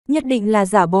nhất định là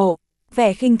giả bộ.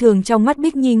 Vẻ khinh thường trong mắt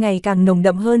Bích Nhi ngày càng nồng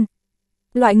đậm hơn.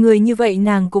 Loại người như vậy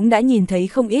nàng cũng đã nhìn thấy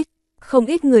không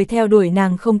ít người theo đuổi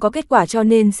nàng không có kết quả cho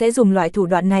nên sẽ dùng loại thủ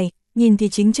đoạn này, nhìn thì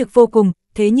chính trực vô cùng,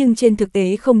 thế nhưng trên thực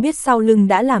tế không biết sau lưng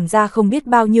đã làm ra không biết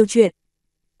bao nhiêu chuyện.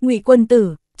 Ngụy Quân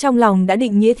Tử, trong lòng đã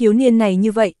định nghĩa thiếu niên này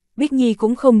như vậy, Bích Nhi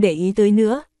cũng không để ý tới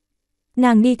nữa.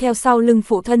 Nàng đi theo sau lưng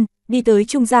phụ thân, đi tới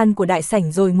trung gian của đại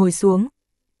sảnh rồi ngồi xuống.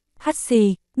 Hắt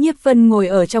xì, Nhiếp Vân ngồi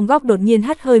ở trong góc đột nhiên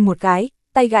hắt hơi một cái,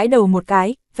 tay gãi đầu một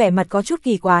cái, vẻ mặt có chút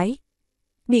kỳ quái.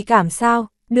 Bị cảm sao,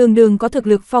 đường đường có thực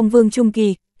lực phong vương trung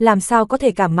kỳ, làm sao có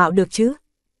thể cảm mạo được chứ?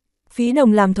 Phí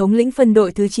Đồng làm thống lĩnh phân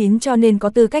đội thứ 9 cho nên có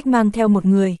tư cách mang theo một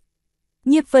người.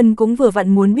 Nhiếp Vân cũng vừa vặn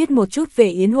muốn biết một chút về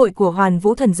yến hội của Hoàn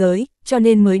Vũ thần giới, cho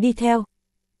nên mới đi theo.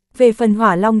 Về phần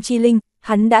Hỏa Long chi linh,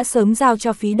 hắn đã sớm giao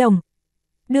cho Phí Đồng.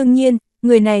 Đương nhiên,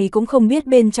 người này cũng không biết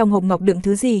bên trong hộp ngọc đựng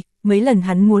thứ gì, mấy lần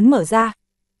hắn muốn mở ra.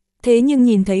 Thế nhưng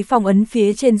nhìn thấy phong ấn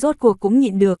phía trên rốt cuộc cũng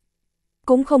nhịn được.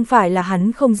 Cũng không phải là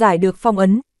hắn không giải được phong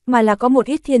ấn, mà là có một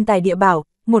ít thiên tài địa bảo,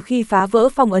 một khi phá vỡ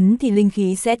phong ấn thì linh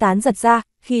khí sẽ tán giật ra,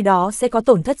 khi đó sẽ có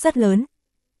tổn thất rất lớn.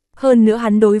 Hơn nữa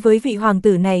hắn đối với vị hoàng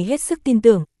tử này hết sức tin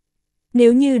tưởng.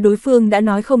 Nếu như đối phương đã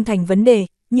nói không thành vấn đề,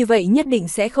 như vậy nhất định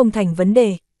sẽ không thành vấn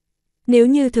đề. Nếu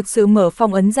như thực sự mở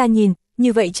phong ấn ra nhìn,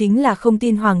 như vậy chính là không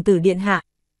tin hoàng tử điện hạ.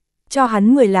 Cho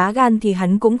hắn 10 lá gan thì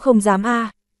hắn cũng không dám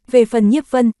a. Về phần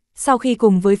Nhiếp Vân, sau khi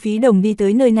cùng với Phí Đồng đi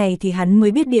tới nơi này thì hắn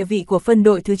mới biết địa vị của phân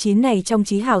đội thứ 9 này trong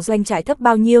Chí Hào doanh trại thấp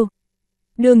bao nhiêu.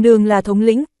 Đường đường là thống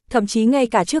lĩnh, thậm chí ngay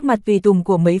cả trước mặt tùy tùng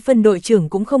của mấy phân đội trưởng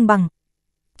cũng không bằng.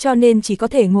 Cho nên chỉ có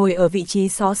thể ngồi ở vị trí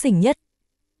xó xỉnh nhất.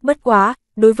 Bất quá,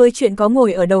 đối với chuyện có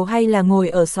ngồi ở đầu hay là ngồi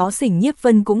ở xó xỉnh Nhiếp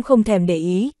Vân cũng không thèm để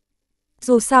ý.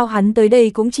 Dù sao hắn tới đây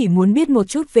cũng chỉ muốn biết một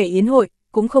chút về yến hội,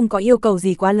 cũng không có yêu cầu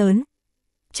gì quá lớn.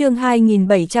 Chương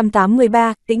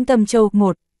 2783, Tĩnh Tâm Châu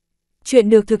 1. Chuyện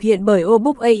được thực hiện bởi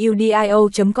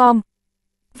obookaudio.com.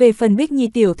 Về phần Bích Nhi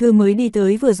tiểu thư mới đi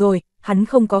tới vừa rồi, hắn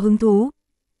không có hứng thú.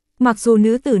 Mặc dù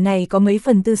nữ tử này có mấy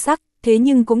phần tư sắc, thế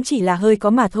nhưng cũng chỉ là hơi có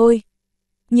mà thôi.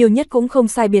 Nhiều nhất cũng không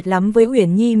sai biệt lắm với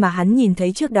Huyễn Nhi mà hắn nhìn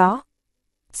thấy trước đó.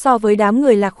 So với đám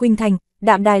người Lạc Khuynh Thành,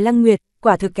 Đạm Đài Lăng Nguyệt,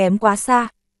 quả thực kém quá xa.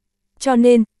 Cho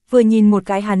nên, vừa nhìn một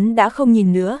cái hắn đã không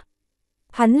nhìn nữa.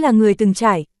 Hắn là người từng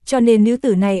trải, cho nên nữ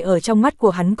tử này ở trong mắt của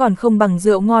hắn còn không bằng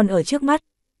rượu ngon ở trước mắt.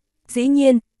 Dĩ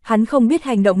nhiên, hắn không biết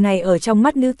hành động này ở trong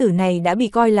mắt nữ tử này đã bị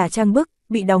coi là trang bức,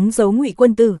 bị đóng dấu Ngụy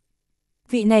Quân Tử.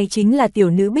 Vị này chính là tiểu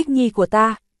nữ Bích Nhi của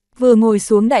ta. Vừa ngồi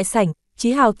xuống đại sảnh,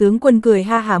 Chí Hào tướng quân cười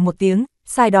ha hả một tiếng,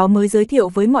 sai đó mới giới thiệu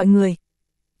với mọi người.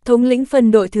 Thống lĩnh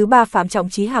phân đội thứ 3 Phạm Trọng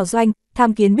Chí Hào doanh,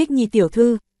 tham kiến Bích Nhi tiểu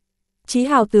thư. Chí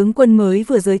Hào tướng quân mới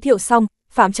vừa giới thiệu xong,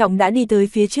 Phạm Trọng đã đi tới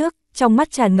phía trước, trong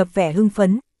mắt tràn ngập vẻ hưng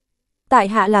phấn. Tại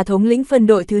hạ là thống lĩnh phân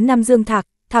đội thứ 5 Dương Thạc,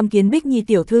 tham kiến Bích Nhi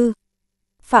tiểu thư.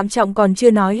 Phạm Trọng còn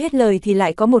chưa nói hết lời thì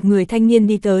lại có một người thanh niên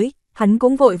đi tới, hắn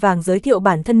cũng vội vàng giới thiệu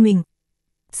bản thân mình.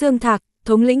 Dương Thạc,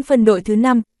 thống lĩnh phân đội thứ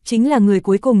 5, chính là người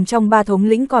cuối cùng trong 3 thống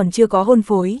lĩnh còn chưa có hôn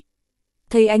phối.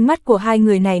 Thấy ánh mắt của hai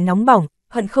người này nóng bỏng,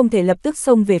 hận không thể lập tức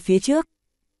xông về phía trước.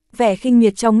 Vẻ khinh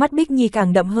miệt trong mắt Bích Nhi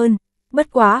càng đậm hơn,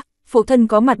 bất quá, phụ thân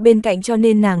có mặt bên cạnh cho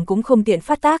nên nàng cũng không tiện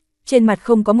phát tác, trên mặt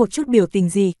không có một chút biểu tình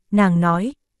gì, nàng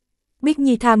nói. Bích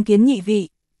Nhi tham kiến nhị vị,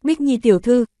 Bích Nhi tiểu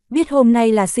thư, biết hôm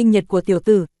nay là sinh nhật của tiểu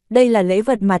tử, đây là lễ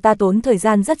vật mà ta tốn thời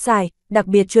gian rất dài, đặc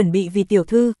biệt chuẩn bị vì tiểu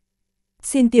thư.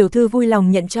 Xin tiểu thư vui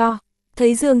lòng nhận cho.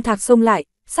 Thấy Dương Thạc xông lại,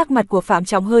 sắc mặt của Phạm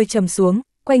Trọng hơi trầm xuống,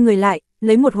 quay người lại,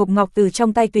 lấy một hộp ngọc từ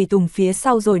trong tay tùy tùng phía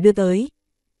sau rồi đưa tới.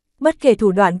 Bất kể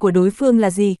thủ đoạn của đối phương là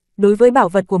gì, đối với bảo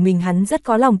vật của mình hắn rất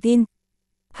có lòng tin.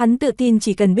 Hắn tự tin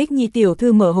chỉ cần Bích Nhi tiểu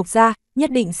thư mở hộp ra,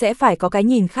 nhất định sẽ phải có cái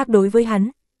nhìn khác đối với hắn.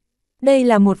 Đây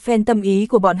là một phen tâm ý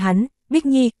của bọn hắn, Bích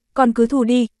Nhi, con cứ thu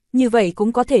đi, như vậy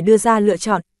cũng có thể đưa ra lựa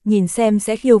chọn, nhìn xem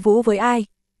sẽ khiêu vũ với ai.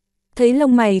 Thấy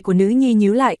lông mày của nữ nhi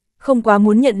nhíu lại, không quá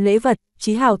muốn nhận lễ vật,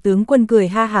 Chí Hào tướng quân cười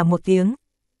ha hả một tiếng.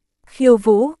 Khiêu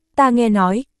vũ, ta nghe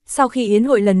nói, sau khi yến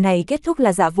hội lần này kết thúc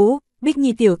là dạ vũ, Bích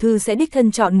Nhi tiểu thư sẽ đích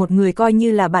thân chọn một người coi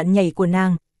như là bạn nhảy của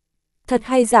nàng. Thật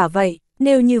hay giả vậy,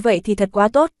 nếu như vậy thì thật quá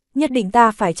tốt, nhất định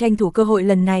ta phải tranh thủ cơ hội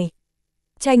lần này.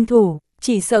 Tranh thủ,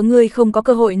 chỉ sợ ngươi không có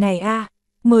cơ hội này a.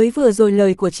 Mới vừa rồi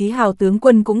lời của Chí Hào tướng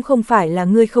quân cũng không phải là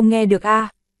ngươi không nghe được a.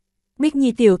 Bích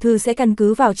Nhi tiểu thư sẽ căn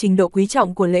cứ vào trình độ quý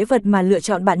trọng của lễ vật mà lựa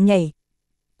chọn bạn nhảy.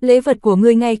 Lễ vật của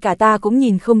ngươi ngay cả ta cũng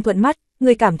nhìn không thuận mắt,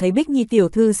 ngươi cảm thấy Bích Nhi tiểu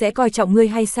thư sẽ coi trọng ngươi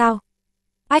hay sao?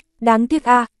 Ách, đáng tiếc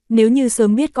a, nếu như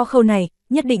sớm biết có khâu này,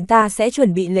 nhất định ta sẽ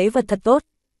chuẩn bị lễ vật thật tốt.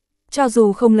 Cho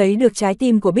dù không lấy được trái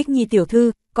tim của Bích Nhi tiểu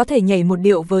thư, có thể nhảy một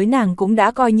điệu với nàng cũng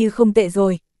đã coi như không tệ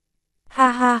rồi.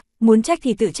 Ha ha, muốn trách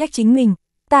thì tự trách chính mình,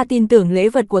 ta tin tưởng lễ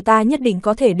vật của ta nhất định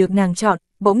có thể được nàng chọn,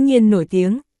 bỗng nhiên nổi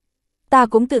tiếng. Ta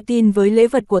cũng tự tin với lễ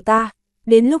vật của ta,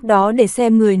 đến lúc đó để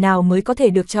xem người nào mới có thể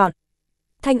được chọn.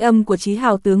 Thanh âm của Chí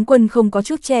Hào tướng quân không có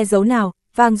chút che giấu nào,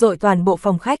 vang dội toàn bộ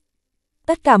phòng khách.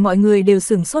 Tất cả mọi người đều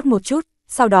sửng sốt một chút,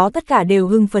 sau đó tất cả đều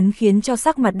hưng phấn khiến cho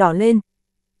sắc mặt đỏ lên.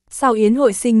 Sau yến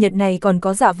hội sinh nhật này còn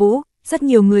có dạ vũ, rất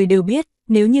nhiều người đều biết,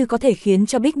 nếu như có thể khiến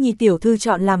cho Bích Nhi tiểu thư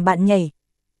chọn làm bạn nhảy.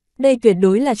 Đây tuyệt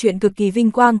đối là chuyện cực kỳ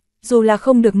vinh quang, dù là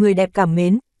không được người đẹp cảm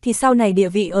mến, thì sau này địa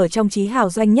vị ở trong Chí Hào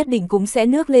doanh nhất định cũng sẽ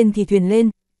nước lên thì thuyền lên.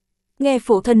 Nghe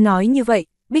phụ thân nói như vậy,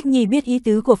 Bích Nhi biết ý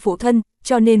tứ của phụ thân,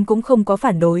 cho nên cũng không có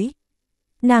phản đối.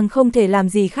 Nàng không thể làm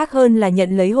gì khác hơn là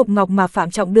nhận lấy hộp ngọc mà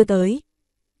Phạm Trọng đưa tới.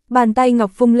 Bàn tay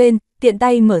ngọc vung lên, tiện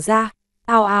tay mở ra,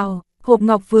 ào ào, hộp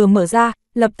ngọc vừa mở ra,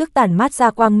 lập tức tản mát ra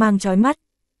quang mang chói mắt.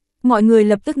 Mọi người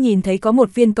lập tức nhìn thấy có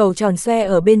một viên cầu tròn xoe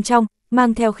ở bên trong,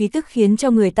 mang theo khí tức khiến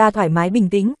cho người ta thoải mái bình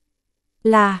tĩnh.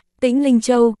 Là Tĩnh Linh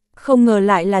Châu, không ngờ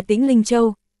lại là Tĩnh Linh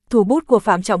Châu, thủ bút của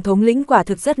Phạm Trọng thống lĩnh quả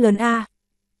thực rất lớn a.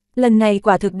 Lần này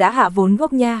quả thực đã hạ vốn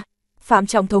gốc nha. Phạm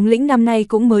Trọng thống lĩnh năm nay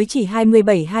cũng mới chỉ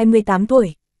 27-28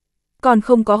 tuổi. Còn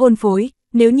không có hôn phối,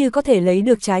 nếu như có thể lấy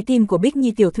được trái tim của Bích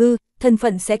Nhi tiểu thư, thân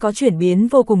phận sẽ có chuyển biến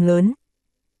vô cùng lớn.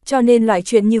 Cho nên loại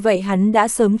chuyện như vậy hắn đã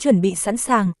sớm chuẩn bị sẵn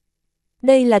sàng.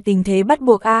 Đây là tình thế bắt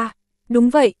buộc a. Đúng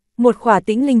vậy, một khỏa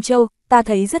Tĩnh Linh Châu, ta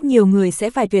thấy rất nhiều người sẽ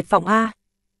phải tuyệt vọng a.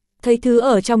 Thấy thứ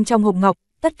ở trong hộp ngọc,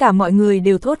 tất cả mọi người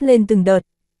đều thốt lên từng đợt.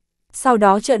 Sau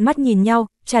đó trợn mắt nhìn nhau,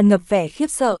 tràn ngập vẻ khiếp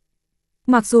sợ.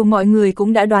 Mặc dù mọi người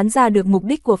cũng đã đoán ra được mục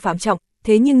đích của Phạm Trọng,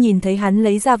 thế nhưng nhìn thấy hắn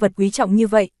lấy ra vật quý trọng như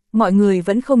vậy, mọi người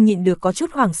vẫn không nhịn được có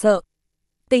chút hoảng sợ.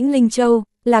 Tĩnh Linh Châu,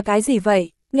 là cái gì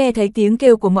vậy? Nghe thấy tiếng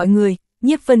kêu của mọi người,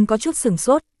 Nhiếp Vân có chút sửng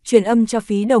sốt, truyền âm cho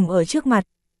Phí Đồng ở trước mặt.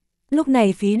 Lúc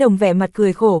này Phí Đồng vẻ mặt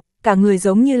cười khổ, cả người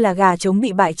giống như là gà trống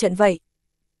bị bại trận vậy.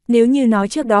 Nếu như nói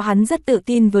trước đó hắn rất tự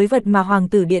tin với vật mà Hoàng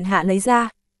tử Điện Hạ lấy ra.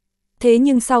 Thế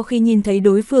nhưng sau khi nhìn thấy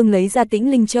đối phương lấy ra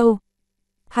Tĩnh Linh Châu,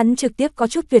 hắn trực tiếp có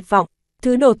chút tuyệt vọng.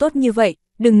 Thứ đồ tốt như vậy,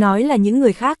 đừng nói là những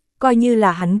người khác, coi như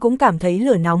là hắn cũng cảm thấy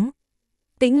lửa nóng.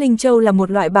 Tĩnh Linh Châu là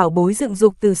một loại bảo bối dựng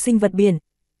dục từ sinh vật biển.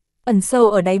 Ẩn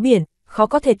sâu ở đáy biển, khó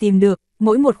có thể tìm được,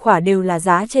 mỗi một khỏa đều là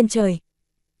giá trên trời.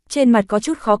 Trên mặt có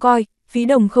chút khó coi, Phí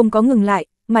Đồng không có ngừng lại,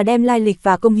 mà đem lai lịch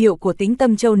và công hiệu của Tĩnh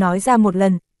Tâm Châu nói ra một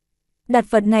lần. Đặt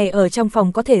vật này ở trong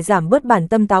phòng có thể giảm bớt bản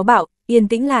tâm táo bạo, yên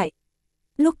tĩnh lại.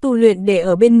 Lúc tu luyện để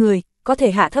ở bên người, có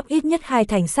thể hạ thấp ít nhất 2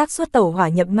 thành xác suất tẩu hỏa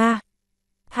nhập ma.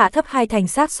 Hạ thấp 2 thành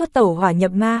xác suất tẩu hỏa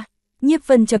nhập ma. Nhiếp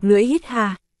Vân chật lưỡi hít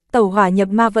hà. Tẩu hỏa nhập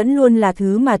ma vẫn luôn là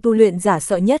thứ mà tu luyện giả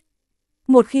sợ nhất.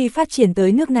 Một khi phát triển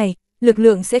tới nước này, lực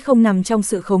lượng sẽ không nằm trong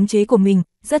sự khống chế của mình,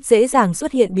 rất dễ dàng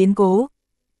xuất hiện biến cố.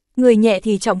 Người nhẹ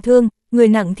thì trọng thương, người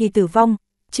nặng thì tử vong.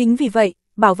 Chính vì vậy,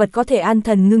 bảo vật có thể an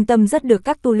thần ngưng tâm rất được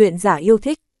các tu luyện giả yêu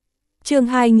thích. Chương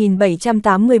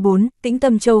 2784, Tĩnh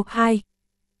Tâm Châu 2.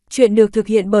 Chuyện được thực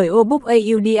hiện bởi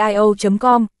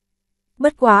obookaudio.com.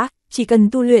 Bất quá, chỉ cần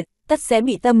tu luyện, tất sẽ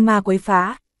bị tâm ma quấy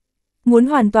phá. Muốn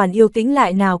hoàn toàn yêu tĩnh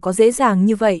lại nào có dễ dàng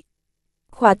như vậy.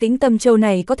 Khỏa Tĩnh Tâm Châu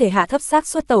này có thể hạ thấp xác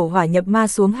suất tẩu hỏa nhập ma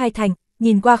xuống 2 thành,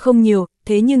 nhìn qua không nhiều,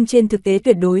 thế nhưng trên thực tế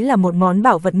tuyệt đối là một món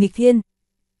bảo vật nghịch thiên.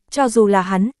 Cho dù là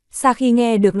hắn, sau khi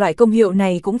nghe được loại công hiệu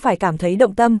này cũng phải cảm thấy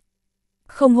động tâm.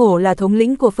 Không hổ là thống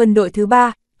lĩnh của phân đội thứ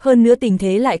 3, hơn nữa tình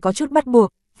thế lại có chút bắt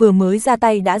buộc, vừa mới ra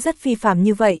tay đã rất phi phàm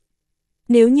như vậy.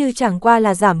 Nếu như chẳng qua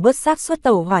là giảm bớt xác suất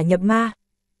tẩu hỏa nhập ma,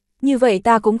 như vậy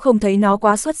ta cũng không thấy nó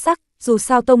quá xuất sắc, dù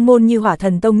sao tông môn như Hỏa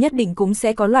Thần Tông nhất định cũng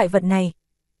sẽ có loại vật này.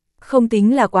 Không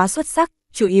tính là quá xuất sắc,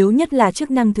 chủ yếu nhất là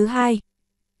chức năng thứ 2.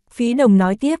 Phí Đồng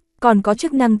nói tiếp, còn có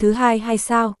chức năng thứ 2 hay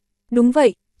sao? Đúng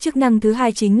vậy, chức năng thứ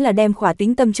 2 chính là đem khỏa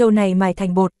Tĩnh Tâm Châu này mài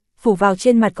thành bột, phủ vào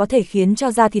trên mặt có thể khiến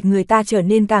cho da thịt người ta trở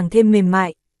nên càng thêm mềm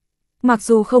mại. Mặc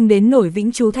dù không đến nổi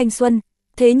vĩnh trú thanh xuân,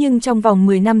 thế nhưng trong vòng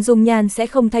 10 năm dung nhan sẽ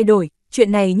không thay đổi,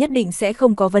 chuyện này nhất định sẽ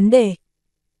không có vấn đề.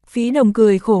 Phí Đồng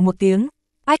cười khổ một tiếng,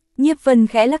 ách, Nhiếp Vân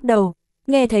khẽ lắc đầu,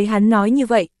 nghe thấy hắn nói như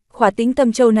vậy, khỏa Tĩnh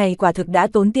Tâm Châu này quả thực đã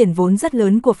tốn tiền vốn rất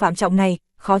lớn của Phạm Trọng này,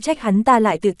 khó trách hắn ta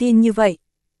lại tự tin như vậy.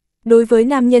 Đối với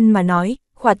nam nhân mà nói,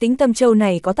 khỏa Tĩnh Tâm Châu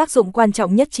này có tác dụng quan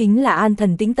trọng nhất chính là an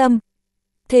thần tĩnh tâm.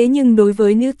 Thế nhưng đối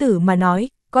với nữ tử mà nói,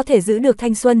 có thể giữ được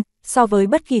thanh xuân, so với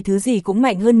bất kỳ thứ gì cũng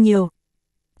mạnh hơn nhiều.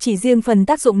 Chỉ riêng phần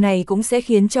tác dụng này cũng sẽ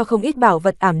khiến cho không ít bảo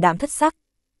vật ảm đạm thất sắc.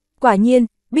 Quả nhiên,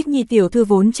 Bích Nhi tiểu thư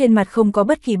vốn trên mặt không có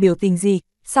bất kỳ biểu tình gì,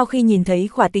 sau khi nhìn thấy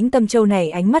khỏa Tĩnh Tâm Châu này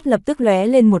ánh mắt lập tức lóe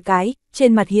lên một cái,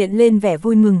 trên mặt hiện lên vẻ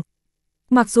vui mừng.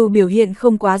 Mặc dù biểu hiện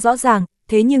không quá rõ ràng,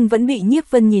 thế nhưng vẫn bị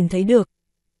Nhiếp Vân nhìn thấy được.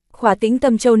 Khỏa Tĩnh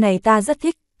Tâm Châu này ta rất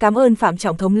thích, cảm ơn Phạm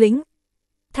Trọng thống lĩnh.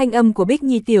 Thanh âm của Bích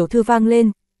Nhi tiểu thư vang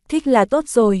lên, thích là tốt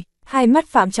rồi, hai mắt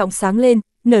Phạm Trọng sáng lên,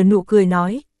 nở nụ cười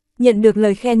nói. Nhận được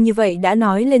lời khen như vậy đã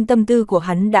nói lên tâm tư của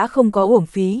hắn đã không có uổng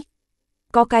phí.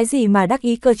 Có cái gì mà đắc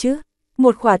ý cơ chứ?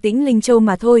 Một khỏa Tĩnh Linh Châu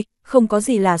mà thôi, không có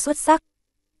gì là xuất sắc.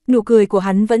 Nụ cười của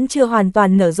hắn vẫn chưa hoàn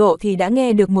toàn nở rộ thì đã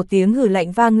nghe được một tiếng hừ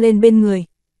lạnh vang lên bên người.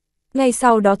 Ngay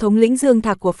sau đó thống lĩnh Dương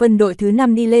Thạc của phân đội thứ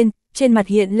 5 đi lên, trên mặt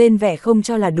hiện lên vẻ không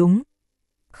cho là đúng.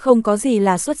 Không có gì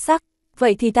là xuất sắc,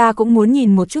 vậy thì ta cũng muốn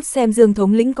nhìn một chút xem Dương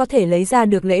thống lĩnh có thể lấy ra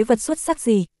được lễ vật xuất sắc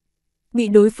gì. Bị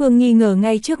đối phương nghi ngờ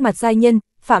ngay trước mặt giai nhân,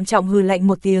 Phạm Trọng hừ lạnh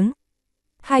một tiếng.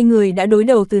 Hai người đã đối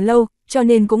đầu từ lâu, cho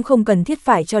nên cũng không cần thiết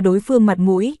phải cho đối phương mặt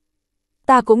mũi.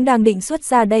 Ta cũng đang định xuất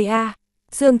ra đây a.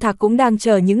 Dương Thạc cũng đang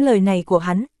chờ những lời này của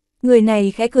hắn. Người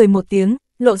này khẽ cười một tiếng,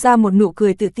 lộ ra một nụ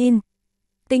cười tự tin.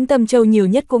 Tĩnh Tâm Châu nhiều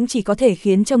nhất cũng chỉ có thể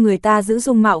khiến cho người ta giữ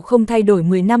dung mạo không thay đổi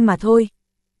 10 năm mà thôi.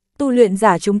 Tu luyện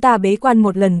giả chúng ta bế quan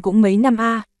một lần cũng mấy năm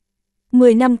a.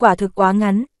 10 năm quả thực quá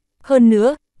ngắn. Hơn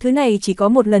nữa, thứ này chỉ có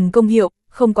một lần công hiệu,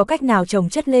 không có cách nào chồng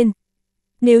chất lên.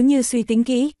 Nếu như suy tính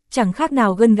kỹ, chẳng khác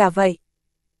nào gân gà vậy.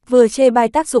 Vừa chê bai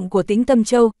tác dụng của Tĩnh Tâm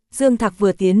Châu, Dương Thạc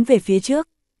vừa tiến về phía trước.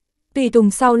 Tùy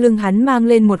tùng sau lưng hắn mang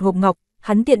lên một hộp ngọc,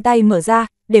 hắn tiện tay mở ra,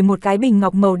 để một cái bình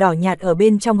ngọc màu đỏ nhạt ở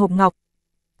bên trong hộp ngọc.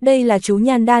 Đây là chú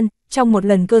nhan đan, trong một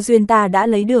lần cơ duyên ta đã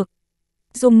lấy được.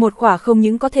 Dùng một khỏa không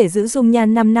những có thể giữ dung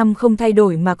nhan 5 năm không thay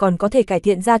đổi mà còn có thể cải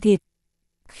thiện da thịt.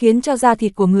 Khiến cho da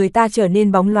thịt của người ta trở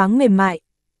nên bóng loáng mềm mại.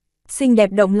 Xinh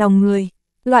đẹp động lòng người.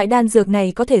 Loại đan dược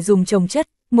này có thể dùng trồng chất,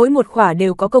 mỗi một khỏa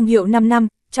đều có công hiệu 5 năm,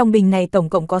 trong bình này tổng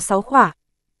cộng có 6 khỏa.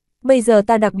 Bây giờ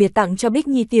ta đặc biệt tặng cho Bích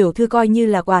Nhi tiểu thư coi như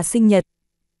là quà sinh nhật.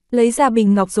 Lấy ra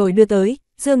bình ngọc rồi đưa tới,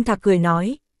 Dương Thạc cười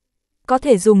nói. Có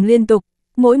thể dùng liên tục,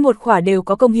 mỗi một khỏa đều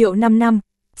có công hiệu 5 năm,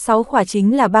 6 khỏa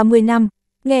chính là 30 năm.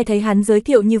 Nghe thấy hắn giới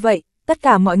thiệu như vậy, tất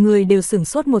cả mọi người đều sửng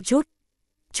sốt một chút.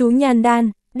 Chú nhan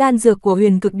đan, đan dược của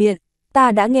Huyền Cực Điện,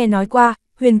 ta đã nghe nói qua,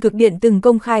 Huyền Cực Điện từng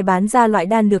công khai bán ra loại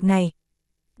đan dược này.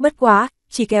 Bất quá,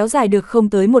 chỉ kéo dài được không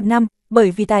tới 1 năm,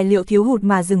 bởi vì tài liệu thiếu hụt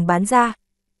mà dừng bán ra.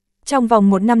 Trong vòng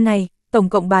 1 năm này, tổng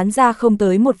cộng bán ra không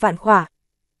tới 1 vạn khỏa.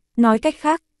 Nói cách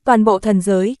khác, toàn bộ thần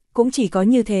giới, cũng chỉ có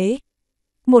như thế.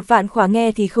 1 vạn khỏa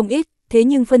nghe thì không ít, thế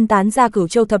nhưng phân tán ra Cửu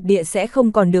Châu thập địa sẽ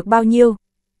không còn được bao nhiêu.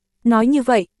 Nói như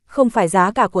vậy, không phải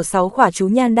giá cả của 6 khỏa chú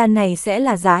nhan đan này sẽ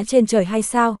là giá trên trời hay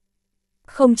sao?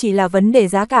 Không chỉ là vấn đề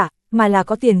giá cả, mà là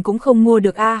có tiền cũng không mua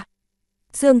được a.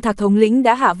 Dương Thạc thống lĩnh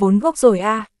đã hạ vốn gốc rồi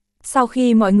a. Sau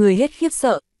khi mọi người hết khiếp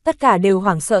sợ, tất cả đều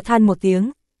hoảng sợ than một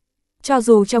tiếng. Cho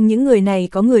dù trong những người này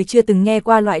có người chưa từng nghe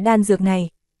qua loại đan dược này.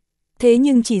 Thế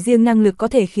nhưng chỉ riêng năng lực có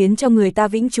thể khiến cho người ta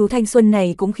vĩnh trú thanh xuân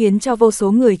này cũng khiến cho vô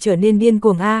số người trở nên điên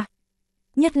cuồng a.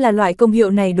 Nhất là loại công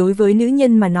hiệu này đối với nữ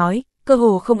nhân mà nói, cơ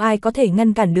hồ không ai có thể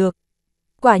ngăn cản được.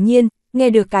 Quả nhiên, nghe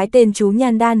được cái tên chú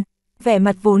nhan đan, vẻ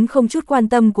mặt vốn không chút quan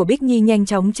tâm của Bích Nhi nhanh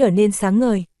chóng trở nên sáng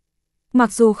ngời.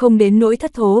 Mặc dù không đến nỗi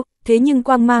thất thố, thế nhưng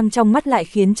quang mang trong mắt lại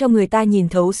khiến cho người ta nhìn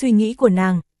thấu suy nghĩ của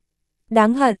nàng.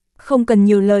 Đáng hận, không cần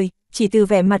nhiều lời, chỉ từ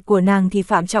vẻ mặt của nàng thì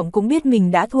Phạm Trọng cũng biết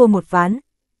mình đã thua một ván.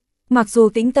 Mặc dù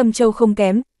Tĩnh Tâm Châu không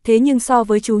kém, thế nhưng so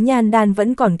với chú nhan đan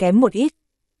vẫn còn kém một ít.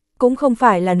 Cũng không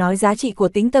phải là nói giá trị của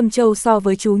Tĩnh Tâm Châu so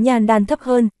với chú nhan đan thấp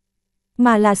hơn,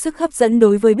 mà là sức hấp dẫn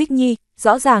đối với Bích Nhi,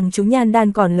 rõ ràng chú nhan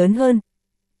đan còn lớn hơn.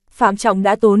 Phạm Trọng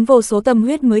đã tốn vô số tâm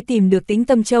huyết mới tìm được Tĩnh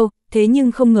Tâm Châu, thế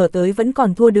nhưng không ngờ tới vẫn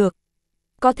còn thua được.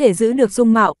 Có thể giữ được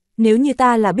dung mạo, nếu như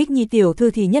ta là Bích Nhi tiểu thư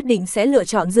thì nhất định sẽ lựa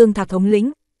chọn Dương Thạc thống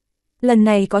lĩnh. Lần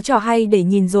này có trò hay để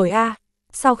nhìn rồi a.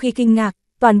 Sau khi kinh ngạc,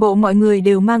 toàn bộ mọi người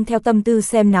đều mang theo tâm tư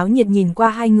xem náo nhiệt nhìn qua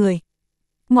hai người.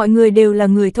 Mọi người đều là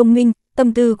người thông minh,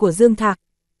 tâm tư của Dương Thạc,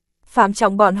 Phạm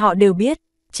Trọng bọn họ đều biết,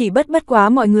 chỉ bất quá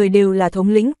mọi người đều là thống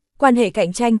lĩnh, quan hệ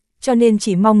cạnh tranh, cho nên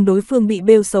chỉ mong đối phương bị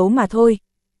bêu xấu mà thôi.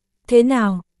 Thế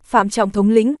nào, Phạm Trọng thống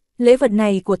lĩnh, lễ vật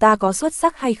này của ta có xuất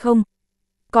sắc hay không?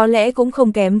 Có lẽ cũng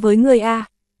không kém với ngươi a.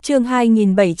 Chương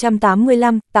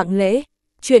 2785, tặng lễ.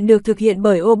 Chuyện được thực hiện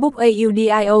bởi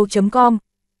obookaudio.com.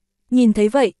 Nhìn thấy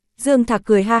vậy, Dương Thạc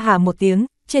cười ha hà một tiếng,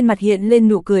 trên mặt hiện lên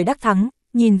nụ cười đắc thắng,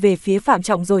 nhìn về phía Phạm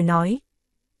Trọng rồi nói.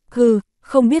 Hừ,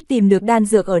 không biết tìm được đan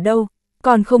dược ở đâu,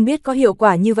 còn không biết có hiệu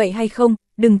quả như vậy hay không,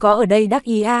 đừng có ở đây đắc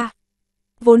ý a.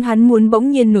 Vốn hắn muốn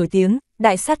bỗng nhiên nổi tiếng,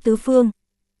 đại sát tứ phương.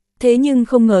 Thế nhưng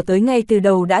không ngờ tới ngay từ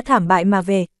đầu đã thảm bại mà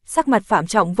về, sắc mặt Phạm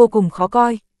Trọng vô cùng khó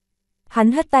coi.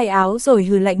 Hắn hất tay áo rồi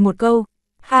hừ lạnh một câu,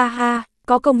 ha ha,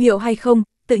 có công hiệu hay không,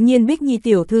 tự nhiên Bích Nhi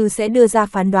tiểu thư sẽ đưa ra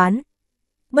phán đoán.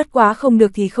 Bất quá không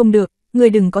được thì không được, người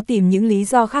đừng có tìm những lý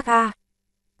do khác a.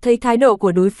 Thấy thái độ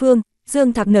của đối phương,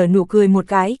 Dương Thạc nở nụ cười một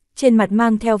cái, trên mặt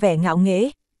mang theo vẻ ngạo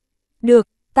nghễ. Được,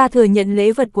 ta thừa nhận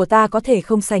lễ vật của ta có thể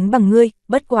không sánh bằng ngươi,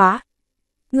 bất quá.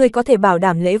 Ngươi có thể bảo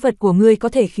đảm lễ vật của ngươi có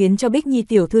thể khiến cho Bích Nhi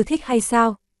tiểu thư thích hay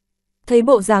sao? Thấy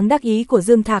bộ dáng đắc ý của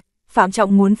Dương Thạc, Phạm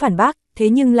Trọng muốn phản bác, thế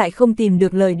nhưng lại không tìm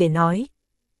được lời để nói.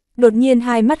 Đột nhiên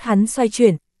hai mắt hắn xoay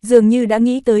chuyển, dường như đã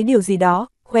nghĩ tới điều gì đó,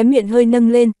 khóe miệng hơi nâng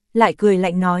lên, lại cười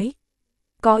lạnh nói.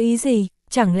 Có ý gì,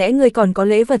 chẳng lẽ ngươi còn có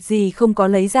lễ vật gì không có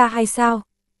lấy ra hay sao?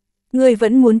 Ngươi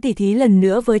vẫn muốn tỉ thí lần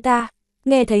nữa với ta.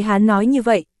 Nghe thấy hắn nói như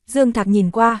vậy, Dương Thạc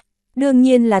nhìn qua. Đương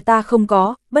nhiên là ta không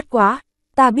có, bất quá.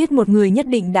 Ta biết một người nhất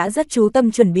định đã rất chú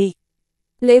tâm chuẩn bị.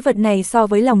 Lễ vật này so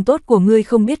với lòng tốt của ngươi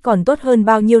không biết còn tốt hơn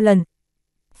bao nhiêu lần.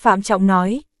 Phạm Trọng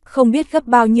nói, không biết gấp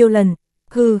bao nhiêu lần.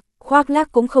 Hừ, khoác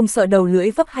lác cũng không sợ đầu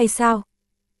lưỡi vấp hay sao.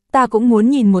 Ta cũng muốn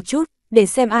nhìn một chút, để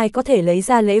xem ai có thể lấy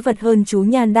ra lễ vật hơn chú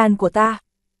nhan đan của ta.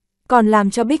 Còn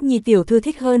làm cho Bích Nhi tiểu thư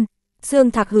thích hơn.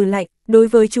 Dương Thạc hừ lạnh, đối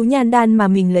với chú nhan đan mà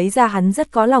mình lấy ra hắn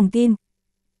rất có lòng tin.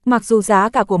 Mặc dù giá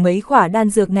cả của mấy khỏa đan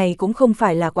dược này cũng không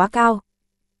phải là quá cao.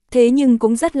 Thế nhưng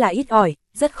cũng rất là ít ỏi,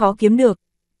 rất khó kiếm được.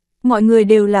 Mọi người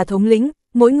đều là thống lĩnh,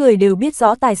 mỗi người đều biết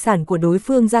rõ tài sản của đối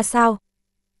phương ra sao.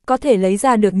 Có thể lấy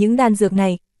ra được những đan dược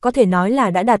này, có thể nói là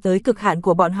đã đạt tới cực hạn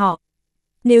của bọn họ.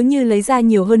 Nếu như lấy ra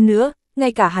nhiều hơn nữa,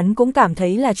 ngay cả hắn cũng cảm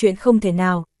thấy là chuyện không thể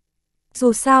nào.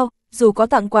 Dù sao, dù có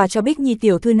tặng quà cho Bích Nhi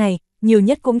tiểu thư này, nhiều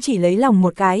nhất cũng chỉ lấy lòng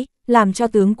một cái, làm cho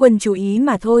tướng quân chú ý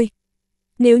mà thôi.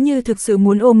 Nếu như thực sự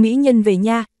muốn ôm mỹ nhân về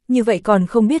nha, như vậy còn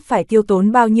không biết phải tiêu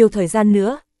tốn bao nhiêu thời gian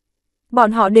nữa.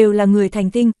 Bọn họ đều là người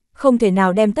thành tinh, không thể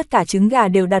nào đem tất cả trứng gà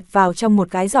đều đặt vào trong một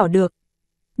cái giỏ được.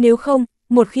 Nếu không,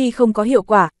 một khi không có hiệu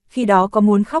quả, khi đó có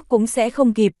muốn khóc cũng sẽ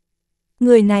không kịp.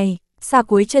 Người này, xa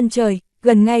cuối chân trời,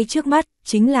 gần ngay trước mắt,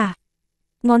 chính là...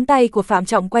 Ngón tay của Phạm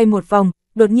Trọng quay một vòng,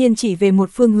 đột nhiên chỉ về một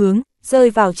phương hướng, rơi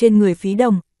vào trên người Phí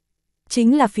Đồng.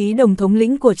 Chính là Phí Đồng thống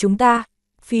lĩnh của chúng ta.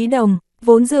 Phí Đồng,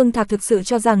 vốn Dương Thạc thực sự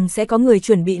cho rằng sẽ có người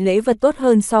chuẩn bị lễ vật tốt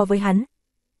hơn so với hắn.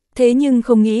 Thế nhưng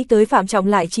không nghĩ tới Phạm Trọng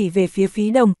lại chỉ về phía Phí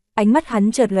Đồng, ánh mắt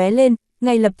hắn chợt lóe lên,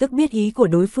 ngay lập tức biết ý của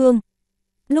đối phương.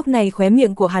 Lúc này khóe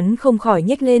miệng của hắn không khỏi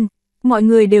nhếch lên, mọi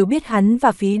người đều biết hắn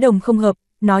và Phí Đồng không hợp,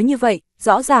 nói như vậy,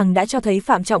 rõ ràng đã cho thấy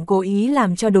Phạm Trọng cố ý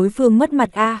làm cho đối phương mất mặt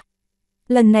a.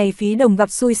 Lần này Phí Đồng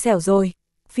gặp xui xẻo rồi,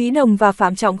 Phí Đồng và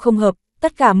Phạm Trọng không hợp,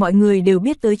 tất cả mọi người đều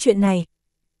biết tới chuyện này.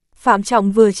 Phạm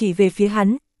Trọng vừa chỉ về phía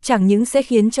hắn, chẳng những sẽ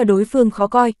khiến cho đối phương khó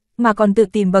coi, mà còn tự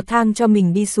tìm bậc thang cho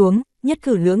mình đi xuống, nhất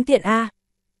cử lưỡng tiện a.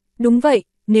 Đúng vậy,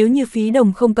 nếu như Phí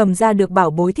Đồng không cầm ra được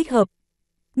bảo bối thích hợp,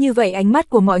 như vậy ánh mắt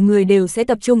của mọi người đều sẽ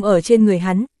tập trung ở trên người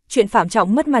hắn, chuyện Phạm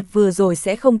Trọng mất mặt vừa rồi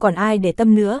sẽ không còn ai để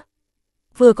tâm nữa.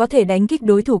 Vừa có thể đánh kích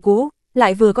đối thủ cũ,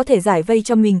 lại vừa có thể giải vây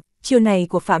cho mình, chiêu này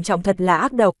của Phạm Trọng thật là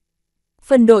ác độc.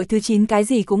 Phân đội thứ 9 cái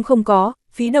gì cũng không có,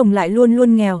 Phí Đồng lại luôn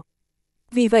luôn nghèo.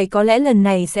 Vì vậy có lẽ lần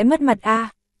này sẽ mất mặt a.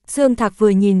 Dương Thạc vừa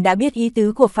nhìn đã biết ý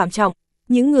tứ của Phạm Trọng,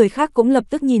 những người khác cũng lập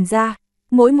tức nhìn ra,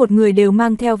 mỗi một người đều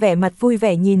mang theo vẻ mặt vui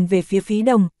vẻ nhìn về phía Phí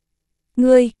Đồng.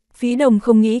 Ngươi, Phí Đồng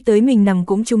không nghĩ tới mình nằm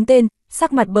cũng trúng tên,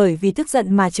 sắc mặt bởi vì tức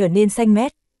giận mà trở nên xanh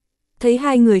mét. Thấy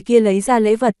hai người kia lấy ra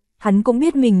lễ vật, hắn cũng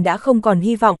biết mình đã không còn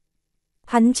hy vọng.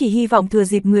 Hắn chỉ hy vọng thừa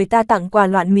dịp người ta tặng quà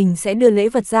loạn mình sẽ đưa lễ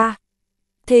vật ra.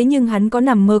 Thế nhưng hắn có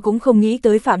nằm mơ cũng không nghĩ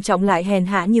tới Phạm Trọng lại hèn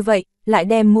hạ như vậy, lại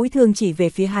đem mũi thương chỉ về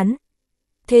phía hắn.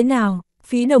 Thế nào,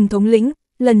 Phí Đồng thống lĩnh,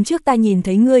 lần trước ta nhìn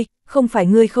thấy ngươi, không phải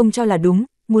ngươi không cho là đúng,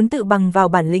 muốn tự bằng vào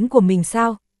bản lĩnh của mình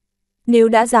sao? Nếu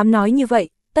đã dám nói như vậy,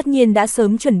 tất nhiên đã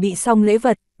sớm chuẩn bị xong lễ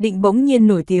vật, định bỗng nhiên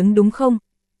nổi tiếng đúng không?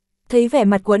 Thấy vẻ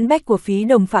mặt quẫn bách của Phí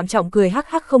Đồng, Phạm Trọng cười hắc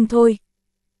hắc không thôi.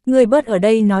 Ngươi bớt ở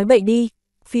đây nói bậy đi.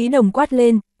 Phí Đồng quát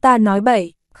lên, ta nói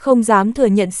bậy, không dám thừa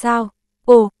nhận sao?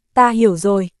 Ồ, ta hiểu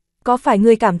rồi, có phải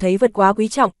ngươi cảm thấy vật quá quý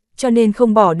trọng, cho nên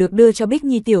không bỏ được đưa cho Bích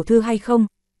Nhi tiểu thư hay không?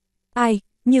 Ai,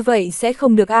 như vậy sẽ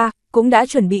không được a, cũng đã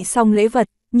chuẩn bị xong lễ vật,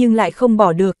 nhưng lại không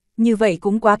bỏ được, như vậy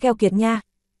cũng quá keo kiệt nha.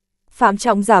 Phạm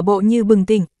Trọng giả bộ như bừng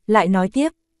tỉnh, lại nói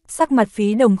tiếp, sắc mặt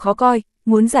Phí Đồng khó coi,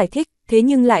 muốn giải thích, thế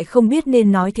nhưng lại không biết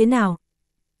nên nói thế nào.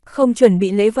 Không chuẩn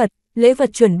bị lễ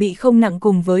vật chuẩn bị không nặng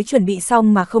cùng với chuẩn bị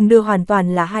xong mà không đưa hoàn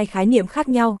toàn là hai khái niệm khác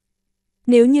nhau.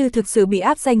 Nếu như thực sự bị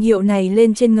áp danh hiệu này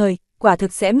lên trên người, quả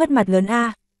thực sẽ mất mặt lớn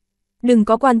a. Đừng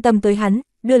có quan tâm tới hắn,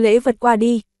 đưa lễ vật qua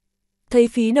đi. Thấy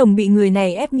Phí Đồng bị người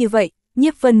này ép như vậy,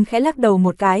 Nhiếp Vân khẽ lắc đầu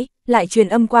một cái, lại truyền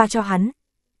âm qua cho hắn.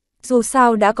 Dù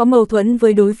sao đã có mâu thuẫn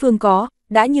với đối phương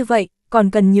đã như vậy, còn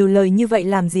cần nhiều lời như vậy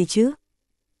làm gì chứ?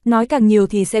 Nói càng nhiều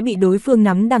thì sẽ bị đối phương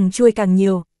nắm đằng chuôi càng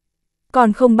nhiều.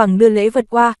 Còn không bằng đưa lễ vật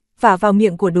qua, vả vào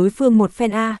miệng của đối phương một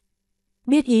phen a.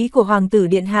 Biết ý của Hoàng tử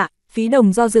điện hạ, Phí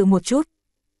Đồng do dự một chút.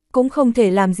 Cũng không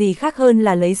thể làm gì khác hơn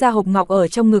là lấy ra hộp ngọc ở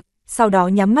trong ngực, sau đó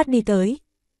nhắm mắt đi tới.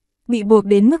 Bị buộc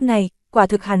đến mức này, quả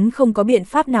thực hắn không có biện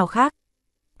pháp nào khác.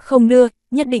 Không đưa,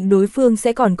 nhất định đối phương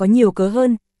sẽ còn có nhiều cớ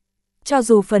hơn. Cho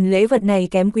dù phần lễ vật này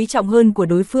kém quý trọng hơn của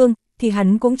đối phương, thì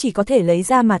hắn cũng chỉ có thể lấy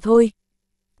ra mà thôi.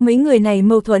 Mấy người này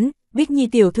mâu thuẫn, Bích Nhi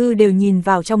tiểu thư đều nhìn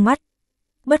vào trong mắt.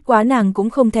 Bất quá nàng cũng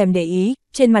không thèm để ý,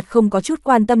 trên mặt không có chút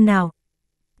quan tâm nào.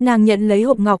 Nàng nhận lấy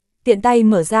hộp ngọc, tiện tay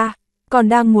mở ra, còn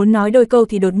đang muốn nói đôi câu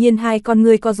thì đột nhiên hai con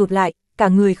ngươi co rụt lại, cả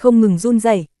người không ngừng run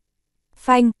rẩy.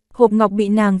 Phanh, hộp ngọc bị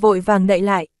nàng vội vàng đậy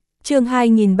lại. Chương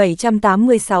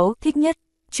 2786, thích nhất.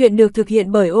 Chuyện được thực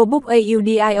hiện bởi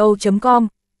obookaudio.com.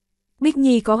 Bích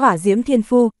Nhi có hỏa diễm thiên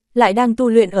phu, lại đang tu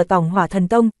luyện ở Tòng Hỏa Thần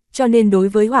Tông, cho nên đối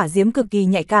với hỏa diễm cực kỳ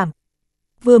nhạy cảm.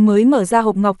 Vừa mới mở ra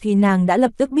hộp ngọc thì nàng đã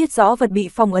lập tức biết rõ vật bị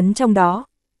phong ấn trong đó.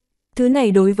 Thứ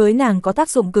này đối với nàng có tác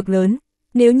dụng cực lớn,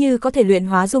 nếu như có thể luyện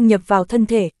hóa dung nhập vào thân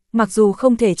thể, mặc dù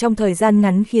không thể trong thời gian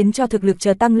ngắn khiến cho thực lực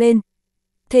chợt tăng lên.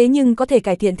 Thế nhưng có thể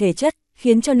cải thiện thể chất,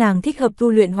 khiến cho nàng thích hợp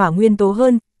tu luyện hỏa nguyên tố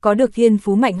hơn, có được thiên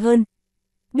phú mạnh hơn.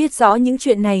 Biết rõ những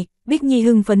chuyện này, Bích Nhi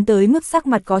hưng phấn tới mức sắc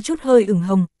mặt có chút hơi ửng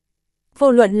hồng.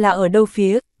 Vô luận là ở đâu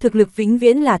phía, thực lực vĩnh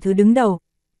viễn là thứ đứng đầu.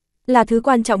 Là thứ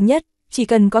quan trọng nhất, chỉ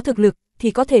cần có thực lực,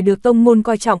 thì có thể được tông môn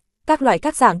coi trọng, các loại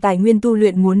các dạng tài nguyên tu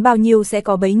luyện muốn bao nhiêu sẽ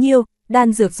có bấy nhiêu,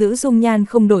 đan dược giữ dung nhan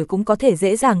không đổi cũng có thể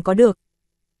dễ dàng có được.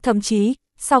 Thậm chí,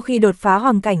 sau khi đột phá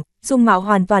hoàng cảnh, dung mạo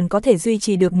hoàn toàn có thể duy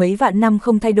trì được mấy vạn năm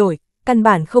không thay đổi, căn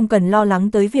bản không cần lo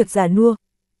lắng tới việc già nua.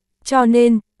 Cho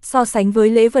nên, so sánh với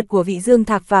lễ vật của vị Dương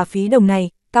Thạc và phí đồng này,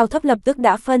 cao thấp lập tức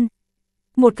đã phân.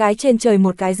 Một cái trên trời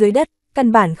một cái dưới đất,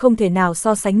 căn bản không thể nào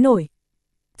so sánh nổi.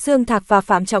 Dương Thạc và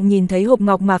Phạm Trọng nhìn thấy hộp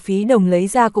ngọc mà phí đồng lấy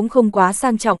ra cũng không quá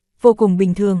sang trọng, vô cùng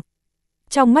bình thường.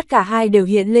 Trong mắt cả hai đều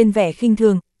hiện lên vẻ khinh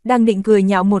thường, đang định cười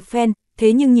nhạo một phen,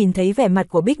 thế nhưng nhìn thấy vẻ mặt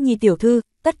của Bích Nhi tiểu thư,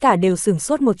 tất cả đều sửng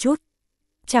sốt một chút.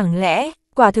 Chẳng lẽ,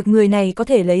 quả thực người này có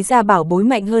thể lấy ra bảo bối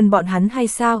mạnh hơn bọn hắn hay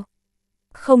sao?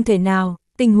 Không thể nào,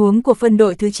 tình huống của phân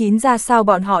đội thứ 9 ra sao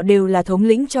bọn họ đều là thống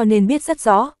lĩnh cho nên biết rất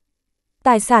rõ.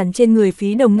 Tài sản trên người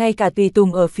phí đồng ngay cả tùy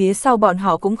tùng ở phía sau bọn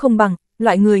họ cũng không bằng,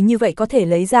 loại người như vậy có thể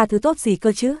lấy ra thứ tốt gì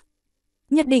cơ chứ?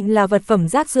 Nhất định là vật phẩm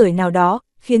rác rưởi nào đó,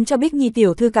 khiến cho Bích Nhi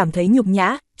tiểu thư cảm thấy nhục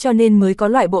nhã, cho nên mới có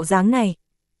loại bộ dáng này.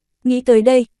 Nghĩ tới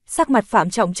đây, sắc mặt Phạm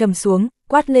Trọng trầm xuống,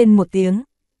 quát lên một tiếng.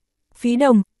 Phí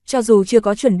đồng, cho dù chưa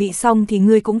có chuẩn bị xong thì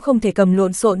ngươi cũng không thể cầm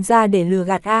lộn xộn ra để lừa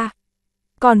gạt a.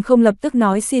 Còn không lập tức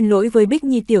nói xin lỗi với Bích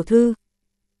Nhi tiểu thư.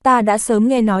 Ta đã sớm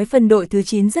nghe nói phân đội thứ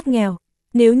 9 rất nghèo,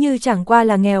 nếu như chẳng qua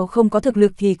là nghèo không có thực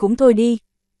lực thì cũng thôi đi.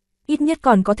 Ít nhất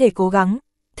còn có thể cố gắng,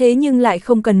 thế nhưng lại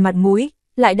không cần mặt mũi,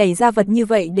 lại đẩy ra vật như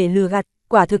vậy để lừa gạt,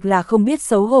 quả thực là không biết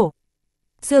xấu hổ.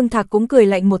 Dương Thạc cũng cười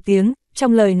lạnh một tiếng,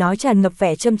 trong lời nói tràn ngập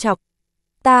vẻ châm chọc.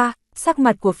 Sắc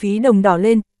mặt của phí đồng đỏ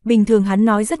lên, bình thường hắn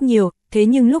nói rất nhiều, thế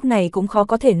nhưng lúc này cũng khó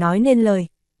có thể nói nên lời.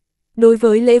 Đối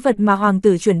với lễ vật mà hoàng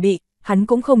tử chuẩn bị, hắn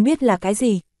cũng không biết là cái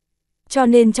gì. Cho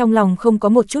nên trong lòng không có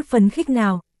một chút phấn khích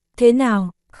nào. Thế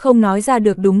nào, không nói ra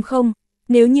được đúng không?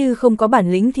 Nếu như không có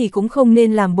bản lĩnh thì cũng không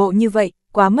nên làm bộ như vậy,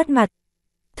 quá mất mặt.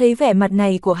 Thấy vẻ mặt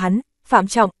này của hắn, Phạm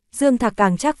Trọng, Dương Thạc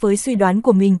càng chắc với suy đoán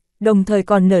của mình, đồng thời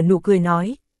còn nở nụ cười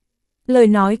nói. Lời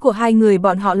nói của hai người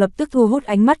bọn họ lập tức thu hút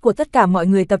ánh mắt của tất cả mọi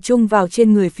người tập trung vào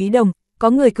trên người phí đồng, có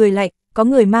người cười lạnh, có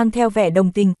người mang theo vẻ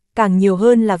đồng tình, càng nhiều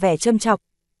hơn là vẻ châm chọc.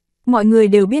 Mọi người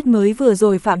đều biết mới vừa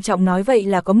rồi Phạm Trọng nói vậy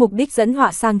là có mục đích dẫn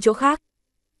họa sang chỗ khác.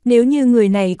 Nếu như người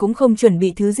này cũng không chuẩn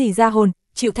bị thứ gì ra hồn,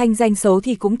 chịu thanh danh xấu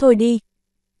thì cũng thôi đi.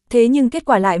 Thế nhưng kết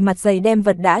quả lại mặt dày đem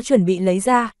vật đã chuẩn bị lấy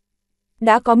ra.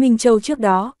 Đã có Minh Châu trước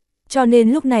đó, cho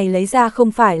nên lúc này lấy ra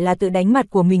không phải là tự đánh mặt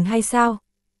của mình hay sao?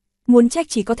 Muốn trách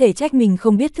chỉ có thể trách mình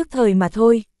không biết thức thời mà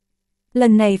thôi.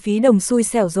 Lần này phí đồng xui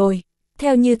xẻo rồi.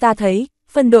 Theo như ta thấy,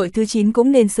 phân đội thứ 9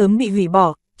 cũng nên sớm bị hủy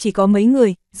bỏ, chỉ có mấy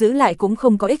người, giữ lại cũng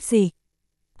không có ích gì.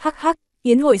 Hắc hắc,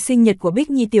 yến hội sinh nhật của Bích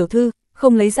Nhi tiểu thư,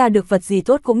 không lấy ra được vật gì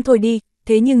tốt cũng thôi đi,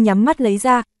 thế nhưng nhắm mắt lấy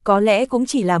ra, có lẽ cũng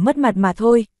chỉ là mất mặt mà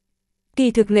thôi.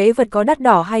 Kỳ thực lễ vật có đắt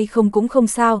đỏ hay không cũng không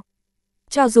sao.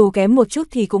 Cho dù kém một chút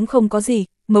thì cũng không có gì,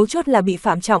 mấu chốt là bị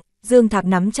Phạm Trọng, Dương Thạc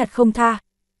nắm chặt không tha.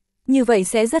 Như vậy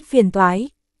sẽ rất phiền toái.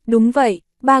 Đúng vậy,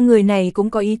 ba người này cũng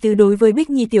có ý tứ đối với Bích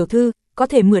Nhi tiểu thư, có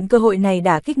thể mượn cơ hội này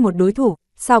đả kích một đối thủ,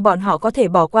 sao bọn họ có thể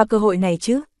bỏ qua cơ hội này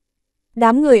chứ?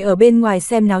 Đám người ở bên ngoài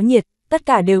xem náo nhiệt, tất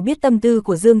cả đều biết tâm tư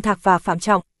của Dương Thạc và Phạm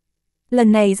Trọng.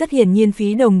 Lần này rất hiển nhiên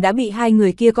phí đồng đã bị hai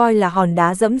người kia coi là hòn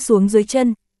đá dẫm xuống dưới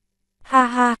chân. Ha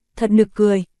ha, thật nực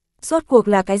cười. Rốt cuộc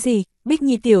là cái gì, Bích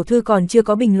Nhi tiểu thư còn chưa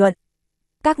có bình luận.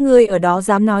 Các ngươi ở đó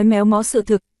dám nói méo mó sự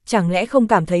thực, chẳng lẽ không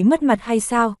cảm thấy mất mặt hay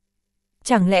sao?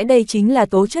 Chẳng lẽ đây chính là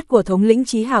tố chất của thống lĩnh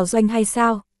Chí Hào Doanh hay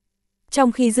sao?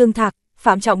 Trong khi Dương Thạc,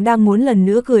 Phạm Trọng đang muốn lần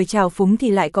nữa cười chào phúng thì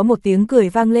lại có một tiếng cười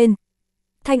vang lên.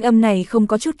 Thanh âm này không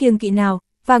có chút kiêng kỵ nào,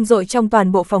 vang dội trong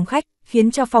toàn bộ phòng khách,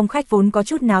 khiến cho phòng khách vốn có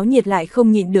chút náo nhiệt lại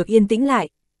không nhịn được yên tĩnh lại.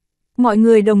 Mọi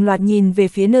người đồng loạt nhìn về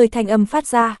phía nơi thanh âm phát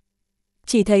ra.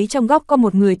 Chỉ thấy trong góc có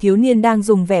một người thiếu niên đang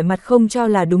dùng vẻ mặt không cho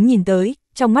là đúng nhìn tới,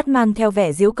 trong mắt mang theo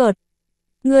vẻ giễu cợt.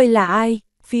 Ngươi là ai?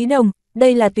 Phí đồng,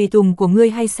 đây là tùy tùng của ngươi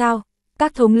hay sao?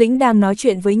 Các thống lĩnh đang nói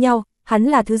chuyện với nhau, hắn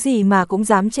là thứ gì mà cũng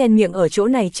dám chen miệng ở chỗ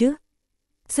này chứ?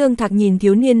 Dương Thạc nhìn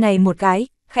thiếu niên này một cái,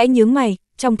 khẽ nhướng mày,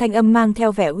 trong thanh âm mang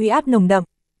theo vẻ uy áp nồng đậm.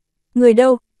 Người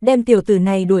đâu, đem tiểu tử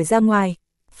này đuổi ra ngoài.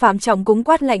 Phạm Trọng cũng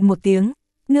quát lạnh một tiếng,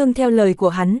 nương theo lời của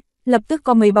hắn, lập tức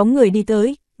có mấy bóng người đi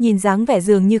tới, nhìn dáng vẻ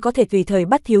dường như có thể tùy thời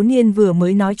bắt thiếu niên vừa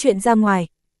mới nói chuyện ra ngoài.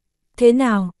 Thế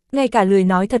nào, ngay cả lời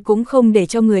nói thật cũng không để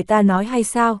cho người ta nói hay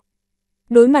sao?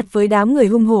 Đối mặt với đám người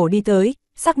hung hổ đi tới,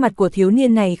 sắc mặt của thiếu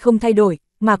niên này không thay đổi,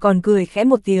 mà còn cười khẽ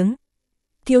một tiếng.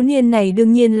 Thiếu niên này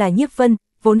đương nhiên là Nhiếp Vân,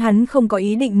 vốn hắn không có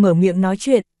ý định mở miệng nói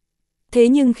chuyện. Thế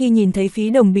nhưng khi nhìn thấy Phí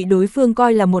Đồng bị đối phương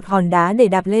coi là một hòn đá để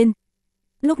đạp lên,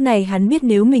 lúc này hắn biết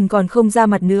nếu mình còn không ra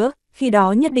mặt nữa, khi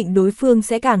đó nhất định đối phương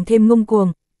sẽ càng thêm ngông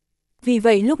cuồng. Vì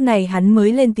vậy lúc này hắn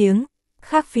mới lên tiếng,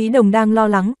 khác Phí Đồng đang lo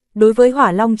lắng, đối với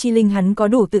Hỏa Long chi linh hắn có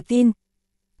đủ tự tin.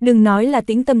 Đừng nói là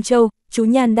Tĩnh Tâm Châu, chú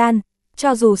Nhan Đan,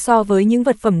 cho dù so với những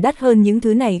vật phẩm đắt hơn những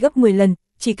thứ này gấp 10 lần,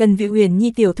 chỉ cần vị Huyền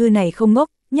Nhi tiểu thư này không ngốc,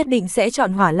 nhất định sẽ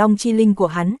chọn Hỏa Long chi linh của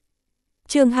hắn.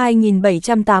 Chương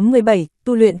 2787,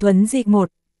 tu luyện thuấn di 1.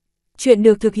 Chuyện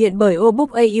được thực hiện bởi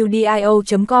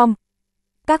obookaudio.com.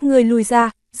 Các ngươi lui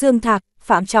ra, Dương Thạc,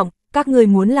 Phạm Trọng, các ngươi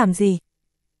muốn làm gì?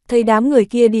 Thấy đám người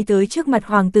kia đi tới trước mặt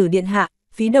hoàng tử điện hạ,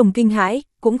 Phí Đồng kinh hãi,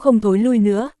 cũng không thối lui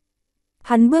nữa.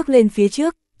 Hắn bước lên phía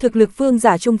trước, thực lực vương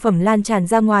giả trung phẩm lan tràn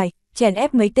ra ngoài, chèn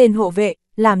ép mấy tên hộ vệ,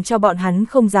 làm cho bọn hắn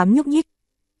không dám nhúc nhích.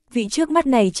 Vị trước mắt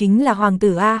này chính là hoàng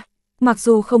tử A, mặc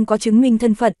dù không có chứng minh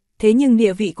thân phận, thế nhưng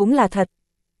địa vị cũng là thật.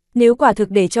 Nếu quả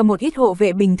thực để cho một ít hộ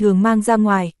vệ bình thường mang ra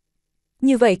ngoài,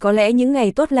 như vậy có lẽ những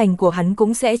ngày tốt lành của hắn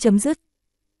cũng sẽ chấm dứt.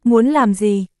 Muốn làm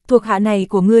gì, thuộc hạ này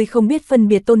của ngươi không biết phân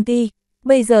biệt tôn ti,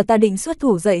 bây giờ ta định xuất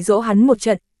thủ dạy dỗ hắn một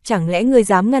trận, chẳng lẽ ngươi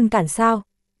dám ngăn cản sao?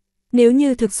 Nếu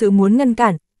như thực sự muốn ngăn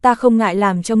cản, ta không ngại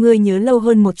làm cho ngươi nhớ lâu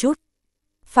hơn một chút.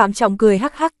 Phạm Trọng cười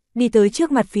hắc hắc, đi tới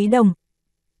trước mặt Phí Đồng.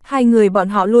 Hai người bọn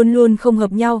họ luôn luôn không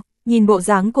hợp nhau, nhìn bộ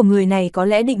dáng của người này có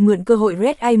lẽ định mượn cơ hội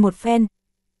red ai một phen.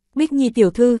 Bích Nhi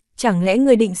tiểu thư, chẳng lẽ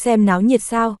ngươi định xem náo nhiệt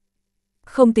sao?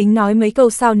 Không tính nói mấy câu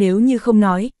sao, nếu như không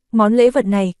nói, món lễ vật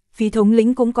này, Phí thống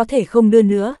lĩnh cũng có thể không đưa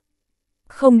nữa.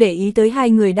 Không để ý tới hai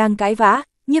người đang cãi vã,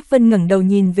 Nhiếp Vân ngẩng đầu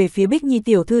nhìn về phía Bích Nhi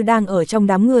tiểu thư đang ở trong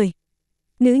đám người.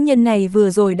 Nữ nhân này vừa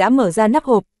rồi đã mở ra nắp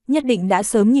hộp, nhất định đã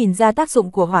sớm nhìn ra tác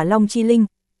dụng của Hỏa Long chi linh.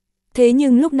 Thế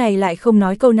nhưng lúc này lại không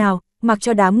nói câu nào, mặc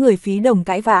cho đám người Phí Đồng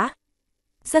cãi vã.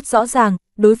 Rất rõ ràng,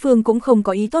 đối phương cũng không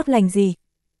có ý tốt lành gì.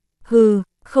 Hừ,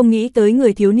 không nghĩ tới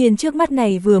người thiếu niên trước mắt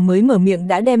này vừa mới mở miệng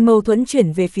đã đem mâu thuẫn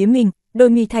chuyển về phía mình, đôi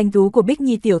mi thanh tú của Bích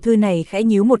Nhi tiểu thư này khẽ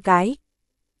nhíu một cái.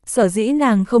 Sở dĩ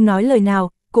nàng không nói lời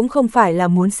nào, cũng không phải là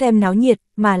muốn xem náo nhiệt,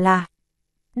 mà là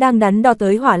đang đắn đo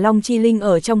tới Hỏa Long chi linh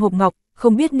ở trong hộp ngọc,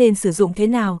 không biết nên sử dụng thế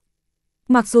nào.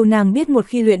 Mặc dù nàng biết một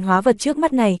khi luyện hóa vật trước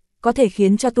mắt này, có thể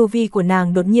khiến cho tu vi của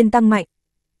nàng đột nhiên tăng mạnh,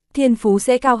 thiên phú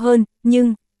sẽ cao hơn,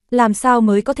 nhưng làm sao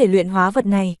mới có thể luyện hóa vật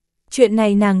này? Chuyện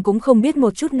này nàng cũng không biết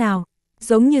một chút nào,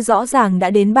 giống như rõ ràng đã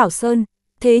đến Bảo Sơn,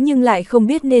 thế nhưng lại không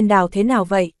biết nên đào thế nào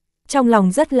vậy. Trong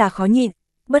lòng rất là khó nhịn,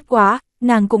 bất quá,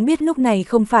 nàng cũng biết lúc này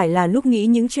không phải là lúc nghĩ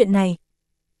những chuyện này.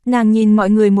 Nàng nhìn mọi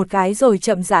người một cái rồi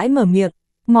chậm rãi mở miệng,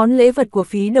 món lễ vật của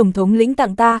Phí Đồng thống lĩnh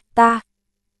tặng ta.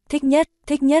 Thích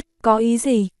nhất, có ý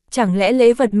gì? Chẳng lẽ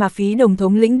lễ vật mà Phí Đồng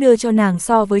thống lĩnh đưa cho nàng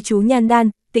so với chú Nhan Đan,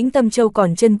 Tĩnh Tâm Châu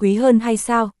còn chân quý hơn hay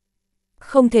sao?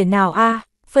 Không thể nào a,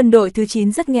 phân đội thứ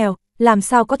 9 rất nghèo, làm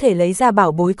sao có thể lấy ra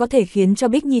bảo bối có thể khiến cho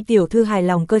Bích Nhi tiểu thư hài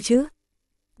lòng cơ chứ?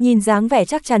 Nhìn dáng vẻ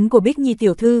chắc chắn của Bích Nhi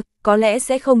tiểu thư, có lẽ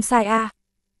sẽ không sai a.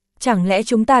 Chẳng lẽ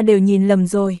chúng ta đều nhìn lầm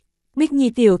rồi? Bích Nhi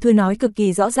tiểu thư nói cực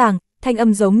kỳ rõ ràng, thanh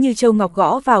âm giống như châu ngọc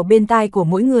gõ vào bên tai của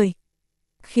mỗi người,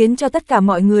 khiến cho tất cả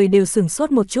mọi người đều sửng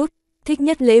sốt một chút. Thích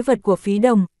nhất lễ vật của Phí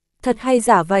Đồng, thật hay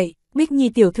giả vậy? Bích Nhi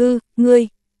tiểu thư, ngươi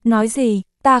nói gì?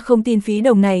 Ta không tin Phí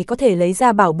Đồng này có thể lấy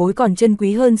ra bảo bối còn chân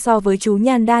quý hơn so với chú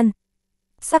Nhan Đan.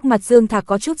 Sắc mặt Dương Thạc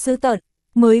có chút dữ tợn,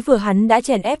 mới vừa hắn đã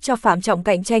chèn ép cho Phạm Trọng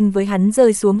cạnh tranh với hắn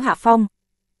rơi xuống hạ phong.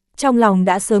 Trong lòng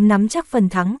đã sớm nắm chắc phần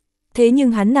thắng, thế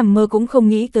nhưng hắn nằm mơ cũng không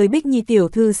nghĩ tới Bích Nhi tiểu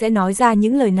thư sẽ nói ra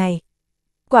những lời này.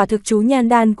 Quả thực chú Nhan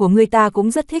Đan của người ta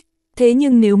cũng rất thích, thế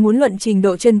nhưng nếu muốn luận trình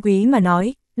độ chân quý mà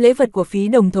nói, lễ vật của Phí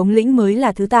Đồng thống lĩnh mới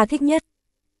là thứ ta thích nhất.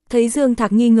 Thấy Dương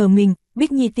Thạc nghi ngờ mình,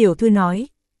 Bích Nhi tiểu thư nói.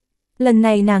 Lần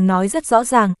này nàng nói rất rõ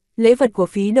ràng, lễ vật của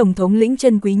Phí Đồng thống lĩnh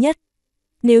chân quý nhất.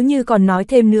 Nếu như còn nói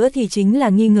thêm nữa thì chính là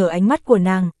nghi ngờ ánh mắt của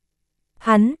nàng.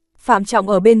 Phạm Trọng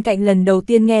ở bên cạnh lần đầu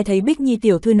tiên nghe thấy Bích Nhi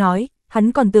tiểu thư nói,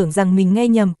 hắn còn tưởng rằng mình nghe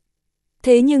nhầm.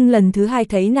 Thế nhưng lần thứ hai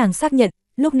thấy nàng xác nhận,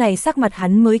 lúc này sắc mặt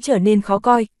hắn mới trở nên khó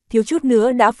coi, thiếu chút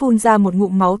nữa đã phun ra một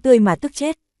ngụm máu tươi mà tức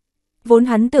chết. Vốn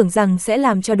hắn tưởng rằng sẽ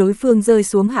làm cho đối phương rơi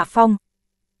xuống hạ phong,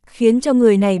 khiến cho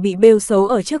người này bị bêu xấu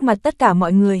ở trước mặt tất cả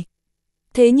mọi người.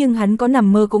 Thế nhưng hắn có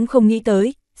nằm mơ cũng không nghĩ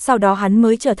tới, sau đó hắn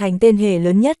mới trở thành tên hề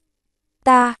lớn nhất.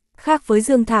 Khác với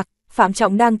Dương Thạc, Phạm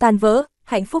Trọng đang tan vỡ,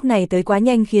 hạnh phúc này tới quá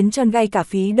nhanh khiến cho ngay cả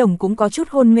Phí Đồng cũng có chút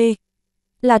hôn mê.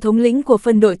 Là thống lĩnh của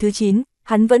phân đội thứ 9,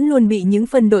 hắn vẫn luôn bị những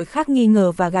phân đội khác nghi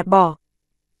ngờ và gạt bỏ.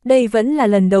 Đây vẫn là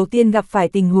lần đầu tiên gặp phải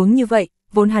tình huống như vậy,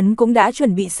 vốn hắn cũng đã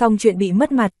chuẩn bị xong chuyện bị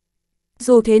mất mặt.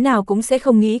 Dù thế nào cũng sẽ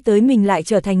không nghĩ tới mình lại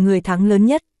trở thành người thắng lớn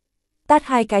nhất. Tát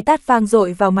hai cái tát vang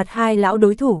dội vào mặt hai lão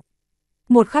đối thủ.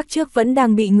 Một khắc trước vẫn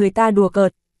đang bị người ta đùa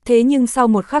cợt, thế nhưng sau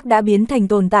một khắc đã biến thành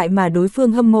tồn tại mà đối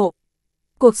phương hâm mộ.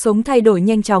 Cuộc sống thay đổi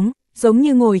nhanh chóng, giống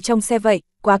như ngồi trong xe vậy,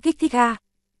 quá kích thích a.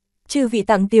 Chư vị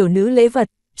tặng tiểu nữ lễ vật,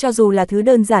 cho dù là thứ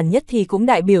đơn giản nhất thì cũng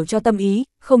đại biểu cho tâm ý,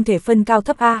 không thể phân cao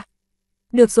thấp a.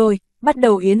 Được rồi, bắt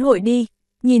đầu yến hội đi.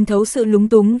 Nhìn thấu sự lúng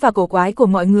túng và cổ quái của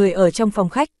mọi người ở trong phòng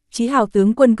khách, Chí Hào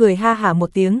tướng quân cười ha hả một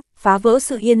tiếng, phá vỡ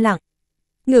sự yên lặng.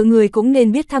 Ngựa người cũng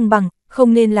nên biết thăng bằng,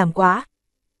 không nên làm quá.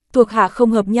 Thuộc hạ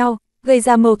không hợp nhau, gây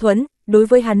ra mâu thuẫn, đối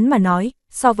với hắn mà nói,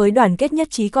 so với đoàn kết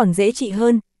nhất trí còn dễ trị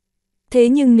hơn. Thế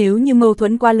nhưng nếu như mâu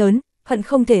thuẫn quá lớn, hận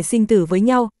không thể sinh tử với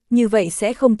nhau, như vậy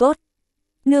sẽ không tốt.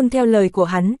 Nương theo lời của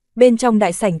hắn, bên trong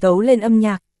đại sảnh tấu lên âm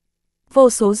nhạc. Vô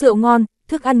số rượu ngon,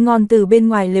 thức ăn ngon từ bên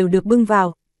ngoài lều được bưng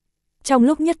vào. Trong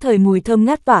lúc nhất thời mùi thơm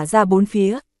ngát tỏa ra bốn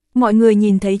phía, mọi người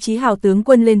nhìn thấy Chí Hào tướng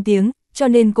quân lên tiếng, cho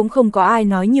nên cũng không có ai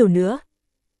nói nhiều nữa.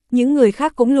 Những người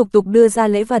khác cũng lục tục đưa ra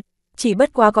lễ vật, chỉ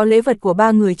bất quá có lễ vật của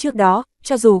ba người trước đó,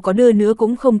 cho dù có đưa nữa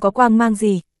cũng không có quang mang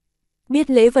gì. Biết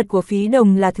lễ vật của Phí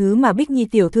Đồng là thứ mà Bích Nhi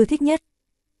tiểu thư thích nhất.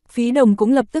 Phí Đồng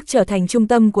cũng lập tức trở thành trung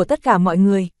tâm của tất cả mọi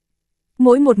người.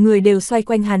 Mỗi một người đều xoay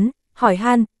quanh hắn, hỏi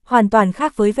han, hoàn toàn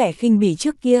khác với vẻ khinh bỉ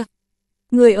trước kia.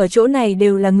 Người ở chỗ này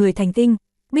đều là người thành tinh,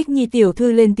 Bích Nhi tiểu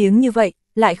thư lên tiếng như vậy,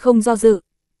 lại không do dự.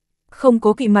 Không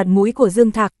cố kỵ mặt mũi của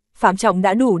Dương Thạc, Phạm Trọng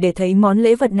đã đủ để thấy món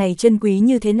lễ vật này chân quý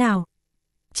như thế nào.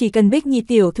 Chỉ cần Bích Nhi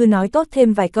tiểu thư nói tốt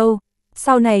thêm vài câu,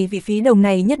 sau này vị Phí Đồng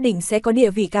này nhất định sẽ có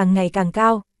địa vị càng ngày càng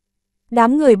cao.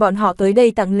 Đám người bọn họ tới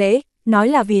đây tặng lễ, nói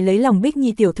là vì lấy lòng Bích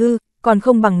Nhi tiểu thư, còn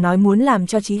không bằng nói muốn làm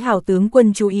cho Chí Hào tướng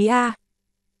quân chú ý a.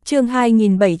 Chương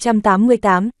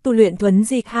 2788, tu luyện thuấn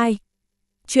di 2.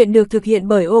 Chuyện được thực hiện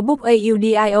bởi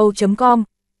obookaudio.com.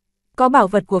 Có bảo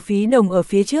vật của Phí Đồng ở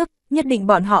phía trước, nhất định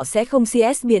bọn họ sẽ không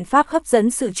CS biện pháp hấp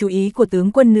dẫn sự chú ý của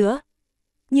tướng quân nữa.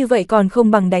 Như vậy còn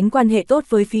không bằng đánh quan hệ tốt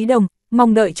với Phí Đồng,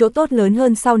 mong đợi chỗ tốt lớn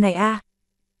hơn sau này a.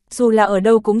 Dù là ở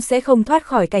đâu cũng sẽ không thoát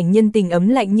khỏi cảnh nhân tình ấm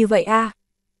lạnh như vậy a.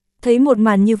 Thấy một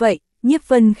màn như vậy, Nhiếp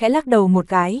Vân khẽ lắc đầu một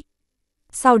cái.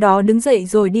 Sau đó đứng dậy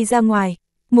rồi đi ra ngoài,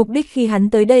 mục đích khi hắn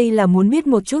tới đây là muốn biết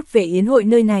một chút về yến hội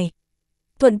nơi này.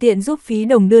 Thuận tiện giúp Phí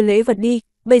Đồng đưa lễ vật đi,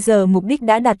 bây giờ mục đích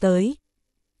đã đạt tới.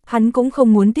 Hắn cũng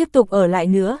không muốn tiếp tục ở lại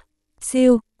nữa.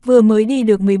 Siêu, vừa mới đi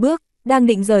được 10 bước, đang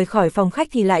định rời khỏi phòng khách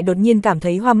thì lại đột nhiên cảm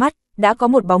thấy hoa mắt, đã có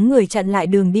một bóng người chặn lại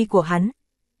đường đi của hắn.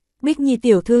 Bích Nhi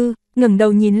tiểu thư, ngẩng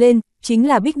đầu nhìn lên, chính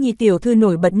là Bích Nhi tiểu thư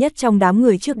nổi bật nhất trong đám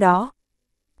người trước đó.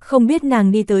 Không biết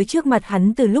nàng đi tới trước mặt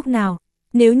hắn từ lúc nào,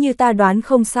 nếu như ta đoán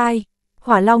không sai,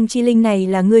 hỏa long chi linh này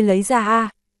là ngươi lấy ra a.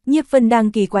 Nhiếp Vân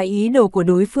đang kỳ quái ý đồ của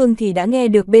đối phương thì đã nghe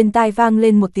được bên tai vang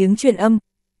lên một tiếng truyền âm.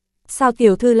 Sao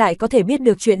tiểu thư lại có thể biết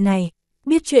được chuyện này?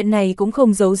 Biết chuyện này cũng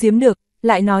không giấu giếm được,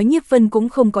 lại nói Nhiếp Vân cũng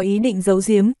không có ý định giấu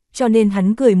giếm, cho nên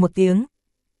hắn cười một tiếng.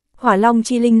 Hỏa long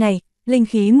chi linh này, linh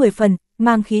khí 10 phần,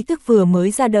 mang khí tức vừa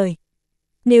mới ra đời.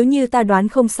 Nếu như ta đoán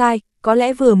không sai, có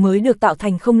lẽ vừa mới được tạo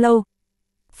thành không lâu.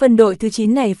 Phân đội thứ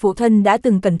 9 này phụ thân đã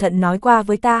từng cẩn thận nói qua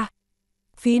với ta.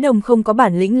 Phí Đồng không có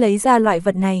bản lĩnh lấy ra loại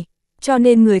vật này, cho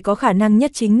nên người có khả năng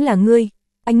nhất chính là ngươi.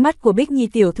 Ánh mắt của Bích Nhi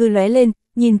tiểu thư lóe lên,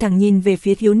 nhìn thẳng nhìn về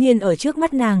phía thiếu niên ở trước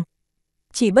mắt nàng.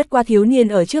 Chỉ bất qua thiếu niên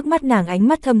ở trước mắt nàng ánh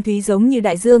mắt thâm thúy giống như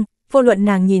đại dương, vô luận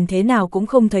nàng nhìn thế nào cũng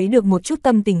không thấy được một chút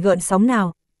tâm tình gợn sóng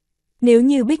nào. Nếu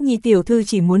như Bích Nhi tiểu thư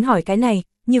chỉ muốn hỏi cái này,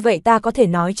 như vậy ta có thể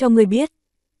nói cho ngươi biết.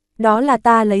 Đó là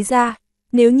ta lấy ra,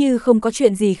 nếu như không có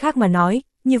chuyện gì khác mà nói,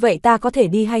 như vậy ta có thể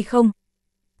đi hay không?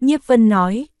 Nhiếp Vân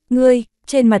nói, ngươi,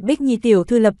 trên mặt Bích Nhi tiểu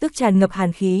thư lập tức tràn ngập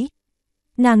hàn khí.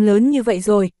 Nàng lớn như vậy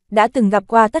rồi, đã từng gặp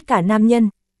qua tất cả nam nhân.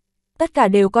 Tất cả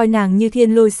đều coi nàng như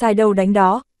thiên lôi sai đâu đánh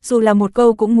đó, dù là một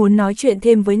câu cũng muốn nói chuyện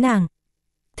thêm với nàng.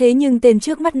 Thế nhưng tên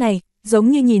trước mắt này, giống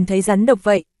như nhìn thấy rắn độc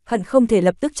vậy, hận không thể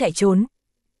lập tức chạy trốn.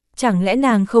 Chẳng lẽ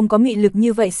nàng không có mị lực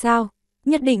như vậy sao?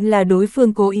 Nhất định là đối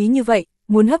phương cố ý như vậy,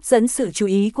 muốn hấp dẫn sự chú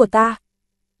ý của ta.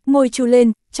 Môi chu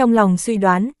lên, trong lòng suy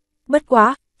đoán. Bất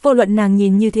quá, vô luận nàng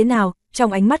nhìn như thế nào,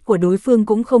 trong ánh mắt của đối phương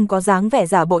cũng không có dáng vẻ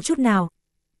giả bộ chút nào.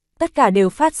 Tất cả đều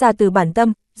phát ra từ bản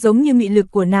tâm, giống như mị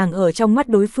lực của nàng ở trong mắt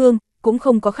đối phương, cũng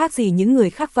không có khác gì những người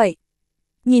khác vậy.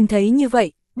 Nhìn thấy như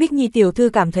vậy, Bích Nhi tiểu thư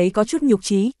cảm thấy có chút nhục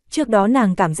trí, trước đó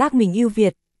nàng cảm giác mình ưu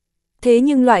việt. Thế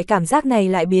nhưng loại cảm giác này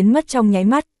lại biến mất trong nháy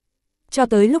mắt. Cho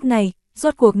tới lúc này,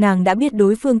 rốt cuộc nàng đã biết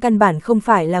đối phương căn bản không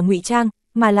phải là ngụy trang,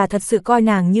 mà là thật sự coi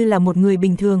nàng như là một người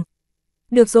bình thường.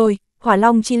 Được rồi, hỏa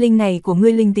long chi linh này của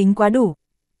ngươi linh tính quá đủ.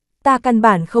 Ta căn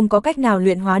bản không có cách nào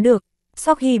luyện hóa được.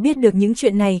 Sau khi biết được những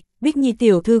chuyện này, Bích Nhi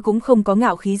tiểu thư cũng không có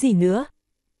ngạo khí gì nữa.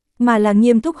 Mà là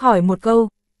nghiêm túc hỏi một câu,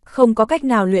 không có cách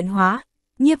nào luyện hóa.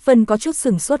 Nhiếp Vân có chút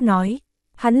sửng sốt nói,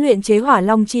 hắn luyện chế hỏa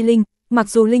long chi linh, mặc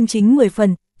dù linh chính 10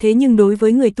 phần, thế nhưng đối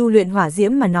với người tu luyện hỏa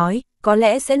diễm mà nói, có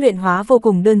lẽ sẽ luyện hóa vô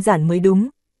cùng đơn giản mới đúng.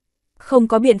 Không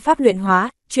có biện pháp luyện hóa,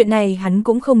 chuyện này hắn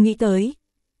cũng không nghĩ tới.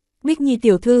 Bích Nhi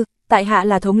tiểu thư, tại hạ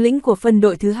là thống lĩnh của phân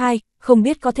đội thứ 2, không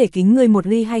biết có thể kính ngươi một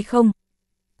ly hay không?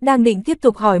 Đang định tiếp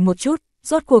tục hỏi một chút,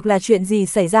 rốt cuộc là chuyện gì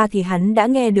xảy ra thì hắn đã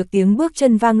nghe được tiếng bước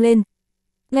chân vang lên.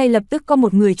 Ngay lập tức có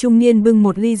một người trung niên bưng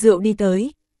một ly rượu đi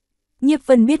tới. Nhiếp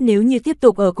Vân biết nếu như tiếp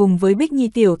tục ở cùng với Bích Nhi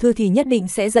tiểu thư thì nhất định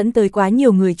sẽ dẫn tới quá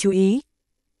nhiều người chú ý.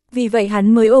 Vì vậy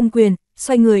hắn mới ôm quyền,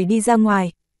 xoay người đi ra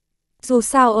ngoài. Dù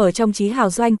sao ở trong chí hào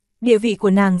doanh, địa vị của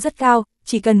nàng rất cao,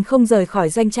 chỉ cần không rời khỏi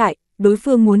doanh trại, đối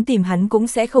phương muốn tìm hắn cũng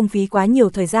sẽ không phí quá nhiều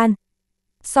thời gian.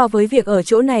 So với việc ở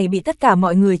chỗ này bị tất cả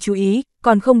mọi người chú ý,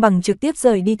 còn không bằng trực tiếp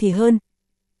rời đi thì hơn.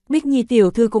 Bích Nhi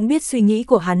tiểu thư cũng biết suy nghĩ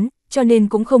của hắn, cho nên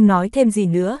cũng không nói thêm gì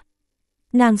nữa.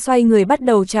 Nàng xoay người bắt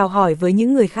đầu chào hỏi với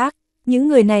những người khác, những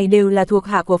người này đều là thuộc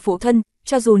hạ của phụ thân,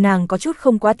 cho dù nàng có chút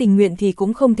không quá tình nguyện thì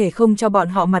cũng không thể không cho bọn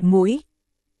họ mặt mũi.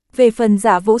 Về phần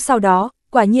Dạ Vũ sau đó,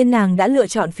 quả nhiên nàng đã lựa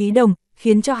chọn phí đồng,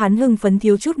 khiến cho hắn hưng phấn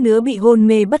thiếu chút nữa bị hôn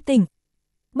mê bất tỉnh.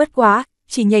 Bất quá,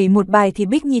 chỉ nhảy một bài thì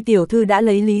Bích Nhi tiểu thư đã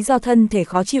lấy lý do thân thể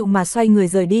khó chịu mà xoay người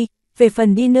rời đi, về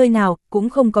phần đi nơi nào cũng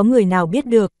không có người nào biết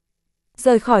được.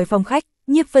 Rời khỏi phòng khách,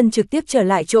 Nhiếp Vân trực tiếp trở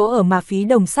lại chỗ ở mà phí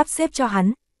đồng sắp xếp cho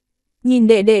hắn. Nhìn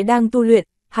đệ đệ đang tu luyện,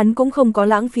 hắn cũng không có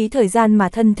lãng phí thời gian mà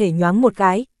thân thể nhoáng một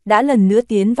cái, đã lần nữa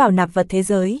tiến vào nạp vật thế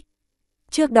giới.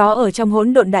 Trước đó ở trong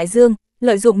hỗn độn đại dương,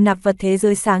 lợi dụng nạp vật thế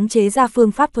giới sáng chế ra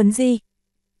phương pháp thuấn di.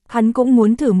 Hắn cũng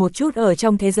muốn thử một chút ở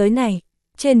trong thế giới này.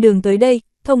 Trên đường tới đây,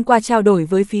 thông qua trao đổi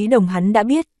với phí đồng hắn đã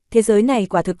biết, thế giới này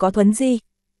quả thực có thuấn di.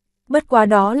 Bất quá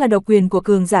đó là độc quyền của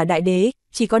cường giả đại đế,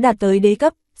 chỉ có đạt tới đế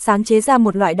cấp, sáng chế ra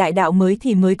một loại đại đạo mới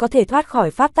thì mới có thể thoát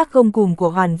khỏi pháp tắc gông cùm của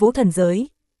hoàn vũ thần giới.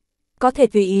 Có thể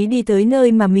tùy ý đi tới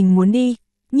nơi mà mình muốn đi.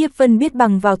 Nhiếp Vân biết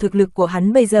bằng vào thực lực của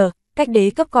hắn bây giờ, cách đế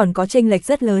cấp còn có chênh lệch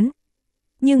rất lớn.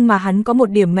 Nhưng mà hắn có một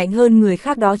điểm mạnh hơn người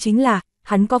khác, đó chính là,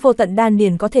 hắn có vô tận đan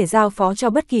điền có thể giao phó cho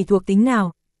bất kỳ thuộc tính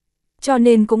nào. Cho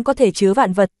nên cũng có thể chứa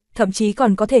vạn vật, thậm chí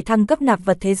còn có thể thăng cấp nạp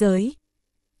vật thế giới.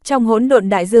 Trong hỗn độn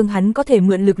đại dương hắn có thể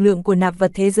mượn lực lượng của nạp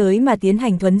vật thế giới mà tiến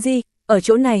hành thuấn di, ở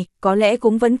chỗ này, có lẽ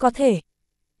cũng vẫn có thể.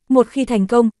 Một khi thành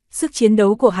công, sức chiến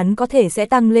đấu của hắn có thể sẽ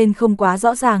tăng lên không quá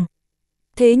rõ ràng.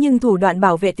 Thế nhưng thủ đoạn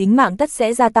bảo vệ tính mạng tất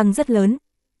sẽ gia tăng rất lớn.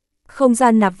 Không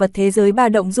gian nạp vật thế giới ba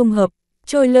động dung hợp,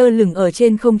 trôi lơ lửng ở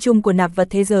trên không trung của nạp vật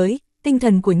thế giới, tinh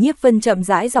thần của Nhiếp Vân chậm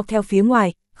rãi dọc theo phía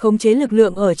ngoài, khống chế lực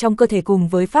lượng ở trong cơ thể cùng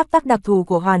với pháp tắc đặc thù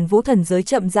của hoàn vũ thần giới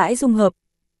chậm rãi dung hợp.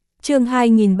 Chương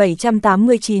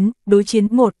 2789, đối chiến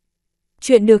 1.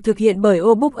 Chuyện được thực hiện bởi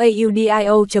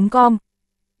obookaudio.com.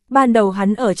 Ban đầu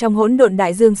hắn ở trong hỗn độn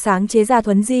đại dương sáng chế ra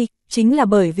thuấn di, chính là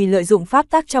bởi vì lợi dụng pháp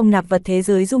tắc trong nạp vật thế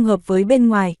giới dung hợp với bên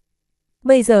ngoài.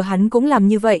 Bây giờ hắn cũng làm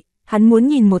như vậy, hắn muốn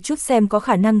nhìn một chút xem có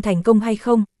khả năng thành công hay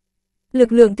không.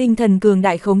 Lực lượng tinh thần cường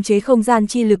đại khống chế không gian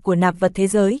chi lực của nạp vật thế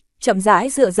giới, chậm rãi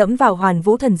dựa dẫm vào hoàn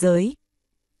vũ thần giới.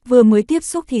 Vừa mới tiếp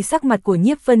xúc thì sắc mặt của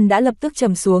Nhiếp Vân đã lập tức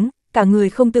trầm xuống, cả người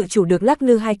không tự chủ được lắc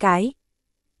lư hai cái.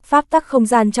 Pháp tắc không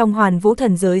gian trong hoàn vũ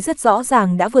thần giới rất rõ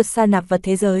ràng đã vượt xa nạp vật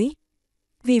thế giới.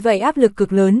 Vì vậy áp lực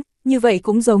cực lớn, như vậy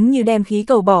cũng giống như đem khí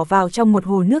cầu bỏ vào trong một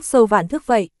hồ nước sâu vạn thước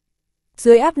vậy.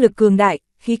 Dưới áp lực cường đại,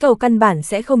 khí cầu căn bản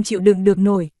sẽ không chịu đựng được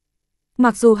nổi.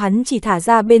 Mặc dù hắn chỉ thả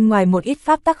ra bên ngoài một ít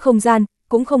pháp tắc không gian,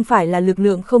 cũng không phải là lực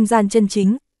lượng không gian chân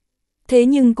chính. Thế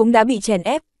nhưng cũng đã bị chèn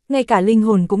ép, ngay cả linh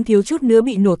hồn cũng thiếu chút nữa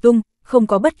bị nổ tung, không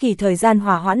có bất kỳ thời gian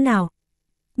hòa hoãn nào.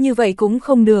 Như vậy cũng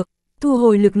không được, thu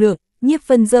hồi lực lượng, Nhiếp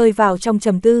Vân rơi vào trong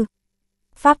trầm tư.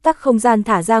 Pháp tắc không gian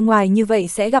thả ra ngoài như vậy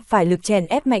sẽ gặp phải lực chèn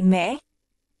ép mạnh mẽ.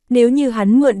 Nếu như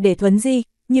hắn mượn để thuấn di,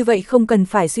 như vậy không cần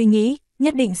phải suy nghĩ,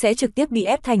 nhất định sẽ trực tiếp bị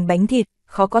ép thành bánh thịt,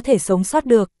 khó có thể sống sót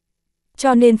được.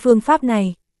 Cho nên phương pháp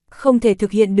này, không thể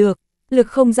thực hiện được, lực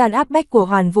không gian áp bách của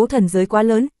hoàn vũ thần giới quá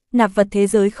lớn, nạp vật thế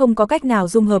giới không có cách nào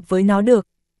dung hợp với nó được.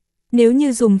 Nếu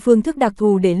như dùng phương thức đặc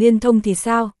thù để liên thông thì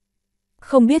sao?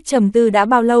 Không biết trầm tư đã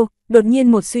bao lâu, đột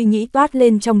nhiên một suy nghĩ toát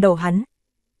lên trong đầu hắn.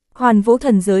 Hoàn vũ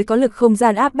thần giới có lực không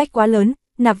gian áp bách quá lớn,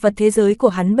 nạp vật thế giới của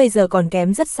hắn bây giờ còn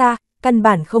kém rất xa, căn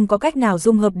bản không có cách nào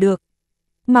dung hợp được.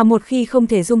 Mà một khi không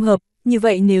thể dung hợp, như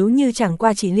vậy nếu như chẳng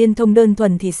qua chỉ liên thông đơn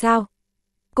thuần thì sao?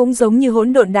 Cũng giống như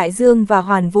hỗn độn đại dương và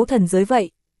hoàn vũ thần giới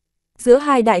vậy. Giữa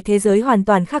hai đại thế giới hoàn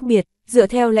toàn khác biệt, dựa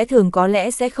theo lẽ thường có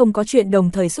lẽ sẽ không có chuyện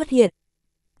đồng thời xuất hiện.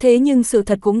 Thế nhưng sự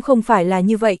thật cũng không phải là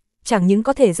như vậy, chẳng những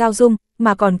có thể giao dung,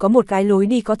 mà còn có một cái lối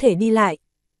đi có thể đi lại.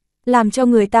 Làm cho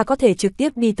người ta có thể trực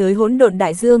tiếp đi tới hỗn độn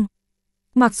đại dương.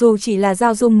 Mặc dù chỉ là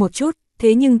giao dung một chút,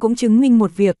 thế nhưng cũng chứng minh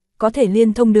một việc, có thể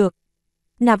liên thông được.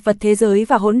 Nạp vật thế giới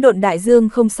và hỗn độn đại dương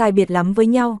không sai biệt lắm với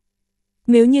nhau.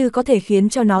 Nếu như có thể khiến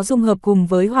cho nó dung hợp cùng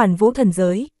với hoàn vũ thần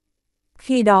giới,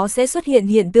 khi đó sẽ xuất hiện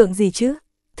hiện tượng gì chứ?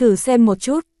 Thử xem một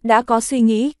chút, đã có suy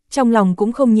nghĩ, trong lòng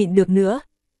cũng không nhịn được nữa.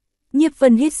 Nhiếp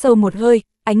Vân hít sâu một hơi,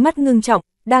 ánh mắt ngưng trọng,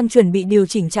 đang chuẩn bị điều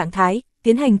chỉnh trạng thái,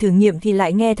 tiến hành thử nghiệm thì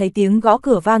lại nghe thấy tiếng gõ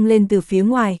cửa vang lên từ phía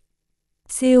ngoài.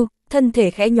 Siêu, thân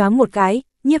thể khẽ nhoáng một cái,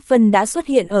 Nhiếp Vân đã xuất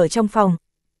hiện ở trong phòng.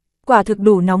 Quả thực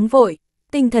đủ nóng vội,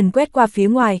 tinh thần quét qua phía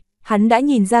ngoài, hắn đã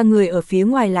nhìn ra người ở phía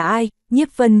ngoài là ai,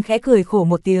 Nhiếp Vân khẽ cười khổ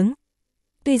một tiếng.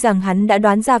 Tuy rằng hắn đã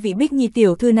đoán ra vị Bích Nhi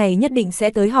tiểu thư này nhất định sẽ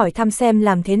tới hỏi thăm xem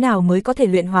làm thế nào mới có thể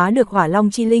luyện hóa được hỏa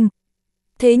long chi linh.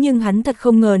 Thế nhưng hắn thật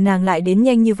không ngờ nàng lại đến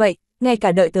nhanh như vậy, ngay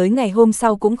cả đợi tới ngày hôm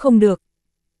sau cũng không được.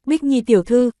 Bích Nhi tiểu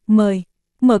thư, mời.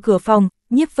 Mở cửa phòng,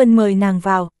 Nhiếp Vân mời nàng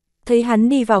vào. Thấy hắn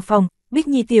đi vào phòng, Bích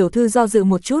Nhi tiểu thư do dự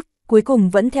một chút, cuối cùng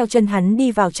vẫn theo chân hắn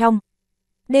đi vào trong.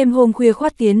 Đêm hôm khuya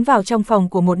khoắt tiến vào trong phòng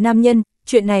của một nam nhân,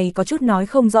 chuyện này có chút nói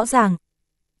không rõ ràng.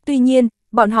 Tuy nhiên,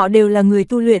 bọn họ đều là người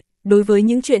tu luyện, đối với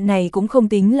những chuyện này cũng không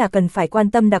tính là cần phải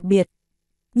quan tâm đặc biệt.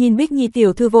 Nhìn Bích Nhi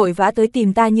tiểu thư vội vã tới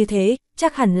tìm ta như thế,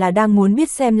 chắc hẳn là đang muốn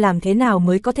biết xem làm thế nào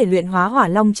mới có thể luyện hóa hỏa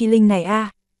long chi linh này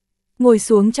a. Ngồi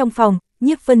xuống trong phòng,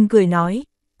 Nhiếp Vân cười nói.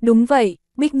 Đúng vậy,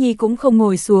 Bích Nhi cũng không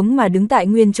ngồi xuống mà đứng tại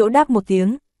nguyên chỗ đáp một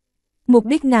tiếng. Mục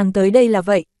đích nàng tới đây là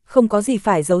vậy, không có gì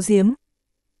phải giấu giếm.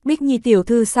 Bích Nhi tiểu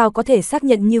thư sao có thể xác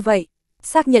nhận như vậy?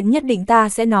 Xác nhận nhất định ta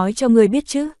sẽ nói cho người biết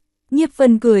chứ. Nhiếp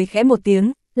Vân cười khẽ một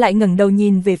tiếng, lại ngẩng đầu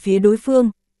nhìn về phía đối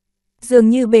phương. Dường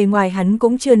như bề ngoài hắn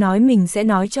cũng chưa nói mình sẽ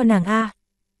nói cho nàng a.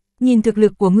 Nhìn thực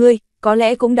lực của ngươi, có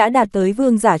lẽ cũng đã đạt tới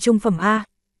vương giả trung phẩm a.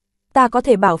 Ta có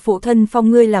thể bảo phụ thân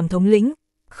phong ngươi làm thống lĩnh.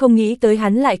 Không nghĩ tới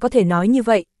hắn lại có thể nói như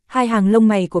vậy, hai hàng lông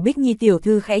mày của Bích Nhi tiểu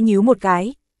thư khẽ nhíu một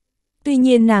cái. Tuy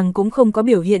nhiên nàng cũng không có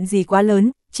biểu hiện gì quá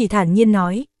lớn, chỉ thản nhiên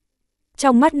nói.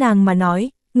 Trong mắt nàng mà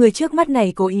nói, người trước mắt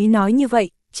này cố ý nói như vậy,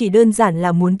 chỉ đơn giản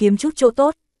là muốn kiếm chút chỗ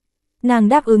tốt. Nàng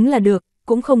đáp ứng là được,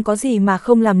 cũng không có gì mà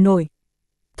không làm nổi.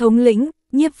 Thống lĩnh,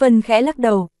 Nhiếp Vân khẽ lắc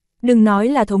đầu, đừng nói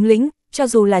là thống lĩnh, cho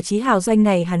dù là chí hào doanh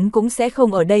này hắn cũng sẽ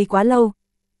không ở đây quá lâu.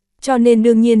 Cho nên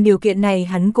đương nhiên điều kiện này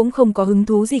hắn cũng không có hứng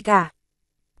thú gì cả.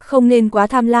 Không nên quá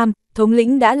tham lam, thống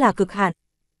lĩnh đã là cực hạn.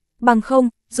 Bằng không,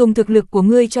 dùng thực lực của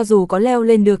ngươi cho dù có leo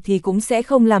lên được thì cũng sẽ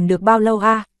không làm được bao lâu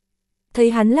a.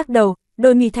 Thấy hắn lắc đầu,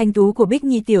 đôi mi thanh tú của Bích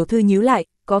Nhi tiểu thư nhíu lại,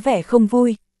 có vẻ không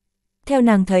vui. Theo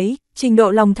nàng thấy, trình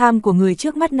độ lòng tham của người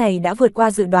trước mắt này đã vượt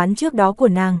qua dự đoán trước đó của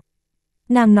nàng.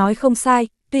 Nàng nói không sai,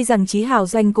 tuy rằng chí hào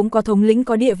doanh cũng có thống lĩnh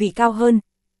có địa vị cao hơn.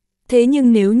 Thế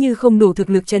nhưng nếu như không đủ thực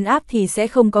lực trấn áp thì sẽ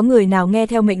không có người nào nghe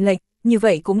theo mệnh lệnh, như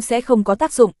vậy cũng sẽ không có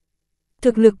tác dụng.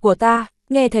 Thực lực của ta,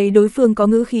 nghe thấy đối phương có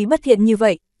ngữ khí bất thiện như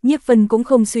vậy, Nhiếp Vân cũng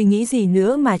không suy nghĩ gì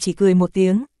nữa mà chỉ cười một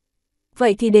tiếng.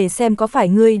 Vậy thì để xem có phải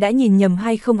ngươi đã nhìn nhầm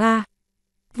hay không a.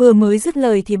 Vừa mới dứt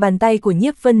lời thì bàn tay của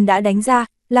Nhiếp Vân đã đánh ra,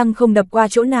 lăng không đập qua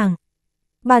chỗ nàng.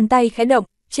 Bàn tay khẽ động,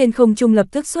 trên không trung lập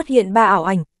tức xuất hiện ba ảo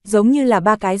ảnh, giống như là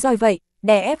ba cái roi vậy,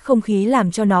 đè ép không khí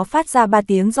làm cho nó phát ra ba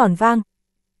tiếng giòn vang.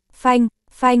 Phanh,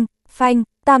 phanh, phanh,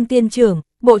 tam tiên trưởng,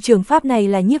 bộ trưởng pháp này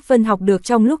là Nhiếp Vân học được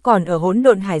trong lúc còn ở hỗn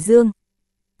độn hải dương.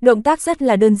 Động tác rất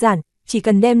là đơn giản, chỉ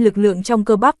cần đem lực lượng trong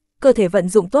cơ bắp, cơ thể vận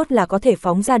dụng tốt là có thể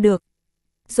phóng ra được.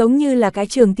 Giống như là cái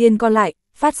trường tiên co lại,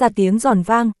 phát ra tiếng giòn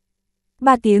vang.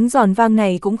 Ba tiếng giòn vang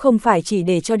này cũng không phải chỉ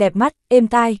để cho đẹp mắt, êm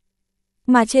tai,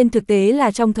 mà trên thực tế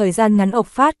là trong thời gian ngắn ộc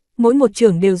phát, mỗi một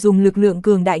trưởng đều dùng lực lượng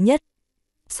cường đại nhất.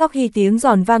 Sau khi tiếng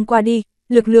giòn vang qua đi,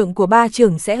 lực lượng của ba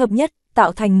trưởng sẽ hợp nhất,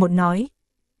 tạo thành một nói,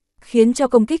 khiến cho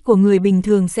công kích của người bình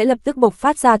thường sẽ lập tức bộc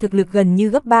phát ra thực lực gần như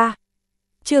gấp 3.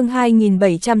 Chương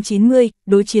 2790,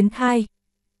 đối chiến 2.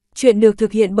 Chuyện được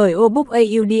thực hiện bởi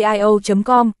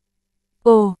obookaudio.com.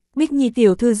 Ồ, Bích Nhi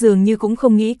tiểu thư dường như cũng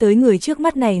không nghĩ tới người trước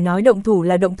mắt này nói động thủ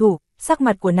là động thủ, sắc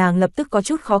mặt của nàng lập tức có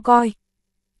chút khó coi.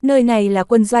 Nơi này là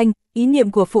quân doanh, ý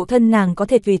niệm của phụ thân nàng có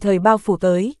thể tùy thời bao phủ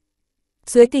tới.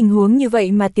 Dưới tình huống như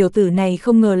vậy mà tiểu tử này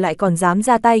không ngờ lại còn dám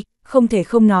ra tay, không thể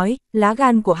không nói, lá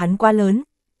gan của hắn quá lớn.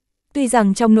 Tuy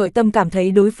rằng trong nội tâm cảm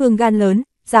thấy đối phương gan lớn,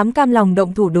 dám cam lòng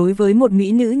động thủ đối với một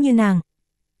mỹ nữ như nàng.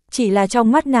 Chỉ là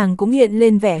trong mắt nàng cũng hiện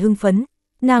lên vẻ hưng phấn,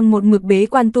 nàng một mực bế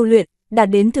quan tu luyện, đạt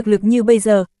đến thực lực như bây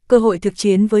giờ, cơ hội thực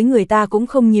chiến với người ta cũng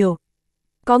không nhiều.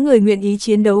 Có người nguyện ý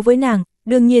chiến đấu với nàng,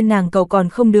 đương nhiên nàng cầu còn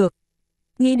không được.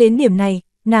 Nghĩ đến điểm này,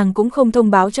 nàng cũng không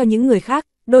thông báo cho những người khác,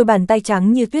 đôi bàn tay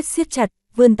trắng như tuyết siết chặt,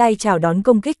 vươn tay chào đón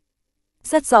công kích.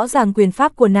 Rất rõ ràng quyền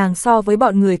pháp của nàng so với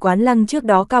bọn người Quán Lăng trước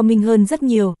đó cao minh hơn rất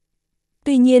nhiều.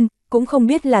 Tuy nhiên, cũng không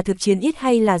biết là thực chiến ít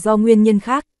hay là do nguyên nhân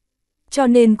khác. Cho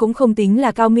nên cũng không tính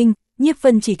là cao minh, Nhiếp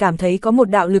Vân chỉ cảm thấy có một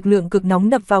đạo lực lượng cực nóng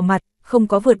đập vào mặt, không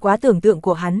có vượt quá tưởng tượng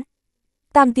của hắn.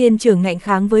 Tam tiên trưởng ngạnh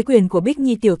kháng với quyền của Bích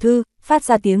Nhi tiểu thư, phát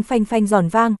ra tiếng phanh phanh giòn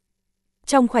vang.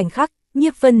 Trong khoảnh khắc,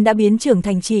 Nhiếp Vân đã biến trưởng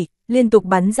thành chỉ, liên tục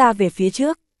bắn ra về phía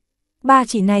trước. Ba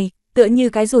chỉ này, tựa như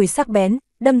cái dùi sắc bén,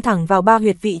 đâm thẳng vào ba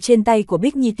huyệt vị trên tay của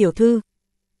Bích Nhi tiểu thư.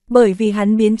 Bởi vì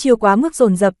hắn biến chiêu quá mức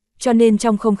dồn dập, cho nên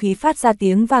trong không khí phát ra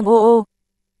tiếng vang ô ô.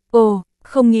 Ồ,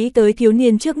 không nghĩ tới thiếu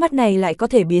niên trước mắt này lại có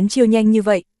thể biến chiêu nhanh như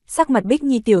vậy, sắc mặt Bích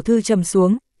Nhi tiểu thư trầm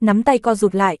xuống, nắm tay co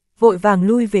rụt lại, vội vàng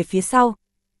lui về phía sau.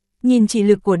 Nhìn chỉ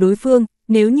lực của đối phương,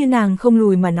 nếu như nàng không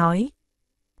lùi mà nói,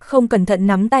 không cẩn thận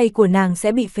nắm tay của nàng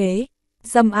sẽ bị phế.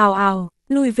 Dầm ào ào,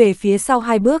 lui về phía sau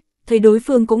 2 bước, thấy đối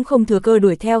phương cũng không thừa cơ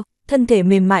đuổi theo, thân thể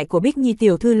mềm mại của Bích Nhi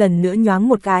tiểu thư lần nữa nhoáng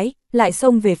một cái, lại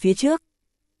xông về phía trước.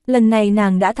 Lần này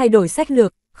nàng đã thay đổi sách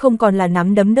lược, không còn là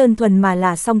nắm đấm đơn thuần mà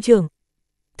là song chưởng.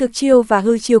 Thực chiêu và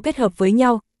hư chiêu kết hợp với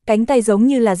nhau, cánh tay giống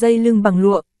như là dây lưng bằng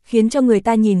lụa, khiến cho người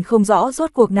ta nhìn không rõ rốt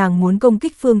cuộc nàng muốn công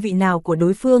kích phương vị nào của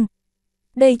đối phương.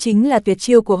 Đây chính là tuyệt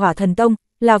chiêu của Hỏa Thần Tông,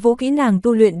 là vũ kỹ nàng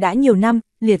tu luyện đã nhiều năm,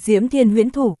 liệt diễm thiên huyễn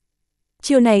thủ.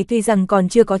 Chiêu này tuy rằng còn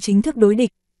chưa có chính thức đối địch,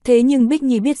 thế nhưng Bích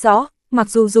Nhi biết rõ, mặc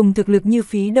dù dùng thực lực như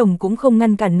phí đồng cũng không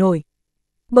ngăn cản nổi.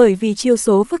 Bởi vì chiêu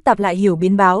số phức tạp lại hiểu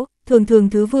biến báo, thường thường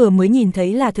thứ vừa mới nhìn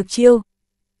thấy là thực chiêu.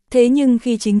 Thế nhưng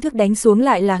khi chính thức đánh xuống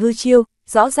lại là hư chiêu,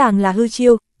 rõ ràng là hư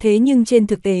chiêu, thế nhưng trên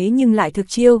thực tế nhưng lại thực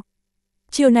chiêu.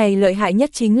 Chiêu này lợi hại nhất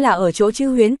chính là ở chỗ chữ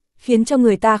huyễn, khiến cho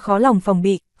người ta khó lòng phòng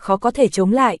bị, khó có thể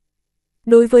chống lại.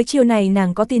 Đối với chiêu này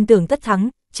nàng có tin tưởng tất thắng,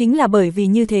 chính là bởi vì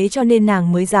như thế cho nên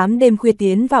nàng mới dám đêm khuya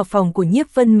tiến vào phòng của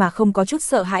Nhiếp Vân mà không có chút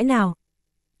sợ hãi nào.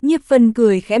 Nhiếp Vân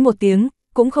cười khẽ một tiếng,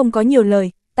 cũng không có nhiều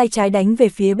lời, tay trái đánh về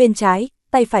phía bên trái,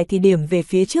 tay phải thì điểm về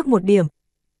phía trước một điểm.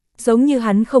 Giống như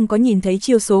hắn không có nhìn thấy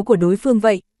chiêu số của đối phương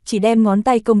vậy, chỉ đem ngón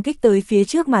tay công kích tới phía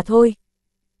trước mà thôi.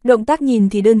 Động tác nhìn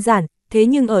thì đơn giản, thế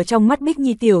nhưng ở trong mắt Bích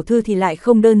Nhi tiểu thư thì lại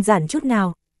không đơn giản chút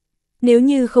nào. Nếu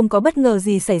như không có bất ngờ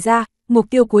gì xảy ra, mục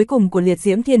tiêu cuối cùng của liệt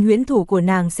diễm thiên huyễn thủ của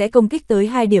nàng sẽ công kích tới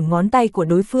 2 điểm ngón tay của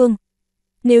đối phương.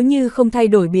 Nếu như không thay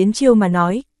đổi biến chiêu mà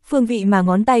nói, phương vị mà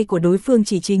ngón tay của đối phương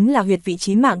chỉ chính là huyệt vị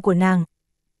chí mạng của nàng.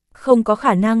 Không có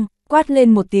khả năng, quát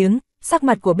lên một tiếng, sắc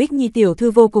mặt của Bích Nhi tiểu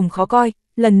thư vô cùng khó coi,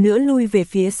 lần nữa lui về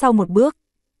phía sau một bước.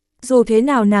 Dù thế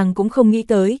nào nàng cũng không nghĩ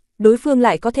tới, đối phương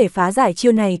lại có thể phá giải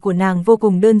chiêu này của nàng vô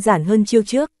cùng đơn giản hơn chiêu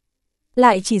trước.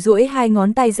 Lại chỉ duỗi 2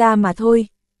 ngón tay ra mà thôi,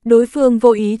 đối phương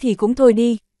vô ý thì cũng thôi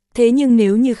đi, thế nhưng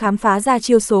nếu như khám phá ra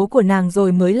chiêu số của nàng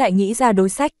rồi mới lại nghĩ ra đối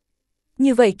sách.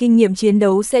 Như vậy kinh nghiệm chiến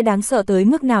đấu sẽ đáng sợ tới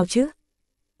mức nào chứ?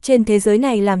 Trên thế giới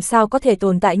này làm sao có thể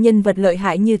tồn tại nhân vật lợi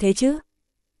hại như thế chứ?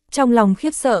 Trong lòng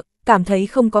khiếp sợ, cảm thấy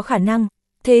không có khả năng,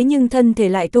 thế nhưng thân thể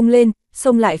lại tung lên,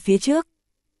 xông lại phía trước.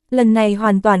 Lần này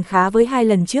hoàn toàn khá với 2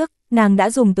 lần trước, nàng đã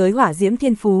dùng tới hỏa diễm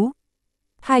thiên phú.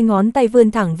 2 ngón tay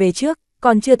vươn thẳng về trước,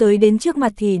 còn chưa tới đến trước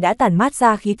mặt thì đã tản mát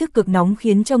ra khí thức cực nóng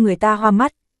khiến cho người ta hoa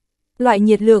mắt. Loại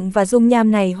nhiệt lượng và dung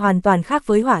nham này hoàn toàn khác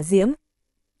với hỏa diễm.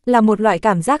 Là một loại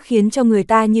cảm giác khiến cho người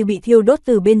ta như bị thiêu đốt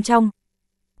từ bên trong.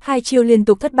 2 chiêu liên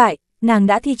tục thất bại, nàng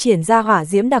đã thi triển ra hỏa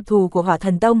diễm đặc thù của Hỏa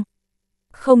Thần Tông.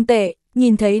 Không tệ,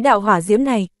 nhìn thấy đạo hỏa diễm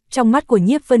này, trong mắt của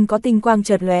Nhiếp Vân có tinh quang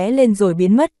chợt lóe lên rồi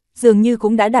biến mất, dường như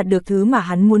cũng đã đạt được thứ mà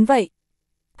hắn muốn vậy.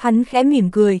 Hắn khẽ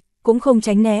mỉm cười, cũng không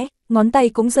tránh né, ngón tay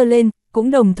cũng giơ lên,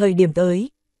 cũng đồng thời điểm tới.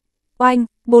 Oanh,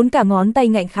 4 cả ngón tay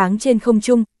ngạnh kháng trên không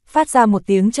trung, phát ra một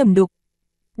tiếng trầm đục.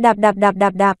 Đạp đạp đạp đạp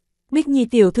đạp, Bích Nhi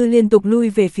tiểu thư liên tục lui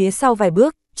về phía sau vài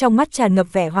bước, trong mắt tràn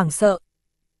ngập vẻ hoảng sợ.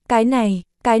 Cái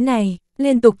này,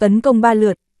 liên tục tấn công 3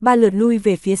 lượt lui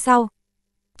về phía sau.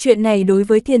 Chuyện này đối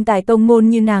với thiên tài tông môn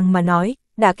như nàng mà nói,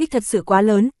 đả kích thật sự quá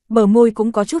lớn, bờ môi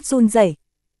cũng có chút run rẩy.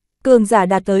 Cường giả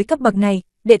đạt tới cấp bậc này,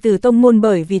 đệ tử tông môn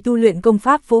bởi vì tu luyện công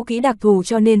pháp vũ kỹ đặc thù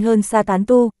cho nên hơn xa tán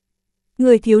tu.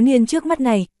 Người thiếu niên trước mắt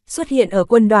này, xuất hiện ở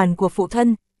quân đoàn của phụ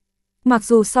thân. Mặc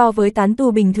dù so với tán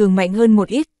tu bình thường mạnh hơn một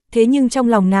ít, thế nhưng trong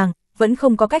lòng nàng, vẫn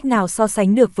không có cách nào so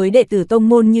sánh được với đệ tử tông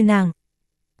môn như nàng.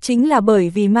 Chính là bởi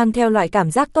vì mang theo loại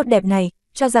cảm giác tốt đẹp này,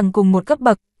 cho rằng cùng một cấp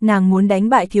bậc, nàng muốn đánh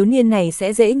bại thiếu niên này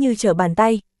sẽ dễ như trở bàn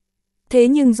tay. Thế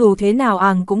nhưng dù thế nào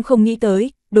nàng cũng không nghĩ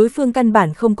tới, đối phương căn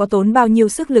bản không có tốn bao nhiêu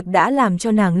sức lực đã làm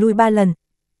cho nàng lui 3 lần.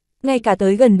 Ngay cả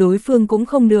tới gần đối phương cũng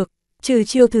không được, trừ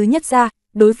chiêu thứ nhất ra,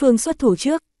 đối phương xuất thủ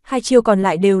trước, 2 chiêu còn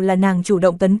lại đều là nàng chủ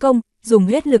động tấn công, dùng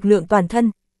hết lực lượng toàn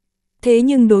thân. Thế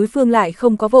nhưng đối phương lại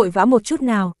không có vội vã một chút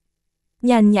nào.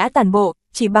 Nhàn nhã tản bộ,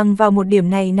 chỉ bằng vào một điểm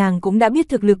này nàng cũng đã biết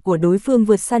thực lực của đối phương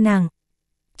vượt xa nàng.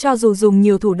 Cho dù dùng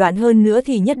nhiều thủ đoạn hơn nữa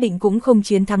thì nhất định cũng không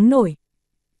chiến thắng nổi.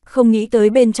 Không nghĩ tới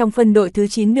bên trong phân đội thứ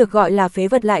 9 được gọi là phế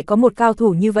vật lại có một cao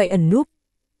thủ như vậy ẩn núp.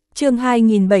 Chương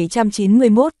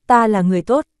 2791, ta là người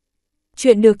tốt.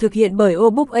 Chuyện được thực hiện bởi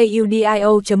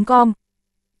obookaudio.com.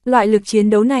 Loại lực chiến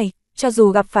đấu này, cho dù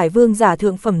gặp phải vương giả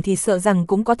thượng phẩm thì sợ rằng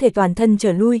cũng có thể toàn thân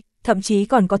trở lui, thậm chí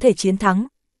còn có thể chiến thắng.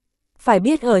 Phải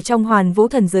biết ở trong hoàn vũ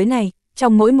thần giới này,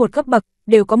 trong mỗi một cấp bậc,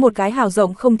 đều có một cái hào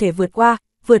rộng không thể vượt qua,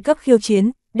 vượt cấp khiêu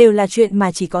chiến, đều là chuyện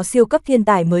mà chỉ có siêu cấp thiên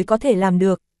tài mới có thể làm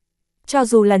được. Cho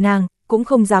dù là nàng, cũng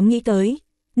không dám nghĩ tới.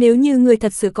 Nếu như ngươi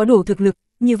thật sự có đủ thực lực,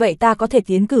 như vậy ta có thể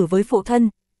tiến cử với phụ thân.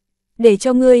 Để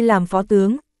cho ngươi làm phó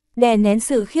tướng. Đè nén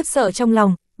sự khiếp sợ trong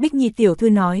lòng, Bích Nhi tiểu thư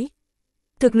nói.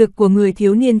 Thực lực của người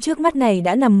thiếu niên trước mắt này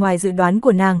đã nằm ngoài dự đoán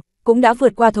của nàng, cũng đã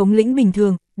vượt qua thống lĩnh bình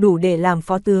thường, đủ để làm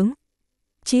phó tướng.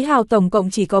 Chí hào tổng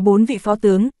cộng chỉ có 4 vị phó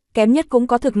tướng, kém nhất cũng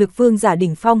có thực lực vương giả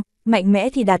đỉnh phong, mạnh mẽ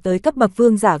thì đạt tới cấp bậc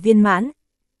vương giả viên mãn.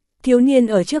 Thiếu niên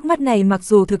ở trước mắt này mặc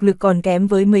dù thực lực còn kém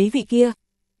với mấy vị kia,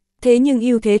 thế nhưng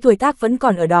ưu thế tuổi tác vẫn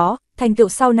còn ở đó, thành tựu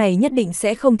sau này nhất định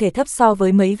sẽ không thể thấp so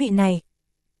với mấy vị này.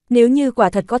 Nếu như quả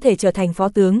thật có thể trở thành phó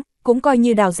tướng, cũng coi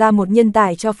như đào ra một nhân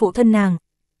tài cho phụ thân nàng.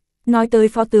 Nói tới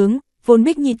phó tướng, vốn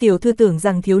Bích Nhi tiểu thư tưởng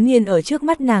rằng thiếu niên ở trước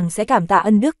mắt nàng sẽ cảm tạ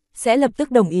ân đức, sẽ lập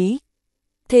tức đồng ý.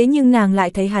 Thế nhưng nàng lại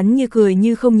thấy hắn như cười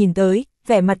như không nhìn tới,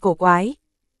 vẻ mặt cổ quái.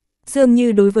 Dường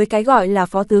như đối với cái gọi là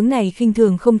phó tướng này khinh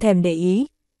thường không thèm để ý.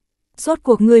 Rốt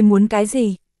cuộc ngươi muốn cái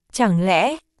gì? Chẳng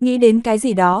lẽ, nghĩ đến cái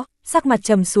gì đó, sắc mặt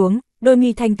trầm xuống, đôi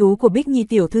mi thanh tú của Bích Nhi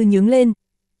tiểu thư nhướng lên.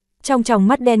 Trong tròng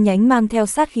mắt đen nhánh mang theo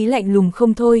sát khí lạnh lùng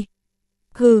không thôi.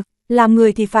 Hừ, làm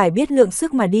người thì phải biết lượng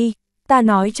sức mà đi. Ta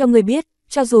nói cho ngươi biết,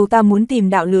 cho dù ta muốn tìm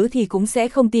đạo lữ thì cũng sẽ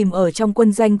không tìm ở trong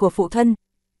quân doanh của phụ thân.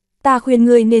 Ta khuyên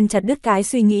ngươi nên chặt đứt cái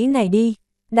suy nghĩ này đi.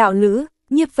 Đạo lữ,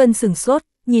 Nhiếp Vân sửng sốt,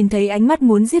 nhìn thấy ánh mắt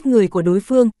muốn giết người của đối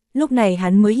phương, lúc này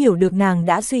hắn mới hiểu được nàng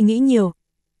đã suy nghĩ nhiều.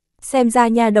 Xem ra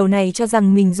nha đầu này cho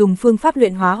rằng mình dùng phương pháp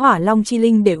luyện hóa hỏa long chi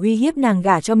linh để uy hiếp nàng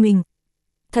gả cho mình.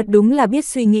 Thật đúng là biết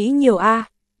suy nghĩ nhiều a.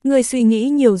 Ngươi suy nghĩ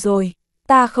nhiều rồi,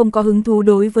 ta không có hứng thú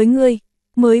đối với ngươi.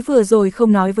 Mới vừa rồi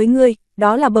không nói với ngươi,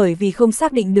 đó là bởi vì không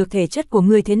xác định được thể chất của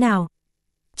ngươi thế nào.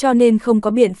 Cho nên không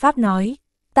có biện pháp nói.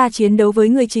 Ta chiến đấu với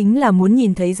ngươi chính là muốn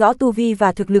nhìn thấy rõ tu vi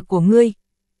và thực lực của ngươi.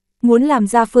 Muốn làm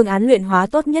ra phương án luyện hóa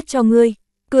tốt nhất cho ngươi.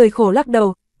 Cười khổ lắc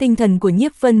đầu, tinh thần của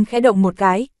Nhiếp Vân khẽ động một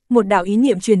cái, một đạo ý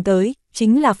niệm truyền tới,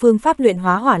 chính là phương pháp luyện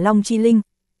hóa hỏa long chi linh.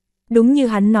 Đúng như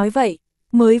hắn nói vậy,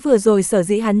 mới vừa rồi sở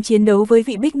dĩ hắn chiến đấu với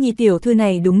vị Bích Nhi tiểu thư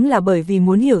này đúng là bởi vì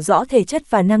muốn hiểu rõ thể chất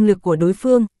và năng lực của đối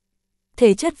phương.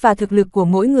 Thể chất và thực lực của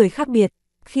mỗi người khác biệt,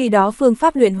 khi đó phương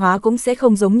pháp luyện hóa cũng sẽ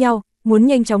không giống nhau, muốn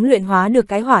nhanh chóng luyện hóa được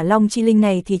cái hỏa long chi linh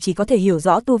này thì chỉ có thể hiểu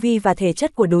rõ tu vi và thể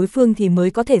chất của đối phương thì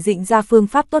mới có thể định ra phương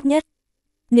pháp tốt nhất.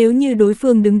 Nếu như đối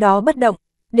phương đứng đó bất động,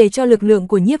 để cho lực lượng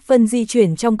của Nhiếp Vân di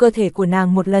chuyển trong cơ thể của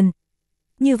nàng một lần.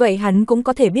 Như vậy hắn cũng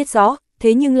có thể biết rõ,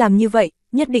 thế nhưng làm như vậy,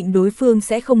 nhất định đối phương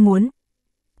sẽ không muốn.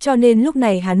 Cho nên lúc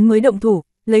này hắn mới động thủ,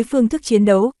 lấy phương thức chiến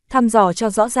đấu, thăm dò cho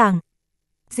rõ ràng.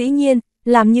 Dĩ nhiên,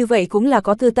 làm như vậy cũng là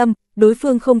có tư tâm, đối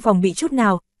phương không phòng bị chút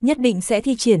nào, nhất định sẽ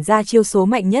thi triển ra chiêu số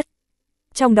mạnh nhất.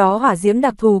 Trong đó hỏa diễm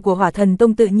đặc thù của Hỏa Thần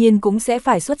Tông tự nhiên cũng sẽ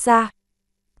phải xuất ra.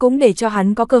 Cũng để cho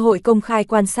hắn có cơ hội công khai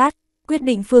quan sát, quyết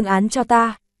định phương án cho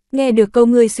ta. Nghe được câu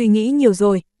ngươi suy nghĩ nhiều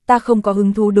rồi, ta không có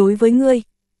hứng thú đối với ngươi.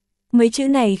 Mấy chữ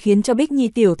này khiến cho Bích Nhi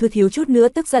tiểu thư thiếu chút nữa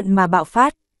tức giận mà bạo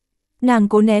phát. Nàng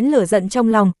cố nén lửa giận trong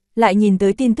lòng, lại nhìn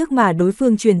tới tin tức mà đối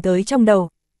phương truyền tới trong đầu.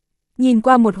 Nhìn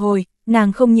qua một hồi,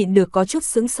 nàng không nhịn được có chút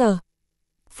sững sờ.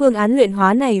 Phương án luyện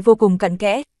hóa này vô cùng cặn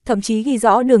kẽ, thậm chí ghi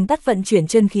rõ đường tắt vận chuyển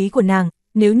chân khí của nàng,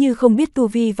 nếu như không biết tu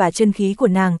vi và chân khí của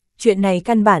nàng, chuyện này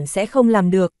căn bản sẽ không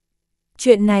làm được.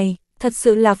 Chuyện này, thật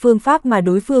sự là phương pháp mà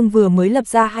đối phương vừa mới lập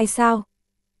ra hay sao?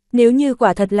 Nếu như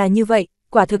quả thật là như vậy,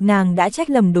 quả thực nàng đã trách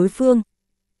lầm đối phương.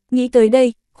 Nghĩ tới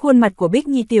đây, khuôn mặt của Bích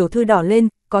Nhi tiểu thư đỏ lên,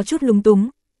 có chút lúng túng.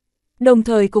 Đồng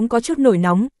thời cũng có chút nổi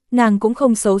nóng, nàng cũng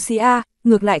không xấu xí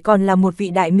ngược lại còn là một vị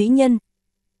đại mỹ nhân.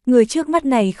 Người trước mắt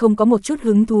này không có một chút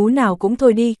hứng thú nào cũng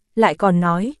thôi đi, lại còn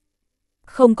nói.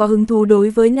 Không có hứng thú đối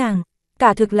với nàng,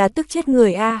 cả thực là tức chết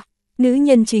người Nữ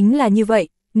nhân chính là như vậy,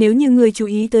 nếu như người chú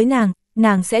ý tới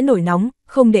nàng sẽ nổi nóng,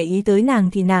 không để ý tới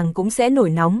nàng thì nàng cũng sẽ nổi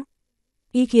nóng.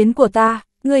 Ý kiến của ta,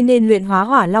 ngươi nên luyện hóa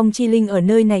hỏa long chi linh ở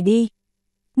nơi này đi.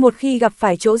 Một khi gặp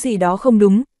phải chỗ gì đó không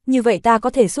đúng, như vậy ta có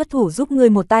thể xuất thủ giúp ngươi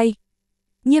một tay.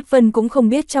 Nhiếp Vân cũng không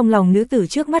biết trong lòng nữ tử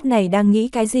trước mắt này đang nghĩ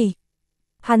cái gì.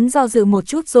 Hắn do dự một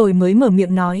chút rồi mới mở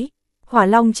miệng nói, hỏa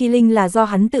long chi linh là do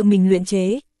hắn tự mình luyện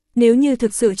chế, nếu như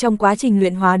thực sự trong quá trình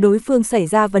luyện hóa đối phương xảy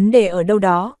ra vấn đề ở đâu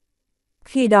đó.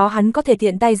 Khi đó hắn có thể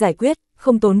tiện tay giải quyết,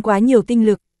 không tốn quá nhiều tinh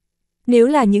lực. Nếu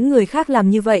là những người khác làm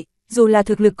như vậy, dù là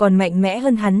thực lực còn mạnh mẽ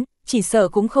hơn hắn, chỉ sợ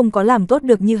cũng không có làm tốt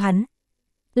được như hắn.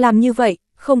 Làm như vậy,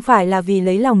 không phải là vì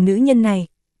lấy lòng nữ nhân này,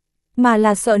 mà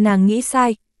là sợ nàng nghĩ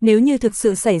sai, nếu như thực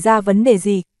sự xảy ra vấn đề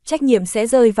gì, trách nhiệm sẽ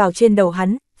rơi vào trên đầu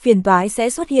hắn, phiền toái sẽ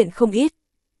xuất hiện không ít.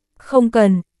 Không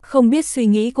cần, không biết suy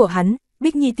nghĩ của hắn,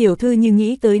 Bích Nhi tiểu thư như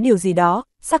nghĩ tới điều gì đó,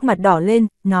 sắc mặt đỏ lên,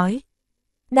 nói.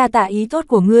 Đa tạ ý tốt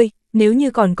của ngươi, nếu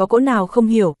như còn có chỗ nào không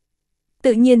hiểu,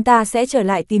 tự nhiên ta sẽ trở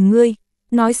lại tìm ngươi.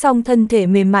 Nói xong thân thể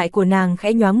mềm mại của nàng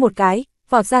khẽ nhoáng một cái,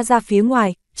 vọt ra phía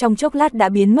ngoài, trong chốc lát đã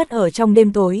biến mất ở trong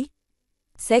đêm tối.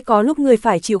 Sẽ có lúc ngươi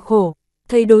phải chịu khổ.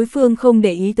 Thấy đối phương không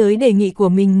để ý tới đề nghị của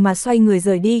mình mà xoay người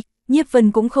rời đi, Nhiếp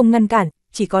Vân cũng không ngăn cản,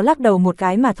 chỉ có lắc đầu một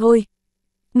cái mà thôi.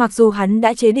 Mặc dù hắn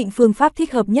đã chế định phương pháp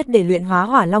thích hợp nhất để luyện hóa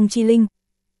hỏa long chi linh.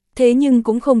 Thế nhưng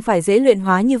cũng không phải dễ luyện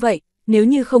hóa như vậy, nếu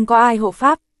như không có ai hộ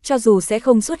pháp, cho dù sẽ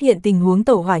không xuất hiện tình huống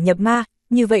tẩu hỏa nhập ma,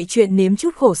 như vậy chuyện nếm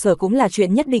chút khổ sở cũng là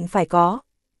chuyện nhất định phải có.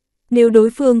 Nếu đối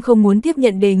phương không muốn tiếp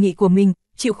nhận đề nghị của mình,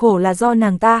 chịu khổ là do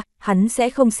nàng ta, hắn sẽ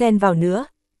không xen vào nữa.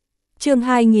 Chương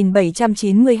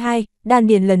 2792, đan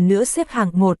điền lần nữa xếp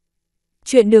hạng 1.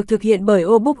 Chuyện được thực hiện bởi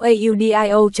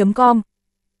obookaudio.com.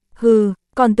 Hừ,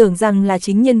 còn tưởng rằng là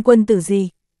chính nhân quân tử gì,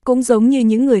 cũng giống như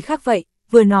những người khác vậy,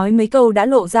 vừa nói mấy câu đã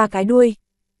lộ ra cái đuôi.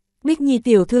 Bích Nhi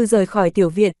tiểu thư rời khỏi tiểu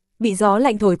viện, bị gió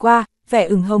lạnh thổi qua, vẻ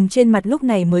ửng hồng trên mặt lúc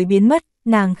này mới biến mất,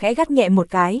 nàng khẽ gắt nhẹ một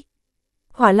cái.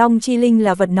 Hỏa long chi linh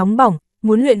là vật nóng bỏng,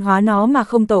 muốn luyện hóa nó mà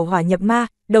không tẩu hỏa nhập ma,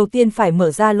 đầu tiên phải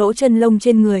mở ra lỗ chân lông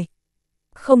trên người.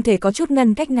 Không thể có chút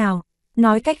ngăn cách nào,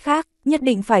 nói cách khác, nhất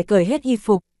định phải cởi hết y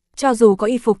phục, cho dù có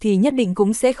y phục thì nhất định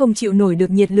cũng sẽ không chịu nổi được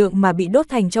nhiệt lượng mà bị đốt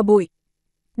thành tro bụi.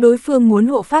 Đối phương muốn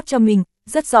hộ pháp cho mình,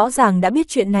 rất rõ ràng đã biết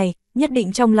chuyện này, nhất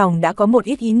định trong lòng đã có một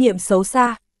ít ý niệm xấu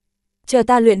xa. Chờ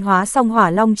ta luyện hóa xong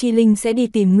hỏa long chi linh sẽ đi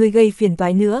tìm ngươi gây phiền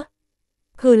toái nữa.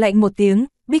 Hừ lạnh một tiếng,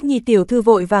 Bích Nhi tiểu thư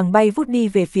vội vàng bay vút đi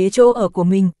về phía chỗ ở của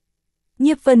mình.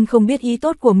 Nhiếp Vân không biết ý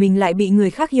tốt của mình lại bị người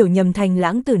khác hiểu nhầm thành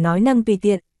lãng tử nói năng tùy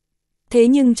tiện. Thế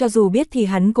nhưng cho dù biết thì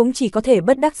hắn cũng chỉ có thể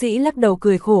bất đắc dĩ lắc đầu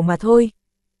cười khổ mà thôi.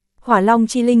 Hỏa long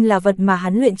chi linh là vật mà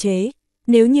hắn luyện chế,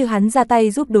 nếu như hắn ra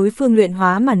tay giúp đối phương luyện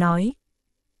hóa mà nói,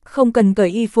 không cần cởi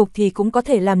y phục thì cũng có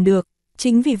thể làm được.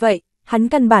 Chính vì vậy, hắn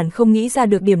căn bản không nghĩ ra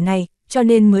được điểm này, cho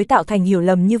nên mới tạo thành hiểu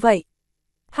lầm như vậy.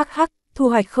 Hắc hắc, thu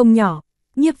hoạch không nhỏ.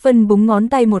 Nhiếp Vân búng ngón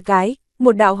tay một cái,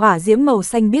 một đạo hỏa diễm màu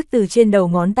xanh biếc từ trên đầu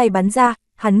ngón tay bắn ra,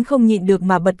 hắn không nhịn được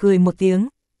mà bật cười một tiếng.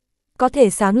 Có thể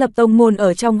sáng lập tông môn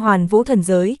ở trong Hoàn Vũ thần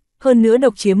giới, hơn nữa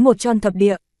độc chiếm một tròn thập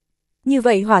địa. Như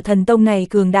vậy hỏa thần tông này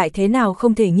cường đại thế nào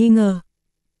không thể nghi ngờ.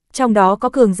 Trong đó có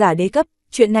cường giả đế cấp,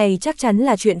 chuyện này chắc chắn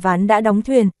là chuyện ván đã đóng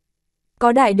thuyền.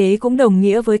 Có đại đế cũng đồng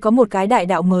nghĩa với có một cái đại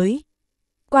đạo mới.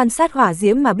 Quan sát hỏa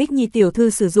diễm mà Bích Nhi tiểu thư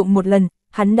sử dụng một lần,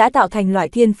 hắn đã tạo thành loại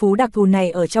thiên phú đặc thù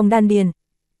này ở trong đan điền.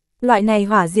 Loại này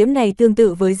hỏa diễm này tương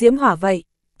tự với diễm hỏa vậy,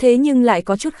 thế nhưng lại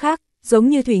có chút khác, giống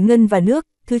như thủy ngân và nước,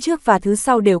 thứ trước và thứ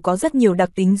sau đều có rất nhiều đặc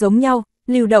tính giống nhau,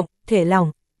 lưu động, thể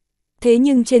lỏng. Thế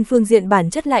nhưng trên phương diện bản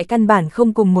chất lại căn bản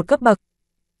không cùng một cấp bậc.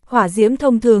 Hỏa diễm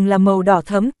thông thường là màu đỏ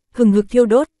thẫm, hừng hực thiêu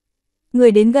đốt.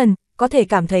 Người đến gần, có thể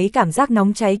cảm thấy cảm giác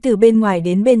nóng cháy từ bên ngoài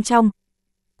đến bên trong.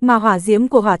 Mà hỏa diễm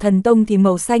của hỏa thần tông thì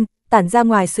màu xanh, tản ra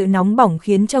ngoài sự nóng bỏng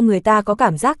khiến cho người ta có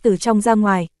cảm giác từ trong ra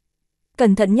ngoài.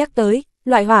 Cẩn thận nhắc tới,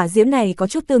 loại hỏa diễm này có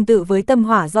chút tương tự với tâm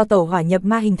hỏa do tẩu hỏa nhập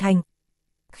ma hình thành,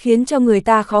 khiến cho người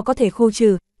ta khó có thể khu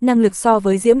trừ, năng lực so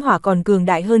với diễm hỏa còn cường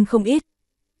đại hơn không ít.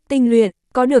 Tinh luyện,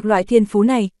 có được loại thiên phú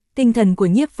này, tinh thần của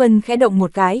Nhiếp Vân khẽ động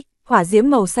một cái, hỏa diễm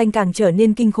màu xanh càng trở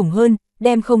nên kinh khủng hơn,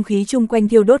 đem không khí chung quanh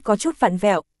thiêu đốt có chút vặn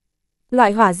vẹo.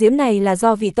 Loại hỏa diễm này là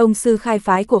do vị tông sư khai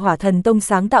phái của hỏa thần tông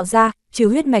sáng tạo ra, trừ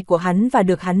huyết mạch của hắn và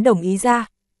được hắn đồng ý ra.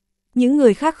 Những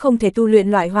người khác không thể tu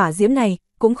luyện loại hỏa diễm này,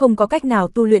 cũng không có cách nào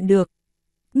tu luyện được.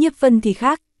 Nhiếp Vân thì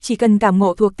khác, chỉ cần cảm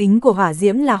ngộ thuộc tính của hỏa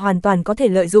diễm là hoàn toàn có thể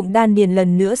lợi dụng đan điền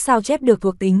lần nữa sao chép được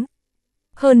thuộc tính.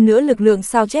 Hơn nữa lực lượng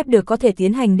sao chép được có thể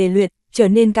tiến hành đề luyện, trở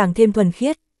nên càng thêm thuần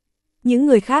khiết. Những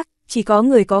người khác, chỉ có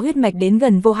người có huyết mạch đến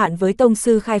gần vô hạn với tông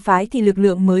sư khai phái thì lực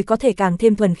lượng mới có thể càng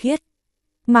thêm thuần khiết.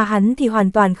 Mà hắn thì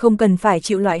hoàn toàn không cần phải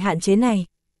chịu loại hạn chế này.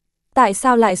 Tại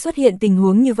sao lại xuất hiện tình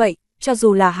huống như vậy, cho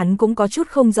dù là hắn cũng có chút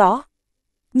không rõ.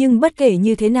 Nhưng bất kể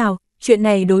như thế nào, chuyện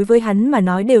này đối với hắn mà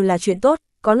nói đều là chuyện tốt,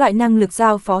 có loại năng lực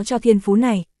giao phó cho thiên phú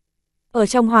này. Ở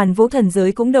trong Hoàn Vũ thần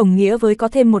giới cũng đồng nghĩa với có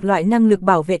thêm một loại năng lực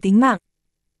bảo vệ tính mạng.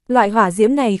 Loại hỏa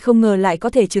diễm này không ngờ lại có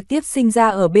thể trực tiếp sinh ra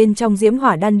ở bên trong diễm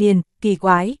hỏa đan điền, kỳ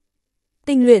quái.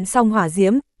 Tinh luyện xong hỏa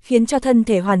diễm, khiến cho thân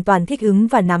thể hoàn toàn thích ứng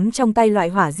và nắm trong tay loại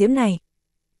hỏa diễm này.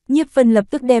 Nhiếp Vân lập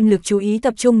tức đem lực chú ý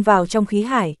tập trung vào trong khí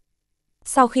hải.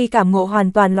 Sau khi cảm ngộ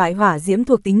hoàn toàn loại hỏa diễm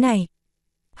thuộc tính này,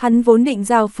 hắn vốn định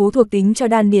giao phú thuộc tính cho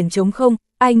đan điền trống không,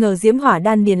 ai ngờ diễm hỏa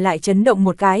đan điền lại chấn động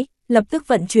một cái, lập tức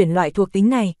vận chuyển loại thuộc tính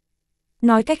này.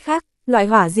 Nói cách khác, loại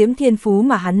hỏa diễm thiên phú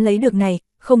mà hắn lấy được này,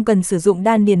 không cần sử dụng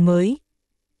đan điền mới,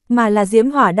 mà là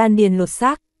diễm hỏa đan điền lột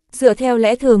xác. Dựa theo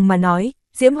lẽ thường mà nói,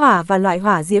 diễm hỏa và loại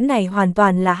hỏa diễm này hoàn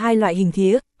toàn là hai loại hình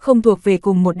thía, không thuộc về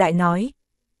cùng một đại nói.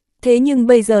 Thế nhưng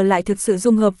bây giờ lại thực sự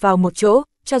dung hợp vào một chỗ,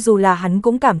 cho dù là hắn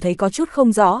cũng cảm thấy có chút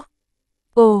không rõ.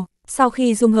 Ồ, sau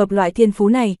khi dung hợp loại thiên phú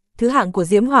này, thứ hạng của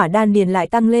diễm hỏa đan điền lại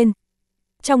tăng lên.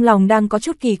 Trong lòng đang có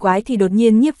chút kỳ quái thì đột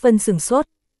nhiên Nhiếp Vân sửng sốt.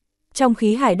 Trong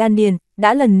khí hải đan điền,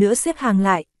 đã lần nữa xếp hàng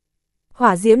lại.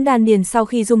 Hỏa diễm đan điền sau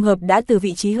khi dung hợp đã từ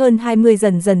vị trí hơn 20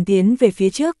 dần dần tiến về phía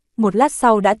trước, một lát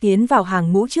sau đã tiến vào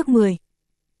hàng ngũ trước 10.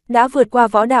 Đã vượt qua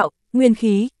võ đạo, nguyên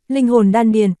khí, linh hồn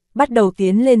đan điền, bắt đầu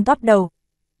tiến lên top đầu.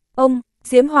 Ông,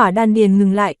 diễm hỏa đan điền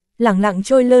ngừng lại, lẳng lặng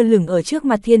trôi lơ lửng ở trước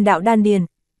mặt thiên đạo đan điền.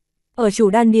 Ở chủ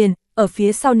đan điền, ở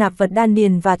phía sau nạp vật đan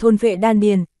điền và thôn vệ đan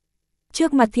điền.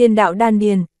 Trước mặt thiên đạo đan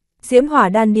điền, diễm hỏa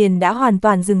đan điền đã hoàn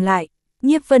toàn dừng lại,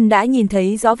 Nhiếp Vân đã nhìn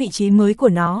thấy rõ vị trí mới của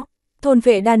nó. Thôn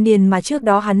vệ đan điền mà trước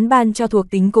đó hắn ban cho thuộc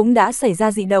tính cũng đã xảy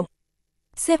ra dị động.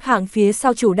 Xếp hạng phía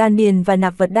sau chủ đan điền và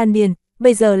nạp vật đan điền,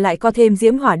 bây giờ lại có thêm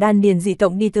diễm hỏa đan điền dị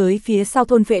động đi tới phía sau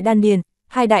thôn vệ đan điền,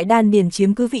 hai đại đan điền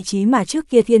chiếm cứ vị trí mà trước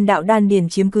kia thiên đạo đan điền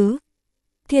chiếm cứ.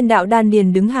 Thiên đạo đan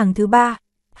điền đứng hàng thứ 3,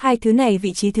 hai thứ này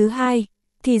vị trí thứ 2,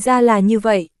 thì ra là như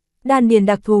vậy. Đan điền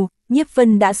đặc thù, Nhiếp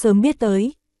Vân đã sớm biết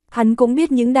tới. Hắn cũng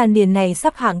biết những đan điền này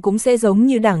sắp hạng cũng sẽ giống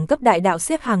như đẳng cấp đại đạo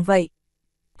xếp hàng vậy.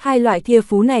 Hai loại thiên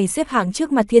phú này xếp hạng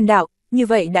trước mặt thiên đạo, như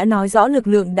vậy đã nói rõ lực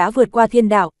lượng đã vượt qua thiên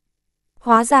đạo.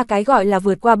 Hóa ra cái gọi là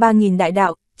vượt qua 3.000 đại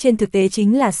đạo, trên thực tế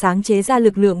chính là sáng chế ra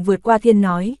lực lượng vượt qua thiên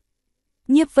nói.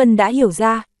 Nhiếp Vân đã hiểu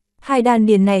ra, hai đan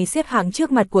điền này xếp hạng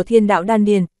trước mặt của thiên đạo đan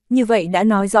điền, như vậy đã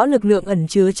nói rõ lực lượng ẩn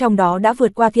chứa trong đó đã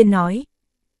vượt qua thiên nói.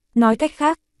 Nói cách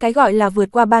khác, cái gọi là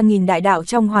vượt qua 3.000 đại đạo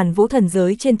trong hoàn vũ thần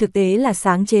giới trên thực tế là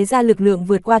sáng chế ra lực lượng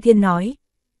vượt qua thiên nói.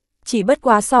 Chỉ bất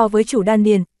quá so với chủ đan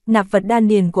điền, nạp vật đan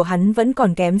điền của hắn vẫn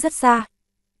còn kém rất xa.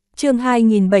 Chương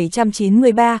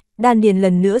 2793, đan điền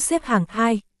lần nữa xếp hạng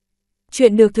 2.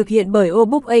 Chuyện được thực hiện bởi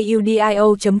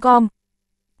obookaudio.com.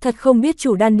 Thật không biết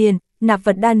chủ đan điền, nạp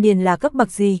vật đan điền là cấp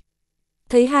bậc gì.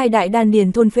 Thấy hai đại đan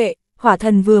điền thôn phệ, hỏa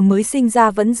thần vừa mới sinh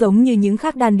ra vẫn giống như những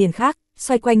khác đan điền khác,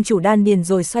 xoay quanh chủ đan điền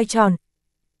rồi xoay tròn.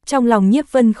 Trong lòng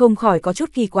Nhiếp Vân không khỏi có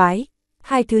chút kỳ quái,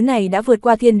 hai thứ này đã vượt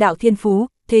qua thiên đạo thiên phú,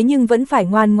 thế nhưng vẫn phải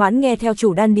ngoan ngoãn nghe theo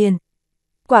chủ đan điền.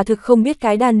 Quả thực không biết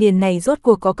cái đan điền này rốt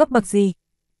cuộc có cấp bậc gì.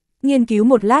 Nghiên cứu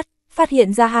một lát, phát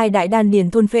hiện ra hai đại đan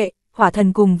điền thôn phệ, hỏa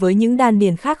thần cùng với những đan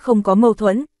điền khác không có mâu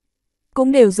thuẫn.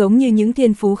 Cũng đều giống như những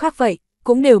thiên phú khác vậy,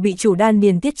 cũng đều bị chủ đan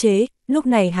điền tiết chế, lúc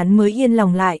này hắn mới yên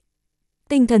lòng lại.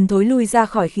 Tinh thần thối lui ra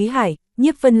khỏi khí hải,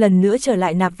 Nhiếp Vân lần nữa trở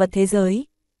lại nạp vật thế giới.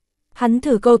 Hắn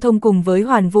thử câu thông cùng với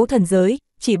hoàn vũ thần giới,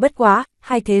 chỉ bất quá,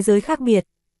 hai thế giới khác biệt.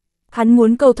 Hắn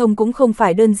muốn câu thông cũng không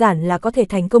phải đơn giản là có thể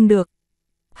thành công được.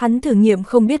 Hắn thử nghiệm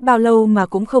không biết bao lâu mà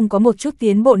cũng không có một chút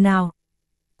tiến bộ nào.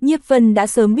 Nhiếp Vân đã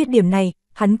sớm biết điểm này,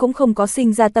 hắn cũng không có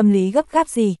sinh ra tâm lý gấp gáp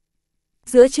gì.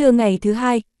 Giữa trưa ngày thứ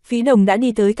 2, Phí Đồng đã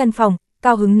đi tới căn phòng,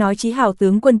 cao hứng nói Chí Hào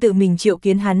tướng quân tự mình triệu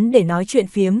kiến hắn để nói chuyện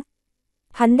phiếm.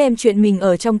 Hắn đem chuyện mình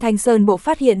ở trong Thanh Sơn bộ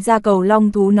phát hiện ra cầu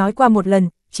long thú nói qua một lần,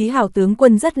 Chí Hào tướng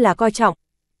quân rất là coi trọng.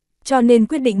 Cho nên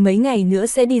quyết định mấy ngày nữa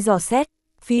sẽ đi dò xét.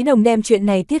 Phí Đồng đem chuyện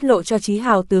này tiết lộ cho Chí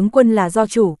Hào tướng quân là do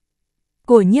chủ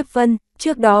của Nhiếp Vân,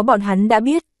 trước đó bọn hắn đã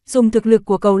biết, dùng thực lực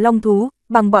của cầu long thú,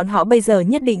 bằng bọn họ bây giờ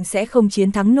nhất định sẽ không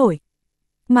chiến thắng nổi.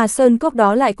 Mà sơn cốc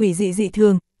đó lại quỷ dị dị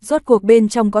thường, rốt cuộc bên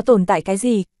trong có tồn tại cái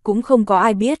gì, cũng không có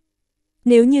ai biết.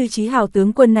 Nếu như Chí Hào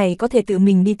tướng quân này có thể tự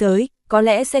mình đi tới, có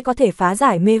lẽ sẽ có thể phá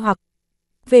giải mê hoặc.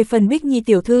 Về phần Bích Nhi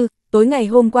tiểu thư, tối ngày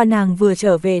hôm qua nàng vừa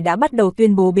trở về đã bắt đầu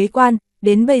tuyên bố bế quan,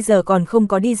 đến bây giờ còn không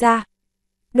có đi ra.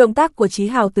 Động tác của Chí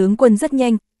Hào tướng quân rất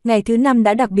nhanh, ngày thứ 5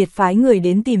 đã đặc biệt phái người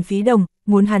đến tìm Phí Đồng,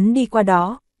 muốn hắn đi qua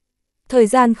đó. Thời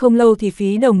gian không lâu thì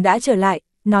Phí Đồng đã trở lại,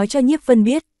 nói cho Nhiếp Vân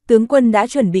biết, tướng quân đã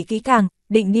chuẩn bị kỹ càng,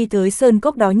 định đi tới sơn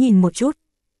cốc đó nhìn một chút.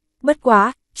 Bất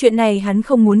quá, chuyện này hắn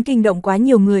không muốn kinh động quá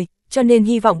nhiều người, cho nên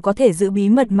hy vọng có thể giữ bí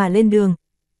mật mà lên đường.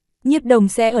 Nhiếp Đồng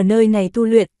sẽ ở nơi này tu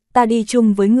luyện, ta đi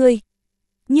chung với ngươi.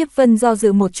 Nhiếp Vân do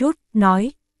dự một chút,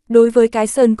 nói, đối với cái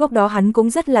sơn cốc đó hắn cũng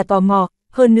rất là tò mò,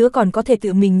 hơn nữa còn có thể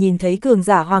tự mình nhìn thấy cường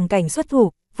giả hoàng cảnh xuất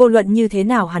thủ, vô luận như thế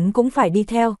nào hắn cũng phải đi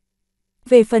theo.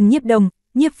 Về phần Nhiếp Đồng,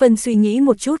 Nhiếp Vân suy nghĩ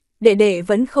một chút, đệ đệ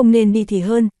vẫn không nên đi thì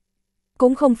hơn.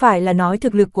 Cũng không phải là nói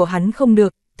thực lực của hắn không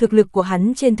được, thực lực của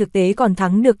hắn trên thực tế còn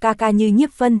thắng được ca ca như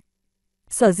Nhiếp Vân.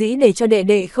 Sở dĩ để cho đệ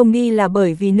đệ không đi là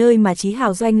bởi vì nơi mà Chí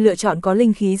Hào doanh lựa chọn có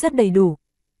linh khí rất đầy đủ.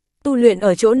 Tu luyện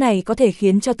ở chỗ này có thể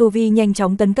khiến cho tu vi nhanh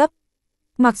chóng tấn cấp.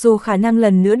 Mặc dù khả năng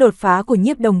lần nữa đột phá của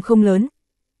Nhiếp Đồng không lớn,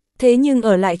 thế nhưng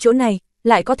ở lại chỗ này,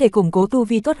 lại có thể củng cố tu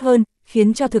vi tốt hơn,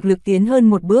 khiến cho thực lực tiến hơn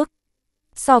một bước.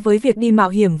 So với việc đi mạo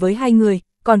hiểm với hai người,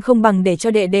 còn không bằng để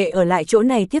cho đệ đệ ở lại chỗ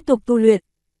này tiếp tục tu luyện.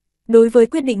 Đối với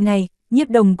quyết định này, Nhiếp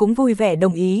Đồng cũng vui vẻ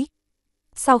đồng ý.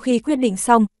 Sau khi quyết định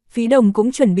xong, Phí Đồng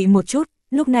cũng chuẩn bị một chút,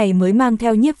 lúc này mới mang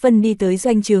theo Nhiếp Vân đi tới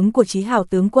doanh trướng của Chí Hào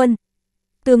tướng quân.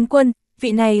 Tướng quân,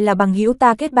 vị này là bằng hữu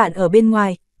ta kết bạn ở bên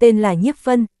ngoài, tên là Nhiếp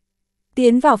Vân.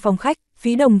 Tiến vào phòng khách,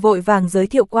 Phí Đồng vội vàng giới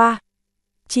thiệu qua.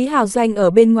 Chí Hào doanh ở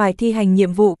bên ngoài thi hành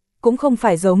nhiệm vụ, cũng không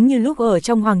phải giống như lúc ở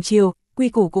trong Hoàng Triều, quy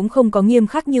củ cũng không có nghiêm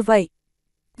khắc như vậy.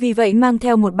 Vì vậy mang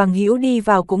theo một bằng hữu đi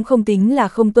vào cũng không tính là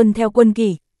không tuân theo quân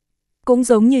kỷ. Cũng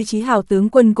giống như Chí Hào tướng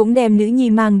quân cũng đem nữ nhi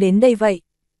mang đến đây vậy.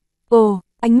 Ồ,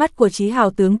 ánh mắt của Chí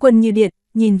Hào tướng quân như điện,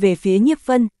 nhìn về phía Nhiếp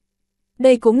Vân.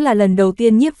 Đây cũng là lần đầu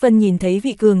tiên Nhiếp Vân nhìn thấy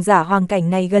vị cường giả hoàng cảnh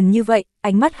này gần như vậy,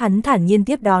 ánh mắt hắn thản nhiên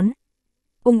tiếp đón.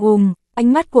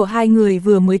 Ánh mắt của hai người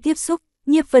vừa mới tiếp xúc,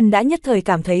 Nhiếp Vân đã nhất thời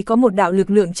cảm thấy có một đạo lực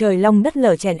lượng trời long đất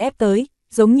lở chèn ép tới,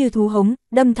 giống như thú hống,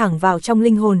 đâm thẳng vào trong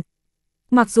linh hồn.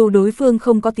 Mặc dù đối phương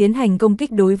không có tiến hành công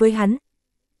kích đối với hắn,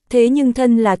 thế nhưng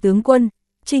thân là tướng quân,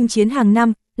 chinh chiến hàng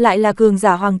năm, lại là cường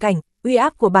giả hoàng cảnh, uy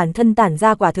áp của bản thân tản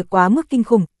ra quả thực quá mức kinh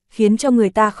khủng, khiến cho người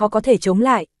ta khó có thể chống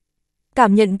lại.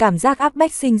 Cảm nhận cảm giác áp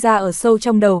bách sinh ra ở sâu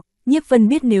trong đầu, Nhiếp Vân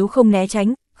biết nếu không né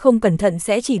tránh, không cẩn thận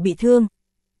sẽ chỉ bị thương.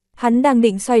 Hắn đang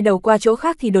định xoay đầu qua chỗ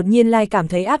khác thì đột nhiên lại cảm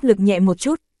thấy áp lực nhẹ một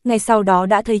chút, ngay sau đó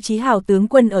đã thấy Chí Hào tướng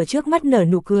quân ở trước mắt nở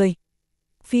nụ cười.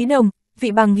 Phí Đồng,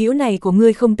 vị bằng hữu này của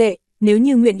ngươi không tệ, nếu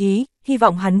như nguyện ý, hy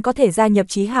vọng hắn có thể gia nhập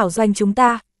Chí Hào doanh chúng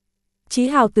ta. Chí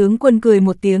Hào tướng quân cười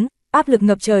một tiếng, áp lực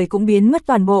ngập trời cũng biến mất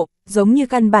toàn bộ, giống như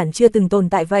căn bản chưa từng tồn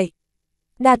tại vậy.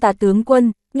 Đa tạ tướng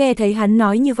quân, nghe thấy hắn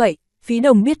nói như vậy, Phí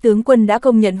Đồng biết tướng quân đã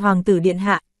công nhận hoàng tử điện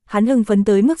hạ, hắn hưng phấn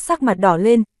tới mức sắc mặt đỏ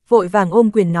lên, vội vàng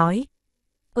ôm quyền nói.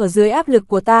 Ở dưới áp lực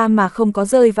của ta mà không có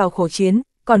rơi vào khổ chiến,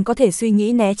 còn có thể suy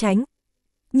nghĩ né tránh.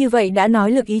 Như vậy đã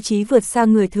nói lực ý chí vượt xa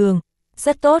người thường.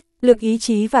 Rất tốt, lực ý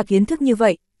chí và kiến thức như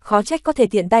vậy, khó trách có thể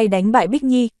tiện tay đánh bại Bích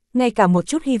Nhi, ngay cả một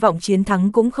chút hy vọng chiến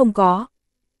thắng cũng không có.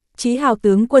 Chí Hào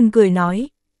tướng quân cười nói.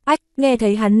 Ách, nghe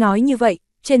thấy hắn nói như vậy,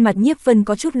 trên mặt Nhiếp Vân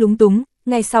có chút lúng túng,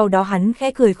 ngay sau đó hắn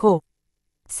khẽ cười khổ.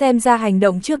 Xem ra hành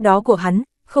động trước đó của hắn,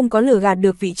 không có lừa gạt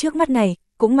được vị trước mắt này,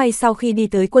 cũng may sau khi đi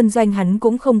tới quân doanh hắn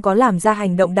cũng không có làm ra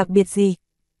hành động đặc biệt gì.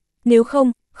 Nếu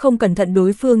không, không cẩn thận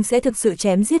đối phương sẽ thực sự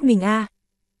chém giết mình a.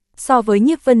 So với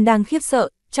Nhiếp Vân đang khiếp sợ,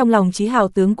 trong lòng Chí Hào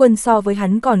tướng quân so với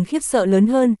hắn còn khiếp sợ lớn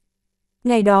hơn.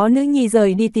 Ngày đó nữ nhi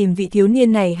rời đi tìm vị thiếu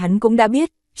niên này hắn cũng đã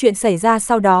biết, chuyện xảy ra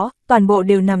sau đó, toàn bộ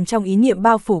đều nằm trong ý niệm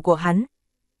bao phủ của hắn.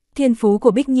 Thiên phú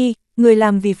của Bích Nhi, người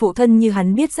làm vì phụ thân như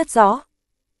hắn biết rất rõ.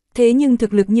 Thế nhưng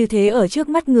thực lực như thế ở trước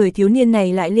mắt người thiếu niên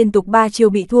này lại liên tục 3 chiêu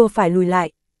bị thua phải lùi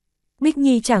lại. Bích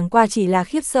Nhi chẳng qua chỉ là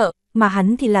khiếp sợ, mà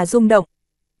hắn thì là rung động.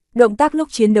 Động tác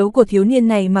lúc chiến đấu của thiếu niên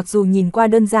này mặc dù nhìn qua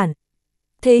đơn giản,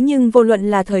 thế nhưng vô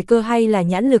luận là thời cơ hay là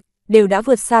nhãn lực, đều đã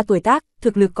vượt xa tuổi tác,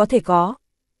 thực lực có thể có.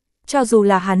 Cho dù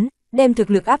là hắn, đem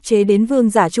thực lực áp chế đến vương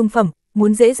giả trung phẩm,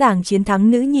 muốn dễ dàng chiến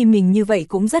thắng nữ nhi mình như vậy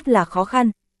cũng rất là khó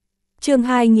khăn. Chương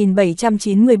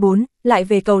 2794, lại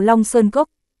về cầu Long Sơn Cốc.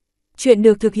 Chuyện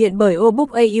được thực hiện bởi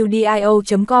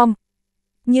obookaudio.com.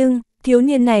 Nhưng, thiếu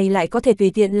niên này lại có thể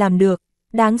tùy tiện làm được.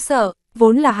 Đáng sợ,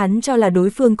 vốn là hắn cho là đối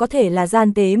phương có thể là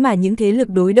gian tế mà những thế lực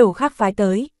đối đầu khác phái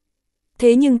tới.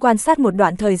 Thế nhưng quan sát một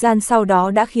đoạn thời gian sau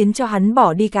đó đã khiến cho hắn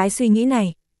bỏ đi cái suy nghĩ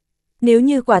này. Nếu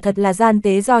như quả thật là gian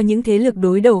tế do những thế lực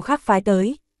đối đầu khác phái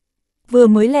tới, vừa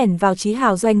mới lẻn vào Chí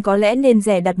Hào doanh có lẽ nên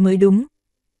rẻ đặt mới đúng.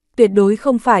 Tuyệt đối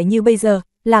không phải như bây giờ,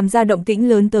 làm ra động tĩnh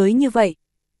lớn tới như vậy.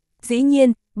 Dĩ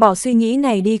nhiên, bỏ suy nghĩ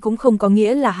này đi cũng không có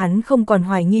nghĩa là hắn không còn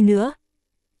hoài nghi nữa.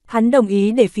 Hắn đồng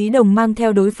ý để Phí Đồng mang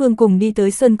theo đối phương cùng đi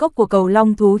tới sơn cốc của cầu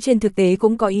Long Thú, trên thực tế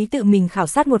cũng có ý tự mình khảo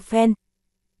sát một phen.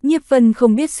 Nhiếp Vân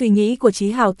không biết suy nghĩ của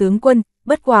Chí Hào tướng quân,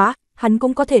 bất quá, hắn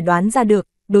cũng có thể đoán ra được,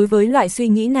 đối với loại suy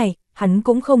nghĩ này, hắn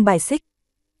cũng không bài xích.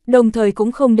 Đồng thời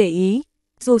cũng không để ý,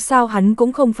 dù sao hắn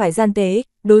cũng không phải gian tế,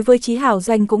 đối với Chí Hào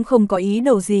doanh cũng không có ý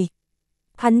đồ gì.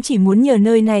 Hắn chỉ muốn nhờ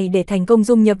nơi này để thành công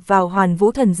dung nhập vào Hoàn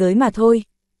Vũ thần giới mà thôi.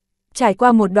 Trải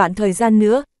qua một đoạn thời gian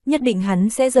nữa, nhất định hắn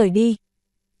sẽ rời đi.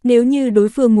 Nếu như đối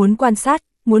phương muốn quan sát,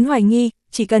 muốn hoài nghi,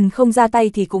 chỉ cần không ra tay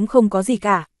thì cũng không có gì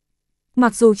cả.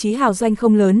 Mặc dù Chí Hào doanh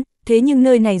không lớn, thế nhưng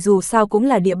nơi này dù sao cũng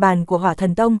là địa bàn của Hỏa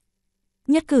Thần Tông.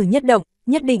 Nhất cử nhất động,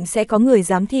 nhất định sẽ có người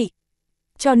giám thị.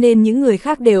 Cho nên những người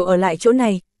khác đều ở lại chỗ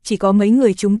này, chỉ có mấy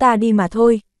người chúng ta đi mà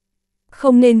thôi.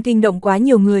 Không nên kinh động quá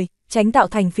nhiều người, tránh tạo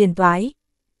thành phiền toái.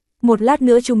 Một lát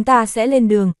nữa chúng ta sẽ lên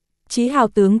đường, Chí Hào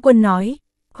tướng quân nói.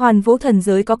 Hoàn Vũ thần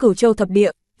giới có Cửu Châu thập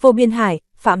địa, vô biên hải,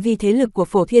 phạm vi thế lực của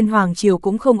Phổ Thiên Hoàng Triều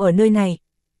cũng không ở nơi này.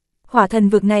 Hỏa thần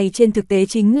vực này trên thực tế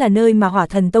chính là nơi mà Hỏa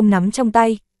Thần Tông nắm trong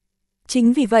tay.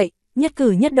 Chính vì vậy, nhất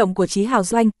cử nhất động của Chí Hào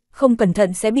doanh, không cẩn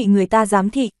thận sẽ bị người ta giám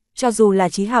thị, cho dù là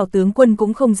Chí Hào tướng quân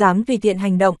cũng không dám tùy tiện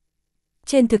hành động.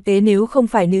 Trên thực tế nếu không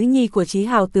phải nữ nhi của Chí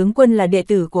Hào tướng quân là đệ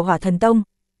tử của Hỏa Thần Tông,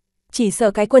 chỉ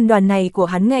sợ cái quân đoàn này của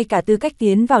hắn ngay cả tư cách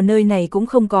tiến vào nơi này cũng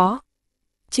không có.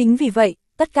 Chính vì vậy,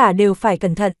 tất cả đều phải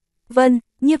cẩn thận. Vân,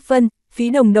 Nhiếp Vân, Phí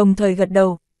Đồng đồng thời gật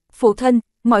đầu. Phụ thân,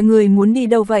 mọi người muốn đi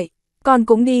đâu vậy? Con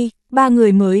cũng đi. Ba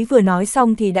người mới vừa nói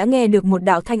xong thì đã nghe được một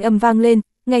đạo thanh âm vang lên,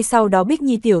 ngay sau đó Bích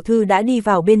Nhi tiểu thư đã đi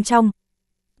vào bên trong.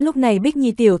 Lúc này Bích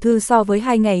Nhi tiểu thư so với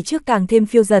 2 ngày trước càng thêm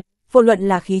phiêu dật, vô luận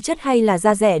là khí chất hay là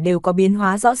da dẻ đều có biến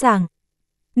hóa rõ ràng.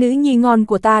 Nữ nhi ngon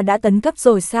của ta đã tấn cấp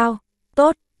rồi sao?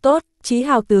 Tốt, tốt, Chí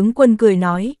Hào tướng quân cười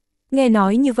nói. Nghe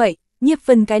nói như vậy, Nhiếp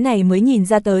Vân cái này mới nhìn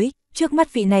ra tới, trước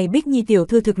mắt vị này Bích Nhi tiểu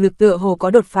thư thực lực tựa hồ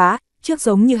có đột phá, trước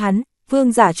giống như hắn,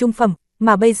 vương giả trung phẩm,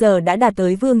 mà bây giờ đã đạt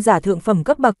tới vương giả thượng phẩm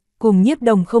cấp bậc, cùng Nhiếp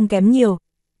Đồng không kém nhiều.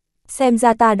 xem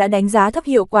ra ta đã đánh giá thấp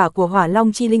hiệu quả của hỏa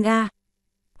long chi linh a.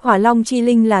 Hỏa long chi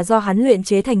linh là do hắn luyện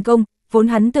chế thành công, vốn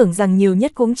hắn tưởng rằng nhiều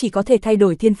nhất cũng chỉ có thể thay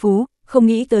đổi thiên phú, không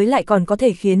nghĩ tới lại còn có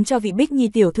thể khiến cho vị Bích Nhi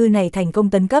tiểu thư này thành công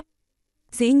tấn cấp.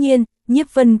 Dĩ nhiên,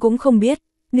 Nhiếp Vân cũng không biết,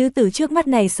 nữ tử trước mắt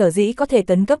này sở dĩ có thể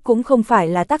tấn cấp cũng không phải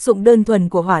là tác dụng đơn thuần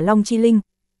của hỏa long chi linh.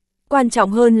 Quan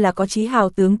trọng hơn là có Chí Hào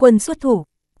tướng quân xuất thủ,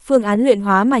 phương án luyện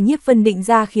hóa mà Nhiếp Vân định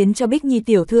ra khiến cho Bích Nhi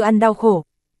tiểu thư ăn đau khổ.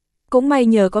 Cũng may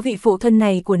nhờ có vị phụ thân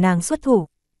này của nàng xuất thủ.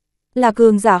 Là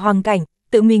cường giả hoàng cảnh,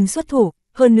 tự mình xuất thủ,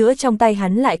 hơn nữa trong tay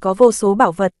hắn lại có vô số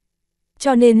bảo vật.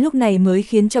 Cho nên lúc này mới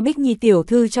khiến cho Bích Nhi tiểu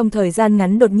thư trong thời gian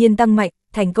ngắn đột nhiên tăng mạnh,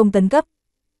 thành công tấn cấp.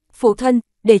 Phụ thân,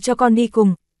 để cho con đi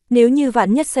cùng, nếu như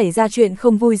vạn nhất xảy ra chuyện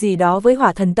không vui gì đó với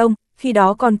Hỏa Thần Tông, khi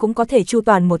đó con cũng có thể chu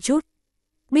toàn một chút.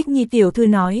 Bích Nhi tiểu thư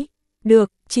nói,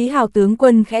 được, Chí Hào tướng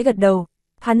quân khẽ gật đầu,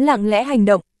 hắn lặng lẽ hành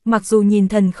động, mặc dù nhìn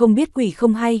thần không biết quỷ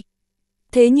không hay.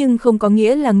 Thế nhưng không có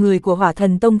nghĩa là người của Hỏa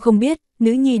Thần Tông không biết,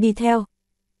 nữ nhi đi theo.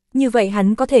 Như vậy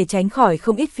hắn có thể tránh khỏi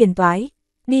không ít phiền toái.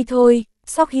 Đi thôi,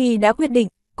 sau khi đã quyết định,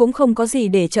 cũng không có gì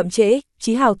để chậm trễ,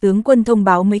 Chí Hào tướng quân thông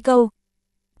báo mấy câu.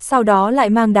 Sau đó lại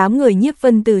mang đám người Nhiếp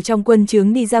Vân từ trong quân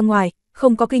trướng đi ra ngoài,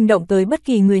 không có kinh động tới bất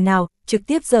kỳ người nào, trực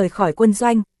tiếp rời khỏi quân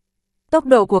doanh. Tốc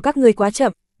độ của các ngươi quá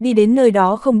chậm, đi đến nơi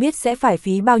đó không biết sẽ phải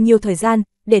phí bao nhiêu thời gian,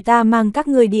 để ta mang các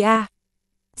ngươi đi a.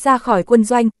 Ra khỏi quân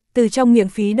doanh, từ trong miệng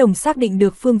Phí Đồng xác định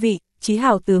được phương vị, Chí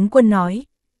Hào tướng quân nói.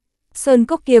 Sơn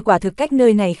cốc kia quả thực cách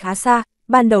nơi này khá xa,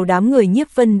 ban đầu đám người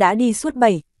Nhiếp Vân đã đi suốt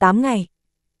 7-8 ngày.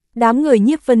 Đám người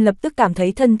Nhiếp Vân lập tức cảm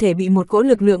thấy thân thể bị một cỗ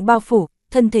lực lượng bao phủ,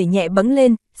 thân thể nhẹ bẫng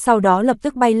lên, sau đó lập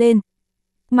tức bay lên.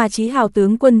 Mà Chí Hào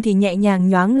tướng quân thì nhẹ nhàng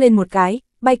nhoáng lên một cái,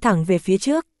 bay thẳng về phía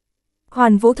trước.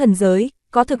 Hoàn Vũ thần giới,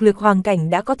 có thực lực hoàng cảnh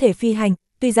đã có thể phi hành,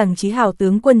 tuy rằng Chí Hào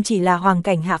tướng quân chỉ là hoàng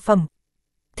cảnh hạ phẩm.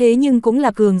 Thế nhưng cũng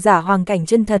là cường giả hoàng cảnh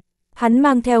chân thật, hắn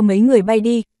mang theo mấy người bay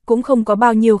đi, cũng không có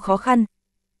bao nhiêu khó khăn.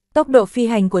 Tốc độ phi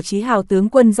hành của Chí Hào tướng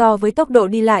quân so với tốc độ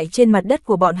đi lại trên mặt đất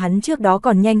của bọn hắn trước đó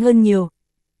còn nhanh hơn nhiều.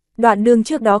 Đoạn đường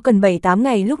trước đó cần 7-8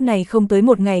 ngày, lúc này không tới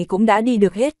một ngày cũng đã đi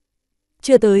được hết.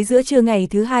 Chưa tới giữa trưa ngày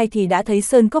thứ hai thì đã thấy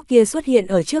sơn cốc kia xuất hiện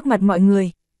ở trước mặt mọi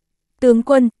người. Tướng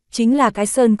quân, chính là cái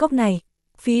sơn cốc này.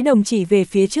 Phí Đồng chỉ về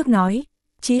phía trước nói.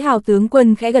 Chí Hào tướng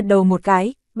quân khẽ gật đầu một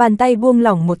cái, bàn tay buông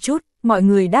lỏng một chút, mọi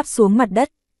người đáp xuống mặt đất.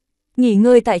 Nghỉ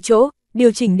ngơi tại chỗ,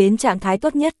 điều chỉnh đến trạng thái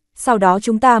tốt nhất, sau đó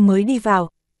chúng ta mới đi vào.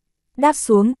 Đáp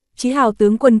xuống, Chí Hào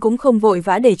tướng quân cũng không vội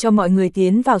vã để cho mọi người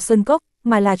tiến vào sơn cốc,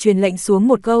 mà là truyền lệnh xuống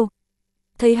một câu.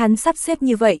 Thấy hắn sắp xếp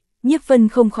như vậy, Nhiếp Vân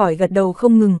không khỏi gật đầu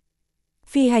không ngừng.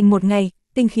 Phi hành một ngày,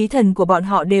 tinh khí thần của bọn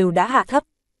họ đều đã hạ thấp.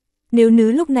 Nếu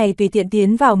nữ lúc này tùy tiện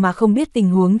tiến vào mà không biết tình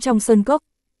huống trong sơn cốc,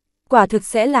 quả thực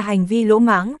sẽ là hành vi lỗ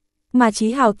mãng, mà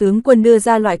Chí Hào tướng quân đưa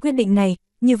ra loại quyết định này,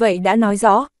 như vậy đã nói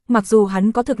rõ, mặc dù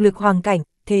hắn có thực lực hoàng cảnh,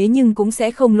 thế nhưng cũng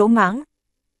sẽ không lỗ mãng.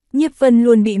 Nhiếp Vân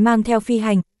luôn bị mang theo phi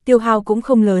hành, tiêu hao cũng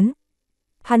không lớn.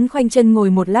 Hắn khoanh chân ngồi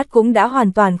một lát cũng đã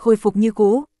hoàn toàn khôi phục như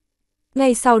cũ.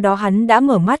 Ngay sau đó hắn đã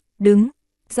mở mắt, đứng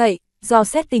dậy, dò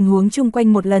xét tình huống chung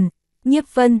quanh một lần. Nhiếp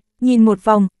Vân nhìn một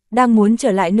vòng, đang muốn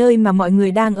trở lại nơi mà mọi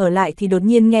người đang ở lại thì đột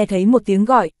nhiên nghe thấy một tiếng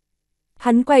gọi.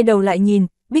 Hắn quay đầu lại nhìn,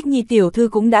 Bích Nhi tiểu thư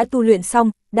cũng đã tu luyện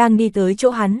xong, đang đi tới chỗ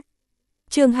hắn.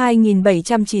 Chương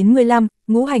 2795,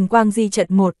 Ngũ hành quang di trận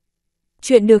 1.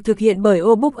 Chuyện được thực hiện bởi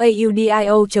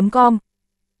obookaudio.com.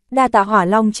 Đa tạ hỏa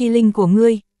long chi linh của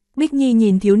ngươi. Bích Nhi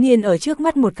nhìn thiếu niên ở trước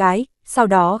mắt một cái, sau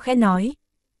đó khẽ nói.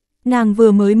 Nàng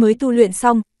vừa mới tu luyện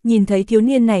xong, nhìn thấy thiếu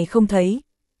niên này không thấy.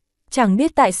 Chẳng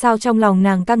biết tại sao trong lòng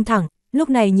nàng căng thẳng, lúc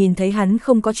này nhìn thấy hắn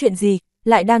không có chuyện gì,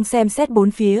 lại đang xem xét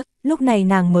bốn phía, lúc này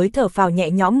nàng mới thở phào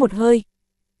nhẹ nhõm một hơi.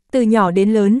 Từ nhỏ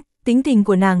đến lớn, tính tình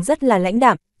của nàng rất là lãnh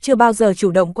đạm, chưa bao giờ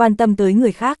chủ động quan tâm tới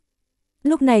người khác.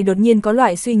 Lúc này đột nhiên có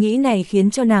loại suy nghĩ này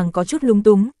khiến cho nàng có chút lung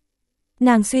túng.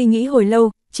 Nàng suy nghĩ hồi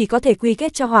lâu, chỉ có thể quy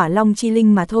kết cho hỏa long chi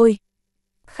linh mà thôi.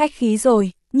 Khách khí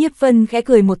rồi, Nhiếp Vân khẽ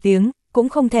cười một tiếng, cũng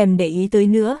không thèm để ý tới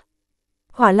nữa.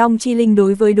 Hỏa long chi linh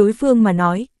đối với đối phương mà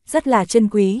nói, rất là chân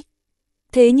quý.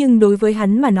 Thế nhưng đối với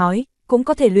hắn mà nói, cũng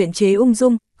có thể luyện chế ung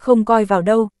dung, không coi vào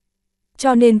đâu.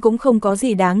 Cho nên cũng không có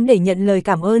gì đáng để nhận lời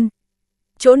cảm ơn.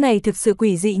 Chỗ này thực sự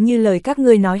quỷ dị như lời các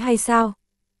ngươi nói hay sao?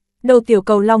 Đầu tiểu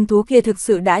cầu long thú kia thực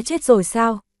sự đã chết rồi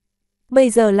sao? Bây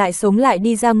giờ lại sống lại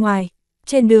đi ra ngoài.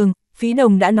 Trên đường, Phí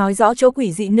Đồng đã nói rõ chỗ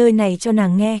quỷ dị nơi này cho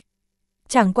nàng nghe.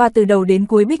 Chẳng qua từ đầu đến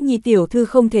cuối Bích Nhi tiểu thư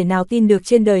không thể nào tin được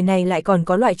trên đời này lại còn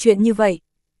có loại chuyện như vậy.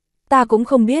 Ta cũng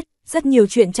không biết, rất nhiều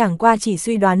chuyện chẳng qua chỉ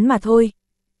suy đoán mà thôi.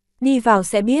 Đi vào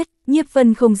sẽ biết, Nhiếp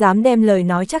Vân không dám đem lời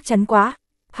nói chắc chắn quá.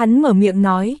 Hắn mở miệng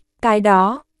nói, cái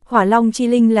đó, hỏa long chi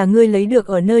linh là ngươi lấy được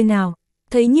ở nơi nào?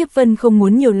 Thấy Nhiếp Vân không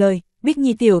muốn nhiều lời, Bích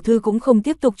Nhi tiểu thư cũng không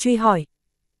tiếp tục truy hỏi.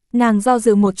 Nàng do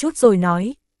dự một chút rồi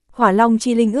nói, hỏa long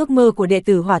chi linh ước mơ của đệ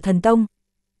tử Hỏa Thần Tông.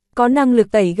 Có năng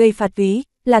lực tẩy gây phạt túy,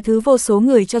 là thứ vô số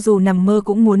người cho dù nằm mơ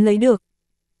cũng muốn lấy được.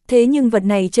 Thế nhưng vật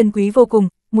này chân quý vô cùng,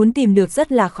 muốn tìm được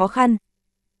rất là khó khăn.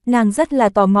 Nàng rất là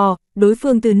tò mò, đối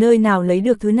phương từ nơi nào lấy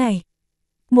được thứ này.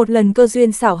 Một lần cơ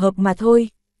duyên xảo hợp mà thôi,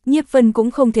 Nhiếp Vân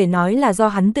cũng không thể nói là do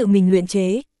hắn tự mình luyện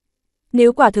chế.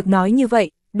 Nếu quả thực nói như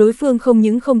vậy, đối phương không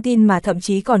những không tin mà thậm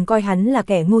chí còn coi hắn là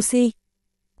kẻ ngu si.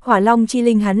 Hỏa Long chi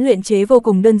linh hắn luyện chế vô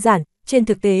cùng đơn giản, trên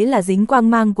thực tế là dính quang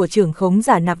mang của trưởng khống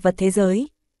giả nạp vật thế giới.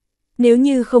 Nếu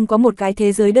như không có một cái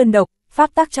thế giới đơn độc,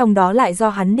 pháp tắc trong đó lại do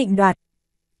hắn định đoạt.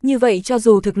 Như vậy cho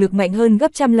dù thực lực mạnh hơn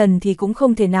gấp trăm lần thì cũng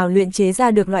không thể nào luyện chế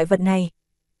ra được loại vật này.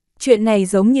 Chuyện này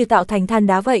giống như tạo thành than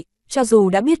đá vậy, cho dù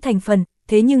đã biết thành phần,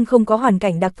 thế nhưng không có hoàn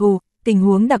cảnh đặc thù, tình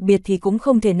huống đặc biệt thì cũng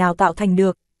không thể nào tạo thành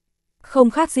được. Không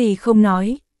khác gì không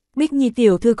nói, Bích Nhi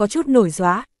tiểu thư có chút nổi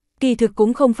dóa, kỳ thực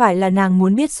cũng không phải là nàng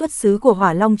muốn biết xuất xứ của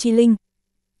Hỏa Long chi linh.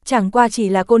 Chẳng qua chỉ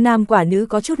là cô nam quả nữ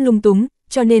có chút lung túng,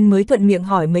 cho nên mới thuận miệng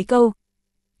hỏi mấy câu.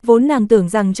 Vốn nàng tưởng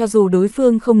rằng cho dù đối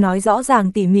phương không nói rõ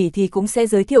ràng tỉ mỉ thì cũng sẽ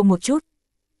giới thiệu một chút.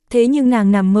 Thế nhưng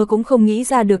nàng nằm mơ cũng không nghĩ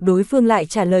ra được đối phương lại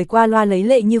trả lời qua loa lấy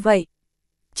lệ như vậy.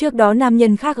 Trước đó nam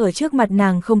nhân khác ở trước mặt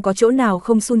nàng không có chỗ nào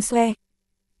không xun xoe.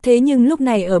 Thế nhưng lúc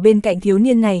này ở bên cạnh thiếu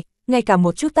niên này, ngay cả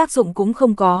một chút tác dụng cũng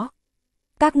không có.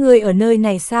 Các ngươi ở nơi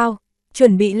này sao?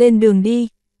 Chuẩn bị lên đường đi.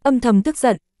 Âm thầm tức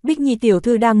giận, Bích Nhi tiểu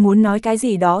thư đang muốn nói cái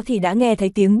gì đó thì đã nghe thấy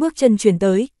tiếng bước chân truyền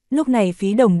tới, lúc này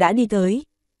Phí Đồng đã đi tới.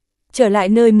 Trở lại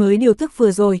nơi mới điều tức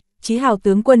vừa rồi, Chí Hào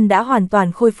tướng quân đã hoàn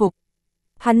toàn khôi phục.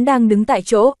 Hắn đang đứng tại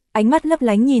chỗ, ánh mắt lấp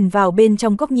lánh nhìn vào bên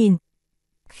trong cốc nhìn.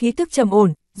 Khí tức trầm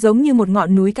ổn, giống như một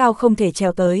ngọn núi cao không thể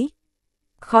trèo tới.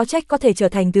 Khó trách có thể trở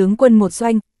thành tướng quân một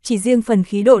doanh, chỉ riêng phần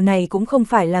khí độ này cũng không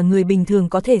phải là người bình thường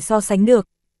có thể so sánh được.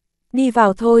 Đi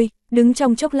vào thôi, đứng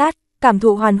trong chốc lát, cảm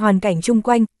thụ hoàn cảnh chung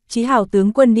quanh, Chí Hào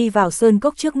tướng quân đi vào sơn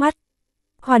cốc trước mắt.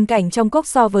 Hoàn cảnh trong cốc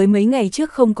so với mấy ngày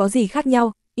trước không có gì khác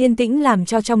nhau, yên tĩnh làm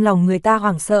cho trong lòng người ta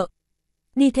hoảng sợ.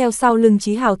 Đi theo sau lưng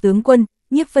Chí Hào tướng quân,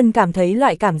 Nhiếp Vân cảm thấy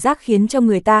loại cảm giác khiến cho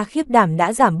người ta khiếp đảm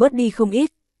đã giảm bớt đi không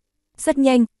ít. Rất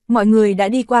nhanh, mọi người đã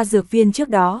đi qua dược viên trước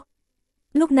đó.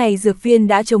 Lúc này dược viên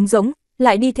đã trống rỗng,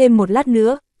 lại đi thêm một lát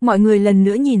nữa, mọi người lần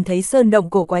nữa nhìn thấy sơn động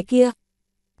cổ quái kia.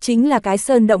 Chính là cái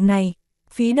sơn động này.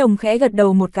 Phí Đồng khẽ gật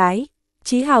đầu một cái.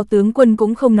 Chí Hào tướng quân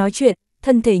cũng không nói chuyện,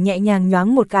 thân thể nhẹ nhàng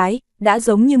nhoáng một cái, đã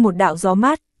giống như một đạo gió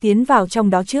mát, tiến vào trong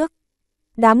đó trước.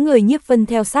 Đám người Nhiếp Vân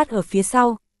theo sát ở phía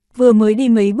sau, vừa mới đi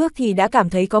mấy bước thì đã cảm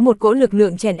thấy có một cỗ lực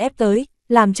lượng chèn ép tới,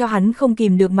 làm cho hắn không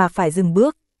kìm được mà phải dừng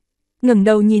bước. Ngẩng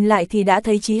đầu nhìn lại thì đã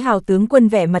thấy Chí Hào tướng quân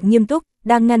vẻ mặt nghiêm túc,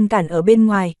 đang ngăn cản ở bên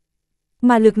ngoài.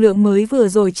 Mà lực lượng mới vừa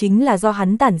rồi chính là do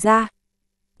hắn tản ra.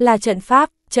 Là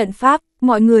trận pháp,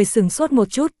 mọi người sửng sốt một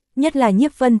chút, nhất là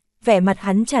Nhiếp Vân, vẻ mặt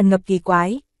hắn tràn ngập kỳ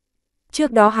quái.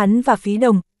 Trước đó hắn và Phí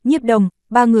Đồng, Nhiếp Đồng,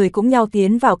 ba người cũng nhau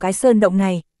tiến vào cái sơn động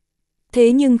này.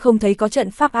 Thế nhưng không thấy có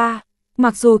trận pháp a.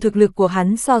 Mặc dù thực lực của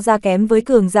hắn so ra kém với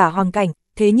cường giả hoàng cảnh,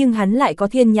 thế nhưng hắn lại có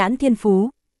thiên nhãn thiên phú.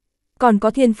 Còn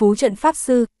có thiên phú trận pháp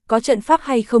sư, có trận pháp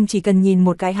hay không chỉ cần nhìn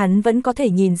một cái hắn vẫn có thể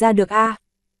nhìn ra được a.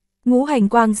 Ngũ hành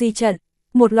quang di trận,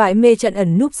 một loại mê trận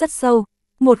ẩn núp rất sâu,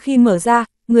 một khi mở ra,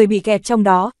 người bị kẹt trong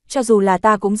đó, cho dù là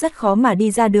ta cũng rất khó mà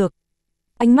đi ra được.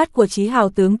 Ánh mắt của Chí Hào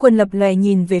tướng quân lập lòe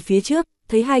nhìn về phía trước,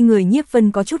 thấy hai người Nhiếp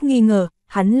Vân có chút nghi ngờ,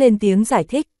 hắn lên tiếng giải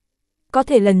thích. Có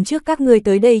thể lần trước các ngươi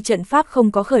tới đây trận pháp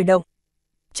không có khởi động,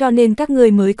 cho nên các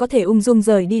ngươi mới có thể ung dung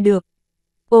rời đi được.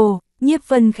 Ồ, Nhiếp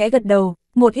Vân khẽ gật đầu,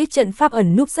 một ít trận pháp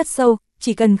ẩn núp rất sâu,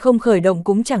 chỉ cần không khởi động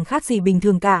cũng chẳng khác gì bình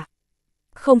thường cả.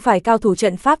 Không phải cao thủ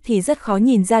trận pháp thì rất khó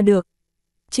nhìn ra được.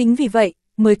 Chính vì vậy,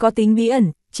 mới có tính bí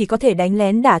ẩn, chỉ có thể đánh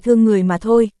lén đả thương người mà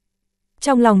thôi.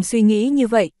 Trong lòng suy nghĩ như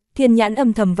vậy, thiên nhãn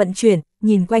âm thầm vận chuyển,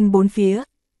 nhìn quanh bốn phía.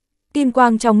 Kim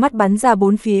quang trong mắt bắn ra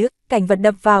bốn phía, cảnh vật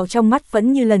đập vào trong mắt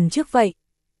vẫn như lần trước vậy.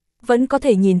 Vẫn có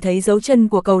thể nhìn thấy dấu chân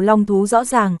của cầu long thú rõ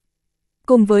ràng.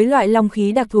 Cùng với loại long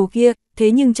khí đặc thù kia,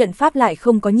 thế nhưng trận pháp lại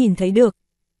không có nhìn thấy được.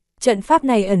 Trận pháp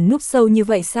này ẩn núp sâu như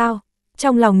vậy sao?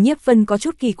 Trong lòng Nhiếp Vân có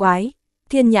chút kỳ quái.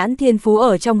 Thiên nhãn thiên phú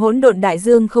ở trong hỗn độn đại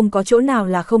dương không có chỗ nào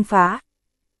là không phá.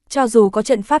 Cho dù có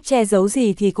trận pháp che giấu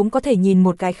gì thì cũng có thể nhìn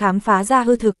một cái khám phá ra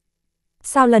hư thực.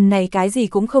 Sao lần này cái gì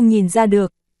cũng không nhìn ra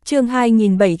được? Chương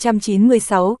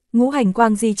 2796, Ngũ hành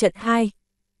quang di trận 2.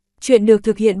 Chuyện được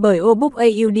thực hiện bởi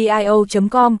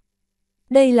obookaudio.com.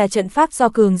 Đây là trận pháp do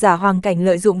cường giả hoàng cảnh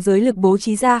lợi dụng giới lực bố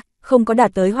trí ra, không có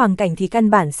đạt tới hoàng cảnh thì căn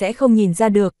bản sẽ không nhìn ra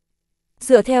được.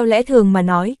 Dựa theo lẽ thường mà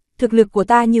nói, thực lực của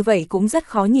ta như vậy cũng rất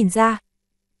khó nhìn ra.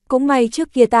 Cũng may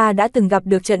trước kia ta đã từng gặp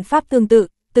được trận pháp tương tự,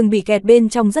 từng bị kẹt bên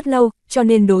trong rất lâu, cho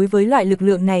nên đối với loại lực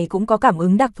lượng này cũng có cảm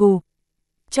ứng đặc thù.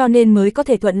 Cho nên mới có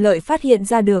thể thuận lợi phát hiện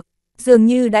ra được. Dường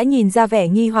như đã nhìn ra vẻ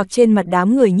nghi hoặc trên mặt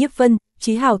đám người Nhiếp Vân,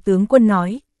 Chí Hào tướng quân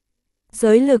nói.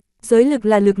 Giới lực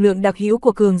là lực lượng đặc hữu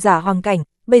của cường giả hoàng cảnh,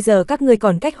 bây giờ các ngươi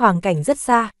còn cách hoàng cảnh rất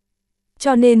xa.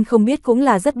 Cho nên không biết cũng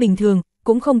là rất bình thường,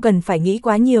 cũng không cần phải nghĩ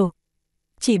quá nhiều.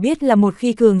 Chỉ biết là một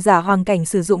khi cường giả hoàng cảnh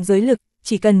sử dụng giới lực,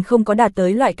 chỉ cần không có đạt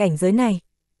tới loại cảnh giới này.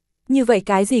 Như vậy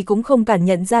cái gì cũng không cảm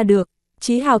nhận ra được,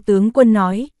 Chí Hào tướng quân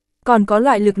nói, còn có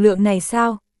loại lực lượng này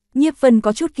sao? Nhiếp Vân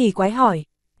có chút kỳ quái hỏi,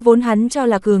 vốn hắn cho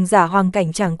là cường giả hoàng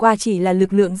cảnh chẳng qua chỉ là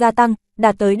lực lượng gia tăng,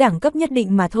 đạt tới đẳng cấp nhất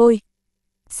định mà thôi.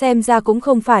 Xem ra cũng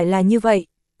không phải là như vậy,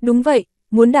 đúng vậy,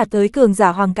 muốn đạt tới cường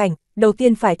giả hoàng cảnh, đầu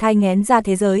tiên phải thai nghén ra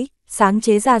thế giới, sáng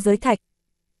chế ra giới thạch.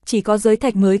 Chỉ có giới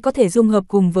thạch mới có thể dung hợp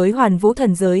cùng với hoàn vũ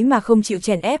thần giới mà không chịu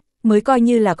chèn ép, mới coi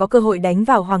như là có cơ hội đánh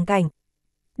vào hoàng cảnh.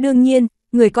 Đương nhiên,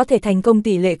 người có thể thành công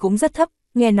tỷ lệ cũng rất thấp,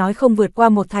 nghe nói không vượt qua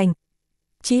 1 thành.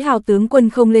 Chí Hào tướng quân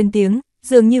không lên tiếng,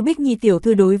 dường như Bích Nhi tiểu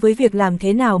thư đối với việc làm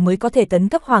thế nào mới có thể tấn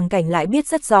cấp hoàng cảnh lại biết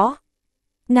rất rõ.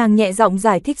 Nàng nhẹ giọng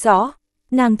giải thích rõ,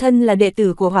 nàng thân là đệ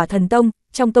tử của Hỏa Thần Tông,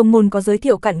 trong tông môn có giới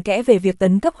thiệu cặn kẽ về việc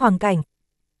tấn cấp hoàng cảnh.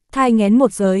 Thai nghén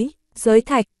một giới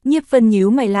thạch, Nhiếp Vân nhíu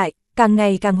mày lại, càng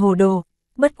ngày càng hồ đồ.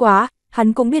 Bất quá,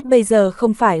 hắn cũng biết bây giờ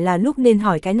không phải là lúc nên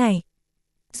hỏi cái này.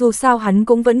 Dù sao hắn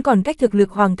cũng vẫn còn cách thực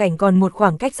lực hoàng cảnh còn một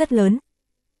khoảng cách rất lớn.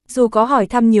 Dù có hỏi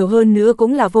thăm nhiều hơn nữa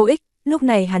cũng là vô ích, lúc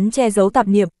này hắn che giấu tạp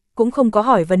niệm, cũng không có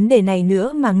hỏi vấn đề này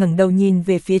nữa mà ngẩng đầu nhìn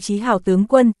về phía Chí Hào tướng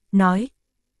quân, nói.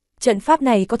 Trận pháp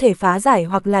này có thể phá giải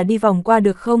hoặc là đi vòng qua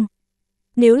được không?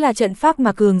 Nếu là trận pháp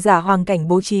mà cường giả hoàng cảnh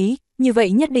bố trí, như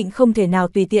vậy nhất định không thể nào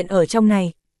tùy tiện ở trong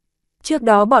này. Trước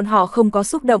đó bọn họ không có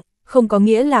xúc động, không có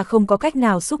nghĩa là không có cách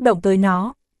nào xúc động tới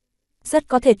nó. Rất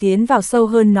có thể tiến vào sâu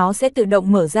hơn nó sẽ tự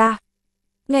động mở ra.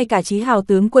 Ngay cả Chí Hào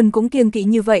tướng quân cũng kiêng kỵ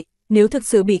như vậy, nếu thực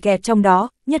sự bị kẹt trong đó,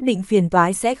 nhất định phiền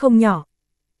toái sẽ không nhỏ.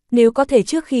 Nếu có thể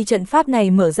trước khi trận pháp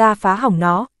này mở ra phá hỏng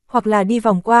nó, hoặc là đi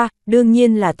vòng qua, đương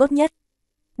nhiên là tốt nhất.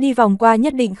 Đi vòng qua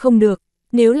nhất định không được,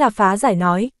 nếu là phá giải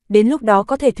nói, đến lúc đó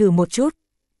có thể thử một chút.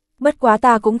 Bất quá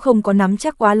ta cũng không có nắm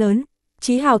chắc quá lớn.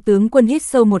 Chí Hào tướng quân hít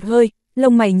sâu một hơi,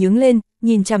 lông mày nhướng lên,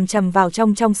 nhìn chằm chằm vào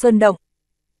trong sơn động.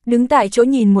 Đứng tại chỗ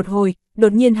nhìn một hồi,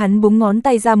 đột nhiên hắn búng ngón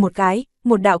tay ra một cái,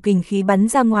 một đạo kình khí bắn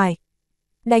ra ngoài.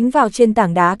 Đánh vào trên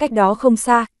tảng đá cách đó không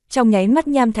xa, trong nháy mắt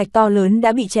nham thạch to lớn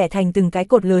đã bị chẻ thành từng cái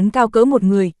cột lớn cao cỡ một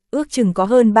người, ước chừng có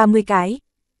hơn 30 cái.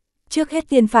 Trước hết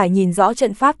tiên phải nhìn rõ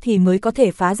trận pháp thì mới có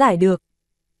thể phá giải được.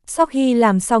 Sau khi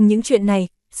làm xong những chuyện này,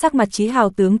 sắc mặt Chí Hào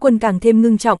tướng quân càng thêm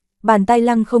ngưng trọng, bàn tay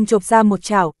lăng không chộp ra một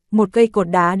chảo, một cây cột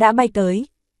đá đã bay tới.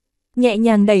 Nhẹ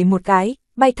nhàng đẩy một cái,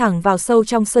 bay thẳng vào sâu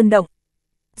trong sơn động.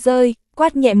 Rơi,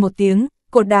 quát nhẹ một tiếng,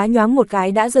 cột đá nhoáng một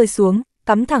cái đã rơi xuống,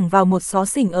 cắm thẳng vào một xó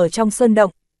xỉnh ở trong sơn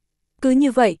động. Cứ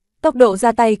như vậy, tốc độ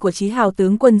ra tay của Chí Hào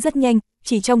tướng quân rất nhanh,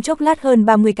 chỉ trong chốc lát hơn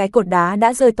 30 cái cột đá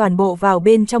đã rơi toàn bộ vào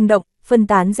bên trong động, phân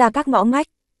tán ra các ngõ ngách.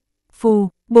 Phù,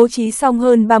 bố trí xong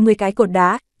hơn 30 cái cột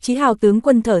đá, Chí Hào tướng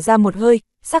quân thở ra một hơi,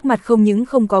 sắc mặt không những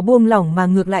không có buông lỏng mà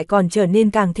ngược lại còn trở nên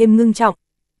càng thêm ngưng trọng.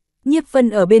 Nhiếp Vân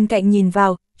ở bên cạnh nhìn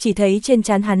vào, chỉ thấy trên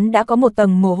trán hắn đã có một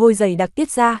tầng mồ hôi dày đặc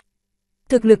tiết ra.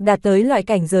 Thực lực đạt tới loại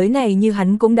cảnh giới này như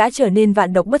hắn cũng đã trở nên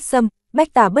vạn độc bất xâm,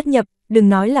 bách tà bất nhập, đừng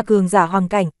nói là cường giả hoàng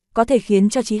cảnh, có thể khiến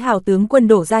cho Chí Hào tướng quân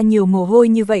đổ ra nhiều mồ hôi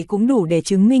như vậy cũng đủ để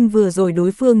chứng minh vừa rồi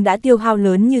đối phương đã tiêu hao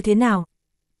lớn như thế nào.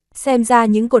 Xem ra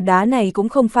những cột đá này cũng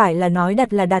không phải là nói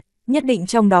đặt là đặt, nhất định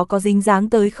trong đó có dính dáng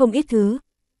tới không ít thứ.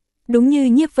 Đúng như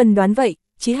Nhiếp Vân đoán vậy,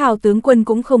 Chí Hào tướng quân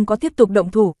cũng không có tiếp tục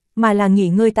động thủ, mà là nghỉ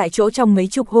ngơi tại chỗ trong mấy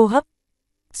chục hô hấp.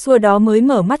 Sau đó mới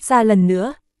mở mắt ra lần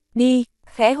nữa, đi,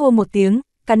 khẽ hô một tiếng,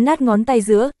 cắn nát ngón tay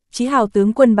giữa, Chí Hào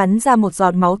tướng quân bắn ra một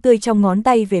giọt máu tươi trong ngón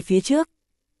tay về phía trước.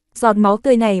 Giọt máu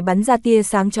tươi này bắn ra tia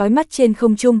sáng chói mắt trên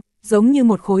không trung, giống như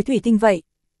một khối thủy tinh vậy.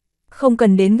 Không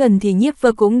cần đến gần thì Nhiếp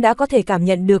Vân cũng đã có thể cảm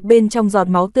nhận được bên trong giọt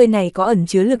máu tươi này có ẩn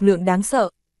chứa lực lượng đáng sợ.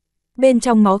 Bên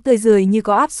trong máu tươi dường như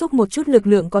có áp xúc một chút lực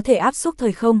lượng có thể áp xúc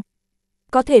thời không.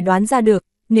 Có thể đoán ra được,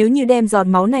 nếu như đem giọt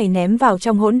máu này ném vào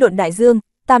trong hỗn độn đại dương,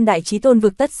 tam đại chí tôn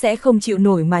vực tất sẽ không chịu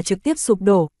nổi mà trực tiếp sụp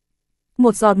đổ.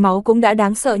 Một giọt máu cũng đã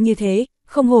đáng sợ như thế,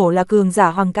 không hổ là cường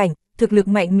giả hoàng cảnh, thực lực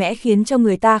mạnh mẽ khiến cho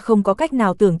người ta không có cách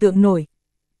nào tưởng tượng nổi.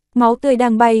 Máu tươi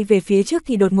đang bay về phía trước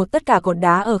thì đột ngột tất cả cột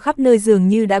đá ở khắp nơi dường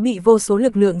như đã bị vô số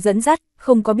lực lượng dẫn dắt,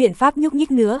 không có biện pháp nhúc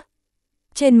nhích nữa.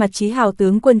 Trên mặt Chí Hào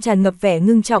tướng quân tràn ngập vẻ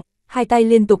ngưng trọng, hai tay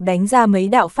liên tục đánh ra mấy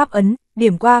đạo pháp ấn,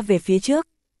 điểm qua về phía trước.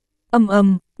 Ầm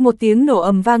ầm, một tiếng nổ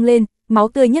ầm vang lên, máu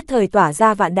tươi nhất thời tỏa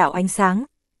ra vạn đạo ánh sáng.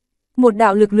 Một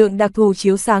đạo lực lượng đặc thù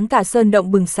chiếu sáng cả sơn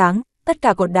động bừng sáng, tất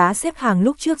cả cột đá xếp hàng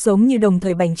lúc trước giống như đồng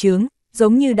thời bành trướng,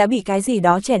 giống như đã bị cái gì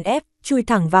đó chèn ép, chui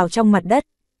thẳng vào trong mặt đất.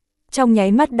 Trong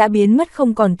nháy mắt đã biến mất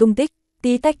không còn tung tích,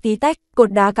 tí tách,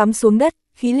 cột đá cắm xuống đất,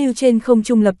 khí lưu trên không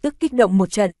trung lập tức kích động một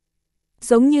trận.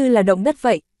 Giống như là động đất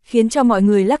vậy, khiến cho mọi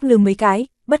người lắc lư mấy cái,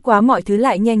 bất quá mọi thứ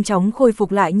lại nhanh chóng khôi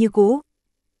phục lại như cũ.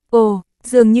 Ồ,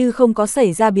 dường như không có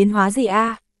xảy ra biến hóa gì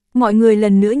a. Mọi người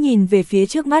lần nữa nhìn về phía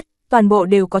trước mắt, toàn bộ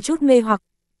đều có chút mê hoặc.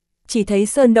 Chỉ thấy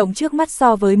sơn động trước mắt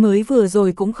so với mới vừa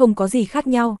rồi cũng không có gì khác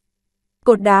nhau.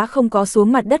 Cột đá không có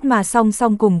xuống mặt đất mà song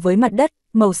song cùng với mặt đất,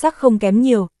 màu sắc không kém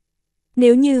nhiều.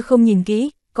 Nếu như không nhìn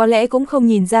kỹ, có lẽ cũng không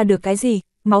nhìn ra được cái gì,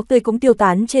 máu tươi cũng tiêu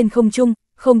tán trên không trung,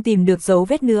 không tìm được dấu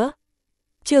vết nữa.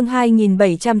 Chương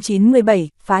 2797,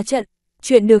 phá trận.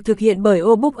 Chuyện được thực hiện bởi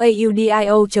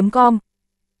obookaudio.com.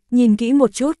 Nhìn kỹ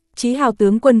một chút, Chí Hào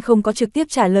tướng quân không có trực tiếp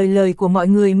trả lời lời của mọi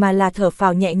người mà là thở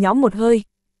phào nhẹ nhõm một hơi.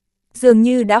 Dường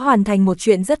như đã hoàn thành một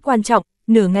chuyện rất quan trọng,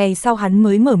 nửa ngày sau hắn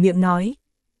mới mở miệng nói.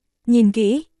 Nhìn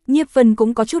kỹ, Nhiếp Vân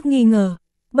cũng có chút nghi ngờ,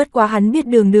 bất quá hắn biết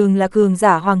đường đường là cường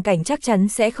giả hoàng cảnh chắc chắn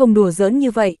sẽ không đùa giỡn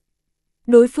như vậy.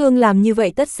 Đối phương làm như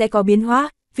vậy tất sẽ có biến hóa,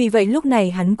 vì vậy lúc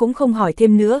này hắn cũng không hỏi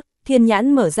thêm nữa, thiên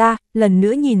nhãn mở ra, lần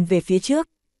nữa nhìn về phía trước.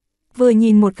 Vừa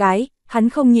nhìn một cái, hắn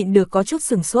không nhịn được có chút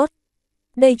sửng sốt.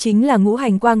 Đây chính là ngũ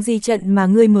hành quang di trận mà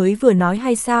ngươi mới vừa nói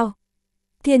hay sao?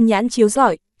 Thiên nhãn chiếu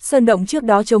rọi, sơn động trước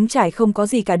đó trống trải không có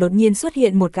gì cả, đột nhiên xuất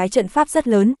hiện một cái trận pháp rất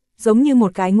lớn, giống như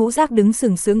một cái ngũ giác đứng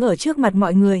sừng sững ở trước mặt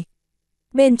mọi người.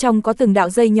 Bên trong có từng đạo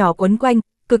dây nhỏ quấn quanh,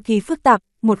 cực kỳ phức tạp,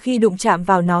 một khi đụng chạm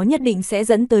vào nó nhất định sẽ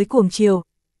dẫn tới cuồng chiều,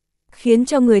 khiến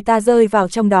cho người ta rơi vào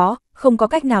trong đó, không có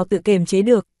cách nào tự kiềm chế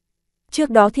được. Trước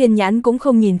đó thiên nhãn cũng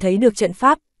không nhìn thấy được trận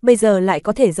pháp, bây giờ lại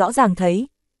có thể rõ ràng thấy.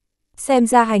 Xem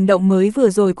ra hành động mới vừa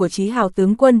rồi của Chí Hào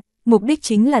tướng quân, mục đích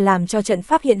chính là làm cho trận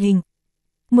pháp hiện hình.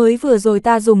 Mới vừa rồi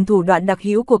ta dùng thủ đoạn đặc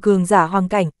hữu của cường giả hoàng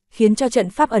cảnh, khiến cho trận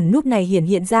pháp ẩn núp này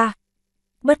hiện ra.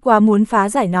 Bất quá muốn phá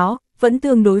giải nó, vẫn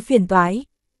tương đối phiền toái.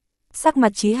 Sắc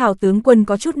mặt Chí Hào tướng quân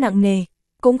có chút nặng nề,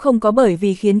 cũng không có bởi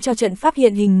vì khiến cho trận pháp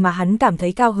hiện hình mà hắn cảm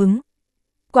thấy cao hứng.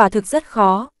 Quả thực rất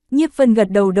khó, Nhiếp Vân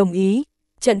gật đầu đồng ý.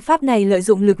 Trận pháp này lợi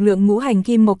dụng lực lượng ngũ hành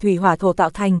kim mộc thủy hỏa thổ tạo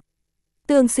thành.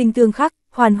 Tương sinh tương khắc,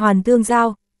 hoàn hoàn tương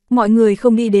giao, mọi người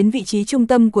không đi đến vị trí trung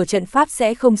tâm của trận pháp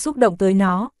sẽ không xúc động tới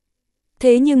nó.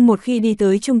 Thế nhưng một khi đi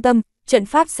tới trung tâm, trận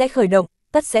pháp sẽ khởi động,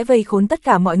 tất sẽ vây khốn tất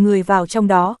cả mọi người vào trong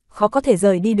đó, khó có thể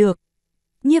rời đi được.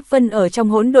 Nhiếp Vân ở trong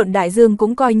hỗn độn đại dương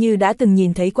cũng coi như đã từng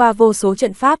nhìn thấy qua vô số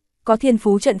trận pháp, có thiên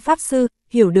phú trận pháp sư,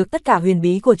 hiểu được tất cả huyền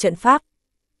bí của trận pháp.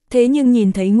 Thế nhưng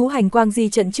nhìn thấy ngũ hành quang di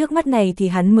trận trước mắt này thì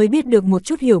hắn mới biết được một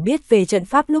chút hiểu biết về trận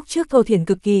pháp lúc trước thô thiển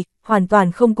cực kỳ, hoàn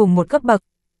toàn không cùng một cấp bậc.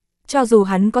 Cho dù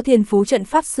hắn có thiên phú trận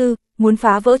pháp sư, muốn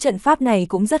phá vỡ trận pháp này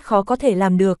cũng rất khó có thể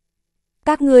làm được.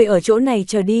 Các ngươi ở chỗ này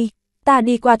chờ đi, ta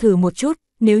đi qua thử một chút,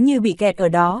 nếu như bị kẹt ở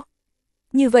đó.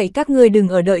 Như vậy các ngươi đừng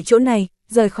ở đợi chỗ này,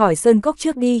 rời khỏi sơn cốc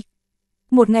trước đi.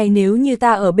 Một ngày nếu như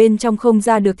ta ở bên trong không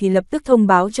ra được thì lập tức thông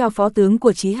báo cho phó tướng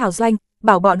của Chí Hào doanh,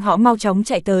 bảo bọn họ mau chóng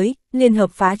chạy tới, liên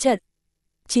hợp phá trận.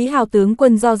 Chí Hào tướng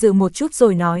quân do dự một chút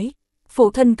rồi nói,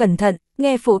 phụ thân cẩn thận.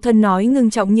 Nghe phụ thân nói ngưng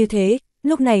trọng như thế,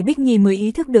 lúc này Bích Nhi mới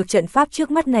ý thức được trận pháp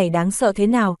trước mắt này đáng sợ thế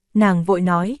nào, nàng vội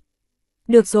nói.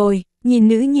 Được rồi, nhìn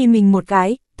nữ nhi mình một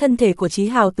cái, thân thể của Chí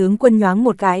Hào tướng quân nhoáng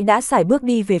một cái đã sải bước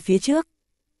đi về phía trước.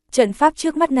 Trận pháp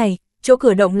trước mắt này, chỗ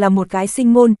cửa động là một cái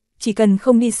sinh môn, chỉ cần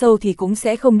không đi sâu thì cũng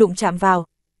sẽ không đụng chạm vào.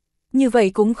 Như vậy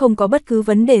cũng không có bất cứ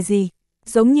vấn đề gì,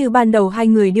 giống như ban đầu hai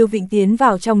người điêu vịnh tiến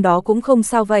vào trong đó cũng không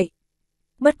sao vậy.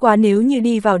 Bất quá nếu như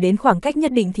đi vào đến khoảng cách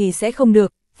nhất định thì sẽ không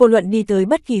được, vô luận đi tới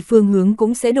bất kỳ phương hướng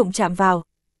cũng sẽ đụng chạm vào.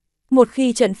 Một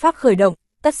khi trận pháp khởi động,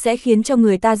 tất sẽ khiến cho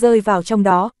người ta rơi vào trong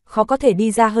đó, khó có thể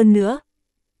đi ra hơn nữa.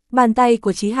 Bàn tay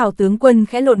của Chí Hào tướng quân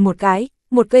khẽ lộn một cái,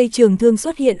 một cây trường thương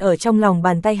xuất hiện ở trong lòng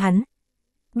bàn tay hắn.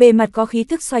 Bề mặt có khí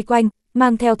tức xoay quanh,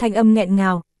 mang theo thanh âm nghẹn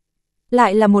ngào.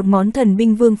 Lại là một món thần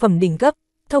binh vương phẩm đỉnh cấp,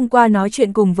 thông qua nói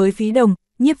chuyện cùng với Phí Đồng,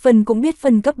 Nhiếp Vân cũng biết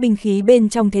phân cấp binh khí bên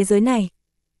trong thế giới này.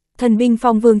 Thần binh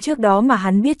phong vương trước đó mà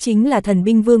hắn biết chính là thần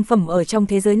binh vương phẩm ở trong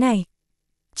thế giới này.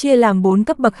 Chia làm 4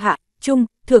 cấp bậc hạ, trung,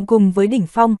 thượng cùng với đỉnh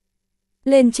phong.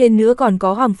 Lên trên nữa còn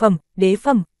có hoàng phẩm, đế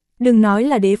phẩm. Đừng nói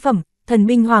là đế phẩm, thần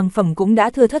binh hoàng phẩm cũng đã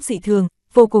thưa thất dị thường,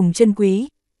 vô cùng chân quý.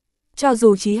 Cho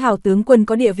dù Chí Hào tướng quân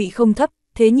có địa vị không thấp,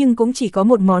 thế nhưng cũng chỉ có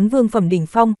một món vương phẩm đỉnh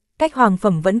phong, cách hoàng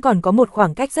phẩm vẫn còn có một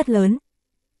khoảng cách rất lớn.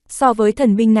 So với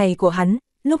thần binh này của hắn,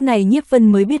 lúc này Nhiếp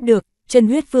Vân mới biết được, chân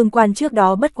huyết vương quan trước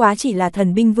đó bất quá chỉ là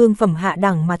thần binh vương phẩm hạ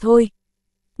đẳng mà thôi.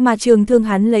 Mà trường thương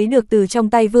hắn lấy được từ trong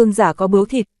tay vương giả có bướu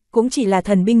thịt, cũng chỉ là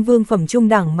thần binh vương phẩm trung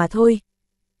đẳng mà thôi.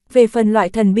 Về phần loại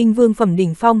thần binh vương phẩm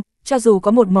đỉnh phong, cho dù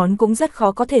có một món cũng rất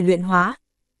khó có thể luyện hóa.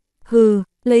 Hừ,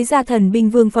 lấy ra thần binh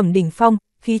vương phẩm đỉnh phong,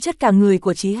 khí chất cả người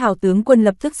của Chí Hào tướng quân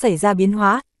lập tức xảy ra biến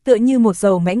hóa, tựa như một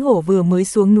dầu mãnh hổ vừa mới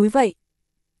xuống núi vậy.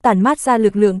 Tản mát ra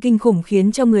lực lượng kinh khủng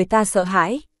khiến cho người ta sợ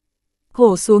hãi.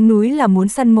 Hổ xuống núi là muốn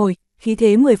săn mồi, khí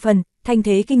thế 10 phần, thanh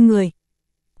thế kinh người.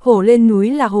 Hổ lên núi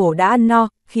là hổ đã ăn no,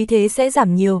 khí thế sẽ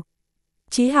giảm nhiều.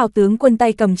 Chí Hào tướng quân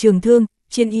tay cầm trường thương,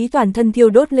 chiến ý toàn thân thiêu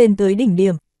đốt lên tới đỉnh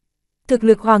điểm. Thực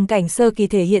lực hoàng cảnh sơ kỳ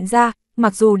thể hiện ra,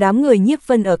 mặc dù đám người Nhiếp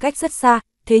Vân ở cách rất xa,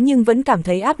 thế nhưng vẫn cảm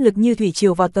thấy áp lực như thủy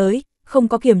triều vào tới, không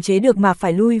có kiềm chế được mà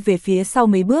phải lui về phía sau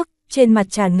mấy bước, trên mặt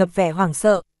tràn ngập vẻ hoảng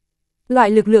sợ. Loại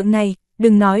lực lượng này,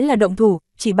 đừng nói là động thủ,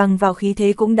 chỉ bằng vào khí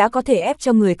thế cũng đã có thể ép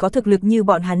cho người có thực lực như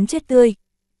bọn hắn chết tươi.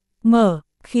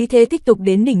 Khí thế tích tục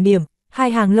đến đỉnh điểm,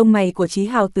 hai hàng lông mày của Chí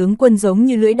Hào tướng quân giống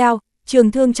như lưỡi đao,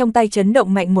 trường thương trong tay chấn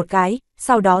động mạnh một cái,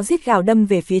 sau đó rít gào đâm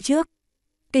về phía trước.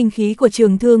 Kinh khí của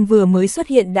trường thương vừa mới xuất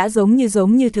hiện đã giống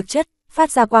như thực chất,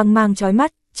 phát ra quang mang chói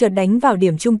mắt, chợt đánh vào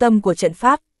điểm trung tâm của trận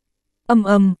pháp.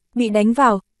 Bị đánh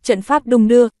vào, trận pháp đung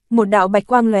đưa, một đạo bạch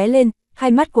quang lóe lên,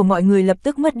 hai mắt của mọi người lập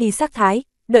tức mất đi sắc thái,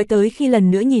 đợi tới khi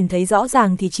lần nữa nhìn thấy rõ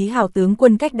ràng thì Chí Hào tướng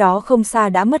quân cách đó không xa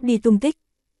đã mất đi tung tích.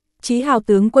 Chí Hào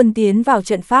tướng quân tiến vào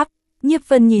trận pháp, Nhiếp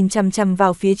Vân nhìn chằm chằm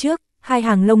vào phía trước, hai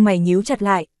hàng lông mày nhíu chặt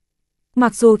lại.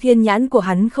 Mặc dù thiên nhãn của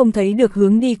hắn không thấy được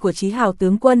hướng đi của Chí Hào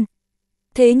tướng quân,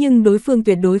 thế nhưng đối phương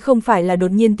tuyệt đối không phải là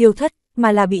đột nhiên tiêu thất,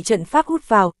 mà là bị trận pháp hút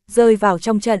vào, rơi vào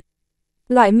trong trận.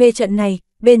 Loại mê trận này,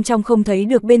 bên trong không thấy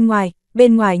được bên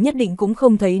ngoài nhất định cũng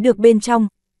không thấy được bên trong.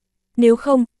 Nếu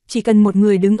không, chỉ cần một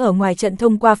người đứng ở ngoài trận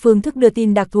thông qua phương thức đưa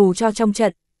tin đặc thù cho trong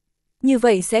trận. Như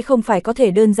vậy sẽ không phải có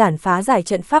thể đơn giản phá giải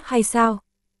trận pháp hay sao?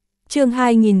 Chương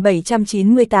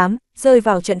 2798, rơi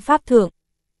vào trận pháp thượng.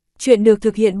 Chuyện được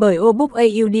thực hiện bởi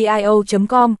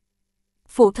obookaudio.com.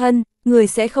 Phụ thân, người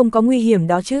sẽ không có nguy hiểm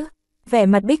đó chứ? Vẻ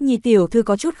mặt Bích Nhi tiểu thư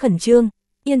có chút khẩn trương.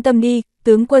 Yên tâm đi,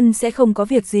 tướng quân sẽ không có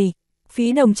việc gì.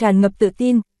 Phí Đồng tràn ngập tự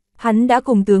tin. Hắn đã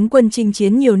cùng tướng quân chinh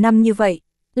chiến nhiều năm như vậy.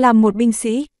 Làm một binh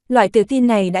sĩ, loại tự tin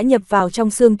này đã nhập vào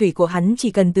trong xương tủy của hắn,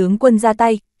 chỉ cần tướng quân ra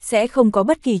tay, sẽ không có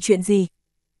bất kỳ chuyện gì.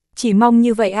 Chỉ mong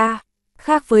như vậy a.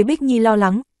 Khác với Bích Nhi lo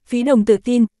lắng, Phí Đồng tự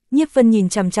tin, Nhiếp Vân nhìn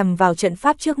chằm chằm vào trận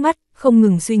pháp trước mắt, không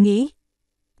ngừng suy nghĩ.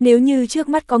 Nếu như trước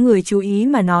mắt có người chú ý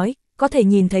mà nói, có thể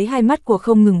nhìn thấy hai mắt của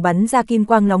không ngừng bắn ra kim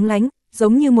quang lóng lánh,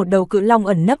 giống như một đầu cự long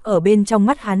ẩn nấp ở bên trong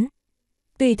mắt hắn.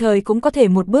 Tùy thời cũng có thể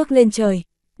một bước lên trời.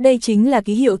 Đây chính là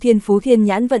ký hiệu thiên phú thiên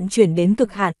nhãn vận chuyển đến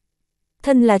cực hạn.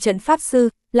 Thân là trận pháp sư,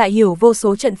 lại hiểu vô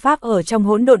số trận pháp ở trong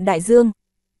hỗn độn đại dương.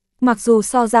 Mặc dù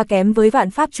so ra kém với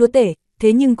vạn pháp chúa tể,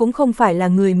 thế nhưng cũng không phải là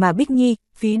người mà Bích Nhi,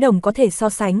 Phí Đồng có thể so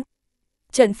sánh.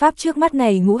 Trận pháp trước mắt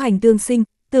này ngũ hành tương sinh,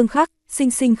 tương khắc,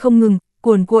 sinh sinh không ngừng,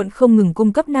 cuồn cuộn không ngừng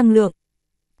cung cấp năng lượng.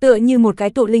 Tựa như một cái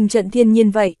tụ linh trận thiên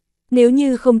nhiên vậy, nếu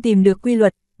như không tìm được quy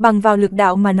luật, bằng vào lực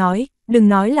đạo mà nói, đừng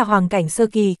nói là hoàng cảnh sơ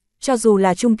kỳ, cho dù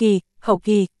là trung kỳ, hậu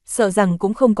kỳ, sợ rằng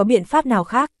cũng không có biện pháp nào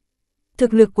khác.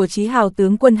 Thực lực của Chí Hào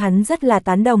tướng quân hắn rất là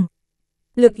tán đồng.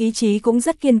 Lực ý chí cũng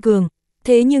rất kiên cường,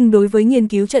 thế nhưng đối với nghiên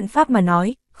cứu trận pháp mà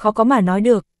nói, khó có mà nói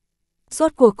được.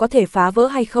 Rốt cuộc có thể phá vỡ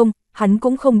hay không, hắn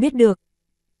cũng không biết được.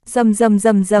 Rầm rầm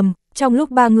rầm rầm, trong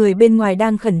lúc ba người bên ngoài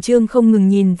đang khẩn trương không ngừng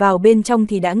nhìn vào bên trong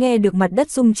thì đã nghe được mặt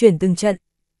đất rung chuyển từng trận.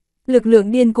 Lực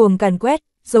lượng điên cuồng càn quét,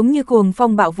 giống như cuồng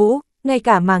phong bạo vũ, ngay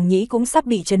cả màng nhĩ cũng sắp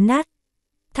bị chấn nát.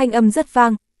 Thanh âm rất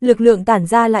vang, lực lượng tản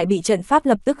ra lại bị trận pháp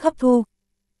lập tức hấp thu.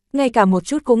 Ngay cả một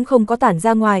chút cũng không có tản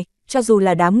ra ngoài, cho dù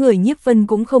là đám người Nhiếp Vân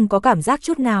cũng không có cảm giác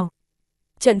chút nào.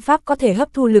 Trận pháp có thể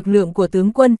hấp thu lực lượng của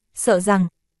tướng quân, sợ rằng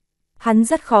hắn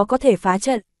rất khó có thể phá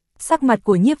trận. Sắc mặt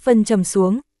của Nhiếp Vân trầm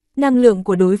xuống, năng lượng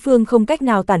của đối phương không cách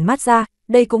nào tản mát ra,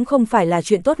 đây cũng không phải là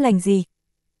chuyện tốt lành gì.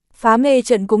 Phá mê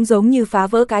trận cũng giống như phá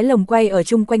vỡ cái lồng quay ở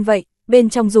chung quanh vậy, bên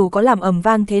trong dù có làm ầm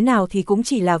vang thế nào thì cũng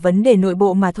chỉ là vấn đề nội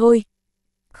bộ mà thôi.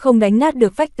 Không đánh nát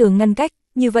được vách tường ngăn cách,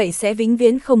 như vậy sẽ vĩnh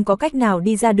viễn không có cách nào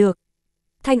đi ra được.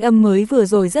 Thanh âm mới vừa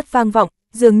rồi rất vang vọng,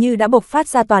 dường như đã bộc phát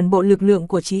ra toàn bộ lực lượng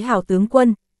của Chí Hào tướng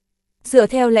quân. Dựa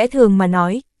theo lẽ thường mà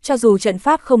nói, cho dù trận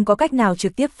pháp không có cách nào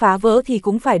trực tiếp phá vỡ thì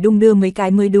cũng phải đung đưa mấy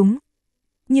cái mới đúng.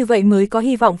 Như vậy mới có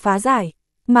hy vọng phá giải,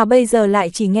 mà bây giờ lại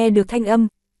chỉ nghe được thanh âm,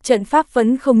 trận pháp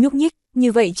vẫn không nhúc nhích,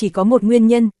 như vậy chỉ có một nguyên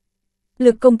nhân.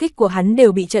 Lực công kích của hắn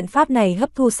đều bị trận pháp này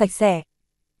hấp thu sạch sẽ.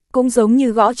 Cũng giống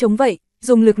như gõ trống vậy,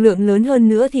 dùng lực lượng lớn hơn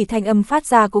nữa thì thanh âm phát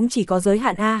ra cũng chỉ có giới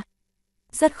hạn A.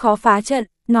 Rất khó phá trận,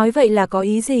 nói vậy là có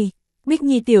ý gì? Bích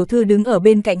Nhi tiểu thư đứng ở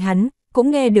bên cạnh hắn,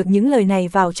 cũng nghe được những lời này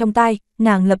vào trong tai,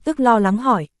 nàng lập tức lo lắng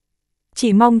hỏi.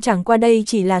 Chỉ mong chẳng qua đây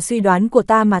chỉ là suy đoán của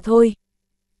ta mà thôi.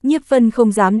 Nhiếp Vân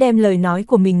không dám đem lời nói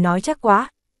của mình nói chắc quá.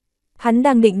 Hắn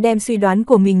đang định đem suy đoán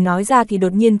của mình nói ra thì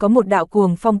đột nhiên có một đạo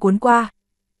cuồng phong cuốn qua.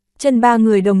 Chân ba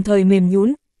người đồng thời mềm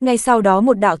nhũn, ngay sau đó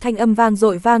một đạo thanh âm vang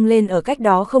dội vang lên ở cách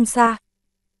đó không xa.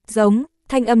 Giống,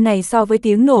 thanh âm này so với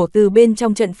tiếng nổ từ bên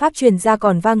trong trận pháp truyền ra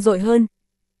còn vang dội hơn.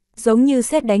 Giống như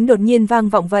sét đánh đột nhiên vang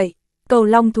vọng vậy. Cầu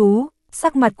long thú,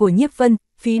 sắc mặt của Nhiếp Vân,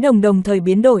 Phí Đồng đồng thời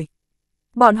biến đổi.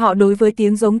 Bọn họ đối với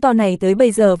tiếng giống to này tới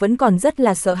bây giờ vẫn còn rất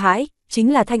là sợ hãi,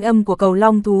 chính là thanh âm của cầu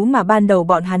long thú mà ban đầu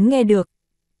bọn hắn nghe được.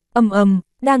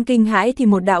 Đang kinh hãi thì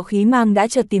một đạo khí mang đã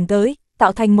chợt tìm tới,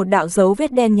 tạo thành một đạo dấu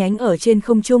vết đen nhánh ở trên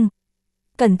không trung.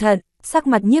 Cẩn thận, sắc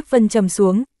mặt Nhiếp Vân trầm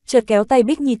xuống, chợt kéo tay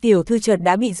Bích Nhi tiểu thư chợt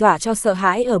đã bị dọa cho sợ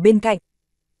hãi ở bên cạnh.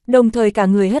 Đồng thời cả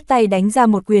người hất tay đánh ra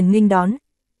một quyền nghênh đón.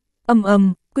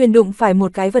 Quyền đụng phải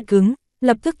một cái vật cứng,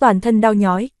 lập tức toàn thân đau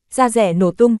nhói, da rẻ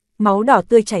nổ tung, máu đỏ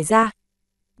tươi chảy ra.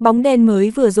 Bóng đen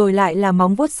mới vừa rồi lại là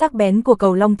móng vuốt sắc bén của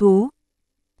cầu long thú.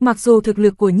 Mặc dù thực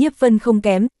lực của Nhiếp Vân không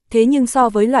kém, thế nhưng so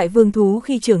với loại vương thú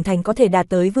khi trưởng thành có thể đạt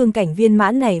tới vương cảnh viên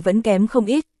mãn này vẫn kém không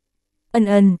ít.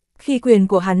 Khi quyền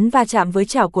của hắn va chạm với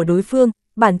chảo của đối phương,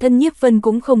 bản thân Nhiếp Vân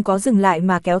cũng không có dừng lại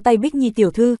mà kéo tay Bích Nhi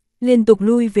tiểu thư, liên tục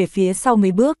lui về phía sau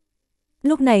mấy bước.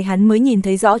 Lúc này hắn mới nhìn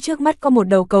thấy rõ trước mắt có một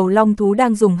đầu cầu long thú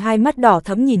đang dùng hai mắt đỏ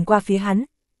thẫm nhìn qua phía hắn.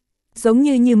 Giống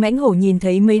như mãnh hổ nhìn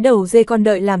thấy mấy đầu dê con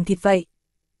đợi làm thịt vậy.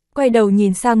 Quay đầu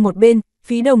nhìn sang một bên,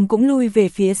 Phí Đồng cũng lui về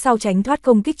phía sau tránh thoát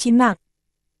công kích chí mạng.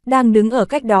 Đang đứng ở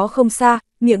cách đó không xa,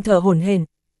 miệng thở hổn hển.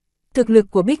 Thực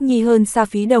lực của Bích Nhi hơn xa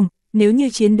Phí Đồng, nếu như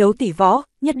chiến đấu tỷ võ,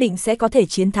 nhất định sẽ có thể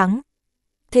chiến thắng.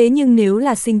 Thế nhưng nếu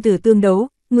là sinh tử tương đấu,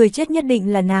 người chết nhất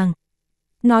định là nàng.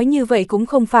 Nói như vậy cũng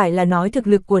không phải là nói thực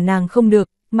lực của nàng không được,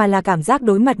 mà là cảm giác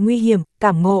đối mặt nguy hiểm,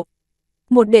 cảm ngộ.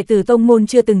 Một đệ tử tông môn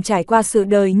chưa từng trải qua sự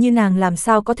đời như nàng làm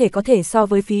sao có thể so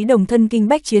với Phí Đồng thân kinh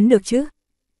bách chiến được chứ.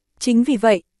 Chính vì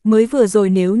vậy, mới vừa rồi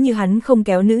nếu như hắn không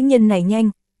kéo nữ nhân này nhanh.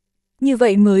 Như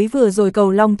vậy mới vừa rồi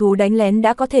cầu long thú đánh lén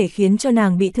đã có thể khiến cho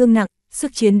nàng bị thương nặng,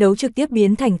 sức chiến đấu trực tiếp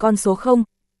biến thành con số 0.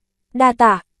 Đa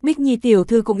tạ, Bích Nhi tiểu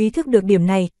thư cũng ý thức được điểm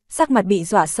này, sắc mặt bị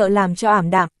dọa sợ làm cho ảm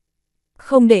đạm.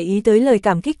 Không để ý tới lời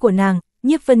cảm kích của nàng,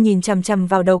 Nhiếp Vân nhìn chằm chằm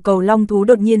vào đầu cầu long thú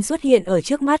đột nhiên xuất hiện ở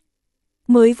trước mắt.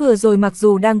 Mới vừa rồi mặc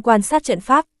dù đang quan sát trận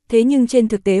pháp, thế nhưng trên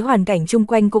thực tế hoàn cảnh chung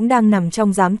quanh cũng đang nằm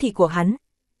trong giám thị của hắn.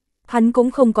 Hắn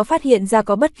cũng không có phát hiện ra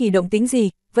có bất kỳ động tĩnh gì,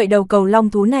 vậy đầu cầu long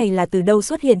thú này là từ đâu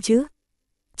xuất hiện chứ?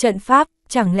 Trận pháp,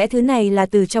 chẳng lẽ thứ này là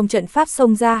từ trong trận pháp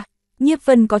xông ra? Nhiếp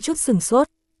Vân có chút sửng sốt,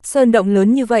 sơn động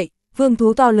lớn như vậy, vương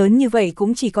thú to lớn như vậy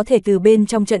cũng chỉ có thể từ bên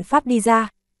trong trận pháp đi ra.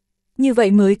 Như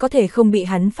vậy mới có thể không bị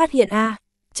hắn phát hiện a.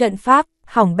 Trận pháp,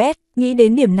 hỏng bét, nghĩ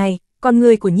đến điểm này, con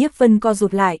người của Nhiếp Vân co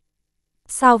rụt lại.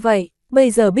 Sao vậy,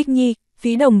 bây giờ Bích Nhi,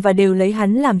 Phí Đồng và đều lấy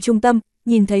hắn làm trung tâm,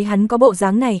 nhìn thấy hắn có bộ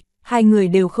dáng này, hai người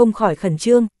đều không khỏi khẩn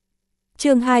trương.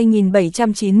 Chương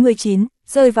 2799,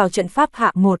 rơi vào trận pháp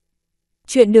hạ 1.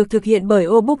 Chuyện được thực hiện bởi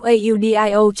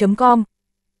obookaudio.com.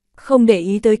 Không để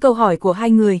ý tới câu hỏi của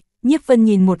hai người, Nhiếp Vân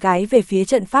nhìn một cái về phía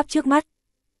trận pháp trước mắt.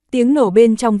 Tiếng nổ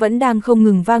bên trong vẫn đang không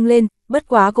ngừng vang lên, bất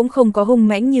quá cũng không có hung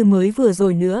mãnh như mới vừa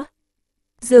rồi nữa.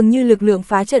 Dường như lực lượng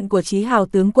phá trận của Chí Hào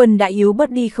tướng quân đã yếu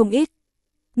bớt đi không ít.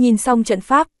 Nhìn xong trận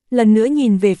pháp, lần nữa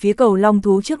nhìn về phía cầu long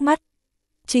thú trước mắt.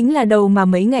 Chính là đầu mà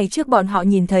mấy ngày trước bọn họ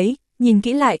nhìn thấy, nhìn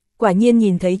kỹ lại, quả nhiên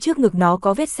nhìn thấy trước ngực nó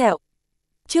có vết sẹo.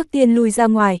 Trước tiên lui ra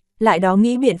ngoài, lại đó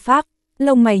nghĩ biện pháp,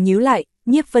 lông mày nhíu lại,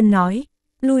 Nhiếp Vân nói,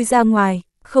 lui ra ngoài,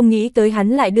 không nghĩ tới hắn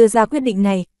lại đưa ra quyết định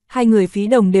này, hai người Phí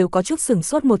Đồng đều có chút sửng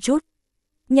sốt một chút.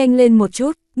 Nhanh lên một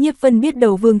chút, Nhiếp Vân biết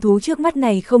đầu vương thú trước mắt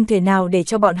này không thể nào để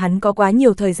cho bọn hắn có quá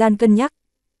nhiều thời gian cân nhắc.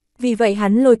 Vì vậy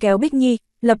hắn lôi kéo Bích Nhi,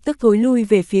 lập tức thối lui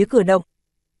về phía cửa động.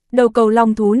 Đầu cầu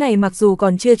long thú này mặc dù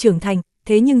còn chưa trưởng thành,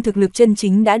 thế nhưng thực lực chân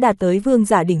chính đã đạt tới vương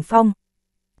giả đỉnh phong.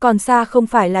 Còn xa không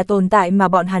phải là tồn tại mà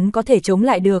bọn hắn có thể chống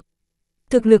lại được.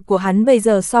 Thực lực của hắn bây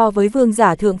giờ so với vương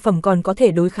giả thượng phẩm còn có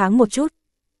thể đối kháng một chút.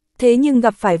 Thế nhưng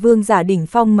gặp phải vương giả đỉnh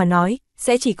phong mà nói,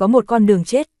 sẽ chỉ có một con đường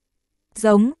chết.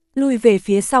 Giống, lui về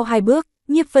phía sau hai bước,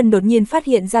 Nhiếp Vân đột nhiên phát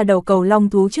hiện ra đầu cầu long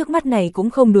thú trước mắt này cũng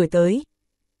không đuổi tới.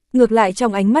 Ngược lại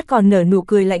trong ánh mắt còn nở nụ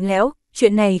cười lạnh lẽo,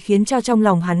 chuyện này khiến cho trong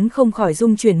lòng hắn không khỏi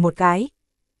rung chuyển một cái.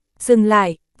 Dừng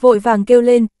lại, vội vàng kêu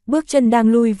lên, bước chân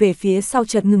đang lui về phía sau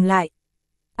chợt ngừng lại.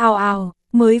 Ao ao,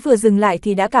 mới vừa dừng lại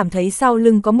thì đã cảm thấy sau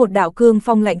lưng có một đạo cương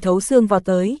phong lạnh thấu xương vào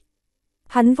tới.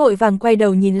 Hắn vội vàng quay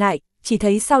đầu nhìn lại, chỉ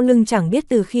thấy sau lưng chẳng biết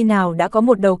từ khi nào đã có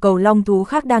một đầu cầu long thú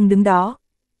khác đang đứng đó.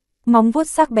 Móng vuốt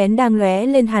sắc bén đang lóe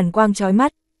lên hàn quang chói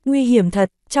mắt, nguy hiểm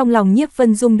thật, trong lòng Nhiếp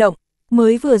Vân rung động,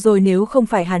 mới vừa rồi nếu không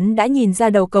phải hắn đã nhìn ra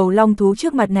đầu cầu long thú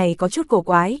trước mặt này có chút cổ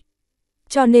quái.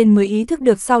 Cho nên mới ý thức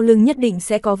được sau lưng nhất định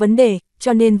sẽ có vấn đề,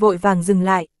 cho nên vội vàng dừng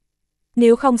lại.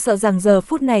 Nếu không sợ rằng giờ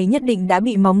phút này nhất định đã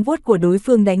bị móng vuốt của đối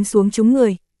phương đánh xuống trúng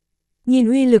người. Nhìn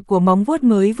uy lực của móng vuốt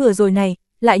mới vừa rồi này,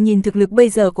 lại nhìn thực lực bây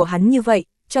giờ của hắn như vậy,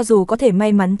 cho dù có thể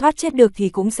may mắn thoát chết được thì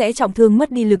cũng sẽ trọng thương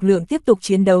mất đi lực lượng tiếp tục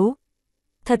chiến đấu.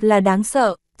 Thật là đáng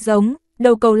sợ, giống,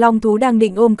 đầu cầu long thú đang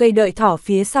định ôm cây đợi thỏ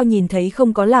phía sau nhìn thấy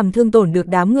không có làm thương tổn được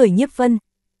đám người Nhiếp Vân.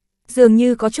 Dường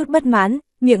như có chút bất mãn,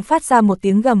 miệng phát ra một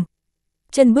tiếng gầm.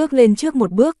 Chân bước lên trước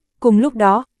một bước, cùng lúc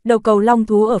đó, đầu cầu long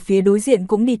thú ở phía đối diện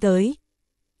cũng đi tới.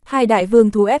 Hai đại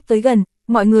vương thú ép tới gần,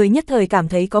 mọi người nhất thời cảm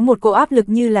thấy có một cỗ áp lực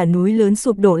như là núi lớn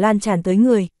sụp đổ lan tràn tới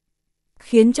người.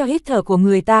 Khiến cho hít thở của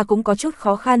người ta cũng có chút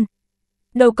khó khăn.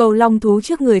 Đầu cầu long thú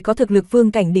trước người có thực lực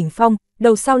vương cảnh đỉnh phong,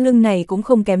 đầu sau lưng này cũng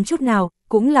không kém chút nào,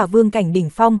 cũng là vương cảnh đỉnh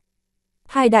phong.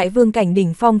 Hai đại vương cảnh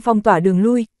đỉnh phong phong tỏa đường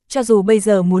lui, cho dù bây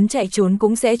giờ muốn chạy trốn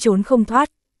cũng sẽ trốn không thoát.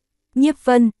 Nhiếp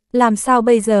Vân, làm sao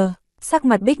bây giờ? Sắc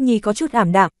mặt Bích Nhi có chút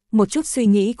ảm đạm, một chút suy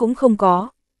nghĩ cũng không có.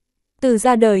 Từ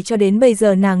ra đời cho đến bây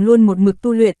giờ nàng luôn một mực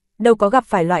tu luyện, đâu có gặp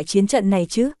phải loại chiến trận này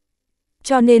chứ.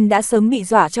 Cho nên đã sớm bị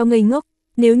dọa cho ngây ngốc,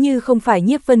 nếu như không phải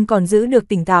Nhiếp Vân còn giữ được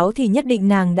tỉnh táo thì nhất định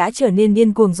nàng đã trở nên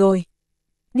điên cuồng rồi.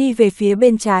 Đi về phía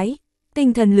bên trái,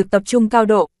 tinh thần lực tập trung cao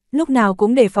độ, lúc nào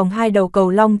cũng đề phòng hai đầu cầu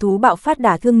long thú bạo phát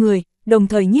đả thương người, đồng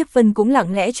thời Nhiếp Vân cũng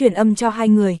lặng lẽ truyền âm cho hai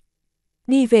người.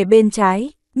 Đi về bên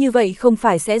trái, như vậy không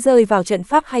phải sẽ rơi vào trận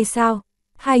pháp hay sao?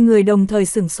 Hai người đồng thời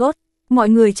sửng sốt, mọi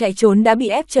người chạy trốn đã bị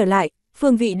ép trở lại,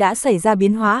 phương vị đã xảy ra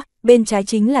biến hóa, bên trái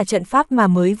chính là trận pháp mà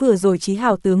mới vừa rồi Chí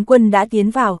Hào tướng quân đã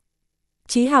tiến vào.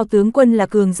 Chí Hào tướng quân là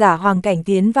cường giả hoàng cảnh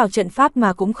tiến vào trận pháp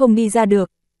mà cũng không đi ra được.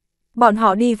 Bọn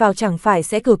họ đi vào chẳng phải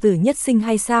sẽ cửu tử nhất sinh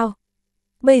hay sao?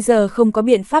 Bây giờ không có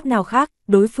biện pháp nào khác,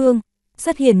 đối phương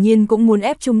rất hiển nhiên cũng muốn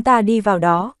ép chúng ta đi vào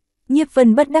đó. Nhiếp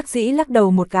Vân bất đắc dĩ lắc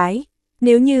đầu một cái.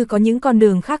 Nếu như có những con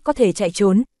đường khác có thể chạy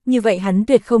trốn, như vậy hắn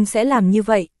tuyệt không sẽ làm như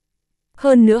vậy.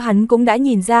 Hơn nữa hắn cũng đã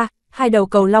nhìn ra, hai đầu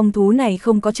cầu long thú này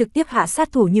không có trực tiếp hạ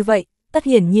sát thủ như vậy, tất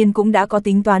hiển nhiên cũng đã có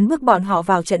tính toán bước bọn họ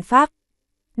vào trận pháp.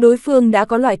 Đối phương đã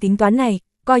có loại tính toán này,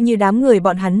 coi như đám người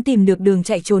bọn hắn tìm được đường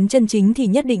chạy trốn chân chính thì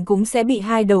nhất định cũng sẽ bị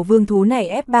hai đầu vương thú này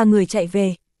ép ba người chạy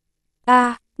về.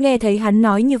 Nghe thấy hắn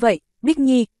nói như vậy, Bích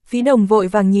Nhi, Phí Đồng vội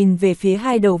vàng nhìn về phía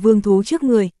hai đầu vương thú trước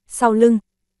người, sau lưng.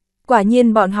 Quả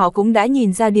nhiên bọn họ cũng đã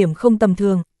nhìn ra điểm không tầm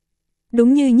thường.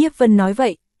 Đúng như Nhiếp Vân nói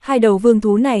vậy, hai đầu vương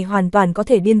thú này hoàn toàn có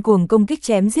thể điên cuồng công kích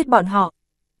chém giết bọn họ.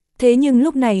 Thế nhưng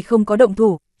lúc này không có động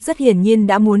thủ, rất hiển nhiên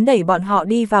đã muốn đẩy bọn họ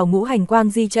đi vào ngũ hành quang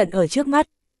di trận ở trước mắt.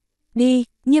 Đi,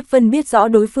 Nhiếp Vân biết rõ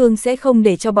đối phương sẽ không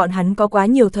để cho bọn hắn có quá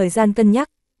nhiều thời gian cân nhắc.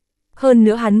 Hơn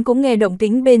nữa hắn cũng nghe động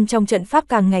tĩnh bên trong trận pháp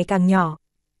càng ngày càng nhỏ.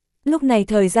 Lúc này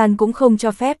thời gian cũng không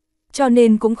cho phép, cho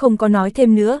nên cũng không có nói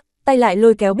thêm nữa, tay lại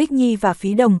lôi kéo Bích Nhi và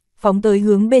Phí Đồng, phóng tới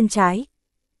hướng bên trái.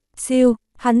 Siêu,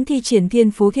 hắn thi triển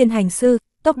thiên phú thiên hành sư,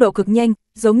 tốc độ cực nhanh,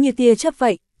 giống như tia chớp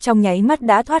vậy, trong nháy mắt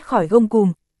đã thoát khỏi gông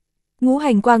cùm. Ngũ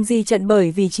hành quang di trận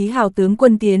bởi vì Chí Hào tướng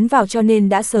quân tiến vào cho nên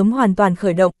đã sớm hoàn toàn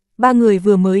khởi động, ba người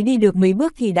vừa mới đi được mấy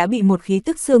bước thì đã bị một khí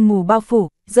tức sương mù bao phủ,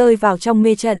 rơi vào trong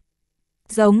mê trận.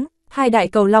 Giống, hai đại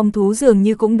cầu long thú dường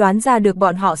như cũng đoán ra được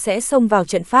bọn họ sẽ xông vào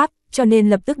trận pháp, cho nên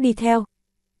lập tức đi theo.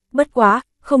 Bất quá,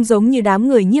 không giống như đám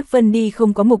người Nhiếp Vân đi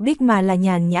không có mục đích mà là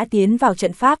nhàn nhã tiến vào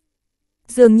trận pháp.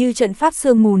 Dường như trận pháp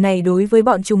sương mù này đối với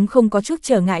bọn chúng không có chút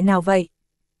trở ngại nào vậy.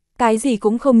 Cái gì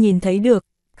cũng không nhìn thấy được,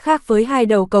 khác với hai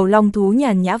đầu cầu long thú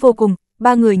nhàn nhã vô cùng,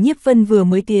 ba người Nhiếp Vân vừa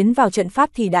mới tiến vào trận pháp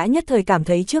thì đã nhất thời cảm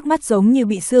thấy trước mắt giống như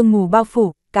bị sương mù bao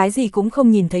phủ, cái gì cũng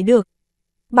không nhìn thấy được.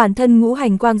 Bản thân ngũ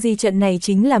hành quang di trận này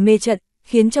chính là mê trận,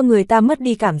 khiến cho người ta mất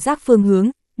đi cảm giác phương hướng,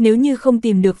 nếu như không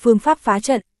tìm được phương pháp phá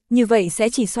trận, như vậy sẽ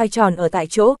chỉ xoay tròn ở tại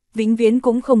chỗ, vĩnh viễn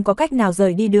cũng không có cách nào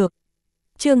rời đi được.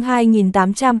 Chương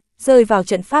 2800, rơi vào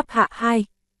trận pháp hạ 2.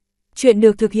 Chuyện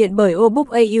được thực hiện bởi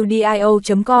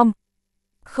obookaudio.com.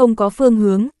 Không có phương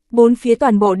hướng, bốn phía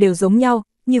toàn bộ đều giống nhau,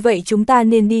 như vậy chúng ta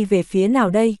nên đi về phía nào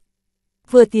đây?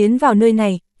 Vừa tiến vào nơi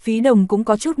này, Phí Đồng cũng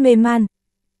có chút mê man.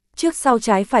 Trước sau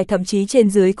trái phải thậm chí trên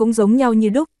dưới cũng giống nhau như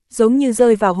đúc, giống như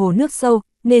rơi vào hồ nước sâu,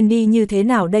 nên đi như thế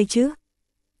nào đây chứ?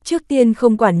 Trước tiên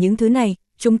không quản những thứ này,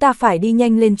 chúng ta phải đi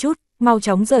nhanh lên chút, mau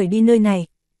chóng rời đi nơi này.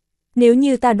 Nếu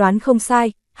như ta đoán không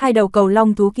sai, hai đầu cầu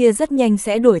long thú kia rất nhanh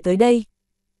sẽ đuổi tới đây.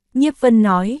 Nhiếp Vân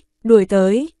nói, đuổi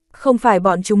tới, không phải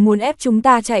bọn chúng muốn ép chúng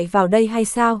ta chạy vào đây hay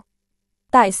sao?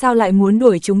 Tại sao lại muốn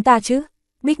đuổi chúng ta chứ?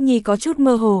 Bích Nhi có chút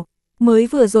mơ hồ, mới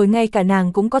vừa rồi ngay cả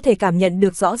nàng cũng có thể cảm nhận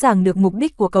được rõ ràng được mục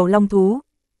đích của cầu long thú.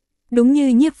 Đúng như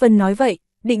Nhiếp Vân nói vậy,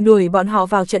 định đuổi bọn họ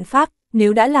vào trận pháp,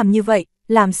 nếu đã làm như vậy,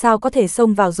 làm sao có thể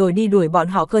xông vào rồi đi đuổi bọn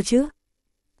họ cơ chứ?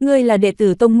 Ngươi là đệ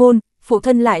tử tông môn, phụ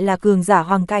thân lại là cường giả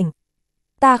hoàng cảnh.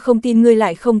 Ta không tin ngươi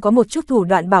lại không có một chút thủ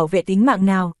đoạn bảo vệ tính mạng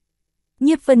nào.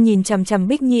 Nhiếp Vân nhìn chằm chằm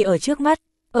Bích Nhi ở trước mắt,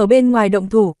 ở bên ngoài động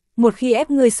thủ, một khi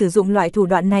ép ngươi sử dụng loại thủ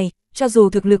đoạn này, cho dù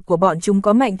thực lực của bọn chúng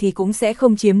có mạnh thì cũng sẽ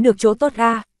không chiếm được chỗ tốt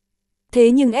ra.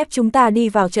 Thế nhưng ép chúng ta đi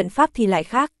vào trận pháp thì lại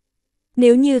khác.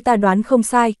 Nếu như ta đoán không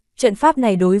sai, trận pháp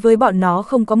này đối với bọn nó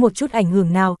không có một chút ảnh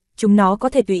hưởng nào, chúng nó có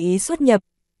thể tùy ý xuất nhập.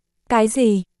 Cái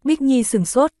gì? Bích Nhi sửng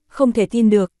sốt, không thể tin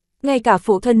được, ngay cả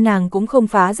phụ thân nàng cũng không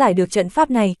phá giải được trận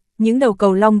pháp này, những đầu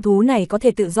cầu long thú này có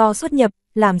thể tự do xuất nhập,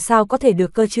 làm sao có thể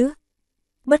được cơ chứ?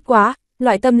 Bất quá,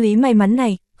 loại tâm lý may mắn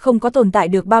này, không có tồn tại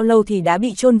được bao lâu thì đã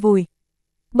bị chôn vùi.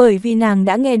 Bởi vì nàng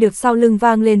đã nghe được sau lưng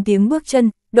vang lên tiếng bước chân,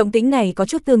 động tĩnh này có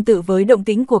chút tương tự với động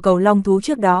tĩnh của cầu long thú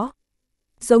trước đó.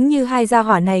 Giống như hai gia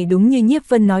hỏa này đúng như Nhiếp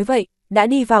Vân nói vậy, đã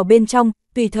đi vào bên trong,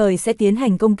 tùy thời sẽ tiến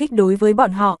hành công kích đối với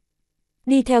bọn họ.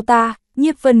 Đi theo ta,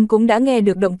 Nhiếp Vân cũng đã nghe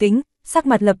được động tĩnh, sắc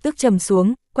mặt lập tức trầm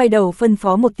xuống, quay đầu phân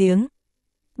phó một tiếng.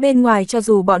 Bên ngoài cho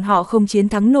dù bọn họ không chiến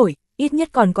thắng nổi, ít nhất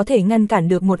còn có thể ngăn cản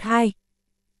được một hai.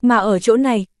 Mà ở chỗ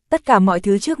này, tất cả mọi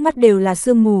thứ trước mắt đều là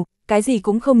sương mù, cái gì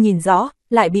cũng không nhìn rõ,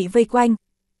 lại bị vây quanh.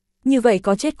 Như vậy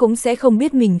có chết cũng sẽ không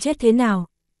biết mình chết thế nào.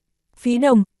 Phí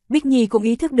Đồng, Bích Nhi cũng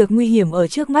ý thức được nguy hiểm ở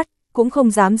trước mắt, cũng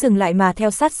không dám dừng lại mà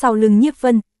theo sát sau lưng Nhiếp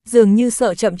Vân, dường như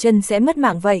sợ chậm chân sẽ mất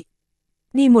mạng vậy.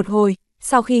 Đi một hồi,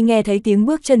 sau khi nghe thấy tiếng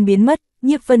bước chân biến mất,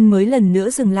 Nhiếp Vân mới lần nữa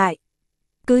dừng lại.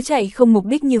 Cứ chạy không mục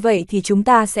đích như vậy thì chúng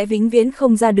ta sẽ vĩnh viễn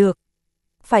không ra được.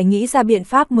 Phải nghĩ ra biện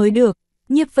pháp mới được.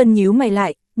 Nhiếp Vân nhíu mày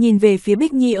lại, nhìn về phía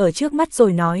Bích Nhi ở trước mắt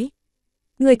rồi nói.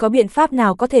 Người có biện pháp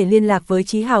nào có thể liên lạc với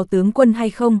Chí Hào tướng quân hay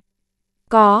không?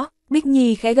 Có, Bích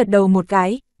Nhi khẽ gật đầu một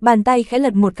cái, bàn tay khẽ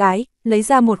lật một cái, lấy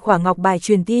ra một khỏa ngọc bài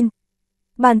truyền tin.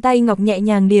 Bàn tay ngọc nhẹ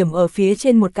nhàng điểm ở phía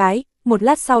trên một cái, một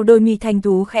lát sau đôi mi thanh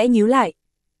tú khẽ nhíu lại.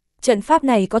 Trận pháp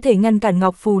này có thể ngăn cản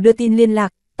ngọc phù đưa tin liên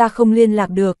lạc, ta không liên lạc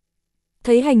được.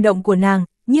 Thấy hành động của nàng,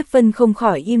 Nhiếp Vân không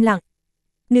khỏi im lặng.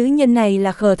 Nữ nhân này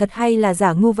là khờ thật hay là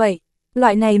giả ngu vậy?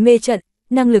 Loại này mê trận,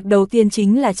 năng lực đầu tiên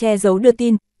chính là che giấu đưa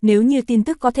tin, nếu như tin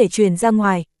tức có thể truyền ra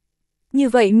ngoài. Như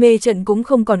vậy mê trận cũng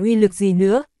không còn uy lực gì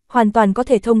nữa, hoàn toàn có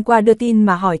thể thông qua đưa tin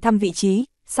mà hỏi thăm vị trí,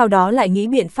 sau đó lại nghĩ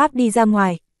biện pháp đi ra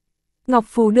ngoài. Ngọc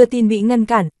phù đưa tin bị ngăn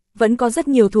cản, vẫn có rất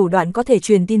nhiều thủ đoạn có thể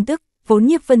truyền tin tức, vốn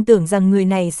Nhiếp Vân tưởng rằng người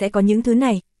này sẽ có những thứ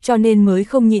này, cho nên mới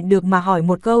không nhịn được mà hỏi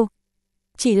một câu.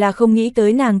 Chỉ là không nghĩ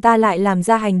tới nàng ta lại làm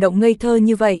ra hành động ngây thơ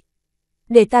như vậy.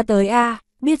 Để ta tới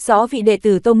biết rõ vị đệ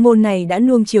tử tông môn này đã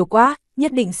nuông chiều quá,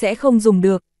 nhất định sẽ không dùng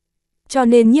được. Cho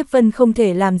nên Nhiếp Vân không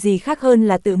thể làm gì khác hơn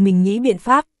là tự mình nghĩ biện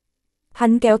pháp.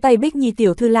 Hắn kéo tay Bích Nhi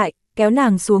tiểu thư lại, kéo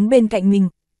nàng xuống bên cạnh mình.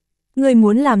 Ngươi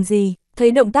muốn làm gì?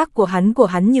 Thấy động tác của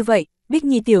hắn như vậy, Bích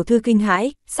Nhi tiểu thư kinh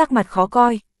hãi, sắc mặt khó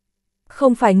coi.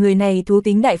 Không phải người này thú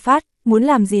tính đại phát, muốn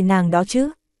làm gì nàng đó chứ?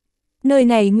 Nơi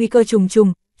này nguy cơ trùng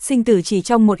trùng, sinh tử chỉ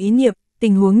trong một ý niệm,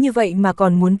 tình huống như vậy mà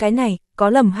còn muốn cái này, có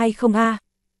lầm hay không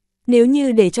Nếu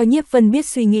như để cho Nhiếp Vân biết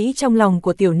suy nghĩ trong lòng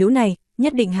của tiểu nữ này,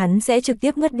 nhất định hắn sẽ trực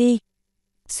tiếp ngất đi.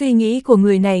 Suy nghĩ của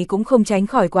người này cũng không tránh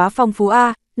khỏi quá phong phú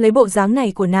lấy bộ dáng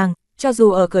này của nàng, cho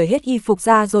dù ở cởi hết y phục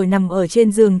ra rồi nằm ở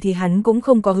trên giường thì hắn cũng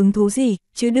không có hứng thú gì,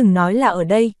 chứ đừng nói là ở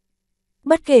đây.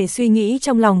 Bất kể suy nghĩ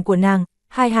trong lòng của nàng,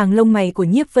 hai hàng lông mày của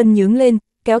Nhiếp Vân nhướng lên,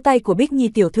 kéo tay của Bích Nhi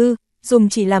tiểu thư, dùng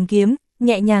chỉ làm kiếm,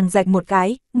 nhẹ nhàng rạch một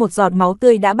cái, một giọt máu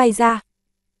tươi đã bay ra.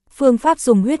 Phương pháp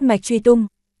dùng huyết mạch truy tung,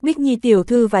 Bích Nhi tiểu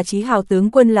thư và Chí Hào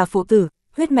tướng quân là phụ tử,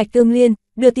 huyết mạch tương liên,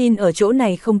 đưa tin ở chỗ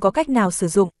này không có cách nào sử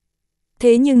dụng.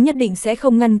 Thế nhưng nhất định sẽ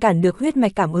không ngăn cản được huyết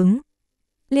mạch cảm ứng.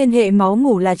 Liên hệ máu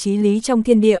mủ là chí lý trong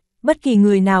thiên địa, bất kỳ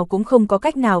người nào cũng không có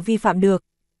cách nào vi phạm được.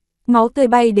 Máu tươi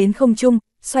bay đến không trung,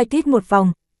 xoay tít một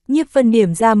vòng, Nhiếp Vân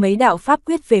điểm ra mấy đạo pháp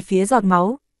quyết về phía giọt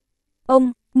máu.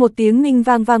 Ông, một tiếng minh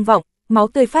vang vang vọng, máu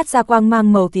tươi phát ra quang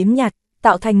mang màu tím nhạt,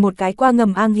 tạo thành một cái qua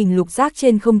ngầm ang hình lục giác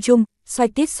trên không trung, xoay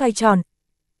tít xoay tròn.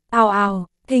 Ào ào,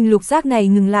 hình lục giác này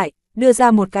ngừng lại, đưa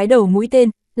ra một cái đầu mũi tên,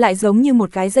 lại giống như một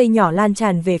cái dây nhỏ lan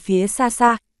tràn về phía xa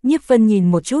xa. Nhiếp Vân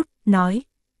nhìn một chút, nói.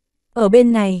 Ở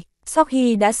bên này, sau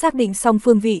khi đã xác định xong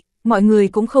phương vị, mọi người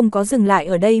cũng không có dừng lại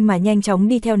ở đây mà nhanh chóng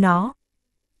đi theo nó.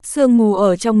 Sương mù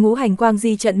ở trong ngũ hành quang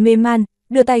di trận mê man,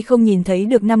 đưa tay không nhìn thấy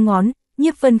được 5 ngón,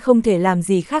 Nhiếp Vân không thể làm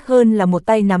gì khác hơn là một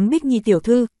tay nắm Bích Nhi tiểu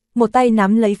thư, một tay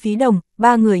nắm lấy Phí Đồng,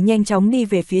 ba người nhanh chóng đi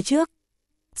về phía trước.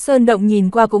 Sơn động nhìn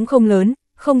qua cũng không lớn,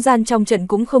 không gian trong trận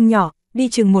cũng không nhỏ, đi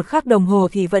chừng một khắc đồng hồ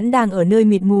thì vẫn đang ở nơi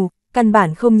mịt mù, căn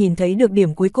bản không nhìn thấy được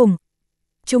điểm cuối cùng.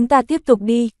 Chúng ta tiếp tục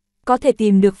đi, có thể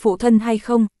tìm được phụ thân hay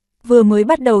không? Vừa mới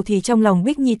bắt đầu thì trong lòng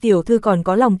Bích Nhi tiểu thư còn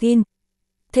có lòng tin.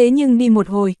 Thế nhưng đi một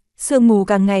hồi, sương mù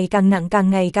càng ngày càng nặng, càng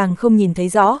ngày càng không nhìn thấy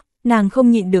rõ, nàng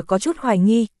không nhịn được có chút hoài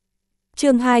nghi.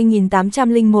 Chương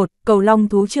 2801, Cầu Long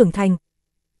thú trưởng thành.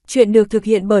 Chuyện được thực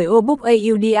hiện bởi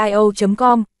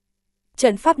obookaudio.com.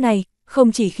 Trận pháp này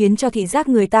không chỉ khiến cho thị giác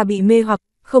người ta bị mê hoặc,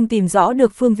 không tìm rõ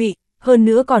được phương vị, hơn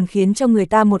nữa còn khiến cho người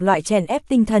ta một loại chèn ép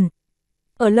tinh thần.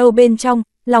 Ở lâu bên trong,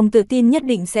 lòng tự tin nhất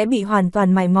định sẽ bị hoàn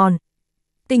toàn mài mòn.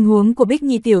 Tình huống của Bích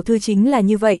Nhi tiểu thư chính là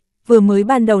như vậy, vừa mới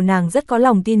ban đầu nàng rất có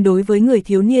lòng tin đối với người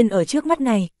thiếu niên ở trước mắt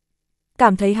này.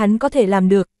 Cảm thấy hắn có thể làm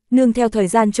được, nương theo thời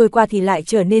gian trôi qua thì lại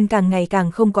trở nên càng ngày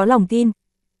càng không có lòng tin.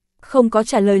 Không có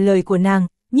trả lời lời của nàng,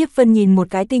 Nhiếp Vân nhìn một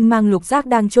cái tinh mang lục giác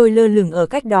đang trôi lơ lửng ở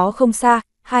cách đó không xa,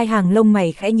 hai hàng lông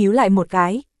mày khẽ nhíu lại một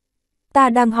cái. Ta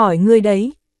đang hỏi ngươi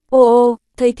đấy. Ô,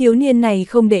 thấy thiếu niên này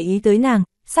không để ý tới nàng,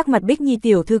 sắc mặt Bích Nhi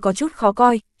tiểu thư có chút khó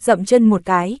coi, dậm chân một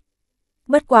cái.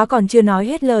 Bất quá còn chưa nói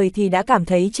hết lời thì đã cảm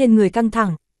thấy trên người căng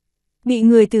thẳng. Bị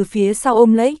người từ phía sau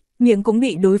ôm lấy, miệng cũng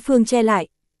bị đối phương che lại.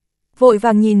 Vội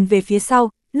vàng nhìn về phía sau,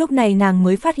 lúc này nàng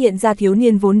mới phát hiện ra thiếu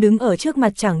niên vốn đứng ở trước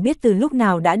mặt chẳng biết từ lúc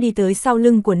nào đã đi tới sau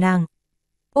lưng của nàng.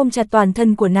 Ôm chặt toàn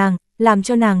thân của nàng, làm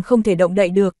cho nàng không thể động đậy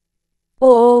được.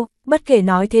 Ô, bất kể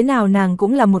nói thế nào nàng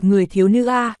cũng là một người thiếu nữ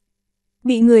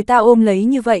Bị người ta ôm lấy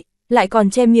như vậy, lại còn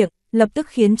che miệng, lập tức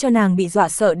khiến cho nàng bị dọa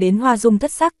sợ đến hoa dung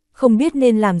thất sắc, không biết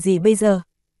nên làm gì bây giờ.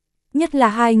 Nhất là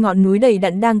hai ngọn núi đầy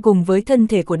đặn đang cùng với thân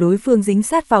thể của đối phương dính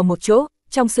sát vào một chỗ,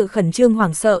 trong sự khẩn trương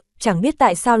hoảng sợ, chẳng biết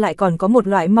tại sao lại còn có một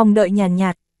loại mong đợi nhàn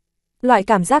nhạt. Loại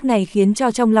cảm giác này khiến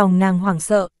cho trong lòng nàng hoảng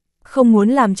sợ, không muốn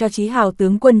làm cho Chí Hào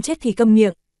tướng quân chết thì câm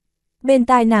miệng. Bên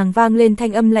tai nàng vang lên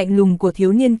thanh âm lạnh lùng của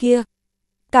thiếu niên kia.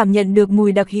 Cảm nhận được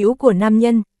mùi đặc hữu của nam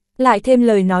nhân, lại thêm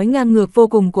lời nói ngang ngược vô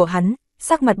cùng của hắn,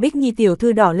 sắc mặt Bích Nhi tiểu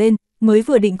thư đỏ lên, mới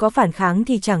vừa định có phản kháng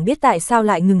thì chẳng biết tại sao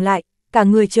lại ngừng lại, cả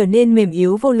người trở nên mềm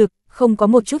yếu vô lực, không có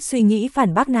một chút suy nghĩ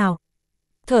phản bác nào.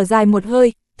 Thở dài một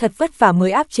hơi, thật vất vả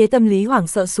mới áp chế tâm lý hoảng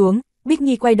sợ xuống, Bích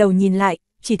Nhi quay đầu nhìn lại,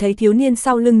 chỉ thấy thiếu niên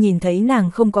sau lưng nhìn thấy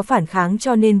nàng không có phản kháng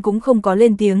cho nên cũng không có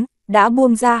lên tiếng, đã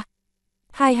buông ra.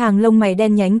 Hai hàng lông mày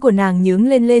đen nhánh của nàng nhướng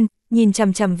lên lên, nhìn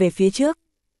chằm chằm về phía trước.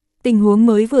 Tình huống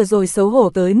mới vừa rồi xấu hổ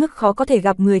tới mức khó có thể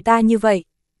gặp người ta như vậy.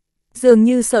 Dường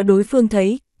như sợ đối phương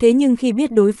thấy, thế nhưng khi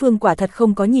biết đối phương quả thật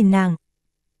không có nhìn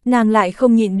nàng lại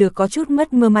không nhịn được có chút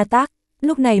mất mơ ma tác,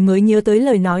 lúc này mới nhớ tới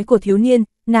lời nói của thiếu niên,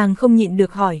 nàng không nhịn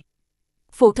được hỏi.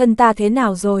 Phụ thân ta thế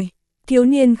nào rồi? Thiếu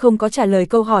niên không có trả lời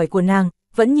câu hỏi của nàng,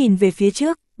 vẫn nhìn về phía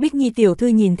trước, Bích Nhi tiểu thư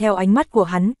nhìn theo ánh mắt của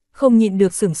hắn, không nhịn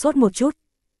được sửng sốt một chút.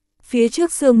 Phía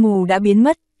trước sương mù đã biến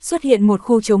mất, xuất hiện một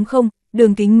khu trống không,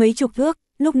 đường kính mấy chục thước,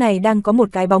 lúc này đang có một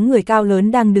cái bóng người cao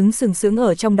lớn đang đứng sừng sững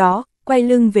ở trong đó, quay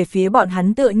lưng về phía bọn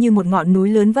hắn tựa như một ngọn núi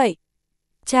lớn vậy.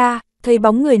 Cha, thấy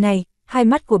bóng người này, hai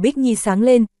mắt của Bích Nhi sáng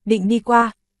lên, định đi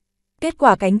qua. Kết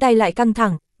quả cánh tay lại căng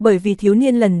thẳng, bởi vì thiếu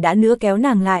niên lần đã nữa kéo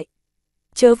nàng lại.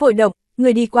 Chớ vội động,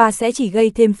 người đi qua sẽ chỉ gây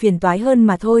thêm phiền toái hơn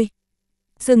mà thôi.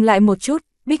 Dừng lại một chút,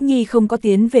 Bích Nhi không có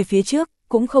tiến về phía trước,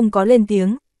 cũng không có lên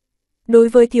tiếng. Đối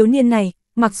với thiếu niên này,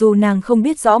 mặc dù nàng không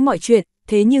biết rõ mọi chuyện,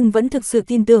 thế nhưng vẫn thực sự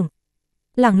tin tưởng.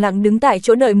 Lẳng lặng đứng tại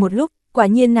chỗ đợi một lúc, quả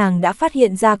nhiên nàng đã phát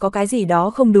hiện ra có cái gì đó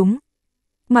không đúng.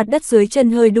 Mặt đất dưới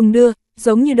chân hơi đung đưa,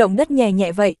 giống như động đất nhẹ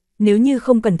nhẹ vậy, nếu như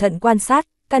không cẩn thận quan sát,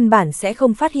 căn bản sẽ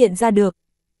không phát hiện ra được.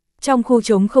 Trong khu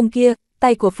trống không kia,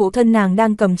 tay của phụ thân nàng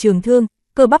đang cầm trường thương,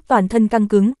 cơ bắp toàn thân căng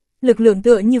cứng, lực lượng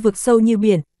tựa như vực sâu như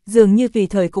biển, dường như tùy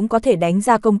thời cũng có thể đánh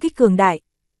ra công kích cường đại.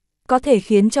 Có thể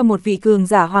khiến cho một vị cường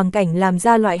giả hoàng cảnh làm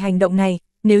ra loại hành động này,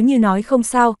 nếu như nói không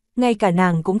sao, ngay cả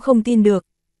nàng cũng không tin được.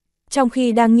 Trong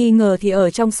khi đang nghi ngờ thì ở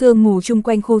trong sương mù chung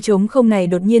quanh khu trống không này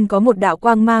đột nhiên có một đạo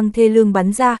quang mang thê lương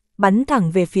bắn ra, bắn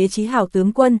thẳng về phía Chí Hào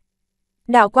tướng quân.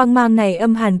 Đạo quang mang này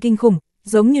âm hàn kinh khủng,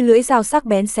 giống như lưỡi dao sắc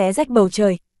bén xé rách bầu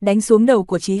trời, đánh xuống đầu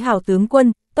của Chí Hào tướng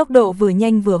quân, tốc độ vừa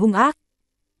nhanh vừa hung ác.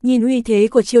 Nhìn uy thế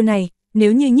của chiêu này,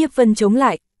 nếu như Nhiếp Vân chống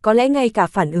lại, có lẽ ngay cả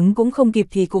phản ứng cũng không kịp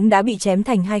thì cũng đã bị chém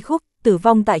thành hai khúc, tử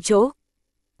vong tại chỗ.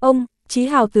 Ông, Chí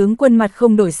Hào tướng quân mặt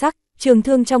không đổi sắc, trường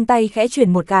thương trong tay khẽ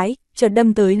chuyển một cái, chợt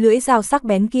đâm tới lưỡi dao sắc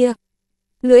bén kia.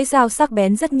 Lưỡi dao sắc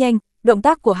bén rất nhanh, động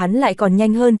tác của hắn lại còn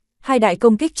nhanh hơn, hai đại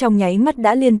công kích trong nháy mắt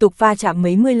đã liên tục va chạm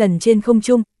mấy mươi lần trên không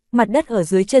trung, mặt đất ở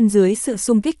dưới chân dưới sự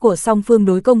xung kích của song phương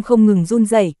đối công không ngừng run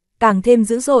rẩy, càng thêm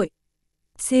dữ dội.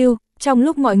 Siêu, trong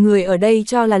lúc mọi người ở đây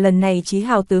cho là lần này Chí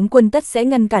Hào tướng quân tất sẽ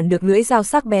ngăn cản được lưỡi dao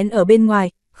sắc bén ở bên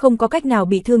ngoài, không có cách nào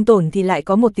bị thương tổn thì lại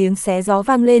có một tiếng xé gió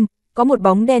vang lên, có một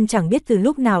bóng đen chẳng biết từ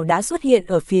lúc nào đã xuất hiện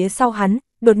ở phía sau hắn,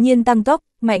 đột nhiên tăng tốc,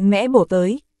 mạnh mẽ bổ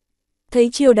tới. Thấy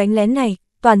chiêu đánh lén này,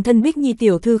 toàn thân Bích Nhi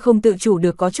tiểu thư không tự chủ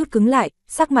được có chút cứng lại,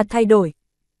 sắc mặt thay đổi.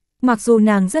 Mặc dù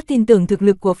nàng rất tin tưởng thực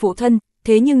lực của phụ thân,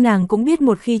 thế nhưng nàng cũng biết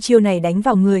một khi chiêu này đánh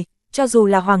vào người, cho dù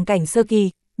là hoàng cảnh sơ kỳ,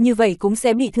 như vậy cũng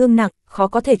sẽ bị thương nặng, khó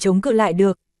có thể chống cự lại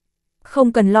được.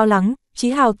 Không cần lo lắng, Chí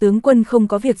Hào tướng quân không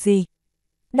có việc gì.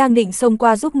 Đang định xông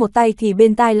qua giúp một tay thì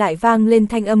bên tai lại vang lên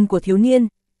thanh âm của thiếu niên.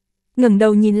 Ngẩng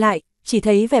đầu nhìn lại, chỉ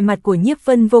thấy vẻ mặt của Nhiếp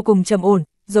Vân vô cùng trầm ổn,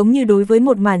 giống như đối với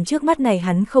một màn trước mắt này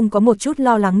hắn không có một chút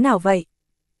lo lắng nào vậy.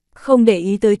 Không để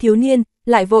ý tới thiếu niên,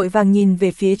 lại vội vàng nhìn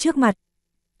về phía trước mặt.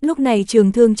 Lúc này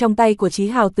trường thương trong tay của Chí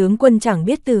Hào tướng quân chẳng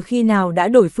biết từ khi nào đã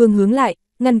đổi phương hướng lại,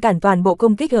 ngăn cản toàn bộ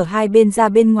công kích ở hai bên ra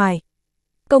bên ngoài.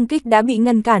 Công kích đã bị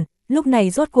ngăn cản, lúc này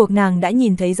rốt cuộc nàng đã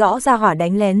nhìn thấy rõ ra hỏa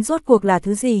đánh lén rốt cuộc là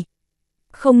thứ gì.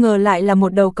 Không ngờ lại là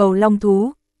một đầu cầu long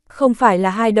thú, không phải là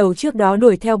hai đầu trước đó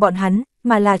đuổi theo bọn hắn,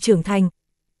 mà là trưởng thành.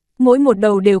 Mỗi một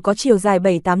đầu đều có chiều dài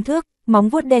 7-8 thước, móng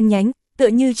vuốt đen nhánh, tựa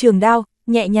như trường đao,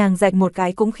 nhẹ nhàng rạch một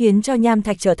cái cũng khiến cho nham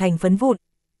thạch trở thành phấn vụn.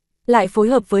 Lại phối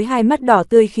hợp với hai mắt đỏ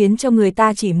tươi khiến cho người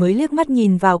ta chỉ mới liếc mắt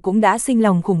nhìn vào cũng đã sinh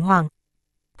lòng khủng hoảng.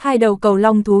 Hai đầu cầu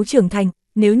long thú trưởng thành,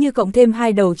 nếu như cộng thêm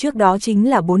hai đầu trước đó chính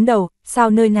là 4 đầu, sao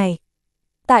nơi này?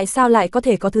 Tại sao lại có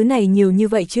thể có thứ này nhiều như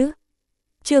vậy chứ?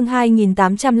 Chương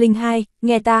 2802,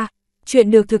 nghe ta.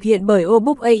 Chuyện được thực hiện bởi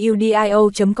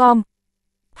obookaudio.com.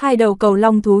 Hai đầu cầu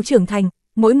long thú trưởng thành,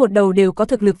 mỗi một đầu đều có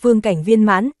thực lực vương cảnh viên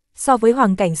mãn, so với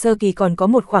hoàng cảnh sơ kỳ còn có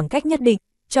một khoảng cách nhất định,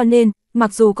 cho nên,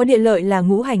 mặc dù có địa lợi là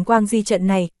ngũ hành quang di trận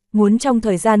này, muốn trong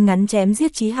thời gian ngắn chém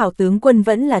giết Chí Hào tướng quân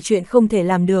vẫn là chuyện không thể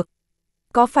làm được.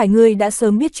 Có phải ngươi đã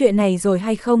sớm biết chuyện này rồi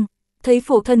hay không? Thấy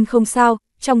phụ thân không sao,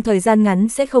 trong thời gian ngắn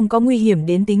sẽ không có nguy hiểm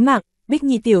đến tính mạng, Bích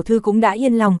Nhi tiểu thư cũng đã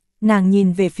yên lòng, nàng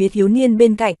nhìn về phía thiếu niên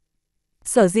bên cạnh.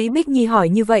 Sở dĩ Bích Nhi hỏi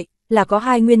như vậy, là có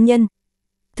hai nguyên nhân.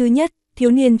 Thứ nhất,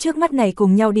 thiếu niên trước mắt này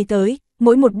cùng nhau đi tới,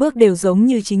 mỗi một bước đều giống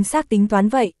như chính xác tính toán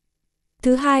vậy.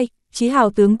 Thứ hai, Chí Hào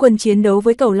tướng quân chiến đấu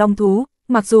với cầu long thú,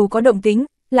 mặc dù có động tính,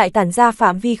 lại tản ra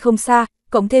phạm vi không xa,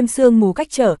 cộng thêm sương mù cách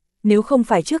trở, nếu không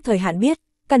phải trước thời hạn biết,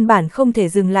 căn bản không thể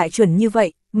dừng lại chuẩn như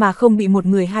vậy, mà không bị một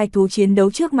người hai thú chiến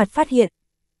đấu trước mặt phát hiện.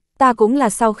 Ta cũng là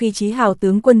sau khi Chí Hào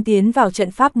tướng quân tiến vào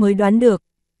trận pháp mới đoán được.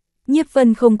 Nhiếp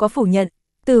Vân không có phủ nhận,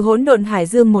 từ hỗn độn hải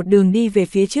dương một đường đi về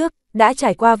phía trước, đã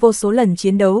trải qua vô số lần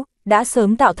chiến đấu, đã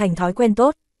sớm tạo thành thói quen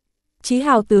tốt. Chí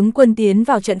Hào tướng quân tiến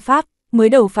vào trận pháp, mới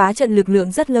đầu phá trận lực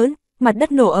lượng rất lớn, mặt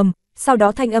đất nổ ầm, sau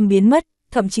đó thanh âm biến mất,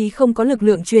 thậm chí không có lực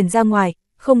lượng truyền ra ngoài,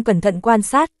 không cẩn thận quan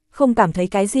sát, không cảm thấy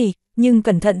cái gì, nhưng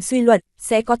cẩn thận suy luận,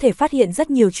 sẽ có thể phát hiện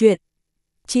rất nhiều chuyện.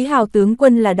 Chí Hào tướng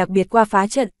quân là đặc biệt qua phá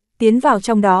trận, tiến vào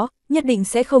trong đó, nhất định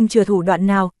sẽ không chừa thủ đoạn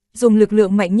nào, dùng lực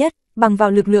lượng mạnh nhất, bằng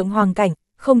vào lực lượng hoàng cảnh,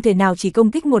 không thể nào chỉ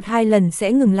công kích một hai lần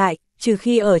sẽ ngừng lại, trừ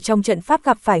khi ở trong trận pháp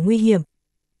gặp phải nguy hiểm.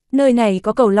 Nơi này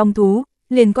có cầu long thú,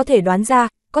 liền có thể đoán ra,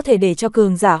 có thể để cho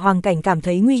cường giả hoàng cảnh cảm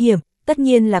thấy nguy hiểm, tất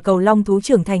nhiên là cầu long thú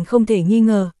trưởng thành không thể nghi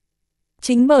ngờ.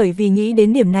 Chính bởi vì nghĩ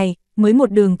đến điểm này, mới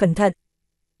một đường cẩn thận.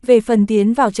 Về phần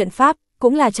tiến vào trận pháp,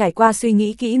 cũng là trải qua suy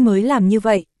nghĩ kỹ mới làm như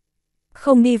vậy.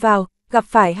 Không đi vào, gặp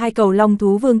phải hai cầu long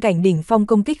thú vương cảnh đỉnh phong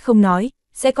công kích không nói,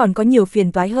 sẽ còn có nhiều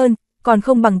phiền toái hơn, còn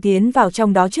không bằng tiến vào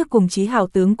trong đó trước cùng Chí Hào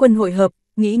tướng quân hội hợp,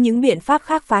 nghĩ những biện pháp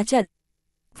khác phá trận.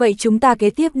 Vậy chúng ta kế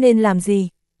tiếp nên làm gì?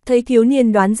 Thấy thiếu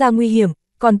niên đoán ra nguy hiểm,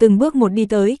 còn từng bước một đi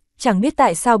tới, chẳng biết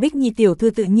tại sao Bích Nhi tiểu thư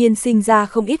tự nhiên sinh ra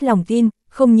không ít lòng tin,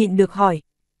 không nhịn được hỏi.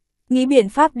 Nghĩ biện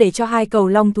pháp để cho hai cầu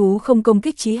long thú không công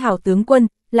kích Chí Hào tướng quân,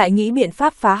 lại nghĩ biện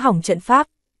pháp phá hỏng trận pháp.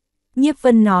 Nhiếp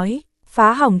Vân nói,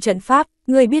 phá hỏng trận pháp,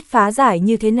 ngươi biết phá giải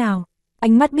như thế nào?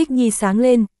 Ánh mắt Bích Nhi sáng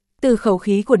lên, từ khẩu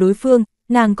khí của đối phương,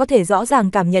 nàng có thể rõ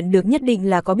ràng cảm nhận được nhất định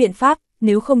là có biện pháp,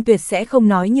 nếu không tuyệt sẽ không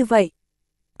nói như vậy.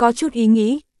 Có chút ý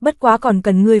nghĩ, bất quá còn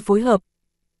cần ngươi phối hợp.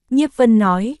 Nhiếp Vân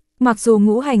nói, mặc dù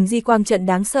ngũ hành di quang trận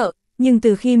đáng sợ, nhưng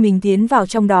từ khi mình tiến vào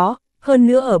trong đó, hơn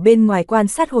nữa ở bên ngoài quan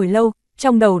sát hồi lâu,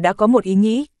 trong đầu đã có một ý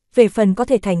nghĩ, về phần có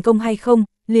thể thành công hay không,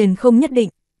 liền không nhất định.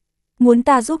 Muốn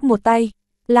ta giúp một tay,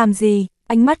 làm gì?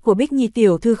 Ánh mắt của Bích Nhi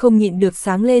tiểu thư không nhịn được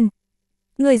sáng lên.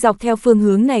 Người dọc theo phương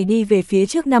hướng này đi về phía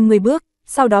trước 50 bước,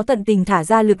 sau đó tận tình thả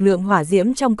ra lực lượng hỏa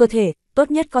diễm trong cơ thể,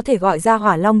 tốt nhất có thể gọi ra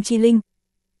hỏa long chi linh.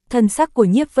 Thần sắc của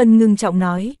Nhiếp Vân ngưng trọng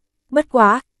nói, bất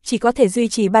quá, chỉ có thể duy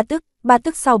trì 3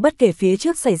 tức sau bất kể phía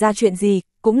trước xảy ra chuyện gì,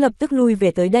 cũng lập tức lui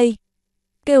về tới đây.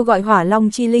 Kêu gọi hỏa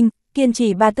long chi linh, kiên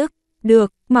trì 3 tức,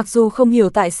 được, mặc dù không hiểu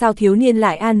tại sao thiếu niên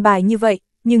lại an bài như vậy,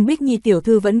 nhưng Bích Nhi tiểu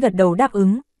thư vẫn gật đầu đáp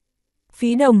ứng.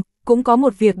 Phí Đồng, cũng có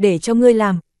một việc để cho ngươi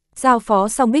làm. Giao phó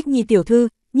xong Bích Nhi tiểu thư,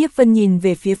 Nhiếp Vân nhìn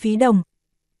về phía Phí Đồng.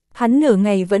 Hắn nửa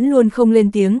ngày vẫn luôn không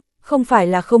lên tiếng, không phải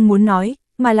là không muốn nói,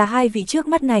 mà là hai vị trước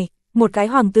mắt này, một cái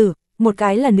hoàng tử, một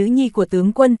cái là nữ nhi của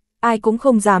tướng quân, ai cũng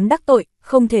không dám đắc tội,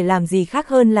 không thể làm gì khác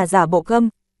hơn là giả bộ câm.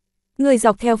 Người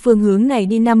dọc theo phương hướng này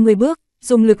đi 50 bước,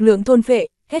 dùng lực lượng thôn phệ,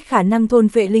 hết khả năng thôn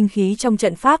phệ linh khí trong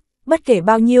trận pháp, bất kể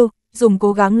bao nhiêu, dùng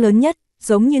cố gắng lớn nhất,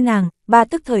 giống như nàng, 3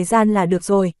 tức thời gian là được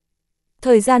rồi.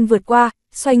 Thời gian vượt qua,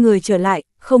 xoay người trở lại,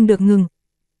 không được ngừng.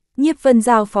 Nhiếp Vân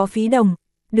giao phó Phí Đồng.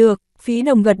 Được, Phí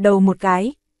Đồng gật đầu một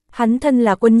cái. Hắn thân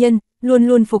là quân nhân, luôn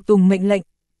luôn phục tùng mệnh lệnh.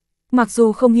 Mặc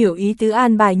dù không hiểu ý tứ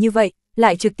an bài như vậy,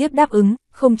 lại trực tiếp đáp ứng,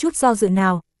 không chút do dự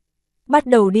nào. Bắt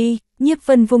đầu đi, Nhiếp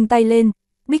Vân vung tay lên.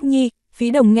 Bích Nhi, Phí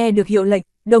Đồng nghe được hiệu lệnh,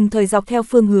 đồng thời dọc theo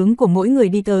phương hướng của mỗi người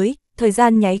đi tới, thời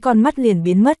gian nháy con mắt liền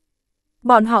biến mất.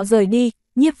 Bọn họ rời đi,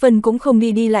 Nhiếp Vân cũng không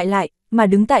đi đi lại, mà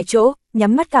đứng tại chỗ,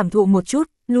 nhắm mắt cảm thụ một chút,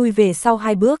 lui về sau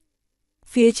 2 bước.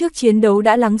 Phía trước chiến đấu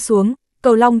đã lắng xuống,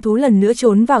 cầu long thú lần nữa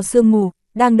trốn vào sương mù,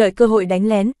 đang đợi cơ hội đánh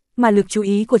lén, mà lực chú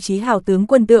ý của Chí Hào tướng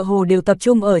quân tựa hồ đều tập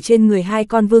trung ở trên người hai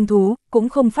con vương thú, cũng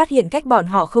không phát hiện cách bọn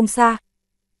họ không xa.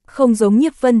 Không giống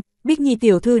Nhiếp Vân, Bích Nhi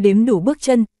tiểu thư đếm đủ bước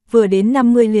chân, vừa đến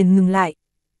 50 liền ngừng lại.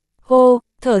 Hô,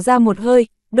 thở ra một hơi,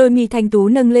 đôi mi thanh tú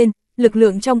nâng lên, lực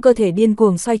lượng trong cơ thể điên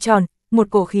cuồng xoay tròn, một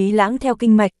cổ khí lãng theo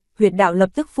kinh mạch, huyệt đạo lập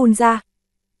tức phun ra.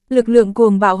 Lực lượng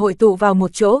cuồng bạo hội tụ vào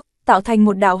một chỗ, tạo thành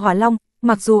một đạo hỏa long,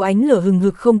 mặc dù ánh lửa hừng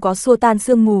hực không có xua tan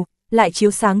sương mù, lại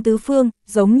chiếu sáng tứ phương,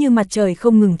 giống như mặt trời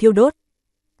không ngừng thiêu đốt.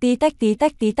 Tí tách tí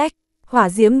tách tí tách, hỏa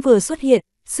diễm vừa xuất hiện,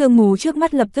 sương mù trước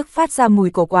mắt lập tức phát ra mùi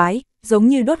cổ quái, giống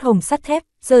như đốt hồng sắt thép,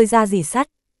 rơi ra rỉ sắt.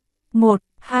 1,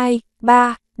 2,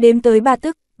 3, đếm tới 3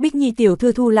 tức, Bích Nhi tiểu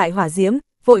thư thu lại hỏa diễm,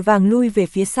 vội vàng lui về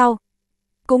phía sau.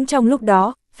 Cũng trong lúc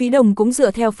đó, Phí Đồng cũng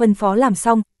dựa theo phân phó làm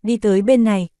xong, đi tới bên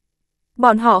này.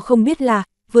 Bọn họ không biết là,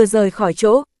 vừa rời khỏi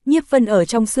chỗ, Nhiếp Vân ở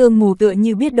trong sương mù tựa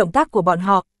như biết động tác của bọn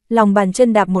họ, lòng bàn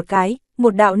chân đạp một cái,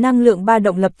 một đạo năng lượng ba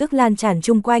động lập tức lan tràn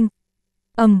chung quanh.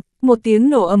 Một tiếng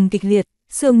nổ ầm kịch liệt,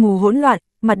 sương mù hỗn loạn,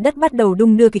 mặt đất bắt đầu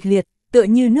đung đưa kịch liệt, tựa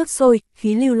như nước sôi,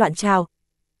 khí lưu loạn trào.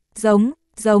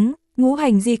 Giống, ngũ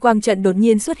hành di quang trận đột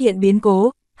nhiên xuất hiện biến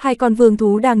cố, hai con vương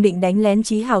thú đang định đánh lén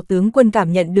Chí Hào tướng quân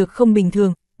cảm nhận được không bình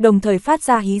thường, đồng thời phát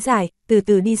ra hí dài, từ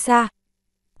từ đi xa.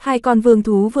 Hai con vương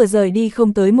thú vừa rời đi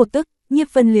không tới một tức,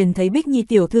 Nhiếp Vân liền thấy Bích Nhi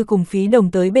tiểu thư cùng Phí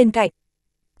Đồng tới bên cạnh.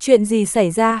 Chuyện gì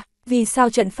xảy ra, vì sao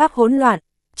trận pháp hỗn loạn?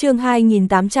 Chương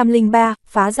 2803,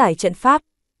 phá giải trận pháp.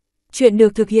 Chuyện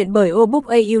được thực hiện bởi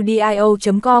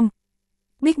obookaudio.com.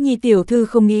 Bích Nhi tiểu thư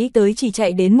không nghĩ tới chỉ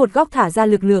chạy đến một góc thả ra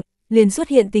lực lượng, liền xuất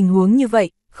hiện tình huống như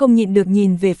vậy, không nhịn được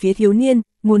nhìn về phía thiếu niên,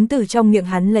 muốn từ trong miệng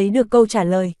hắn lấy được câu trả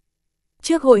lời.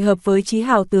 Trước hội hợp với Chí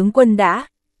Hào tướng quân đã,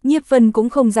 Nhiếp Vân cũng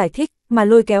không giải thích, mà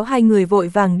lôi kéo hai người vội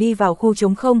vàng đi vào khu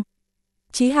trống không.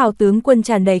 Chí Hào tướng quân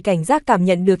tràn đầy cảnh giác cảm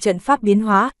nhận được trận pháp biến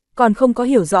hóa, còn không có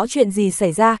hiểu rõ chuyện gì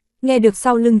xảy ra, nghe được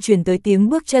sau lưng truyền tới tiếng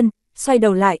bước chân, xoay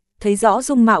đầu lại, thấy rõ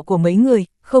dung mạo của mấy người,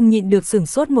 không nhịn được sửng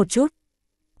sốt một chút.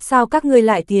 Sao các ngươi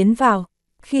lại tiến vào?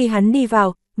 Khi hắn đi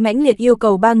vào, mãnh liệt yêu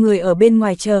cầu ba người ở bên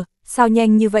ngoài chờ, sao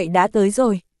nhanh như vậy đã tới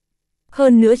rồi?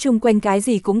 Hơn nữa chung quanh cái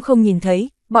gì cũng không nhìn thấy,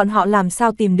 bọn họ làm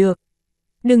sao tìm được?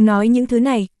 Đừng nói những thứ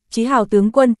này, Chí Hào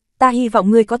tướng quân, ta hy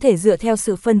vọng ngươi có thể dựa theo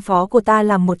sự phân phó của ta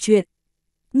làm một chuyện.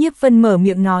 Nhiếp Vân mở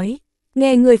miệng nói,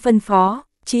 nghe ngươi phân phó.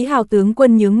 Chí Hào tướng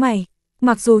quân nhướng mày,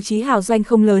 mặc dù Chí Hào doanh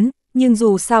không lớn, nhưng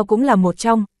dù sao cũng là một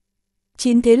trong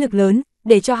 9 thế lực lớn,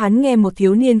 để cho hắn nghe một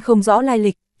thiếu niên không rõ lai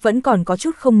lịch, vẫn còn có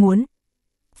chút không muốn.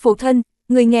 Phụ thân,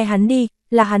 người nghe hắn đi,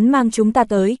 là hắn mang chúng ta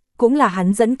tới, cũng là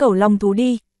hắn dẫn cầu long thú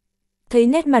đi. Thấy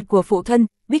nét mặt của phụ thân,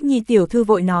 Bích Nhi tiểu thư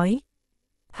vội nói.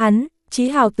 Hắn, Chí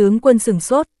Hào tướng quân sửng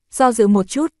sốt, do dự một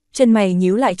chút, chân mày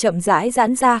nhíu lại chậm rãi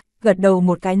giãn ra, gật đầu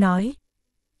một cái nói.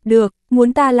 Được,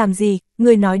 muốn ta làm gì,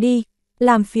 người nói đi.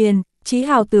 Làm phiền, Chí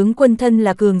Hào tướng quân thân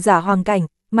là cường giả hoàng cảnh,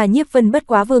 mà Nhiếp Vân bất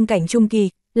quá vương cảnh trung kỳ,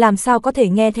 làm sao có thể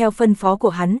nghe theo phân phó của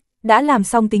hắn, đã làm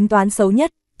xong tính toán xấu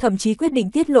nhất, thậm chí quyết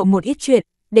định tiết lộ một ít chuyện,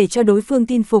 để cho đối phương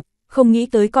tin phục, không nghĩ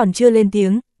tới còn chưa lên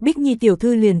tiếng, Bích Nhi tiểu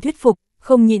thư liền thuyết phục,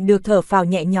 không nhịn được thở phào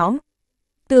nhẹ nhõm.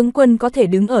 Tướng quân có thể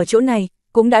đứng ở chỗ này,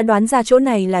 cũng đã đoán ra chỗ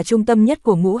này là trung tâm nhất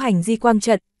của ngũ hành di quang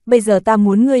trận, bây giờ ta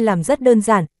muốn ngươi làm rất đơn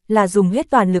giản, là dùng hết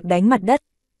toàn lực đánh mặt đất.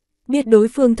 Biết đối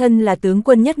phương thân là tướng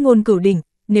quân nhất ngôn cửu đỉnh,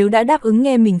 nếu đã đáp ứng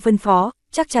nghe mình phân phó,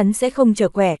 chắc chắn sẽ không trở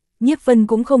quẻ, Nhiếp Vân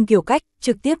cũng không kiểu cách,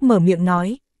 trực tiếp mở miệng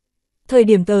nói. Thời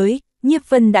điểm tới, Nhiếp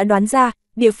Vân đã đoán ra,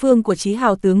 địa phương của Chí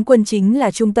Hào tướng quân chính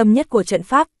là trung tâm nhất của trận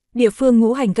pháp, địa phương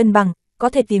ngũ hành cân bằng, có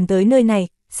thể tìm tới nơi này,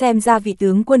 xem ra vị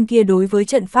tướng quân kia đối với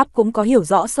trận pháp cũng có hiểu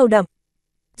rõ sâu đậm.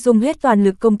 Dùng hết toàn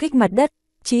lực công kích mặt đất,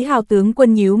 Chí Hào tướng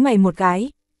quân nhíu mày một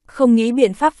cái, không nghĩ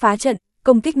biện pháp phá trận,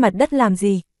 công kích mặt đất làm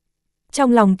gì.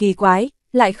 Trong lòng kỳ quái,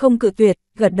 lại không cự tuyệt,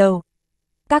 gật đầu.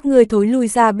 Các ngươi thối lui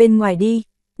ra bên ngoài đi,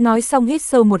 nói xong hít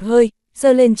sâu một hơi,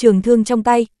 giơ lên trường thương trong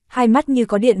tay, hai mắt như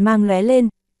có điện mang lóe lên.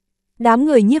 Đám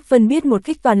người Nhiếp Vân biết một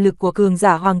kích toàn lực của cường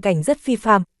giả hoàng cảnh rất phi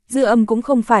phàm, dư âm cũng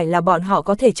không phải là bọn họ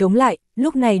có thể chống lại,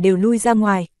 lúc này đều lui ra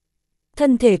ngoài.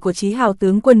 Thân thể của Chí Hào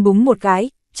tướng quân búng một cái,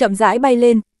 chậm rãi bay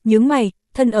lên, nhướng mày,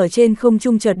 thân ở trên không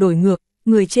trung chợt đổi ngược,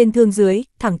 người trên thương dưới,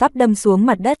 thẳng tắp đâm xuống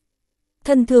mặt đất.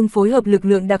 Thân thương phối hợp lực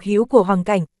lượng đặc hữu của hoàng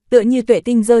cảnh, tựa như tuệ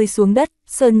tinh rơi xuống đất,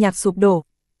 sơn nhạc sụp đổ.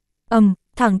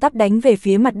 Thẳng tắp đánh về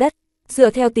phía mặt đất, dựa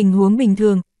theo tình huống bình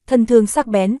thường, thân thương sắc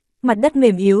bén, mặt đất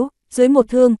mềm yếu, dưới một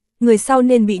thương, người sau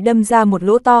nên bị đâm ra một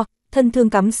lỗ to, thân thương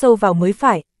cắm sâu vào mới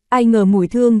phải, ai ngờ mũi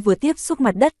thương vừa tiếp xúc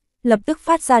mặt đất, lập tức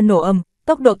phát ra nổ ầm,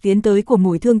 tốc độ tiến tới của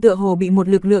mũi thương tựa hồ bị một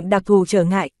lực lượng đặc thù trở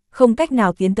ngại, không cách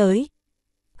nào tiến tới.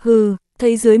 Hừ,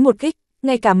 thấy dưới một kích,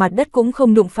 ngay cả mặt đất cũng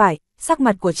không đụng phải, sắc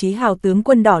mặt của Chí Hào tướng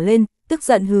quân đỏ lên, tức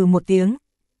giận hừ một tiếng.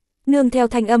 Nương theo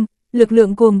thanh âm, lực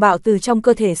lượng cuồng bạo từ trong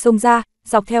cơ thể xông ra,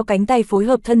 dọc theo cánh tay phối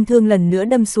hợp thân thương lần nữa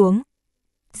đâm xuống.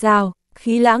 Rào,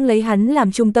 khí lãng lấy hắn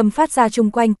làm trung tâm phát ra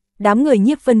chung quanh, đám người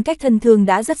Nhiếp Vân cách thân thương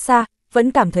đã rất xa,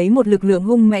 vẫn cảm thấy một lực lượng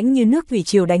hung mãnh như nước thủy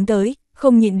triều đánh tới,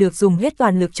 không nhịn được dùng hết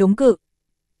toàn lực chống cự.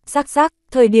 Rắc rắc,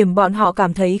 thời điểm bọn họ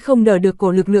cảm thấy không đỡ được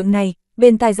cổ lực lượng này,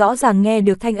 bên tai rõ ràng nghe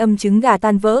được thanh âm trứng gà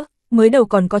tan vỡ, mới đầu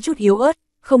còn có chút yếu ớt,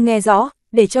 không nghe rõ,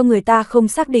 để cho người ta không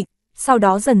xác định, sau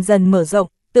đó dần dần mở rộng,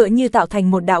 tựa như tạo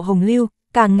thành một đạo hồng lưu,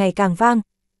 càng ngày càng vang.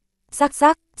 Rắc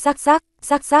rắc, rắc rắc,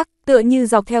 rắc rắc, tựa như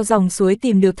dọc theo dòng suối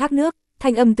tìm được thác nước,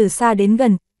 thanh âm từ xa đến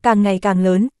gần, càng ngày càng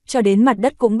lớn, cho đến mặt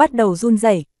đất cũng bắt đầu run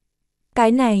rẩy.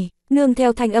 Cái này, nương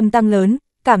theo thanh âm tăng lớn,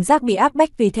 cảm giác bị áp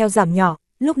bách vì theo giảm nhỏ,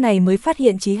 lúc này mới phát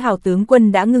hiện Chí Hào tướng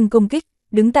quân đã ngưng công kích,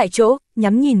 đứng tại chỗ,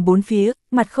 nhắm nhìn bốn phía,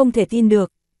 mặt không thể tin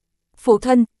được. Phụ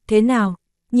thân, thế nào?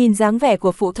 Nhìn dáng vẻ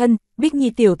của phụ thân, Bích Nhi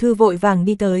tiểu thư vội vàng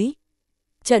đi tới.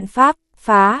 Trận pháp,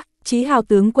 phá, Chí Hào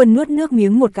tướng quân nuốt nước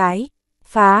miếng một cái.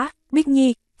 Phá, Bích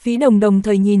Nhi, Phí Đồng đồng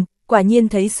thời nhìn, quả nhiên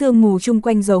thấy sương mù chung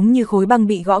quanh giống như khối băng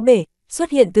bị gõ bể, xuất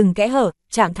hiện từng kẽ hở,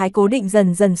 trạng thái cố định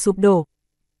dần dần sụp đổ.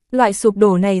 Loại sụp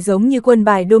đổ này giống như quân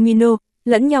bài domino,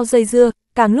 lẫn nhau dây dưa,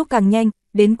 càng lúc càng nhanh,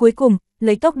 đến cuối cùng,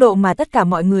 lấy tốc độ mà tất cả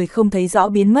mọi người không thấy rõ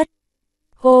biến mất.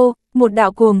 Hô, một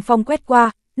đạo cuồng phong quét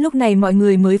qua, lúc này mọi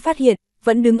người mới phát hiện,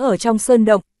 vẫn đứng ở trong sơn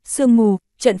động, sương mù,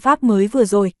 trận pháp mới vừa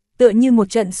rồi, tựa như một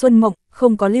trận xuân mộng,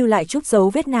 không có lưu lại chút dấu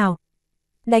vết nào.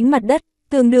 Đánh mặt đất,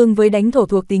 tương đương với đánh thổ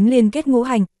thuộc tính liên kết ngũ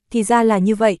hành, thì ra là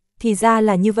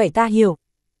như vậy, ta hiểu.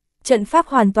 Trận pháp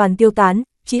hoàn toàn tiêu tán,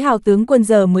 Chí Hào tướng quân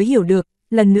giờ mới hiểu được,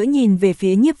 lần nữa nhìn về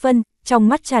phía Nhiếp Vân, trong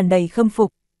mắt tràn đầy khâm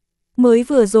phục. Mới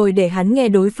vừa rồi để hắn nghe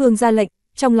đối phương ra lệnh,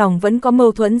 trong lòng vẫn có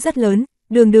mâu thuẫn rất lớn,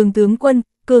 đường tướng quân,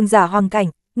 cường giả hoàng cảnh,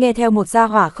 nghe theo một gia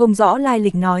hỏa không rõ lai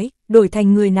lịch nói, đổi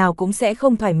thành người nào cũng sẽ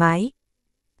không thoải mái.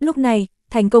 Lúc này,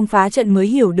 thành công phá trận mới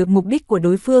hiểu được mục đích của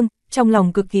đối phương, trong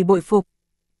lòng cực kỳ bội phục.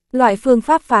 Loại phương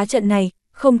pháp phá trận này,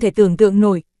 không thể tưởng tượng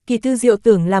nổi, kỳ tư diệu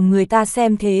tưởng làm người ta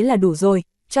xem thế là đủ rồi,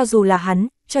 cho dù là hắn,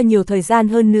 cho nhiều thời gian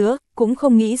hơn nữa, cũng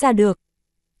không nghĩ ra được.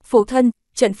 Phụ thân,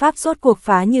 trận pháp rốt cuộc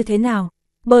phá như thế nào?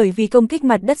 Bởi vì công kích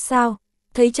mặt đất sao?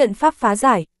 Thấy trận pháp phá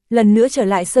giải, lần nữa trở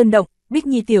lại sơn động, Bích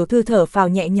Nhi tiểu thư thở phào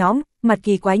nhẹ nhõm, mặt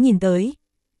kỳ quái nhìn tới.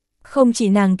 Không chỉ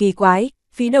nàng kỳ quái,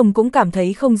 Phí Đồng cũng cảm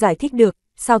thấy không giải thích được,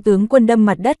 sao tướng quân đâm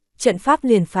mặt đất, trận pháp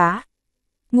liền phá.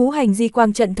 Ngũ hành di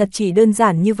quang trận thật chỉ đơn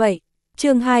giản như vậy.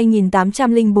 Chương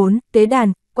 2804, Tế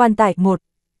đàn, quan tải 1.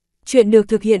 Chuyện được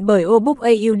thực hiện bởi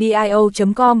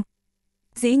obookaudio.com.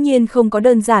 Dĩ nhiên không có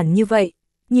đơn giản như vậy.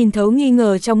 Nhìn thấu nghi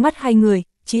ngờ trong mắt hai người,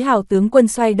 Chí Hào tướng quân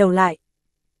xoay đầu lại.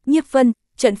 Nhiếp Vân,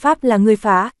 trận pháp là ngươi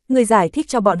phá, ngươi giải thích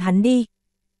cho bọn hắn đi.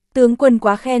 Tướng quân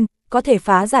quá khen, có thể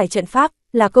phá giải trận pháp,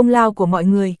 là công lao của mọi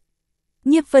người.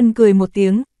 Nhiếp Vân cười một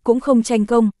tiếng, cũng không tranh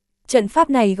công. Trận pháp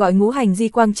này gọi ngũ hành di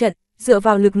quang trận, dựa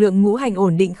vào lực lượng ngũ hành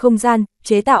ổn định không gian,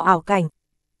 chế tạo ảo cảnh.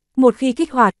 Một khi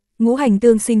kích hoạt, ngũ hành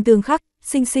tương sinh tương khắc,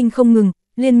 sinh sinh không ngừng,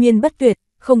 liên miên bất tuyệt,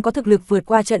 không có thực lực vượt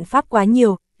qua trận pháp quá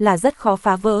nhiều, là rất khó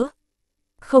phá vỡ.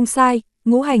 Không sai,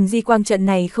 ngũ hành di quang trận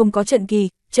này không có trận kỳ,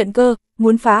 trận cơ,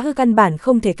 muốn phá hư căn bản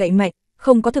không thể cậy mạnh,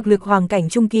 không có thực lực hoàng cảnh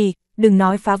trung kỳ, đừng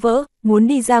nói phá vỡ, muốn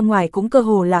đi ra ngoài cũng cơ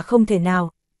hồ là không thể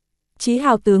nào. Chí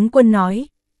Hào tướng quân nói,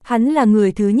 hắn là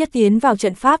người thứ nhất tiến vào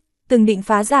trận pháp, từng định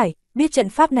phá giải, biết trận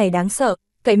pháp này đáng sợ,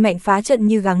 cậy mạnh phá trận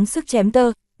như gắng sức chém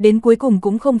tơ, đến cuối cùng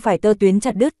cũng không phải tơ tuyến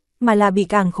chặt đứt, mà là bị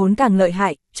càng khốn càng lợi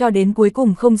hại, cho đến cuối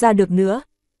cùng không ra được nữa.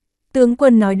 Tướng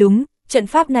quân nói đúng, trận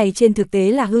pháp này trên thực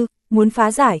tế là hư, muốn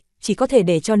phá giải, chỉ có thể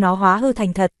để cho nó hóa hư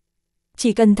thành thật.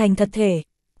 Chỉ cần thành thật thể,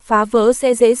 phá vỡ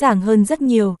sẽ dễ dàng hơn rất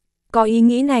nhiều. Có ý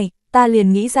nghĩ này, ta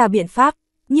liền nghĩ ra biện pháp.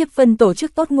 Nhiếp Vân tổ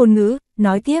chức tốt ngôn ngữ,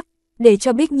 nói tiếp, để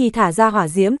cho Bích Nhi thả ra hỏa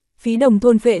diễm, Phí Đồng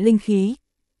thôn phệ linh khí.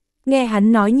 Nghe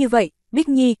hắn nói như vậy, Bích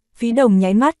Nhi, Phí Đồng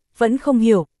nháy mắt, vẫn không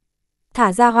hiểu.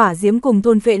 Thả ra hỏa diễm cùng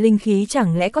thôn phệ linh khí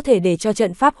chẳng lẽ có thể để cho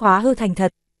trận pháp hóa hư thành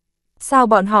thật? Sao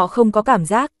bọn họ không có cảm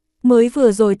giác? Mới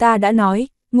vừa rồi ta đã nói,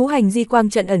 ngũ hành di quang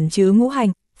trận ẩn chứa ngũ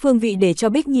hành, phương vị để cho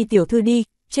Bích Nhi tiểu thư đi,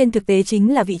 trên thực tế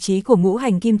chính là vị trí của ngũ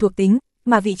hành kim thuộc tính,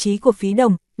 mà vị trí của Phí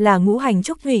Đồng là ngũ hành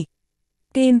trúc thủy.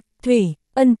 Kim, thủy,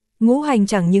 ân, ngũ hành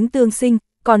chẳng những tương sinh,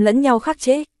 còn lẫn nhau khắc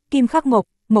chế, kim khắc mộc,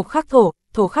 mộc khắc thổ,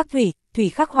 thổ khắc thủy, thủy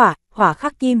khắc hỏa, hỏa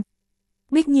khắc kim.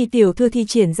 Bích Nhi tiểu thư thi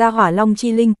triển ra hỏa long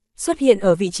chi linh, xuất hiện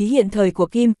ở vị trí hiện thời của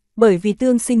kim, bởi vì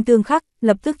tương sinh tương khắc,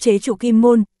 lập tức chế trụ kim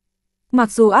môn.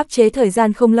 Mặc dù áp chế thời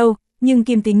gian không lâu, nhưng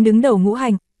kim tính đứng đầu ngũ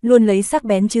hành, luôn lấy sắc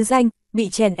bén chứ danh, bị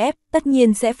chèn ép, tất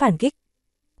nhiên sẽ phản kích.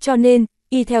 Cho nên,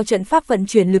 y theo trận pháp vận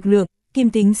chuyển lực lượng, kim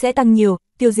tính sẽ tăng nhiều,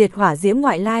 tiêu diệt hỏa diễm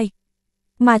ngoại lai.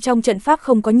 Mà trong trận pháp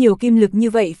không có nhiều kim lực như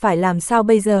vậy phải làm sao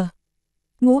bây giờ?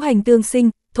 Ngũ hành tương sinh,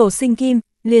 thổ sinh kim,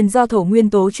 liền do thổ nguyên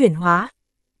tố chuyển hóa.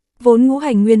 Vốn ngũ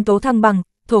hành nguyên tố thăng bằng,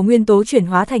 thổ nguyên tố chuyển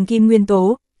hóa thành kim nguyên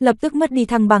tố, lập tức mất đi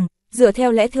thăng bằng, dựa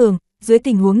theo lẽ thường, dưới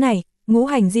tình huống này, ngũ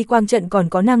hành di quang trận còn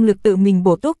có năng lực tự mình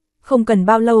bổ túc, không cần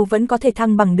bao lâu vẫn có thể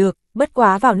thăng bằng được, bất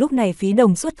quá vào lúc này Phí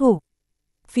Đồng xuất thủ.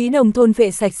 Phí Đồng thôn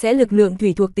phệ sạch sẽ lực lượng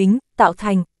thủy thuộc tính, tạo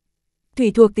thành.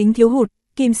 Thủy thuộc tính thiếu hụt,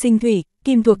 kim sinh thủy,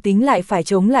 kim thuộc tính lại phải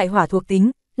chống lại hỏa thuộc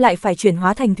tính, lại phải chuyển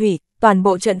hóa thành thủy, toàn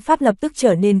bộ trận pháp lập tức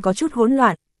trở nên có chút hỗn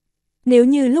loạn. Nếu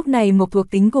như lúc này mộc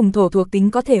thuộc tính cùng thổ thuộc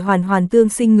tính có thể hoàn tương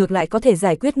sinh ngược lại có thể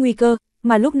giải quyết nguy cơ,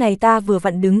 mà lúc này ta vừa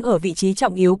vặn đứng ở vị trí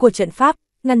trọng yếu của trận pháp,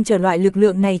 ngăn trở loại lực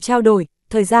lượng này trao đổi,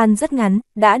 thời gian rất ngắn,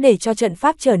 đã để cho trận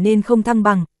pháp trở nên không thăng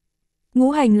bằng.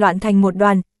 Ngũ hành loạn thành một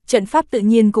đoàn, trận pháp tự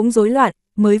nhiên cũng rối loạn,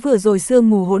 mới vừa rồi sương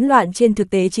mù hỗn loạn trên thực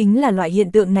tế chính là loại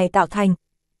hiện tượng này tạo thành.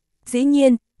 Dĩ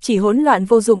nhiên, chỉ hỗn loạn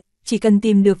vô dụng, chỉ cần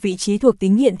tìm được vị trí thuộc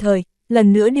tính hiện thời,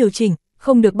 lần nữa điều chỉnh,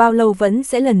 không được bao lâu vẫn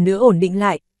sẽ lần nữa ổn định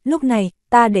lại. Lúc này,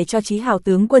 ta để cho Chí Hào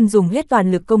tướng quân dùng hết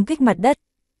toàn lực công kích mặt đất,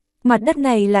 Mặt đất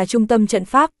này là trung tâm trận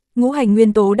pháp, ngũ hành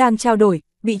nguyên tố đang trao đổi,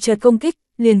 bị chợt công kích,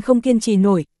 liền không kiên trì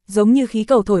nổi, giống như khí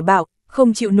cầu thổi bạo,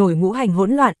 không chịu nổi ngũ hành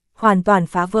hỗn loạn, hoàn toàn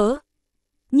phá vỡ.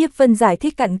 Nhiếp Vân giải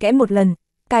thích cặn kẽ một lần,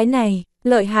 cái này,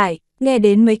 lợi hại, nghe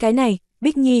đến mấy cái này,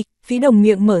 Bích Nhi, Phí Đồng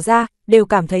miệng mở ra, đều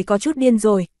cảm thấy có chút điên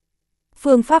rồi.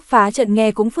 Phương pháp phá trận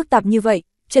nghe cũng phức tạp như vậy,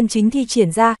 chân chính thi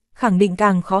triển ra, khẳng định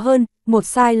càng khó hơn, một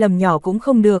sai lầm nhỏ cũng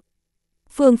không được.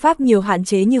 Phương pháp nhiều hạn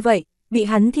chế như vậy, bị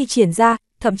hắn thi triển ra,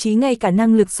 thậm chí ngay cả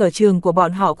năng lực sở trường của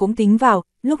bọn họ cũng tính vào,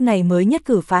 lúc này mới nhất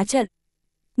cử phá trận.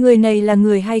 Người này là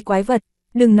người hay quái vật,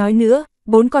 đừng nói nữa,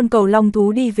 4 con cầu long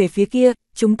thú đi về phía kia,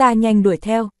 chúng ta nhanh đuổi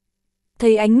theo.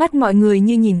 Thấy ánh mắt mọi người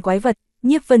như nhìn quái vật,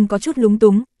 Nhiếp Vân có chút lúng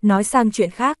túng, nói sang chuyện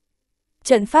khác.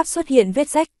 Trận pháp xuất hiện vết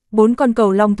rách, 4 con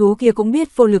cầu long thú kia cũng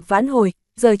biết vô lực vãn hồi,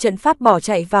 rời trận pháp bỏ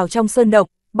chạy vào trong sơn động,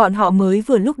 bọn họ mới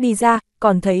vừa lúc đi ra,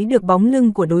 còn thấy được bóng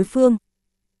lưng của đối phương.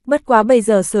 Bất quá bây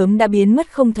giờ sớm đã biến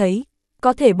mất không thấy,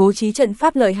 có thể bố trí trận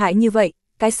pháp lợi hại như vậy,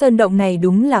 cái sơn động này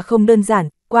đúng là không đơn giản,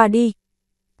 qua đi.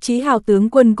 Chí Hào tướng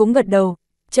quân cũng gật đầu,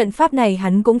 trận pháp này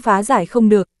hắn cũng phá giải không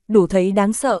được, đủ thấy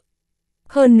đáng sợ.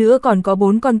 Hơn nữa còn có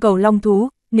 4 con cầu long thú,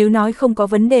 nếu nói không có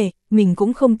vấn đề, mình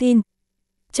cũng không tin.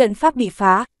 Trận pháp bị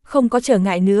phá, không có trở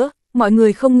ngại nữa, mọi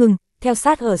người không ngừng, theo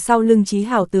sát ở sau lưng Chí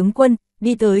Hào tướng quân,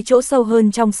 đi tới chỗ sâu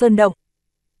hơn trong sơn động.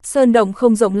 Sơn động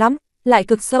không rộng lắm, lại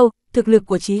cực sâu, thực lực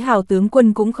của Chí Hào tướng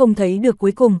quân cũng không thấy được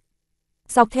cuối cùng.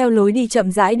 Dọc theo lối đi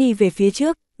chậm rãi đi về phía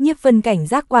trước, Nhiếp Vân cảnh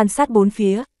giác quan sát bốn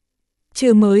phía.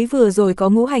 Trừ mới vừa rồi có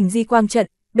ngũ hành di quang trận,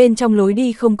 bên trong lối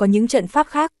đi không có những trận pháp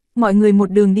khác, mọi người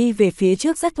một đường đi về phía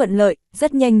trước rất thuận lợi,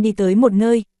 rất nhanh đi tới một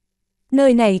nơi.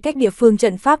 Nơi này cách địa phương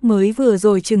trận pháp mới vừa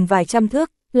rồi chừng vài trăm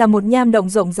thước, là một nham động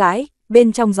rộng rãi,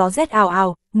 bên trong gió rét ào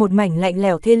ào, một mảnh lạnh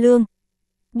lẽo thê lương.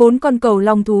 4 con cầu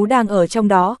long thú đang ở trong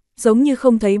đó, giống như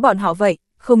không thấy bọn họ vậy,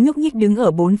 không nhúc nhích đứng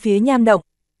ở bốn phía nham động.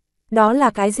 Đó là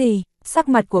cái gì? Sắc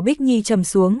mặt của Bích Nhi trầm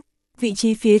xuống, vị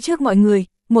trí phía trước mọi người,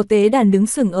 một tế đàn đứng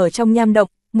sừng ở trong nham động,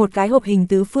 một cái hộp hình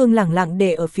tứ phương lẳng lặng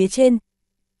để ở phía trên.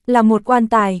 Là một quan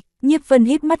tài, Nhiếp Vân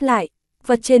híp mắt lại,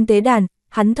 vật trên tế đàn,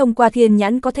 hắn thông qua thiên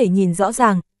nhãn có thể nhìn rõ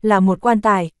ràng, là một quan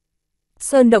tài.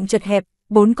 Sơn động chật hẹp,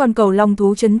 4 con cầu long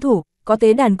thú trấn thủ, có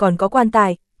tế đàn còn có quan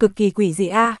tài, cực kỳ quỷ dị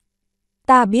a.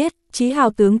 Ta biết, Chí Hào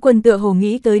tướng quân tựa hồ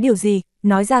nghĩ tới điều gì,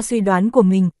 nói ra suy đoán của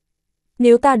mình.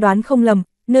 Nếu ta đoán không lầm,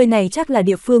 nơi này chắc là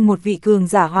địa phương một vị cường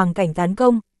giả hoàng cảnh tán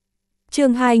công.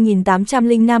 Chương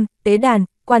 2805, Tế đàn,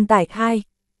 quan tài 2.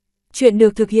 Chuyện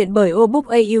được thực hiện bởi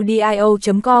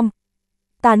obookaudio.com.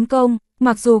 Tán công,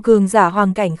 mặc dù cường giả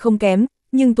hoàng cảnh không kém,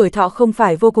 nhưng tuổi thọ không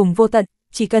phải vô cùng vô tận,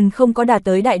 chỉ cần không có đạt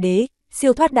tới đại đế,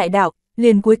 siêu thoát đại đạo,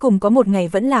 liền cuối cùng có một ngày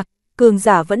vẫn lạc, cường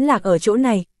giả vẫn lạc ở chỗ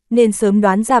này, nên sớm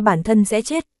đoán ra bản thân sẽ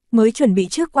chết, mới chuẩn bị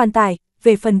trước quan tài,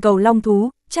 về phần cầu long thú,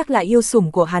 chắc là yêu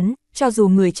sủng của hắn, cho dù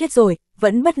người chết rồi,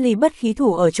 vẫn bất ly bất khí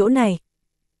thủ ở chỗ này.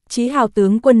 Chí Hào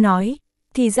tướng quân nói,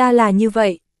 thì ra là như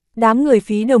vậy, đám người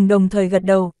Phí Đồng đồng thời gật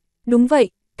đầu, đúng vậy,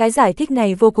 cái giải thích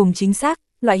này vô cùng chính xác,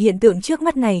 loại hiện tượng trước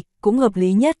mắt này, cũng hợp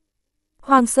lý nhất.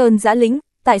 Hoang Sơn Dã Lĩnh,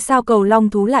 tại sao cầu long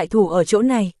thú lại thủ ở chỗ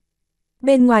này?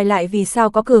 Bên ngoài lại vì sao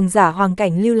có cường giả hoàng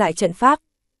cảnh lưu lại trận pháp?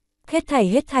 Hết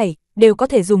thảy, đều có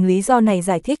thể dùng lý do này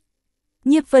giải thích.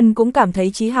 Nhiếp Vân cũng cảm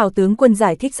thấy Chí Hào tướng quân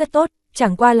giải thích rất tốt,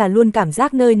 chẳng qua là luôn cảm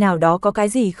giác nơi nào đó có cái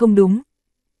gì không đúng.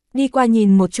 Đi qua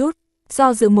nhìn một chút,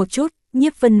 do dự một chút,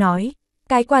 Nhiếp Vân nói,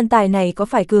 cái quan tài này có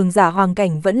phải cường giả hoàng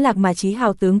cảnh vẫn lạc mà Chí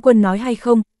Hào tướng quân nói hay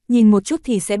không, nhìn một chút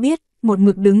thì sẽ biết, một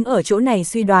mực đứng ở chỗ này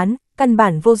suy đoán, căn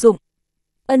bản vô dụng.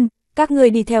 Các ngươi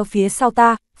đi theo phía sau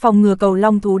ta, phòng ngừa cầu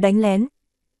long thú đánh lén.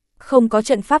 Không có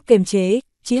trận pháp kiềm chế,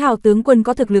 Chí Hào tướng quân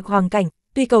có thực lực hoàng cảnh,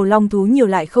 tuy cầu long thú nhiều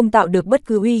lại không tạo được bất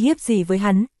cứ uy hiếp gì với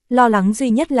hắn, lo lắng duy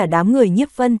nhất là đám người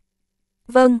Nhiếp Vân.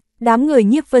 Vâng, đám người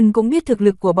Nhiếp Vân cũng biết thực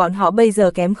lực của bọn họ bây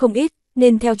giờ kém không ít,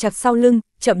 nên theo chặt sau lưng,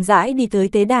 chậm rãi đi tới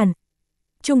tế đàn.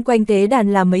 Chung quanh tế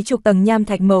đàn là mấy chục tầng nham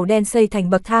thạch màu đen xây thành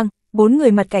bậc thang, 4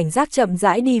 người mặt cảnh giác chậm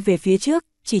rãi đi về phía trước,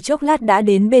 chỉ chốc lát đã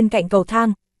đến bên cạnh cầu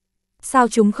thang. Sao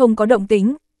chúng không có động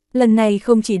tính? Lần này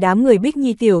không chỉ đám người Bích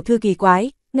Nhi tiểu thư kỳ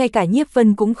quái, ngay cả Nhiếp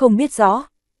Vân cũng không biết rõ.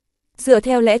 Dựa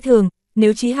theo lẽ thường,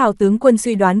 nếu Chí Hào tướng quân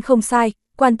suy đoán không sai,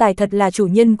 quan tài thật là chủ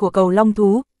nhân của cầu long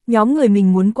thú, nhóm người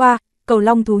mình muốn qua, cầu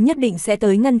long thú nhất định sẽ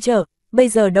tới ngăn trở, bây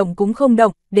giờ động cũng không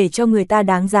động, để cho người ta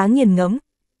đáng giá nghiền ngẫm.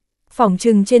 Phỏng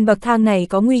chừng trên bậc thang này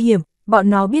có nguy hiểm, bọn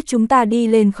nó biết chúng ta đi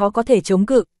lên khó có thể chống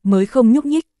cự, mới không nhúc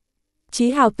nhích.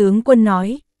 Chí Hào tướng quân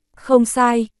nói, không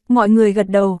sai, mọi người gật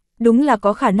đầu, đúng là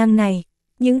có khả năng này.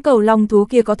 Những cầu long thú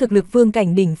kia có thực lực vương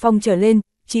cảnh đỉnh phong trở lên,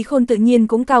 trí khôn tự nhiên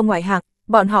cũng cao ngoại hạng,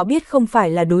 bọn họ biết không phải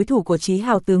là đối thủ của Chí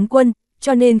Hào tướng quân,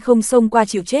 cho nên không xông qua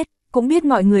chịu chết, cũng biết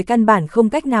mọi người căn bản không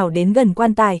cách nào đến gần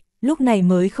quan tài, lúc này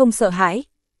mới không sợ hãi.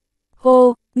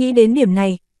 Hô, nghĩ đến điểm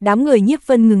này, đám người Nhiếp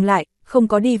Vân ngừng lại, không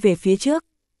có đi về phía trước.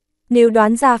 Nếu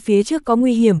đoán ra phía trước có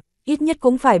nguy hiểm, ít nhất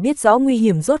cũng phải biết rõ nguy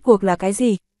hiểm rốt cuộc là cái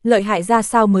gì, lợi hại ra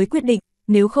sao mới quyết định,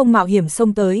 nếu không mạo hiểm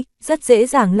xông tới, rất dễ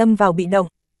dàng lâm vào bị động.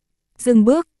 Dừng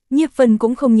bước, Nhiếp Vân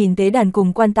cũng không nhìn tế đàn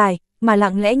cùng quan tài, mà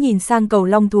lặng lẽ nhìn sang cầu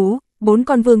long thú, 4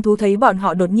 con vương thú thấy bọn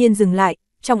họ đột nhiên dừng lại,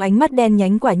 trong ánh mắt đen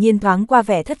nhánh quả nhiên thoáng qua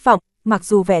vẻ thất vọng, mặc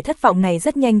dù vẻ thất vọng này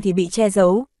rất nhanh thì bị che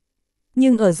giấu.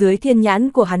 Nhưng ở dưới thiên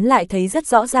nhãn của hắn lại thấy rất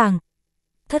rõ ràng.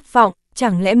 Thất vọng,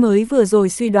 chẳng lẽ mới vừa rồi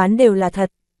suy đoán đều là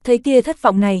thật, thấy tia thất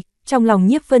vọng này, trong lòng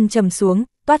Nhiếp Vân trầm xuống,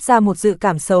 toát ra một dự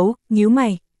cảm xấu, nhíu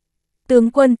mày.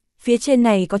 Tướng quân, phía trên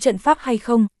này có trận pháp hay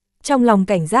không? Trong lòng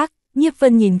cảnh giác, Nhiếp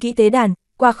Vân nhìn kỹ tế đàn,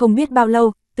 qua không biết bao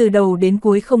lâu, từ đầu đến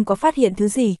cuối không có phát hiện thứ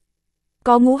gì.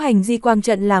 Có ngũ hành di quang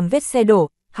trận làm vết xe đổ,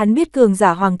 hắn biết cường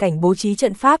giả hoàng cảnh bố trí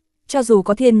trận pháp, cho dù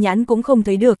có thiên nhãn cũng không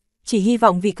thấy được, chỉ hy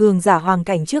vọng vị cường giả hoàng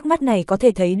cảnh trước mắt này có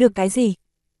thể thấy được cái gì.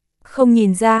 Không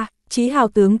nhìn ra, Chí Hào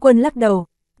tướng quân lắc đầu,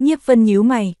 Nhiếp Vân nhíu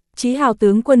mày, Chí Hào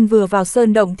tướng quân vừa vào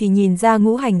sơn động thì nhìn ra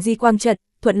ngũ hành di quang trận,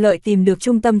 thuận lợi tìm được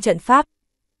trung tâm trận pháp.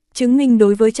 Chứng minh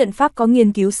đối với trận pháp có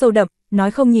nghiên cứu sâu đậm,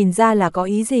 nói không nhìn ra là có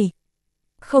ý gì.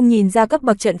 Không nhìn ra cấp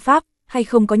bậc trận pháp, hay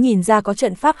không có nhìn ra có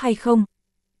trận pháp hay không.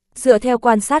 Dựa theo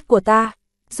quan sát của ta,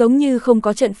 giống như không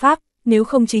có trận pháp, nếu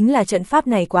không chính là trận pháp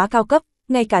này quá cao cấp,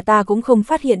 ngay cả ta cũng không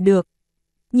phát hiện được.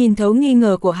 Nhìn thấu nghi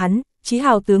ngờ của hắn, Chí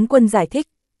Hào tướng quân giải thích.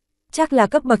 Chắc là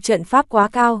cấp bậc trận pháp quá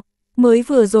cao, mới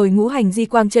vừa rồi ngũ hành di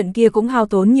quang trận kia cũng hao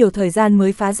tốn nhiều thời gian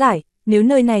mới phá giải, nếu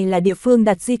nơi này là địa phương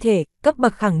đặt di thể, cấp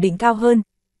bậc khẳng định cao hơn.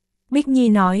 Bích Nhi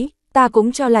nói, ta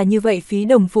cũng cho là như vậy. Phí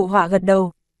Đồng phụ họa gật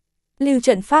đầu. Lưu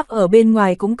trận pháp ở bên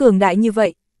ngoài cũng cường đại như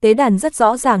vậy, tế đàn rất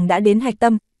rõ ràng đã đến hạch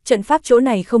tâm, trận pháp chỗ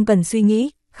này không cần suy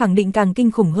nghĩ, khẳng định càng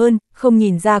kinh khủng hơn, không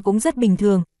nhìn ra cũng rất bình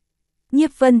thường.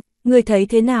 Nhiếp Vân, người thấy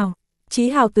thế nào? Chí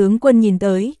Hào tướng quân nhìn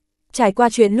tới, trải qua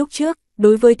chuyện lúc trước,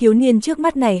 đối với thiếu niên trước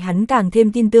mắt này hắn càng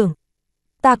thêm tin tưởng.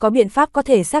 Ta có biện pháp có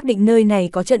thể xác định nơi này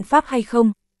có trận pháp hay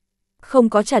không? Không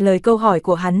có trả lời câu hỏi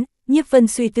của hắn, Nhiếp Vân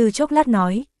suy tư chốc lát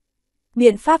nói.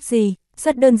 Biện pháp gì?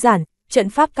 Rất đơn giản, trận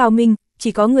pháp cao minh,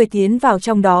 chỉ có người tiến vào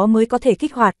trong đó mới có thể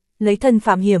kích hoạt, lấy thân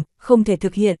phạm hiểm, không thể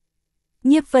thực hiện.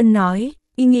 Nhiếp Vân nói,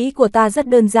 ý nghĩ của ta rất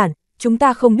đơn giản, chúng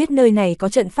ta không biết nơi này có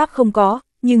trận pháp không có,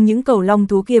 nhưng những cầu long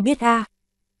thú kia biết a.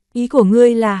 Ý của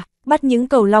ngươi là, bắt những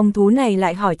cầu long thú này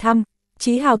lại hỏi thăm.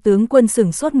 Chí Hào tướng quân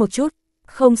sửng sốt một chút.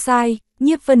 Không sai,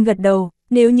 Nhiếp Vân gật đầu,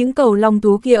 nếu những cầu long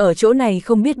thú kia ở chỗ này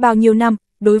không biết bao nhiêu năm,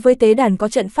 đối với tế đàn có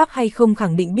trận pháp hay không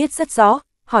khẳng định biết rất rõ,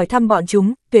 hỏi thăm bọn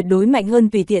chúng, tuyệt đối mạnh hơn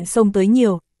tùy tiện xông tới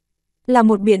nhiều. Là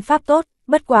một biện pháp tốt,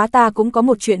 bất quá ta cũng có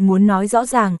một chuyện muốn nói rõ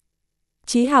ràng.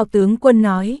 Chí Hào tướng quân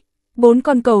nói, 4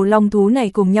 con cầu long thú này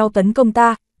cùng nhau tấn công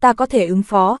ta, ta có thể ứng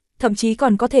phó, thậm chí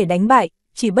còn có thể đánh bại,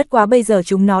 chỉ bất quá bây giờ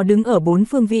chúng nó đứng ở 4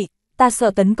 phương vị, ta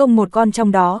sợ tấn công một con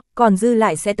trong đó, còn dư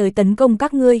lại sẽ tới tấn công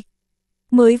các ngươi.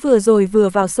 Mới vừa rồi vừa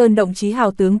vào sơn động Chí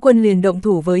Hào tướng quân liền động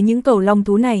thủ với những cầu long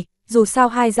thú này, dù sao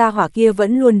hai gia hỏa kia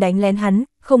vẫn luôn đánh lén hắn,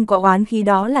 không có oán khí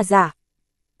đó là giả.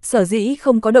 Sở dĩ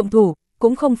không có động thủ,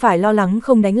 cũng không phải lo lắng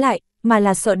không đánh lại, mà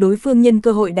là sợ đối phương nhân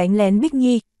cơ hội đánh lén Bích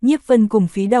Nhi, Nhiếp Vân cùng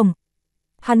Phí Đồng.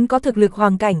 Hắn có thực lực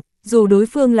hoàng cảnh, dù đối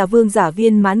phương là vương giả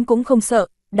viên mãn cũng không sợ,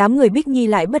 đám người Bích Nhi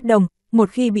lại bất đồng, một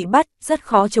khi bị bắt, rất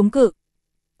khó chống cự.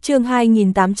 Chương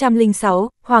 2806,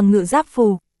 Hoàng ngự giáp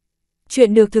phù.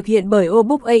 Chuyện được thực hiện bởi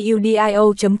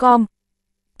obookaudio.com.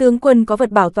 Tướng quân có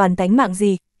vật bảo toàn tánh mạng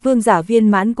gì, vương giả viên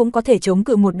mãn cũng có thể chống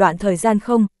cự một đoạn thời gian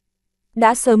không?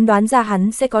 Đã sớm đoán ra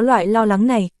hắn sẽ có loại lo lắng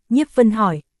này, Nhiếp Vân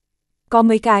hỏi. Có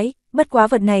mấy cái, bất quá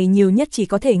vật này nhiều nhất chỉ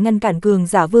có thể ngăn cản cường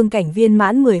giả vương cảnh viên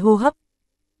mãn 10 hô hấp.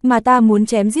 Mà ta muốn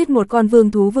chém giết một con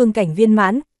vương thú vương cảnh viên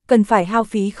mãn, cần phải hao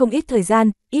phí không ít thời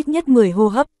gian, ít nhất 10 hô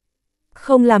hấp.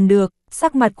 Không làm được,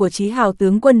 sắc mặt của Chí Hào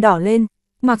tướng quân đỏ lên.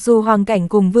 Mặc dù hoàng cảnh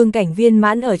cùng vương cảnh viên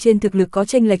mãn ở trên thực lực có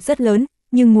chênh lệch rất lớn,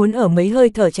 nhưng muốn ở mấy hơi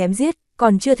thở chém giết,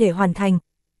 còn chưa thể hoàn thành.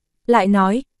 Lại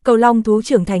nói, cầu long thú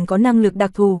trưởng thành có năng lực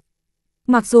đặc thù.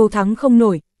 Mặc dù thắng không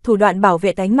nổi, thủ đoạn bảo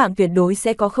vệ tánh mạng tuyệt đối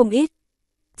sẽ có không ít.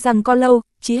 Rằng có lâu,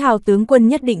 Chí Hào tướng quân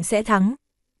nhất định sẽ thắng.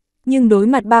 Nhưng đối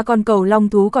mặt 3 con cầu long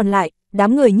thú còn lại,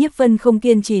 đám người Nhiếp Vân không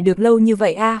kiên trì được lâu như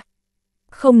vậy a.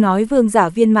 Không nói vương giả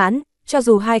viên mãn, cho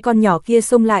dù 2 con nhỏ kia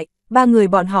xông lại, 3 người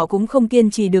bọn họ cũng không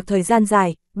kiên trì được thời gian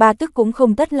dài, 3 tức cũng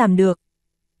không tất làm được.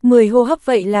 10 hô hấp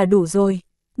vậy là đủ rồi.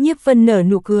 Nhiếp Vân nở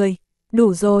nụ cười.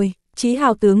 Đủ rồi, Chí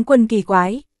Hào tướng quân kỳ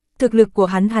quái. Thực lực của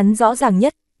hắn rõ ràng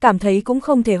nhất, cảm thấy cũng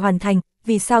không thể hoàn thành,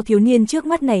 vì sao thiếu niên trước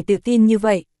mắt này tự tin như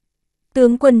vậy.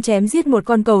 Tướng quân chém giết một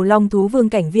con cầu long thú vương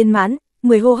cảnh viên mãn,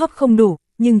 10 hô hấp không đủ,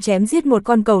 nhưng chém giết một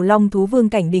con cầu long thú vương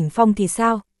cảnh đỉnh phong thì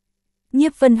sao?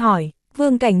 Nhiếp Vân hỏi,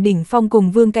 vương cảnh đỉnh phong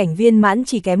cùng vương cảnh viên mãn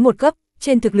chỉ kém một cấp,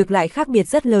 trên thực lực lại khác biệt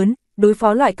rất lớn, đối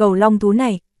phó loại cầu long thú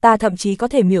này, ta thậm chí có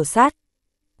thể miểu sát.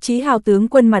 Chí Hào tướng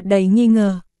quân mặt đầy nghi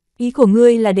ngờ, Ý của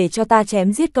ngươi là để cho ta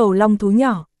chém giết cầu long thú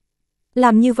nhỏ.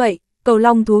 Làm như vậy, cầu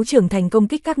long thú trưởng thành công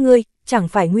kích các ngươi, chẳng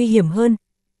phải nguy hiểm hơn.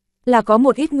 Là có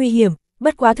một ít nguy hiểm,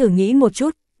 bất quá thử nghĩ một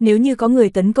chút, nếu như có người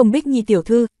tấn công Bích Nhi tiểu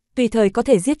thư, tùy thời có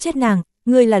thể giết chết nàng,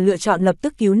 ngươi là lựa chọn lập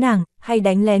tức cứu nàng, hay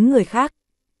đánh lén người khác.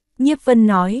 Nhiếp Vân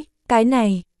nói, cái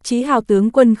này, Chí Hào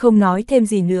tướng quân không nói thêm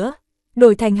gì nữa.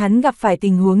 Đổi thành hắn gặp phải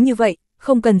tình huống như vậy,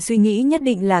 không cần suy nghĩ nhất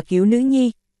định là cứu nữ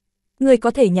nhi. Ngươi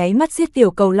có thể nháy mắt giết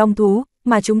tiểu cầu long thú,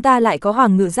 mà chúng ta lại có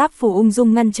hoàng ngự giáp phù ung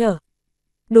dung ngăn trở.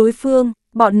 Đối phương,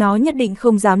 bọn nó nhất định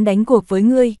không dám đánh cuộc với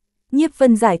ngươi. Nhiếp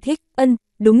Vân giải thích,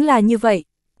 đúng là như vậy.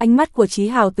 Ánh mắt của Chí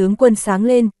Hào tướng quân sáng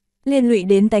lên, liên lụy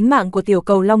đến tánh mạng của tiểu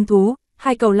cầu long thú,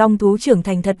 hai cầu long thú trưởng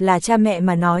thành thật là cha mẹ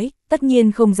mà nói, tất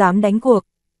nhiên không dám đánh cuộc.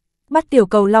 Bắt tiểu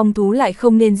cầu long thú lại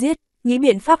không nên giết, nghĩ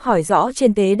biện pháp hỏi rõ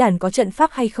trên tế đàn có trận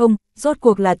pháp hay không, rốt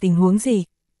cuộc là tình huống gì.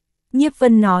 Nhiếp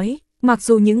Vân nói, mặc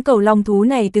dù những cầu long thú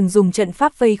này từng dùng trận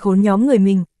pháp vây khốn nhóm người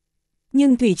mình,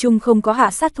 nhưng thủy chung không có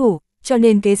hạ sát thủ, cho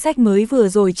nên kế sách mới vừa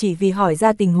rồi chỉ vì hỏi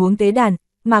ra tình huống tế đàn,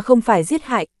 mà không phải giết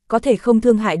hại, có thể không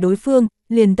thương hại đối phương,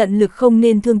 liền tận lực không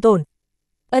nên thương tổn.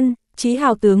 Chí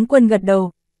Hào tướng quân gật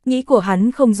đầu, nghĩ của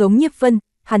hắn không giống Nhiếp Vân,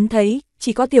 hắn thấy,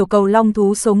 chỉ có tiểu cầu long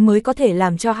thú sống mới có thể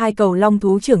làm cho hai cầu long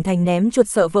thú trưởng thành ném chuột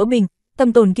sợ vỡ bình,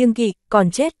 tâm tồn kiêng kỵ,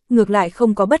 còn chết, ngược lại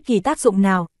không có bất kỳ tác dụng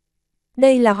nào.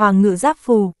 Đây là hoàng ngự giáp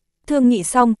phù, thương nghị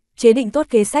xong, chế định tốt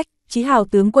kế sách, Chí Hào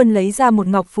tướng quân lấy ra một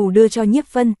ngọc phù đưa cho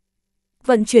Nhiếp Vân.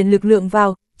 Vận chuyển lực lượng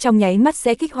vào, trong nháy mắt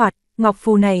sẽ kích hoạt, ngọc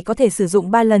phù này có thể sử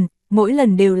dụng 3 lần, mỗi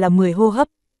lần đều là 10 hô hấp.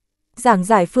 Giảng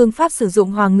giải phương pháp sử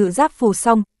dụng hoàng ngự giáp phù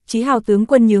xong, Chí Hào tướng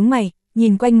quân nhướng mày,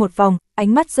 nhìn quanh một vòng,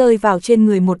 ánh mắt rơi vào trên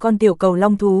người một con tiểu cầu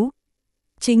long thú.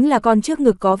 Chính là con trước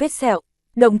ngực có vết sẹo,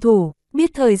 động thủ,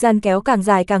 biết thời gian kéo càng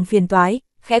dài càng phiền toái,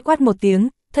 khẽ quát một tiếng,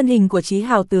 thân hình của Chí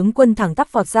Hào tướng quân thẳng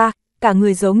tắp vọt ra, cả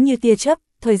người giống như tia chớp,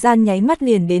 thời gian nháy mắt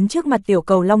liền đến trước mặt tiểu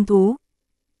cầu long thú.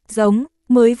 Giống,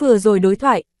 mới vừa rồi đối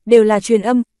thoại, đều là truyền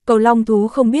âm, cầu long thú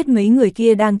không biết mấy người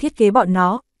kia đang thiết kế bọn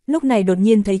nó, lúc này đột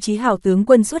nhiên thấy Chí Hào tướng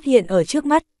quân xuất hiện ở trước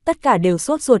mắt, tất cả đều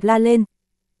sốt ruột la lên.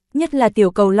 Nhất là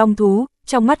tiểu cầu long thú,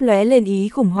 trong mắt lóe lên ý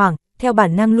khủng hoảng, theo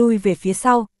bản năng lui về phía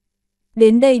sau.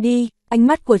 Đến đây đi, ánh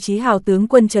mắt của Chí Hào tướng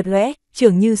quân chợt lóe,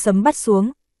 chưởng như sấm bắt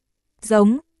xuống.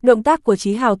 Giống, động tác của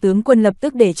Chí Hào tướng quân lập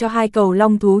tức để cho hai cầu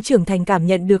long thú trưởng thành cảm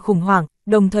nhận được khủng hoảng,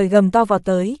 đồng thời gầm to vào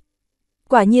tới.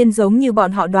 Quả nhiên giống như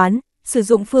bọn họ đoán, sử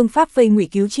dụng phương pháp vây ngụy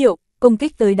cứu triệu, công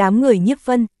kích tới đám người Nhiếp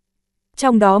Vân.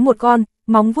 Trong đó một con,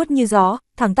 móng vuốt như gió,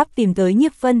 thẳng tắp tìm tới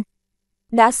Nhiếp Vân.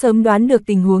 Đã sớm đoán được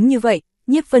tình huống như vậy,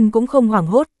 Nhiếp Vân cũng không hoảng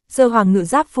hốt, giơ hoàng ngự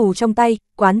giáp phù trong tay,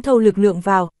 quán thâu lực lượng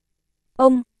vào.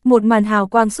 Một màn hào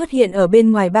quang xuất hiện ở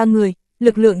bên ngoài ba người,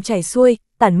 lực lượng chảy xuôi,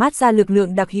 tản mát ra lực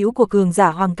lượng đặc hữu của cường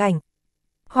giả hoàng cảnh.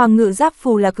 Hoàng ngự giáp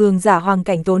phù là cường giả hoàng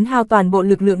cảnh tốn hao toàn bộ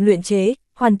lực lượng luyện chế,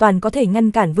 hoàn toàn có thể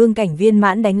ngăn cản vương cảnh viên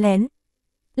mãn đánh lén.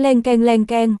 Leng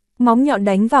keng, móng nhọn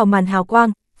đánh vào màn hào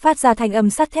quang, phát ra thanh âm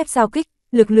sắt thép giao kích,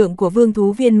 lực lượng của vương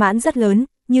thú viên mãn rất lớn,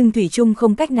 nhưng thủy chung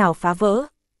không cách nào phá vỡ.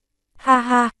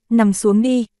 Ha, nằm xuống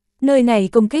đi, nơi này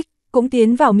công kích, cũng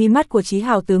tiến vào mi mắt của Chí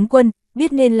Hào tướng quân,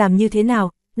 biết nên làm như thế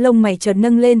nào, lông mày chợt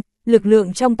nâng lên, lực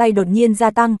lượng trong tay đột nhiên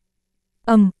gia tăng.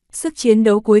 Sức chiến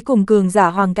đấu cuối cùng cường giả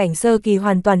hoàng cảnh sơ kỳ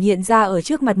hoàn toàn hiện ra ở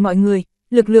trước mặt mọi người,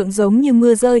 lực lượng giống như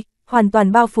mưa rơi, hoàn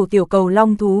toàn bao phủ tiểu cầu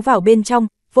long thú vào bên trong,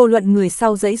 vô luận người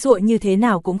sau giãy giụa như thế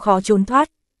nào cũng khó trốn thoát.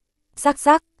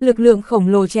 Rắc, lực lượng khổng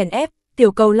lồ chèn ép,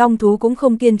 tiểu cầu long thú cũng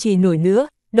không kiên trì nổi nữa,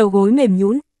 đầu gối mềm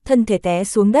nhũn, thân thể té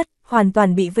xuống đất, hoàn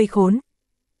toàn bị vây khốn.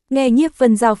 Nghe Nhiếp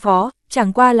Vân giao phó,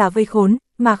 chẳng qua là vây khốn,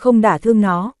 mà không đả thương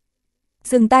nó.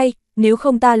 Dừng tay, nếu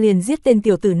không ta liền giết tên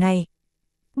tiểu tử này.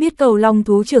 Biết cầu long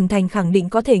thú trưởng thành khẳng định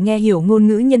có thể nghe hiểu ngôn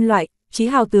ngữ nhân loại, Chí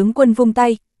Hào tướng quân vung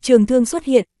tay, trường thương xuất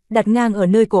hiện, đặt ngang ở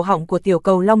nơi cổ họng của tiểu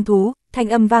cầu long thú, thanh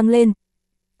âm vang lên.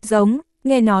 Giống,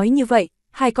 nghe nói như vậy,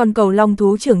 hai con cầu long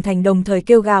thú trưởng thành đồng thời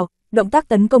kêu gào, động tác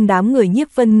tấn công đám người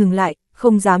Nhiếp Vân ngừng lại,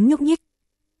 không dám nhúc nhích.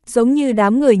 Giống như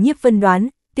đám người Nhiếp Vân đoán,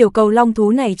 tiểu cầu long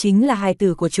thú này chính là hài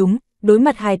tử của chúng, đối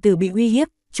mặt hài tử bị uy hiếp,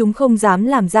 chúng không dám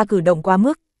làm ra cử động quá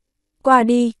mức. Qua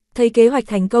đi, thấy kế hoạch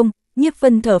thành công, Nhiếp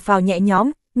Vân thở phào nhẹ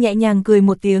nhõm, nhẹ nhàng cười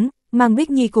một tiếng, mang Bích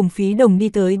Nhi cùng Phí Đồng đi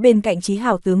tới bên cạnh Chí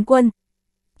Hào tướng quân.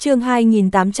 Chương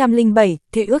 2807,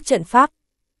 Thể ước trận pháp.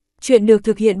 Chuyện được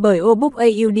thực hiện bởi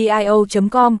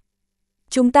obookaudio.com.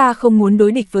 Chúng ta không muốn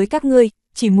đối địch với các ngươi,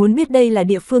 chỉ muốn biết đây là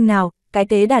địa phương nào, cái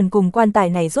tế đàn cùng quan tài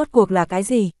này rốt cuộc là cái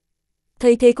gì.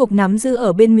 Thấy thế cục nắm giữ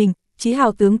ở bên mình, Chí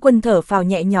Hào tướng quân thở phào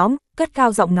nhẹ nhõm, cất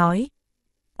cao giọng nói.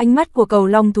 Ánh mắt của cầu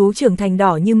long thú trưởng thành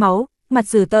đỏ như máu, mặt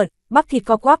dữ tợn, bắp thịt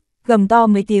co quắp, gầm to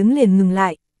mấy tiếng liền ngừng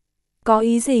lại. Có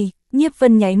ý gì? Nhiếp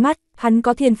Vân nháy mắt, hắn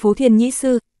có thiên phú thiên nhĩ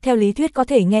sư, theo lý thuyết có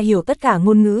thể nghe hiểu tất cả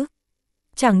ngôn ngữ.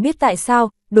 Chẳng biết tại sao,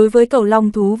 đối với cầu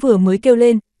long thú vừa mới kêu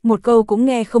lên, một câu cũng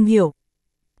nghe không hiểu.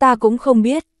 Ta cũng không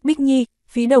biết, Bích Nhi,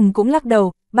 Phí Đồng cũng lắc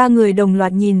đầu, ba người đồng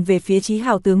loạt nhìn về phía Chí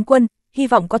Hào tướng quân, hy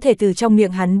vọng có thể từ trong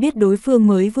miệng hắn biết đối phương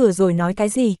mới vừa rồi nói cái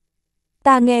gì.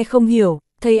 Ta nghe không hiểu,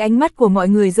 thấy ánh mắt của mọi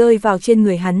người rơi vào trên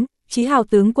người hắn, Chí Hào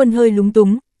tướng quân hơi lúng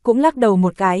túng, cũng lắc đầu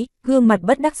một cái, gương mặt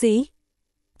bất đắc dĩ.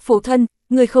 Phụ thân,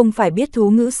 người không phải biết thú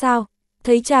ngữ sao?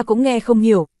 Thấy cha cũng nghe không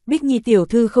hiểu, Bích Nhi tiểu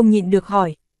thư không nhịn được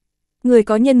hỏi. Người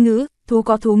có nhân ngữ, thú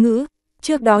có thú ngữ.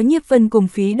 Trước đó Nhiếp Vân cùng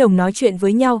Phí Đồng nói chuyện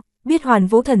với nhau, biết hoàn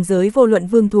vũ thần giới vô luận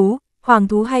vương thú, hoàng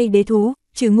thú hay đế thú,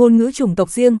 trừ ngôn ngữ chủng tộc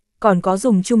riêng, còn có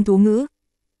dùng chung thú ngữ.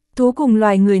 Thú cùng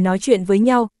loài người nói chuyện với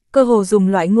nhau, cơ hồ dùng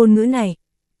loại ngôn ngữ này.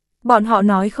 Bọn họ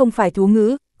nói không phải thú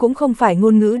ngữ, cũng không phải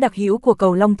ngôn ngữ đặc hữu của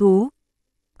cầu long thú.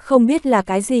 Không biết là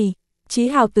cái gì, Chí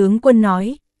Hào tướng quân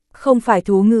nói, không phải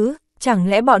thú ngữ, chẳng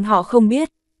lẽ bọn họ không biết?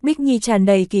 Bích Nhi tràn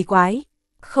đầy kỳ quái.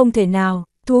 Không thể nào,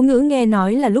 thú ngữ nghe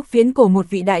nói là lúc viễn cổ một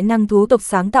vị đại năng thú tộc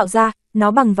sáng tạo ra,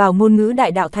 nó bằng vào ngôn ngữ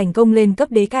đại đạo thành công lên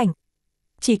cấp đế cảnh.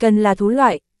 Chỉ cần là thú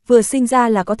loại, vừa sinh ra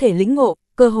là có thể lĩnh ngộ,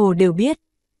 cơ hồ đều biết.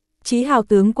 Chí Hào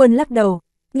tướng quân lắc đầu,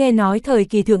 nghe nói thời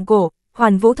kỳ thượng cổ,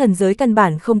 hoàn vũ thần giới căn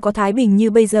bản không có thái bình như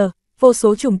bây giờ, vô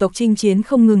số chủng tộc chinh chiến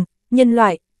không ngừng, nhân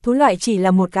loại, thú loại chỉ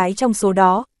là một cái trong số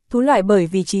đó, thú loại bởi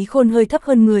vì trí khôn hơi thấp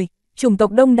hơn người, chủng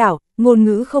tộc đông đảo, ngôn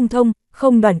ngữ không thông,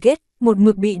 không đoàn kết, một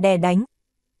mực bị đè đánh.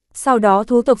 Sau đó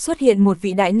thú tộc xuất hiện một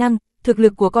vị đại năng, thực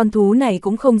lực của con thú này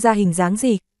cũng không ra hình dáng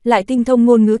gì, lại tinh thông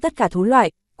ngôn ngữ tất cả thú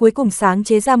loại, cuối cùng sáng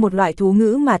chế ra một loại thú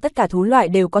ngữ mà tất cả thú loại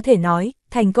đều có thể nói,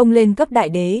 thành công lên cấp đại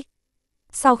đế.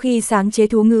 Sau khi sáng chế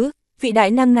thú ngữ, vị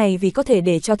đại năng này vì có thể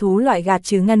để cho thú loại gạt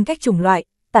trừ ngăn cách chủng loại,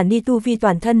 tản đi tu vi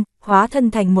toàn thân, hóa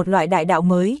thân thành một loại đại đạo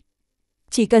mới.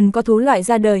 Chỉ cần có thú loại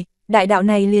ra đời, đại đạo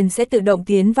này liền sẽ tự động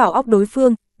tiến vào óc đối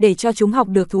phương, để cho chúng học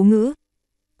được thú ngữ.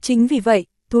 Chính vì vậy,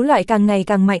 thú loại càng ngày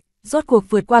càng mạnh, rốt cuộc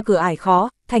vượt qua cửa ải khó,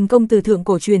 thành công từ thượng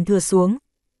cổ truyền thừa xuống.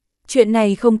 Chuyện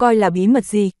này không coi là bí mật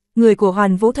gì, người của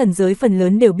hoàn vũ thần giới phần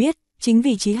lớn đều biết, chính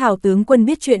vì Chí Hào tướng quân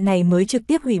biết chuyện này mới trực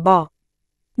tiếp hủy bỏ.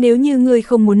 Nếu như ngươi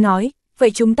không muốn nói,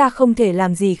 vậy chúng ta không thể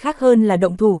làm gì khác hơn là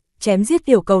động thủ, chém giết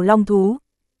tiểu cầu long thú.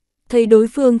 Thấy đối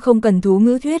phương không cần thú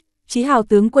ngữ thuyết, Chí Hào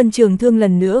tướng quân trường thương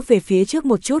lần nữa về phía trước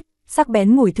một chút, sắc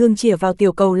bén mũi thương chĩa vào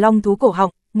tiểu cầu long thú cổ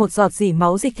họng, một giọt dỉ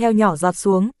máu dịch theo nhỏ giọt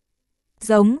xuống.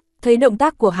 Giống, thấy động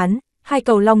tác của hắn, hai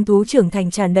cầu long thú trưởng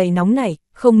thành tràn đầy nóng nảy,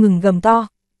 không ngừng gầm to.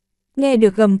 Nghe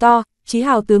được gầm to, Chí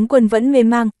Hào tướng quân vẫn mê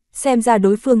mang, xem ra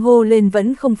đối phương hô lên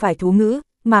vẫn không phải thú ngữ,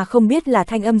 mà không biết là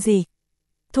thanh âm gì.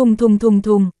 Thùng thùng thùng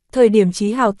thùng, thời điểm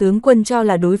Chí Hào tướng quân cho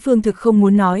là đối phương thực không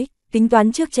muốn nói, tính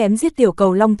toán trước chém giết tiểu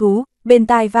cầu long thú, bên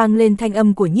tai vang lên thanh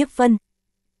âm của Nhiếp Vân.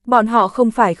 Bọn họ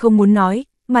không phải không muốn nói,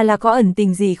 mà là có ẩn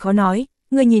tình gì khó nói,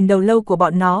 ngươi nhìn đầu lâu của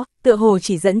bọn nó, tựa hồ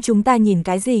chỉ dẫn chúng ta nhìn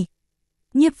cái gì.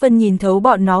 Nhiếp Vân nhìn thấu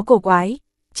bọn nó cổ quái,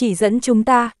 chỉ dẫn chúng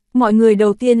ta, mọi người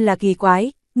đầu tiên là kỳ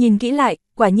quái, nhìn kỹ lại,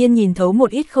 quả nhiên nhìn thấu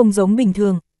một ít không giống bình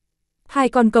thường. Hai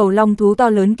con cầu long thú to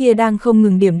lớn kia đang không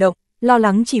ngừng điểm động, lo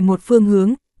lắng chỉ một phương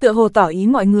hướng, tựa hồ tỏ ý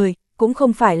mọi người, cũng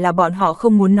không phải là bọn họ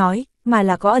không muốn nói, mà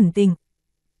là có ẩn tình.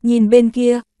 Nhìn bên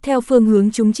kia, theo phương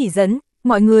hướng chúng chỉ dẫn,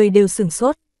 mọi người đều sửng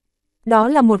sốt. Đó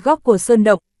là một góc của sơn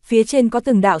động, phía trên có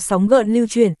từng đạo sóng gợn lưu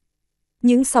chuyển.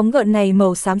 Những sóng gợn này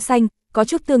màu xám xanh, có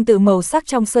chút tương tự màu sắc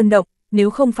trong sơn động, nếu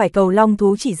không phải cầu long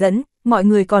thú chỉ dẫn, mọi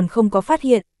người còn không có phát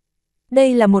hiện.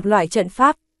 Đây là một loại trận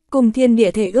pháp, cùng thiên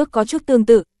địa thể ước có chút tương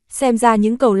tự, xem ra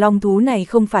những cầu long thú này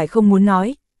không phải không muốn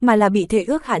nói, mà là bị thể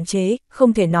ước hạn chế,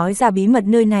 không thể nói ra bí mật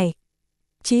nơi này.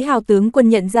 Chí Hào tướng quân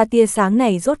nhận ra tia sáng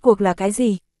này rốt cuộc là cái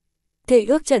gì? Thể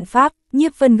ước trận pháp,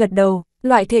 Nhiếp Vân gật đầu,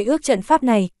 loại thể ước trận pháp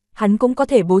này, hắn cũng có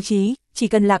thể bố trí, chỉ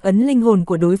cần lạc ấn linh hồn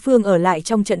của đối phương ở lại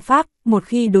trong trận pháp, một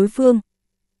khi đối phương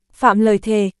phạm lời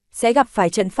thề, sẽ gặp phải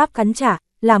trận pháp cắn trả,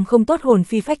 làm không tốt hồn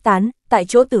phi phách tán, tại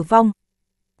chỗ tử vong.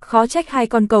 Khó trách hai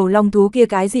con cầu long thú kia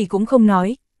cái gì cũng không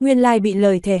nói, nguyên lai bị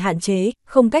lời thề hạn chế,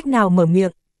 không cách nào mở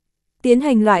miệng. Tiến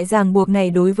hành loại ràng buộc này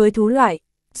đối với thú loại,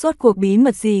 rốt cuộc bí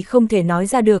mật gì không thể nói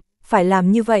ra được, phải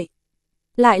làm như vậy.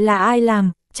 Lại là ai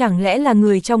làm, chẳng lẽ là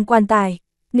người trong quan tài?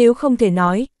 Nếu không thể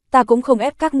nói, ta cũng không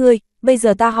ép các ngươi, bây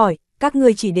giờ ta hỏi, các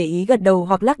ngươi chỉ để ý gật đầu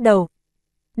hoặc lắc đầu.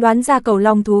 Đoán ra cầu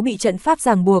long thú bị trận pháp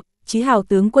ràng buộc, Chí Hào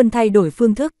tướng quân thay đổi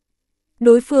phương thức.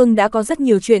 Đối phương đã có rất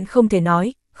nhiều chuyện không thể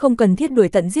nói, không cần thiết đuổi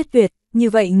tận giết tuyệt, như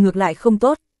vậy ngược lại không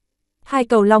tốt. Hai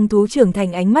cầu long thú trưởng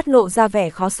thành ánh mắt lộ ra vẻ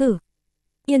khó xử.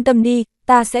 Yên tâm đi,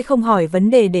 ta sẽ không hỏi vấn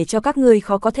đề để cho các ngươi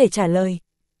khó có thể trả lời.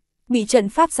 Bị trận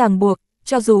pháp ràng buộc,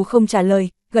 cho dù không trả lời,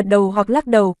 gật đầu hoặc lắc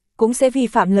đầu, cũng sẽ vi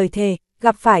phạm lời thề,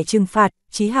 gặp phải trừng phạt,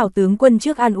 Chí Hào tướng quân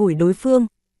trước an ủi đối phương.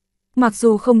 Mặc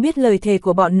dù không biết lời thề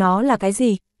của bọn nó là cái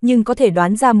gì, nhưng có thể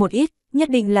đoán ra một ít, nhất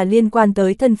định là liên quan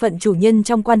tới thân phận chủ nhân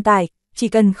trong quan tài, chỉ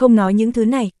cần không nói những thứ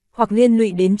này, hoặc liên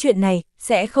lụy đến chuyện này,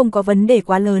 sẽ không có vấn đề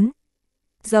quá lớn.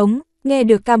 Giống, nghe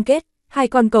được cam kết, hai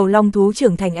con cầu long thú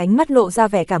trưởng thành ánh mắt lộ ra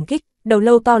vẻ cảm kích, đầu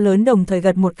lâu to lớn đồng thời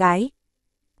gật một cái.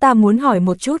 Ta muốn hỏi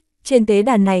một chút, trên tế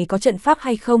đàn này có trận pháp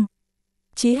hay không?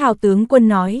 Chí Hào tướng quân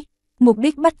nói, mục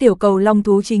đích bắt tiểu cầu long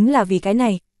thú chính là vì cái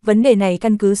này, vấn đề này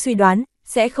căn cứ suy đoán,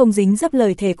 sẽ không dính dấp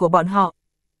lời thề của bọn họ.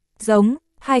 Giống,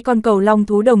 hai con cầu long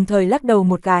thú đồng thời lắc đầu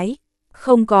một cái.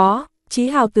 Không có, Chí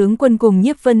Hào tướng quân cùng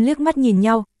Nhiếp Vân liếc mắt nhìn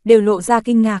nhau, đều lộ ra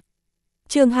kinh ngạc.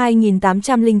 Chương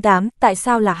 2808, tại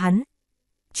sao là hắn?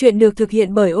 Chuyện được thực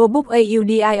hiện bởi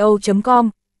obookaudio.com.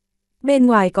 Bên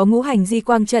ngoài có ngũ hành di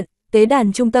quang trận, tế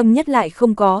đàn trung tâm nhất lại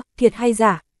không có, thiệt hay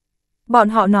giả? Bọn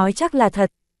họ nói chắc là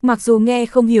thật, mặc dù nghe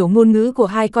không hiểu ngôn ngữ của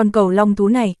hai con cầu long thú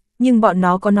này, nhưng bọn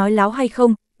nó có nói láo hay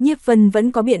không, Nhiếp Vân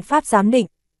vẫn có biện pháp giám định.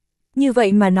 Như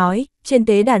vậy mà nói, trên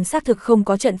tế đàn xác thực không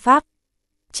có trận pháp.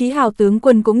 Chí Hào tướng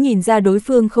quân cũng nhìn ra đối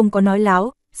phương không có nói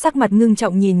láo, sắc mặt ngưng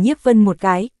trọng nhìn Nhiếp Vân một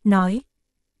cái, nói.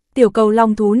 Tiểu cầu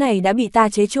long thú này đã bị ta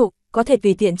chế trụ, có thể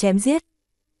tùy tiện chém giết.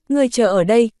 Ngươi chờ ở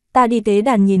đây, ta đi tế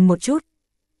đàn nhìn một chút.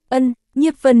 Ân,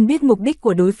 Nhiếp Vân biết mục đích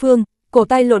của đối phương, cổ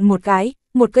tay lộn một cái,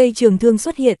 một cây trường thương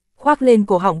xuất hiện, khoác lên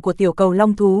cổ họng của tiểu cầu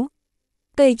long thú.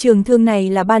 Cây trường thương này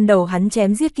là ban đầu hắn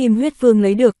chém giết Kim Huyết Vương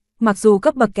lấy được, mặc dù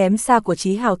cấp bậc kém xa của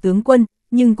Chí Hào tướng quân,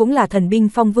 nhưng cũng là thần binh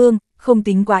phong vương, không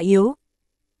tính quá yếu.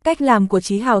 Cách làm của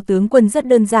Chí Hào tướng quân rất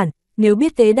đơn giản, nếu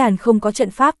biết tế đàn không có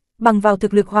trận pháp, bằng vào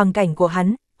thực lực hoàng cảnh của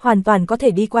hắn, hoàn toàn có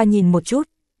thể đi qua nhìn một chút.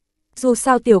 Dù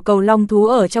sao tiểu cầu long thú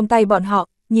ở trong tay bọn họ,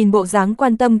 nhìn bộ dáng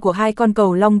quan tâm của hai con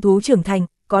cầu long thú trưởng thành,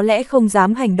 có lẽ không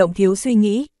dám hành động thiếu suy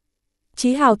nghĩ.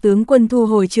 Chí Hào tướng quân thu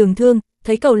hồi trường thương,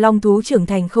 thấy cầu long thú trưởng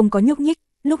thành không có nhúc nhích,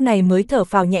 lúc này mới thở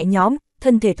phào nhẹ nhõm,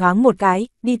 thân thể thoáng một cái,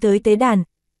 đi tới tế đàn.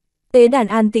 Tế đàn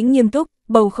an tĩnh nghiêm túc,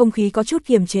 bầu không khí có chút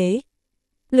kiềm chế.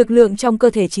 Lực lượng trong cơ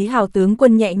thể Chí Hào tướng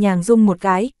quân nhẹ nhàng rung một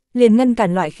cái, liền ngăn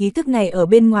cản loại khí tức này ở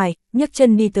bên ngoài, nhấc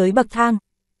chân đi tới bậc thang.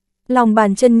 Lòng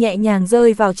bàn chân nhẹ nhàng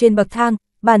rơi vào trên bậc thang,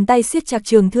 bàn tay siết chặt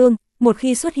trường thương, một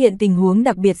khi xuất hiện tình huống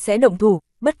đặc biệt sẽ động thủ,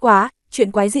 bất quá,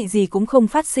 chuyện quái dị gì cũng không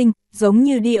phát sinh, giống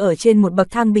như đi ở trên một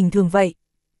bậc thang bình thường vậy.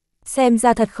 Xem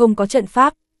ra thật không có trận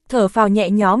pháp, thở phào nhẹ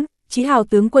nhõm, Chí Hào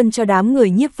tướng quân cho đám người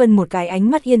Nhiếp Vân một cái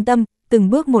ánh mắt yên tâm, từng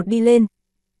bước một đi lên.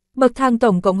 Bậc thang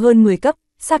tổng cộng hơn 10 cấp,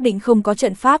 xác định không có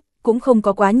trận pháp, cũng không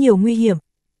có quá nhiều nguy hiểm.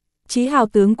 Chí Hào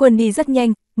tướng quân đi rất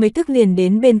nhanh, mấy tức liền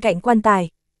đến bên cạnh quan tài.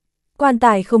 Quan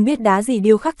tài không biết đá gì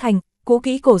điêu khắc thành, cũ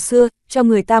kỹ cổ xưa, cho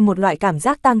người ta một loại cảm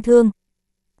giác tang thương.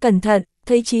 Cẩn thận,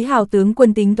 thấy Chí Hào tướng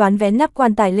quân tính toán vén nắp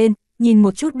quan tài lên, nhìn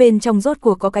một chút bên trong rốt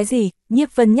cuộc có cái gì,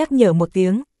 Nhiếp Vân nhắc nhở một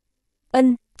tiếng.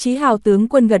 Ân, Chí Hào tướng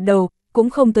quân gật đầu, cũng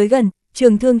không tới gần,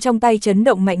 trường thương trong tay chấn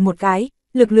động mạnh một cái,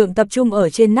 lực lượng tập trung ở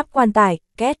trên nắp quan tài,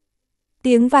 két.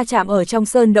 Tiếng va chạm ở trong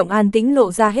sơn động an tĩnh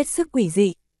lộ ra hết sức quỷ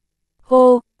dị.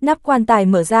 Hô, nắp quan tài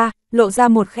mở ra, lộ ra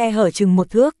một khe hở chừng 1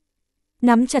 thước.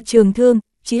 Nắm chặt trường thương,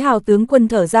 Chí Hào tướng quân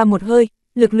thở ra một hơi,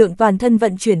 lực lượng toàn thân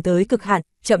vận chuyển tới cực hạn,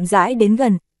 chậm rãi đến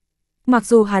gần. Mặc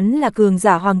dù hắn là cường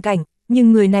giả hoàng cảnh,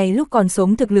 nhưng người này lúc còn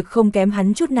sống thực lực không kém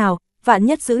hắn chút nào, vạn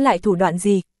nhất giữ lại thủ đoạn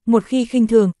gì, một khi khinh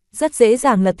thường, rất dễ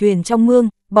dàng lật thuyền trong mương,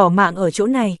 bỏ mạng ở chỗ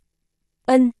này.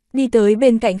 Ân, đi tới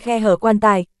bên cạnh khe hở quan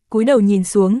tài, cúi đầu nhìn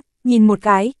xuống, nhìn một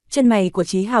cái, chân mày của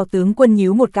Chí Hào tướng quân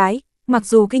nhíu một cái, mặc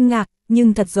dù kinh ngạc,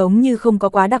 nhưng thật giống như không có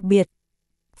quá đặc biệt.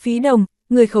 Phí Đồng,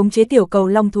 người khống chế tiểu cầu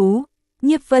long thú.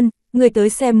 Nhiếp Vân, người tới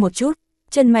xem một chút.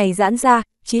 Chân mày giãn ra,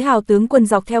 Chí Hào tướng quân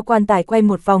dọc theo quan tài quay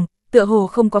một vòng, tựa hồ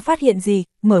không có phát hiện gì,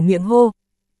 mở miệng hô.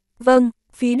 Vâng,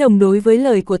 Phí Đồng đối với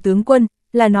lời của tướng quân,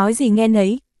 là nói gì nghe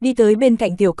nấy, đi tới bên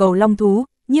cạnh tiểu cầu long thú,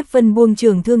 Nhiếp Vân buông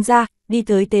trường thương ra, đi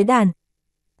tới tế đàn.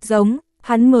 Giống,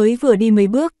 hắn mới vừa đi mấy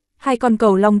bước, hai con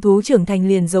cầu long thú trưởng thành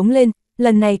liền giống lên,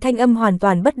 lần này thanh âm hoàn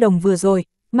toàn bất đồng vừa rồi,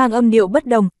 mang âm điệu bất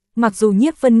đồng, mặc dù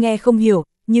Nhiếp Vân nghe không hiểu,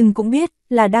 nhưng cũng biết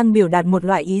là đang biểu đạt một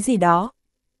loại ý gì đó.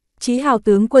 Chí Hào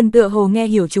tướng quân tựa hồ nghe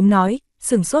hiểu chúng nói,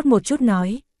 sửng sốt một chút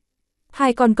nói.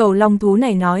 Hai con cầu long thú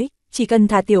này nói, chỉ cần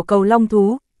thả tiểu cầu long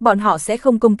thú, bọn họ sẽ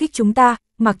không công kích chúng ta,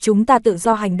 mặc chúng ta tự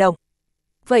do hành động.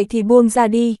 Vậy thì buông ra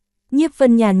đi, Nhiếp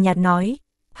Vân nhàn nhạt nói.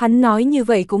 Hắn nói như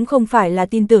vậy cũng không phải là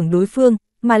tin tưởng đối phương,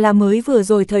 mà là mới vừa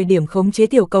rồi thời điểm khống chế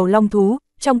tiểu cầu long thú,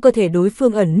 trong cơ thể đối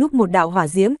phương ẩn núp một đạo hỏa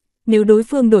diễm, nếu đối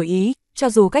phương đổi ý, cho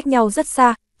dù cách nhau rất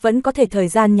xa, vẫn có thể thời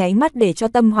gian nháy mắt để cho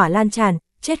tâm hỏa lan tràn,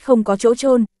 chết không có chỗ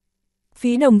chôn.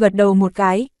 Phí Đồng gật đầu một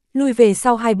cái, lui về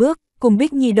sau 2 bước, cùng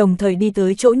Bích Nhi đồng thời đi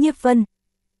tới chỗ Nhiếp Vân.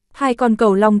 Hai con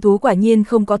cầu long thú quả nhiên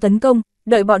không có tấn công,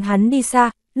 đợi bọn hắn đi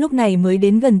xa, lúc này mới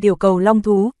đến gần tiểu cầu long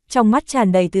thú, trong mắt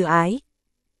tràn đầy từ ái.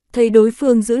 Thấy đối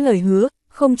phương giữ lời hứa,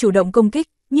 không chủ động công kích,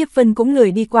 Nhiếp Vân cũng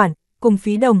lười đi quản, cùng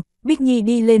Phí Đồng, Bích Nhi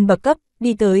đi lên bậc cấp,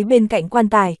 đi tới bên cạnh quan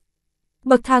tài.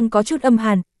 Bậc thang có chút âm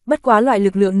hàn, bất quá loại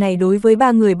lực lượng này đối với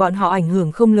 3 người bọn họ ảnh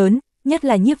hưởng không lớn, nhất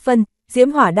là Nhiếp Vân,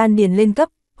 diễm hỏa đan điền lên cấp,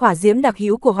 hỏa diễm đặc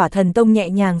hữu của hỏa thần tông nhẹ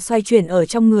nhàng xoay chuyển ở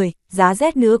trong người, giá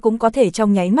rét nữa cũng có thể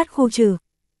trong nháy mắt khu trừ.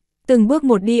 Từng bước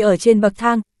một đi ở trên bậc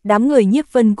thang, đám người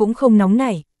Nhiếp Vân cũng không nóng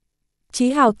nảy.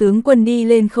 Chí Hào tướng quân đi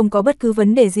lên không có bất cứ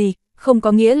vấn đề gì, không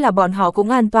có nghĩa là bọn họ cũng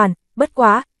an toàn, bất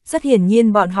quá, rất hiển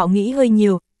nhiên bọn họ nghĩ hơi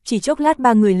nhiều, chỉ chốc lát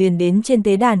ba người liền đến trên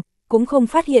tế đàn, cũng không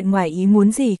phát hiện ngoài ý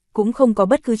muốn gì, cũng không có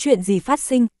bất cứ chuyện gì phát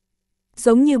sinh.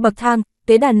 Giống như bậc thang,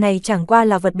 tế đàn này chẳng qua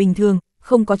là vật bình thường,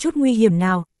 không có chút nguy hiểm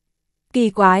nào. Kỳ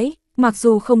quái, mặc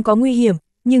dù không có nguy hiểm,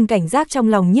 nhưng cảnh giác trong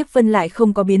lòng Nhiếp Vân lại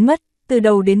không có biến mất, từ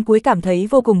đầu đến cuối cảm thấy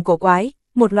vô cùng cổ quái,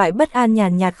 một loại bất an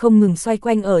nhàn nhạt không ngừng xoay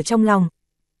quanh ở trong lòng.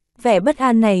 Vẻ bất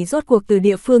an này rốt cuộc từ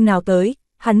địa phương nào tới,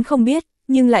 hắn không biết,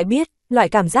 nhưng lại biết, loại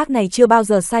cảm giác này chưa bao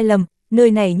giờ sai lầm,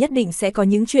 nơi này nhất định sẽ có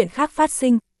những chuyện khác phát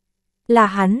sinh. Là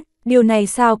hắn, điều này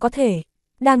sao có thể?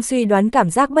 Đang suy đoán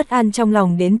cảm giác bất an trong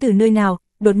lòng đến từ nơi nào,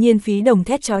 đột nhiên Phí Đồng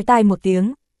thét chói tai một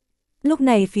tiếng. Lúc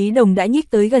này Phí Đồng đã nhích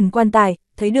tới gần quan tài,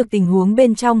 thấy được tình huống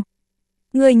bên trong.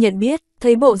 Người nhận biết,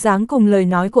 thấy bộ dáng cùng lời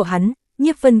nói của hắn,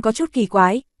 Nhiếp Vân có chút kỳ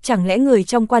quái, chẳng lẽ người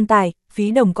trong quan tài,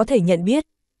 Phí Đồng có thể nhận biết.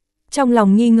 Trong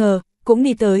lòng nghi ngờ, cũng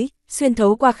đi tới, xuyên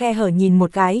thấu qua khe hở nhìn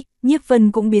một cái, Nhiếp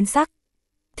Vân cũng biến sắc.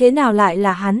 Thế nào lại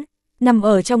là hắn? Nằm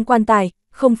ở trong quan tài,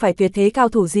 không phải tuyệt thế cao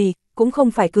thủ gì, cũng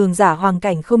không phải cường giả hoàng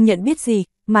cảnh không nhận biết gì,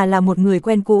 mà là một người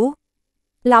quen cũ.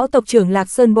 Lão tộc trưởng Lạc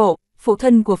Sơn Bộ, phụ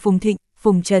thân của Phùng Thịnh,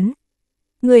 Phùng Trấn.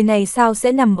 Người này sao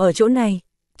sẽ nằm ở chỗ này?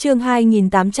 Chương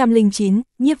 2809,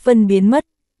 Nhiếp Vân biến mất.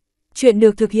 Chuyện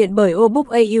được thực hiện bởi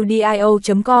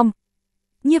obookaudio.com.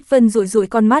 Nhiếp Vân dụi dụi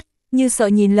con mắt, như sợ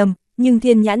nhìn lầm, nhưng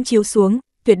thiên nhãn chiếu xuống,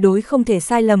 tuyệt đối không thể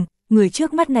sai lầm, người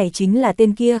trước mắt này chính là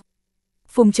tên kia.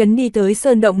 Phùng Trấn đi tới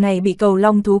sơn động này bị cầu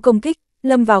long thú công kích,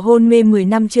 lâm vào hôn mê 10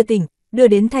 năm chưa tỉnh, đưa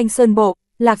đến Thanh Sơn Bộ,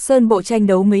 Lạc Sơn Bộ tranh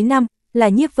đấu mấy năm, là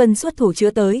Nhiếp Vân xuất thủ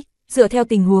chữa tới, dựa theo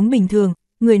tình huống bình thường,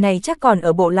 người này chắc còn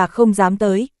ở bộ lạc không dám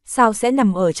tới, sao sẽ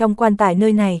nằm ở trong quan tài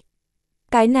nơi này.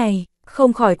 Cái này,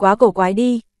 không khỏi quá cổ quái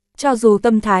đi, cho dù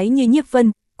tâm thái như Nhiếp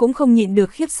Vân, cũng không nhịn được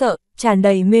khiếp sợ, tràn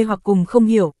đầy mê hoặc cùng không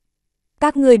hiểu.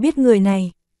 Các ngươi biết người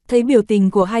này? Thấy biểu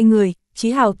tình của hai người,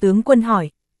 Chí Hào tướng quân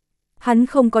hỏi. Hắn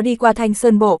không có đi qua Thanh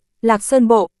Sơn Bộ, Lạc Sơn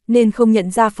Bộ, nên không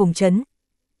nhận ra Phùng Trấn.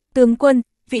 Tướng quân,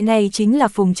 vị này chính là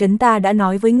Phùng Trấn ta đã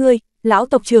nói với ngươi, lão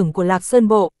tộc trưởng của Lạc Sơn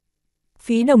Bộ.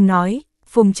 Phí Đồng nói,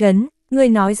 Phùng Trấn, ngươi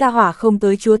nói ra hỏa không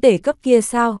tới chúa tể cấp kia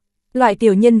sao? Loại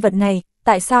tiểu nhân vật này,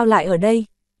 tại sao lại ở đây?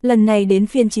 Lần này đến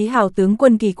phiên Chí Hào tướng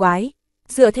quân kỳ quái.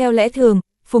 Dựa theo lẽ thường,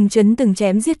 Phùng Trấn từng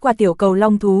chém giết qua tiểu cầu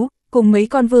long thú, cùng mấy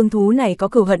con vương thú này có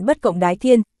cửu hận bất cộng đái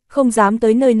thiên, không dám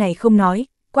tới nơi này không nói,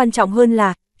 quan trọng hơn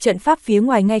là, trận pháp phía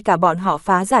ngoài ngay cả bọn họ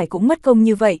phá giải cũng mất công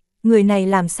như vậy, người này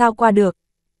làm sao qua được.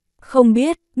 Không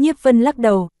biết, Nhiếp Vân lắc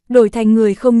đầu, đổi thành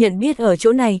người không nhận biết ở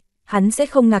chỗ này, hắn sẽ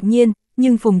không ngạc nhiên,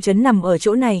 nhưng Phùng Trấn nằm ở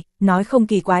chỗ này, nói không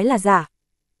kỳ quái là giả.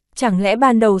 Chẳng lẽ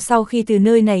ban đầu sau khi từ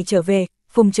nơi này trở về,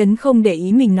 Phùng Trấn không để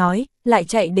ý mình nói, lại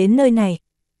chạy đến nơi này.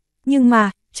 Nhưng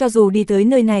mà, cho dù đi tới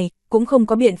nơi này, cũng không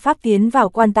có biện pháp tiến vào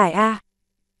quan tài a.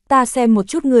 Ta xem một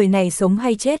chút người này sống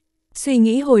hay chết, suy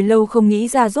nghĩ hồi lâu không nghĩ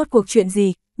ra rốt cuộc chuyện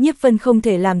gì, Nhiếp Vân không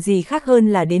thể làm gì khác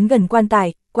hơn là đến gần quan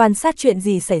tài, quan sát chuyện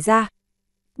gì xảy ra.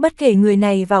 Bất kể người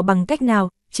này vào bằng cách nào,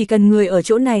 chỉ cần người ở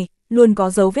chỗ này, luôn có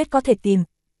dấu vết có thể tìm.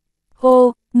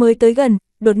 Hô, mới tới gần,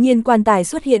 đột nhiên quan tài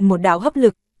xuất hiện một đạo hấp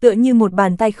lực, tựa như một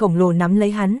bàn tay khổng lồ nắm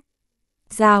lấy hắn.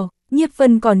 Rào, Nhiếp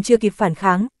Vân còn chưa kịp phản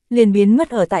kháng, liền biến mất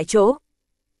ở tại chỗ.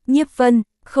 Nhiếp Vân,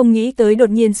 không nghĩ tới đột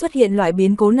nhiên xuất hiện loại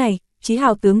biến cố này, Chí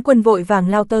Hào tướng quân vội vàng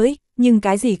lao tới, nhưng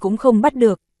cái gì cũng không bắt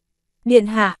được. Điện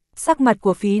hạ, sắc mặt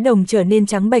của Phí Đồng trở nên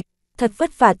trắng bệch, thật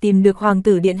vất vả tìm được hoàng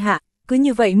tử điện hạ, cứ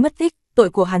như vậy mất tích, tội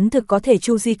của hắn thực có thể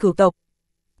chu di cửu tộc.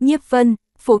 Nhiếp Vân,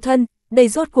 phụ thân, đây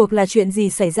rốt cuộc là chuyện gì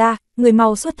xảy ra, người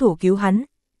mau xuất thủ cứu hắn.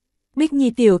 Bích Nhi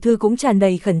tiểu thư cũng tràn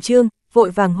đầy khẩn trương,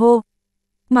 vội vàng hô.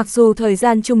 Mặc dù thời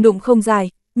gian chung đụng không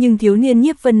dài, nhưng thiếu niên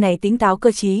Nhiếp Vân này tính táo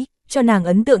cơ trí, cho nàng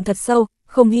ấn tượng thật sâu,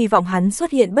 không hy vọng hắn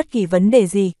xuất hiện bất kỳ vấn đề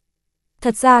gì.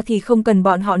 Thật ra thì không cần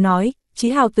bọn họ nói, Chí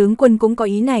Hào tướng quân cũng có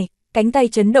ý này, cánh tay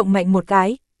chấn động mạnh một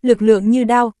cái, lực lượng như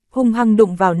đao, hung hăng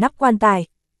đụng vào nắp quan tài.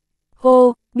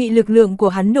 Hô, bị lực lượng của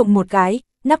hắn đụng một cái,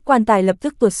 nắp quan tài lập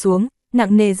tức tuột xuống,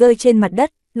 nặng nề rơi trên mặt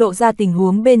đất, lộ ra tình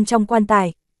huống bên trong quan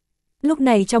tài. Lúc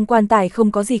này trong quan tài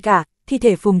không có gì cả, thi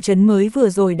thể Phùng Trấn mới vừa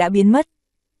rồi đã biến mất.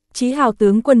 Chí Hào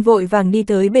tướng quân vội vàng đi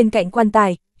tới bên cạnh quan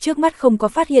tài, trước mắt không có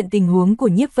phát hiện tình huống của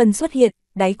Nhiếp Vân xuất hiện,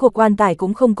 đáy của quan tài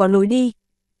cũng không có lối đi.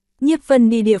 Nhiếp Vân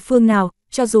đi địa phương nào,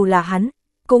 cho dù là hắn,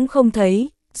 cũng không thấy,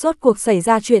 rốt cuộc xảy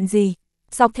ra chuyện gì.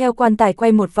 Dọc theo quan tài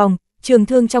quay một vòng, trường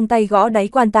thương trong tay gõ đáy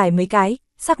quan tài mấy cái,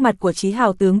 sắc mặt của Chí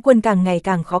Hào tướng quân càng ngày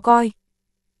càng khó coi.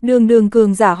 Đường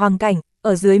cường giả hoàng cảnh,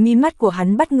 ở dưới mí mắt của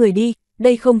hắn bắt người đi,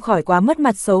 đây không khỏi quá mất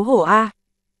mặt xấu hổ a.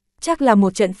 Chắc là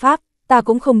một trận pháp, ta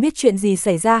cũng không biết chuyện gì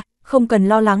xảy ra, không cần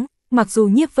lo lắng, mặc dù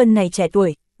Nhiếp Vân này trẻ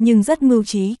tuổi, nhưng rất mưu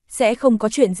trí, sẽ không có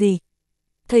chuyện gì.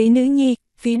 Thấy nữ nhi,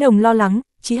 Phí Đồng lo lắng,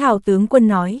 Chí Hào tướng quân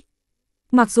nói.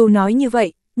 Mặc dù nói như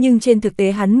vậy, nhưng trên thực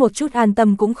tế hắn một chút an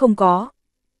tâm cũng không có.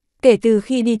 Kể từ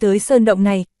khi đi tới sơn động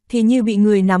này, thì như bị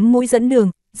người nắm mũi dẫn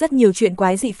đường, rất nhiều chuyện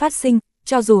quái dị phát sinh,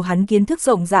 cho dù hắn kiến thức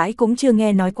rộng rãi cũng chưa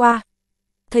nghe nói qua.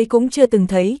 Thấy cũng chưa từng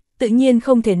thấy, tự nhiên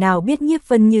không thể nào biết Nhiếp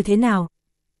Vân như thế nào.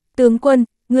 Tướng quân,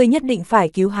 người nhất định phải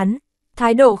cứu hắn.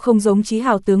 Thái độ không giống Chí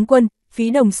Hào tướng quân, Phí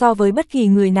Đồng so với bất kỳ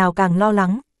người nào càng lo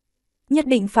lắng. Nhất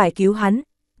định phải cứu hắn.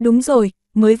 Đúng rồi,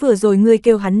 mới vừa rồi ngươi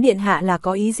kêu hắn điện hạ là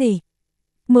có ý gì?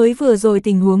 Mới vừa rồi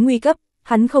tình huống nguy cấp,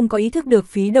 hắn không có ý thức được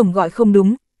Phí Đồng gọi không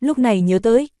đúng, lúc này nhớ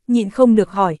tới, nhịn không được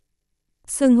hỏi.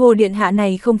 Xưng hô điện hạ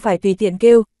này không phải tùy tiện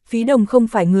kêu, Phí Đồng không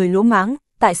phải người lỗ mãng,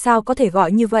 tại sao có thể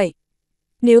gọi như vậy?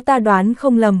 Nếu ta đoán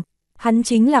không lầm, hắn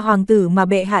chính là hoàng tử mà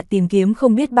bệ hạ tìm kiếm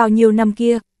không biết bao nhiêu năm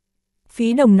kia.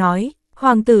 Phí Đồng nói,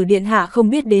 hoàng tử điện hạ không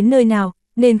biết đến nơi nào,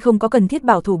 nên không có cần thiết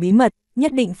bảo thủ bí mật,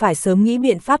 nhất định phải sớm nghĩ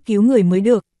biện pháp cứu người mới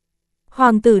được.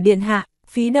 Hoàng tử điện hạ,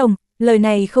 Phí Đồng, lời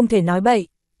này không thể nói bậy,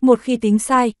 một khi tính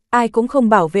sai, ai cũng không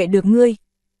bảo vệ được ngươi.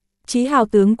 Chí Hào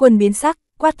tướng quân biến sắc,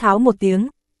 quát tháo một tiếng.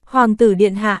 Hoàng tử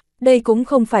điện hạ, đây cũng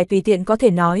không phải tùy tiện có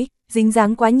thể nói, dính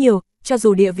dáng quá nhiều, cho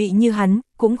dù địa vị như hắn,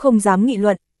 cũng không dám nghị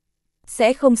luận.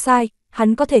 Sẽ không sai,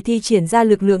 hắn có thể thi triển ra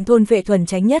lực lượng thôn vệ thuần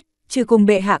chánh nhất, trừ cùng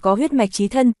bệ hạ có huyết mạch chí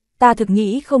thân, ta thực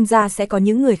nghĩ không ra sẽ có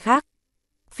những người khác.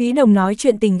 Phí Đồng nói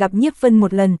chuyện tình gặp Nhiếp Vân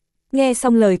một lần, nghe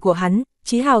xong lời của hắn,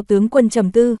 Chí Hào tướng quân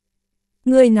trầm tư.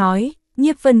 Ngươi nói,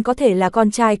 Nhiếp Vân có thể là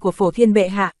con trai của Phổ Thiên bệ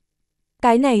hạ.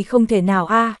 Cái này không thể nào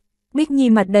a. Bích Nhi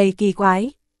mặt đầy kỳ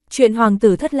quái. Chuyện hoàng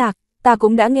tử thất lạc, ta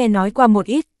cũng đã nghe nói qua một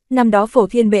ít, năm đó Phổ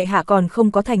Thiên bệ hạ còn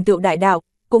không có thành tựu đại đạo,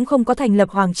 cũng không có thành lập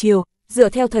hoàng triều, dựa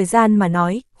theo thời gian mà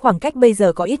nói, khoảng cách bây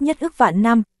giờ có ít nhất ức vạn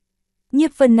năm.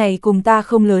 Nhiếp Vân này cùng ta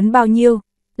không lớn bao nhiêu,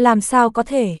 làm sao có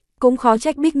thể, cũng khó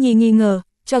trách Bích Nhi nghi ngờ,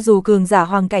 cho dù cường giả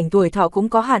hoàng cảnh tuổi thọ cũng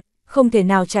có hạn, không thể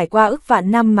nào trải qua ức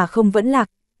vạn năm mà không vẫn lạc.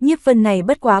 Nhiếp Vân này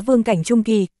bất quá vương cảnh trung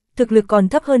kỳ, thực lực còn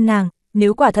thấp hơn nàng,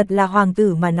 nếu quả thật là hoàng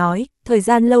tử mà nói, thời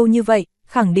gian lâu như vậy,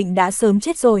 khẳng định đã sớm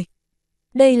chết rồi.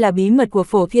 Đây là bí mật của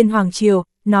Phổ Thiên Hoàng Triều,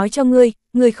 nói cho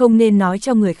ngươi không nên nói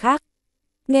cho người khác.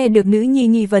 Nghe được nữ nhi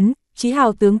nghi vấn, Chí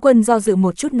Hào tướng quân do dự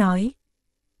một chút nói.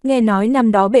 Nghe nói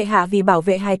năm đó bệ hạ vì bảo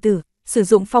vệ hài tử, sử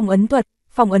dụng phong ấn thuật,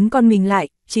 phong ấn con mình lại,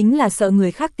 chính là sợ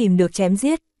người khác tìm được chém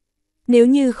giết. Nếu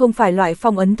như không phải loại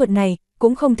phong ấn thuật này,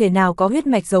 cũng không thể nào có huyết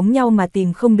mạch giống nhau mà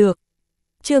tìm không được.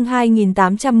 Chương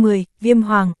 2810, Viêm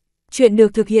Hoàng. Chuyện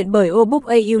được thực hiện bởi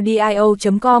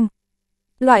obookaudio.com.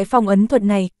 Loại phong ấn thuật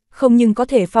này, không nhưng có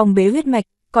thể phong bế huyết mạch,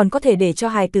 còn có thể để cho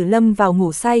hài tử lâm vào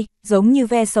ngủ say, giống như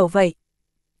ve sầu vậy.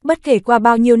 Bất kể qua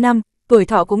bao nhiêu năm, tuổi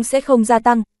thọ cũng sẽ không gia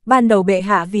tăng, ban đầu bệ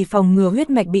hạ vì phòng ngừa huyết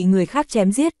mạch bị người khác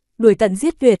chém giết, đuổi tận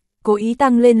giết tuyệt, cố ý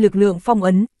tăng lên lực lượng phong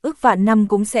ấn, ức vạn năm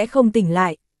cũng sẽ không tỉnh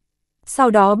lại. Sau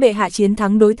đó bệ hạ chiến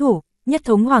thắng đối thủ, nhất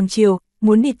thống hoàng triều,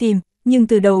 muốn đi tìm, nhưng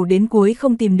từ đầu đến cuối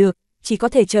không tìm được, chỉ có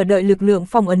thể chờ đợi lực lượng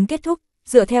phong ấn kết thúc,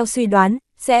 dựa theo suy đoán,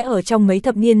 sẽ ở trong mấy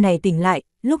thập niên này tỉnh lại,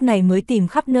 lúc này mới tìm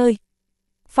khắp nơi.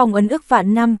 Phong ấn ức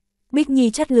vạn năm, Bích Nhi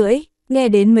chắt lưỡi, nghe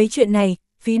đến mấy chuyện này,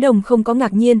 Phí Đồng không có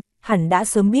ngạc nhiên, hẳn đã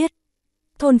sớm biết.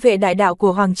 Thôn vệ đại đạo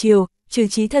của hoàng triều, trừ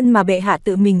chí thân mà bệ hạ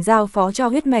tự mình giao phó cho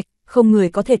huyết mạch, không người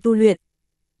có thể tu luyện.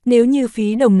 Nếu như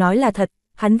Phí Đồng nói là thật,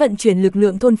 hắn vận chuyển lực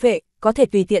lượng thôn vệ, có thể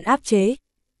tùy tiện áp chế.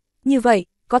 Như vậy,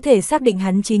 có thể xác định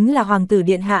hắn chính là hoàng tử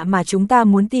điện hạ mà chúng ta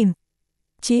muốn tìm.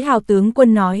 Chí Hào tướng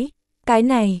quân nói, cái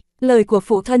này, lời của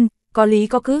phụ thân, có lý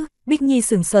có cứ. Bích Nhi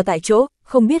sững sờ tại chỗ,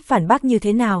 không biết phản bác như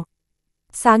thế nào.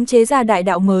 Sáng chế ra đại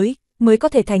đạo mới có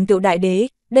thể thành tựu đại đế,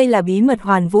 đây là bí mật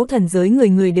hoàn vũ thần giới người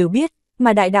người đều biết,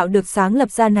 mà đại đạo được sáng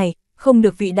lập ra này, không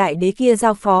được vị đại đế kia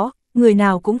giao phó, người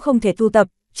nào cũng không thể tu tập,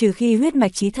 trừ khi huyết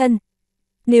mạch chí thân.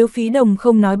 Nếu Phí Đồng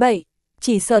không nói bậy,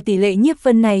 chỉ sợ tỷ lệ Nhiếp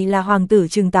Vân này là hoàng tử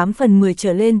chừng 8 phần 10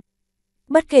 trở lên.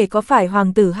 Bất kể có phải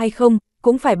hoàng tử hay không,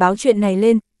 cũng phải báo chuyện này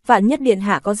lên, vạn nhất điện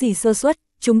hạ có gì sơ suất,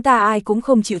 chúng ta ai cũng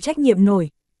không chịu trách nhiệm nổi.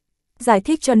 Giải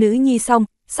thích cho nữ nhi xong,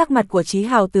 sắc mặt của Chí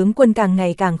Hào tướng quân càng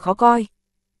ngày càng khó coi.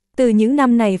 Từ những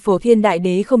năm này Phổ Thiên đại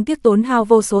đế không tiếc tốn hao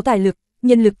vô số tài lực,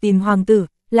 nhân lực tìm hoàng tử,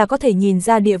 là có thể nhìn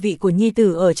ra địa vị của nhi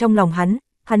tử ở trong lòng hắn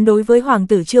đối với hoàng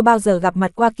tử chưa bao giờ gặp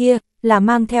mặt qua kia, là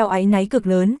mang theo áy náy cực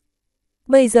lớn.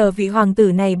 Bây giờ vị hoàng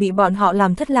tử này bị bọn họ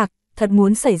làm thất lạc, thật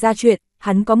muốn xảy ra chuyện,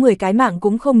 hắn có 10 cái mạng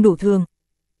cũng không đủ thường.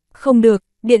 Không được,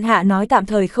 điện hạ nói tạm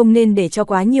thời không nên để cho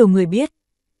quá nhiều người biết.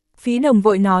 Phí Đồng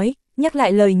vội nói, nhắc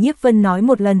lại lời Nhiếp Vân nói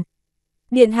một lần.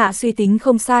 Điện hạ suy tính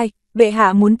không sai, bệ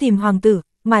hạ muốn tìm hoàng tử,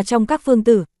 mà trong các vương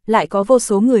tử, lại có vô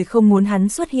số người không muốn hắn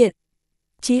xuất hiện.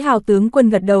 Chí Hào tướng quân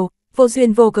gật đầu, vô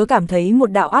duyên vô cớ cảm thấy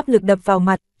một đạo áp lực đập vào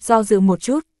mặt, do dự một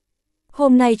chút.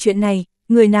 Hôm nay chuyện này,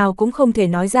 người nào cũng không thể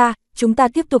nói ra, chúng ta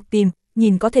tiếp tục tìm,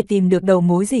 nhìn có thể tìm được đầu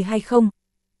mối gì hay không.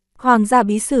 Hoàng gia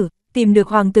bí sử, tìm được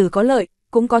hoàng tử có lợi,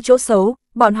 cũng có chỗ xấu,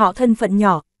 bọn họ thân phận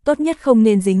nhỏ, tốt nhất không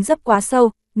nên dính dấp quá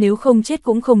sâu, nếu không chết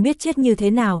cũng không biết chết như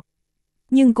thế nào.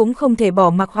 Nhưng cũng không thể bỏ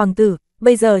mặc hoàng tử,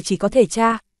 bây giờ chỉ có thể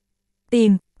tra.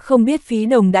 Tìm, không biết Phí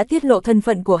Đồng đã tiết lộ thân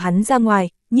phận của hắn ra ngoài,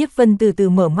 Nhiếp Vân từ từ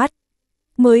mở mắt.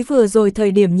 Mới vừa rồi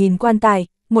thời điểm nhìn quan tài,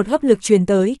 một hấp lực truyền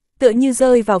tới, tựa như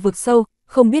rơi vào vực sâu,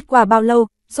 không biết qua bao lâu,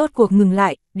 rốt cuộc ngừng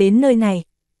lại, đến nơi này.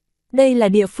 Đây là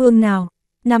địa phương nào?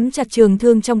 Nắm chặt trường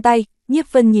thương trong tay,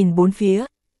 Nhiếp Vân nhìn bốn phía.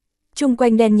 Chung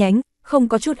quanh đen nhánh, không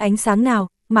có chút ánh sáng nào,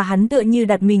 mà hắn tựa như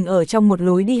đặt mình ở trong một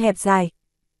lối đi hẹp dài.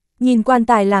 Nhìn quan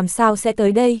tài làm sao sẽ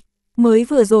tới đây? Mới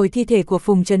vừa rồi thi thể của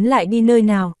Phùng Trấn lại đi nơi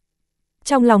nào?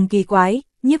 Trong lòng kỳ quái,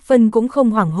 Nhiếp Vân cũng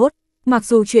không hoảng hốt, mặc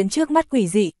dù chuyện trước mắt quỷ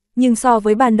dị, nhưng so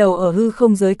với ban đầu ở hư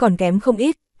không giới còn kém không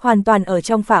ít, hoàn toàn ở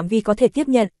trong phạm vi có thể tiếp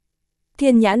nhận.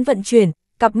 Thiên nhãn vận chuyển,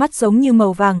 cặp mắt giống như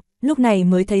màu vàng, lúc này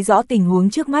mới thấy rõ tình huống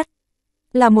trước mắt.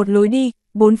 Là một lối đi,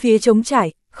 bốn phía trống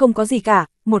trải, không có gì cả,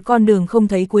 một con đường không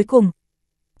thấy cuối cùng.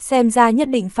 Xem ra nhất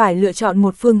định phải lựa chọn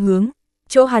một phương hướng,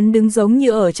 chỗ hắn đứng giống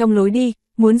như ở trong lối đi,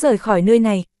 muốn rời khỏi nơi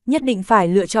này, nhất định phải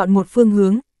lựa chọn một phương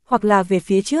hướng, hoặc là về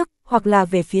phía trước, hoặc là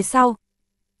về phía sau.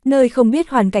 Nơi không biết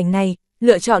hoàn cảnh này,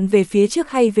 lựa chọn về phía trước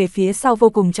hay về phía sau vô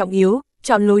cùng trọng yếu,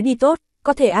 chọn lối đi tốt,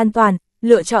 có thể an toàn,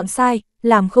 lựa chọn sai,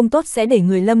 làm không tốt sẽ để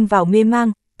người lâm vào mê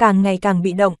mang, càng ngày càng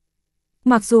bị động.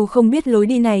 Mặc dù không biết lối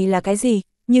đi này là cái gì,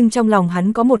 nhưng trong lòng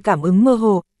hắn có một cảm ứng mơ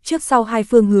hồ, trước sau hai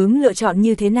phương hướng lựa chọn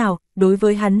như thế nào, đối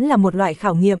với hắn là một loại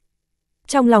khảo nghiệm.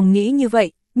 Trong lòng nghĩ như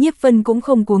vậy, Nhiếp Vân cũng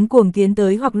không cuống cuồng tiến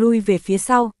tới hoặc lui về phía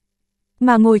sau,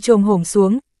 mà ngồi chồm hổm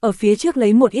xuống, ở phía trước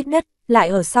lấy một ít đất, lại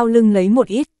ở sau lưng lấy một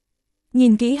ít.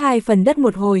 Nhìn kỹ hai phần đất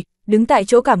một hồi, đứng tại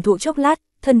chỗ cảm thụ chốc lát,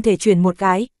 thân thể chuyển một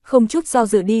cái, không chút do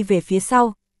dự đi về phía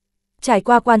sau. Trải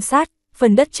qua quan sát,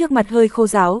 phần đất trước mặt hơi khô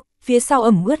ráo, phía sau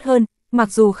ẩm ướt hơn,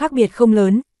 mặc dù khác biệt không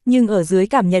lớn, nhưng ở dưới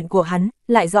cảm nhận của hắn,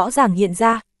 lại rõ ràng hiện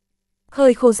ra.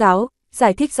 Hơi khô ráo,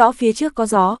 giải thích rõ phía trước có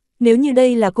gió, nếu như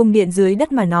đây là cung điện dưới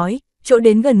đất mà nói, chỗ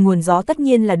đến gần nguồn gió tất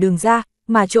nhiên là đường ra,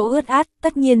 mà chỗ ướt át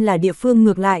tất nhiên là địa phương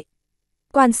ngược lại.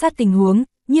 Quan sát tình huống,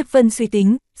 Nhiếp Vân suy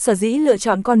tính, sở dĩ lựa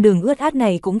chọn con đường ướt át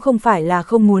này cũng không phải là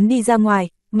không muốn đi ra ngoài,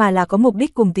 mà là có mục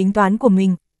đích cùng tính toán của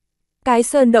mình. Cái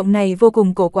sơn động này vô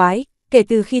cùng cổ quái, kể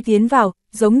từ khi tiến vào,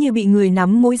 giống như bị người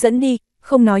nắm mũi dẫn đi,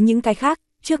 không nói những cái khác,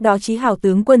 trước đó Chí Hào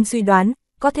tướng quân suy đoán,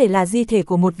 có thể là di thể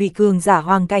của một vị cường giả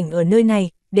hoàng cảnh ở nơi này,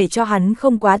 để cho hắn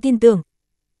không quá tin tưởng.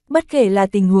 Bất kể là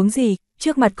tình huống gì,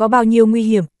 trước mặt có bao nhiêu nguy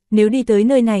hiểm, nếu đi tới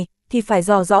nơi này, thì phải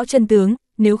dò rõ chân tướng,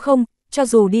 nếu không, cho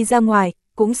dù đi ra ngoài,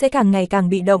 cũng sẽ càng ngày càng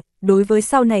bị động, đối với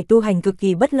sau này tu hành cực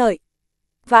kỳ bất lợi.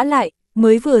 Vả lại,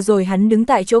 mới vừa rồi hắn đứng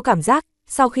tại chỗ cảm giác,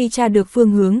 sau khi tra được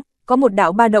phương hướng, có một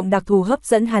đạo ba động đặc thù hấp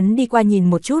dẫn hắn đi qua nhìn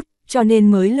một chút, cho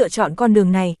nên mới lựa chọn con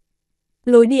đường này.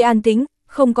 Lối đi an tĩnh,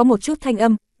 không có một chút thanh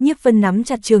âm, Nhiếp Vân nắm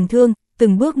chặt trường thương,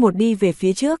 từng bước một đi về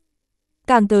phía trước.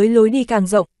 Càng tới lối đi càng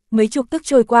rộng, mấy chục tức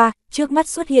trôi qua, trước mắt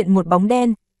xuất hiện một bóng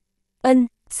đen.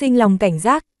 Sinh lòng cảnh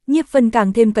giác, Nhiếp Vân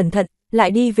càng thêm cẩn thận,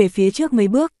 lại đi về phía trước mấy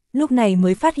bước, lúc này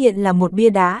mới phát hiện là một bia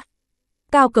đá.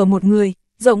 Cao cỡ một người,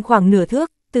 rộng khoảng nửa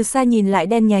thước, từ xa nhìn lại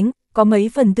đen nhánh, có mấy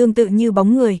phần tương tự như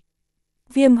bóng người.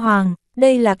 Viêm Hoàng,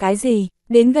 đây là cái gì?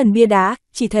 Đến gần bia đá,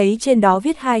 chỉ thấy trên đó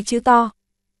viết hai chữ to.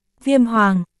 Viêm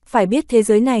Hoàng, phải biết thế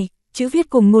giới này, chữ viết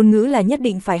cùng ngôn ngữ là nhất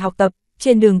định phải học tập,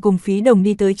 trên đường cùng Phí Đồng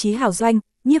đi tới Chí Hào doanh,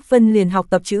 Nhiếp Vân liền học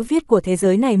tập chữ viết của thế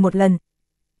giới này một lần.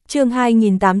 Chương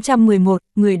 2811,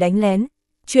 người đánh lén.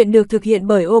 Chuyện được thực hiện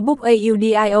bởi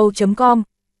obookaudio.com.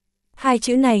 Hai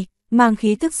chữ này, mang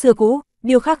khí tức xưa cũ,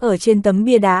 điêu khắc ở trên tấm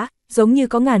bia đá, giống như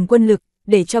có ngàn quân lực,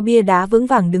 để cho bia đá vững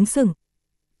vàng đứng sừng.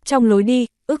 Trong lối đi,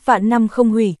 ức vạn năm không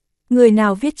hủy, người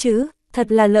nào viết chữ,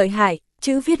 thật là lợi hại,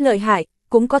 chữ viết lợi hại,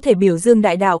 cũng có thể biểu dương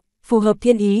đại đạo, phù hợp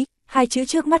thiên ý, hai chữ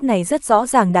trước mắt này rất rõ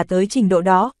ràng đạt tới trình độ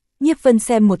đó. Nhiếp Vân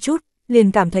xem một chút,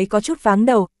 liền cảm thấy có chút váng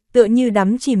đầu, tựa như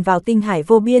đắm chìm vào tinh hải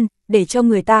vô biên, để cho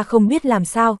người ta không biết làm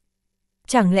sao.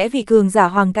 Chẳng lẽ vị cường giả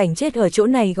hoàng cảnh chết ở chỗ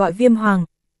này gọi Viêm Hoàng?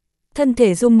 Thân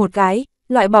thể rung một cái,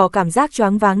 loại bỏ cảm giác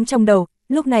choáng váng trong đầu,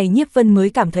 lúc này Nhiếp Vân mới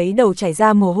cảm thấy đầu chảy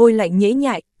ra mồ hôi lạnh nhễ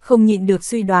nhại, không nhịn được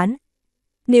suy đoán.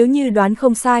 Nếu như đoán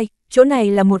không sai, chỗ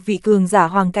này là một vị cường giả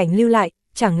hoàng cảnh lưu lại,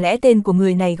 chẳng lẽ tên của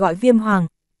người này gọi Viêm Hoàng?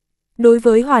 Đối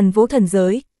với Hoàn Vũ thần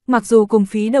giới, mặc dù cùng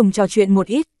Phí Đồng trò chuyện một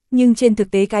ít, nhưng trên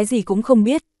thực tế cái gì cũng không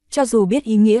biết, cho dù biết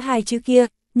ý nghĩa hai chữ kia,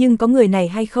 nhưng có người này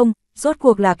hay không, rốt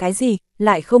cuộc là cái gì,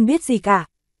 lại không biết gì cả.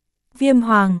 Viêm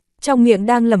Hoàng, trong miệng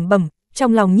đang lẩm bẩm,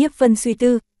 trong lòng Nhiếp Vân suy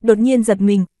tư, đột nhiên giật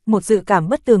mình, một dự cảm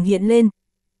bất tường hiện lên.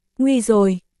 Nguy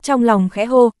rồi, trong lòng khẽ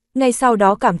hô, ngay sau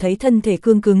đó cảm thấy thân thể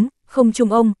cương cứng, không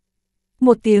trung ông.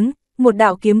 Một tiếng, một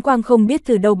đạo kiếm quang không biết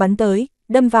từ đâu bắn tới,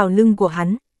 đâm vào lưng của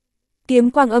hắn.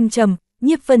 Kiếm quang âm trầm,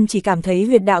 Nhiếp Vân chỉ cảm thấy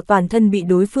huyệt đạo toàn thân bị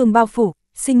đối phương bao phủ,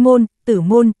 sinh môn, tử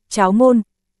môn, cháo môn.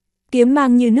 Kiếm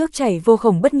mang như nước chảy vô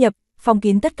khổng bất nhập, phong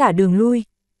kín tất cả đường lui.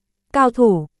 Cao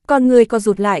thủ, con người co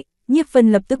rụt lại, Nhiếp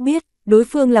Vân lập tức biết, đối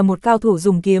phương là một cao thủ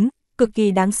dùng kiếm, cực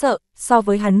kỳ đáng sợ, so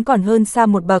với hắn còn hơn xa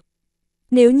một bậc.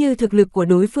 Nếu như thực lực của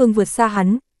đối phương vượt xa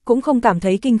hắn, cũng không cảm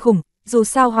thấy kinh khủng, dù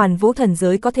sao Hoàn Vũ thần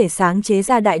giới có thể sáng chế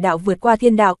ra đại đạo vượt qua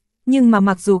thiên đạo, nhưng mà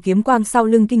mặc dù kiếm quang sau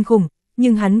lưng kinh khủng,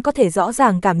 nhưng hắn có thể rõ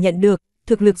ràng cảm nhận được,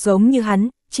 thực lực giống như hắn,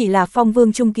 chỉ là phong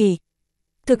vương trung kỳ.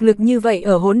 Thực lực như vậy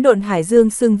ở hỗn độn hải dương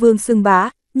xưng vương xưng bá,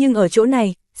 nhưng ở chỗ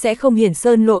này, sẽ không hiển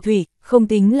sơn lộ thủy, không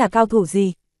tính là cao thủ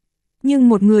gì. Nhưng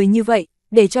một người như vậy,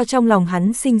 để cho trong lòng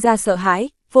hắn sinh ra sợ hãi,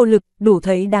 vô lực, đủ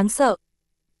thấy đáng sợ.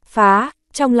 Phá,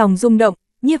 trong lòng rung động,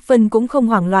 Nhiếp Vân cũng không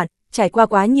hoảng loạn, trải qua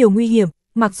quá nhiều nguy hiểm,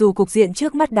 mặc dù cục diện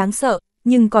trước mắt đáng sợ,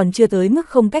 nhưng còn chưa tới mức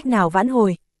không cách nào vãn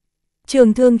hồi.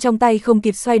 Trường thương trong tay không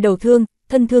kịp xoay đầu thương,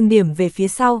 thân thương điểm về phía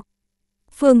sau.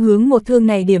 Phương hướng một thương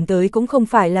này điểm tới cũng không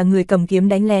phải là người cầm kiếm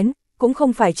đánh lén, cũng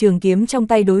không phải trường kiếm trong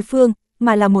tay đối phương,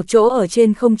 mà là một chỗ ở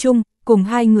trên không trung, cùng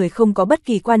hai người không có bất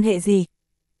kỳ quan hệ gì.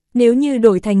 Nếu như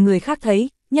đổi thành người khác thấy,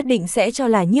 nhất định sẽ cho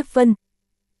là Nhiếp Vân.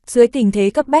 Dưới tình thế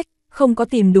cấp bách, không có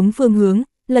tìm đúng phương hướng,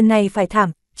 lần này phải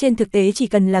thảm, trên thực tế chỉ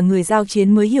cần là người giao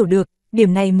chiến mới hiểu được,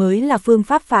 điểm này mới là phương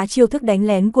pháp phá chiêu thức đánh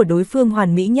lén của đối phương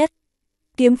hoàn mỹ nhất.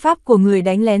 Kiếm pháp của người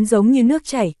đánh lén giống như nước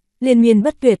chảy, liên miên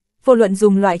bất tuyệt, vô luận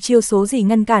dùng loại chiêu số gì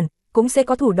ngăn cản, cũng sẽ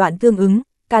có thủ đoạn tương ứng,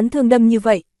 cán thương đâm như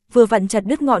vậy, vừa vặn chặt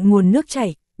đứt ngọn nguồn nước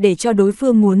chảy, để cho đối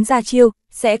phương muốn ra chiêu,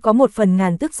 sẽ có một phần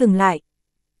ngàn tức dừng lại.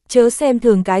 Chớ xem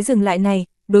thường cái dừng lại này,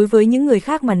 đối với những người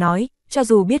khác mà nói, cho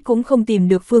dù biết cũng không tìm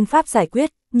được phương pháp giải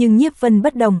quyết, nhưng Nhiếp Vân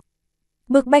bất đồng.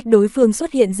 Bức bách đối phương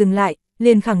xuất hiện dừng lại,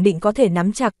 liền khẳng định có thể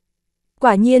nắm chặt.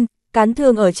 Quả nhiên, cán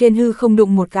thương ở trên hư không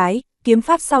đụng một cái, kiếm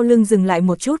pháp sau lưng dừng lại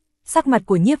một chút, sắc mặt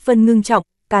của Nhiếp Vân ngưng trọng,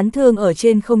 cán thương ở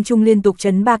trên không trung liên tục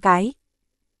chấn 3 cái.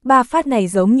 3 phát này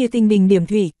giống như tinh đình điểm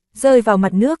thủy, rơi vào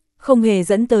mặt nước, không hề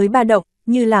dẫn tới ba động,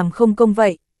 như làm không công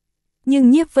vậy.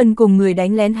 Nhưng Nhiếp Vân cùng người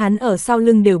đánh lén hắn ở sau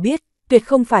lưng đều biết, tuyệt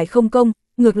không phải không công,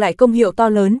 ngược lại công hiệu to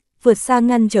lớn, vượt xa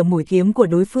ngăn trở mũi kiếm của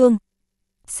đối phương.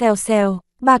 Xèo xèo,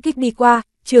 3 kích đi qua,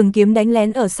 trường kiếm đánh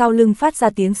lén ở sau lưng phát ra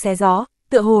tiếng xé gió,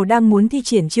 tựa hồ đang muốn thi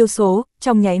triển chiêu số,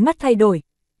 trong nháy mắt thay đổi.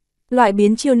 Loại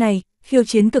biến chiêu này, khiêu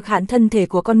chiến cực hạn thân thể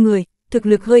của con người, thực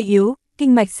lực hơi yếu,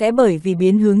 kinh mạch sẽ bởi vì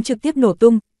biến hướng trực tiếp nổ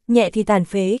tung, nhẹ thì tàn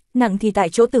phế, nặng thì tại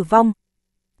chỗ tử vong.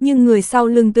 Nhưng người sau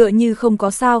lưng tựa như không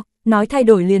có sao, nói thay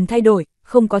đổi liền thay đổi,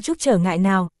 không có chút trở ngại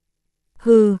nào.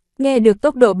 Hừ, nghe được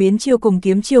tốc độ biến chiêu cùng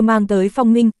kiếm chiêu mang tới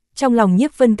phong minh, trong lòng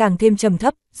Nhiếp Vân càng thêm trầm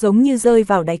thấp, giống như rơi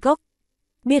vào đáy cốc.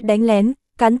 Biết đánh lén,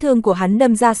 cán thương của hắn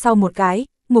đâm ra sau một cái,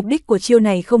 mục đích của chiêu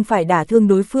này không phải đả thương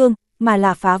đối phương, mà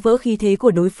là phá vỡ khí thế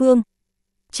của đối phương.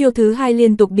 Chiêu thứ hai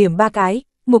liên tục điểm 3 cái,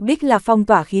 mục đích là phong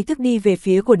tỏa khí thức đi về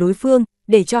phía của đối phương,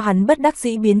 để cho hắn bất đắc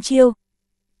dĩ biến chiêu.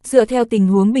 Dựa theo tình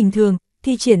huống bình thường,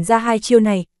 thi triển ra 2 chiêu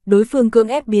này, đối phương cưỡng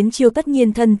ép biến chiêu tất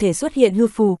nhiên thân thể xuất hiện hư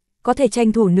phù, có thể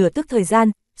tranh thủ nửa tức thời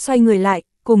gian, xoay người lại,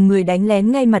 cùng người đánh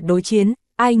lén ngay mặt đối chiến,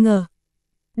 ai ngờ.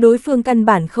 Đối phương căn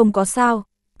bản không có sao,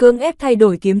 cưỡng ép thay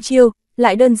đổi kiếm chiêu,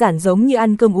 lại đơn giản giống như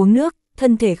ăn cơm uống nước,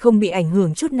 thân thể không bị ảnh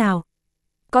hưởng chút nào.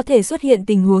 Có thể xuất hiện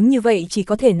tình huống như vậy chỉ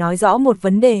có thể nói rõ một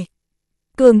vấn đề.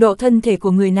 Cường độ thân thể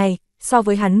của người này, so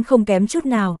với hắn không kém chút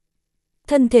nào.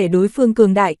 Thân thể đối phương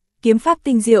cường đại, kiếm pháp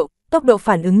tinh diệu, tốc độ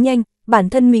phản ứng nhanh, bản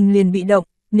thân mình liền bị động,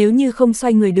 nếu như không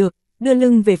xoay người được, đưa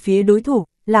lưng về phía đối thủ,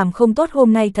 làm không tốt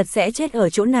hôm nay thật sẽ chết ở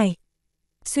chỗ này.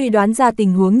 Suy đoán ra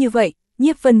tình huống như vậy,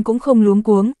 Nhiếp Vân cũng không luống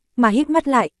cuống, mà híp mắt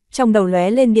lại, trong đầu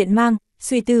lóe lên điện mang,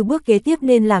 suy tư bước kế tiếp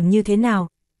nên làm như thế nào.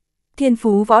 Thiên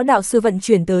phú võ đạo sư vận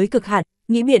chuyển tới cực hạn,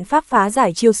 nghĩ biện pháp phá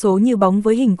giải chiêu số như bóng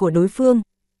với hình của đối phương.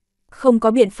 Không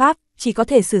có biện pháp, chỉ có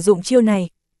thể sử dụng chiêu này.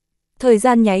 Thời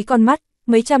gian nháy con mắt,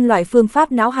 mấy trăm loại phương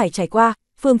pháp não hải trải qua,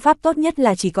 phương pháp tốt nhất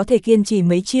là chỉ có thể kiên trì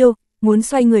mấy chiêu, muốn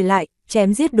xoay người lại,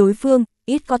 chém giết đối phương,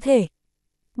 ít có thể.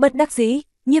 Bất đắc dĩ,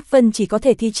 Nhiếp Vân chỉ có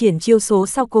thể thi triển chiêu số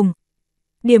sau cùng.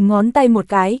 Điểm ngón tay một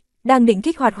cái, đang định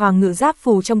kích hoạt hoàng ngự giáp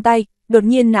phù trong tay, đột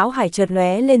nhiên não hải chợt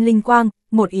lóe lên linh quang,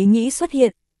 một ý nghĩ xuất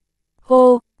hiện.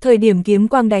 Hô, thời điểm kiếm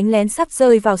quang đánh lén sắp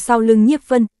rơi vào sau lưng Nhiếp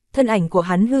Vân, thân ảnh của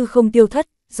hắn hư không tiêu thất,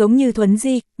 giống như thuấn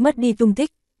di, mất đi tung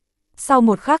tích. Sau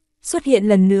một khắc, xuất hiện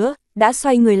lần nữa, đã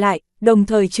xoay người lại, đồng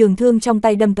thời trường thương trong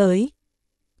tay đâm tới.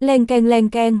 Leng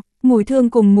keng, mũi thương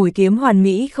cùng mũi kiếm hoàn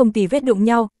mỹ không tì vết đụng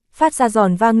nhau, phát ra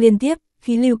giòn vang liên tiếp,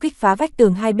 khí lưu kích phá vách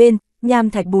tường hai bên, nham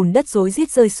thạch bùn đất rối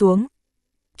rít rơi xuống.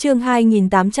 Chương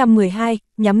 2812,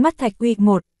 nhắm mắt thạch quy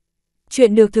 1.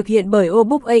 Chuyện được thực hiện bởi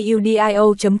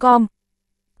obookaudio.com.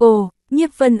 Ồ,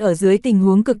 Nhiếp Vân ở dưới tình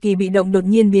huống cực kỳ bị động đột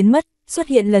nhiên biến mất, xuất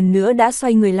hiện lần nữa đã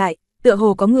xoay người lại, tựa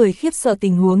hồ có người khiếp sợ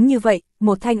tình huống như vậy,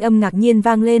 một thanh âm ngạc nhiên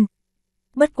vang lên.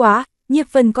 Bất quá,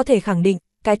 Nhiếp Vân có thể khẳng định,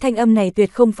 cái thanh âm này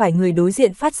tuyệt không phải người đối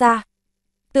diện phát ra.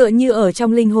 Tựa như ở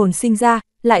trong linh hồn sinh ra,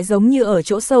 lại giống như ở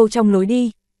chỗ sâu trong lối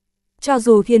đi. Cho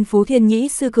dù thiên phú thiên nhĩ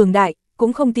sư cường đại,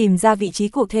 cũng không tìm ra vị trí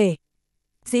cụ thể.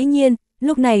 Dĩ nhiên,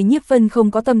 lúc này Nhiếp Vân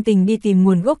không có tâm tình đi tìm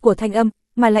nguồn gốc của thanh âm,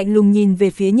 mà lạnh lùng nhìn về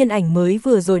phía nhân ảnh mới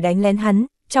vừa rồi đánh lén hắn,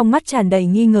 trong mắt tràn đầy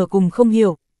nghi ngờ cùng không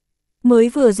hiểu. Mới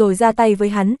vừa rồi ra tay với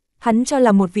hắn cho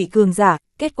là một vị cường giả,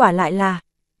 kết quả lại là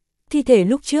thi thể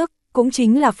lúc trước, cũng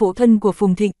chính là phụ thân của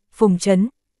Phùng Thịnh, Phùng Trấn.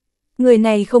 Người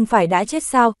này không phải đã chết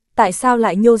sao, tại sao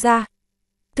lại nhô ra?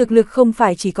 Thực lực không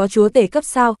phải chỉ có chúa tể cấp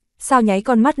sao nháy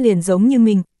con mắt liền giống như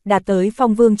mình, đạt tới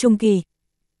phong vương trung kỳ.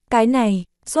 Cái này,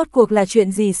 rốt cuộc là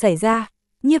chuyện gì xảy ra?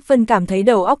 Nhiếp Vân cảm thấy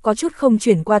đầu óc có chút không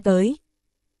chuyển qua tới.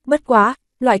 Bất quá,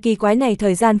 loại kỳ quái này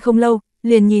thời gian không lâu,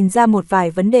 liền nhìn ra một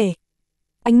vài vấn đề.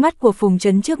 Ánh mắt của Phùng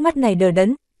Trấn trước mắt này đờ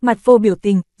đẫn, mặt vô biểu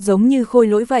tình, giống như khôi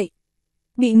lỗi vậy.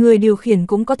 Bị người điều khiển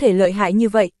cũng có thể lợi hại như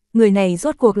vậy, người này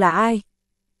rốt cuộc là ai?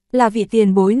 Là vị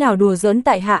tiền bối nào đùa giỡn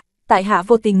tại hạ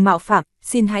vô tình mạo phạm,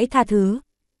 xin hãy tha thứ.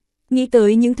 Nghĩ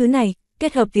tới những thứ này,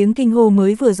 kết hợp tiếng kinh hô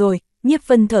mới vừa rồi, Nhiếp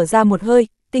Vân thở ra một hơi,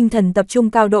 tinh thần tập trung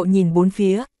cao độ nhìn bốn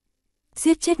phía.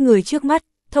 Giết chết người trước mắt,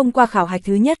 thông qua khảo hạch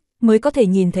thứ nhất, mới có thể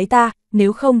nhìn thấy ta,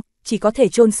 nếu không, chỉ có thể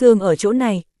chôn xương ở chỗ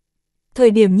này.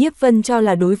 Thời điểm Nhiếp Vân cho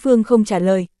là đối phương không trả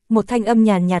lời, một thanh âm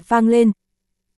nhàn nhạt vang lên.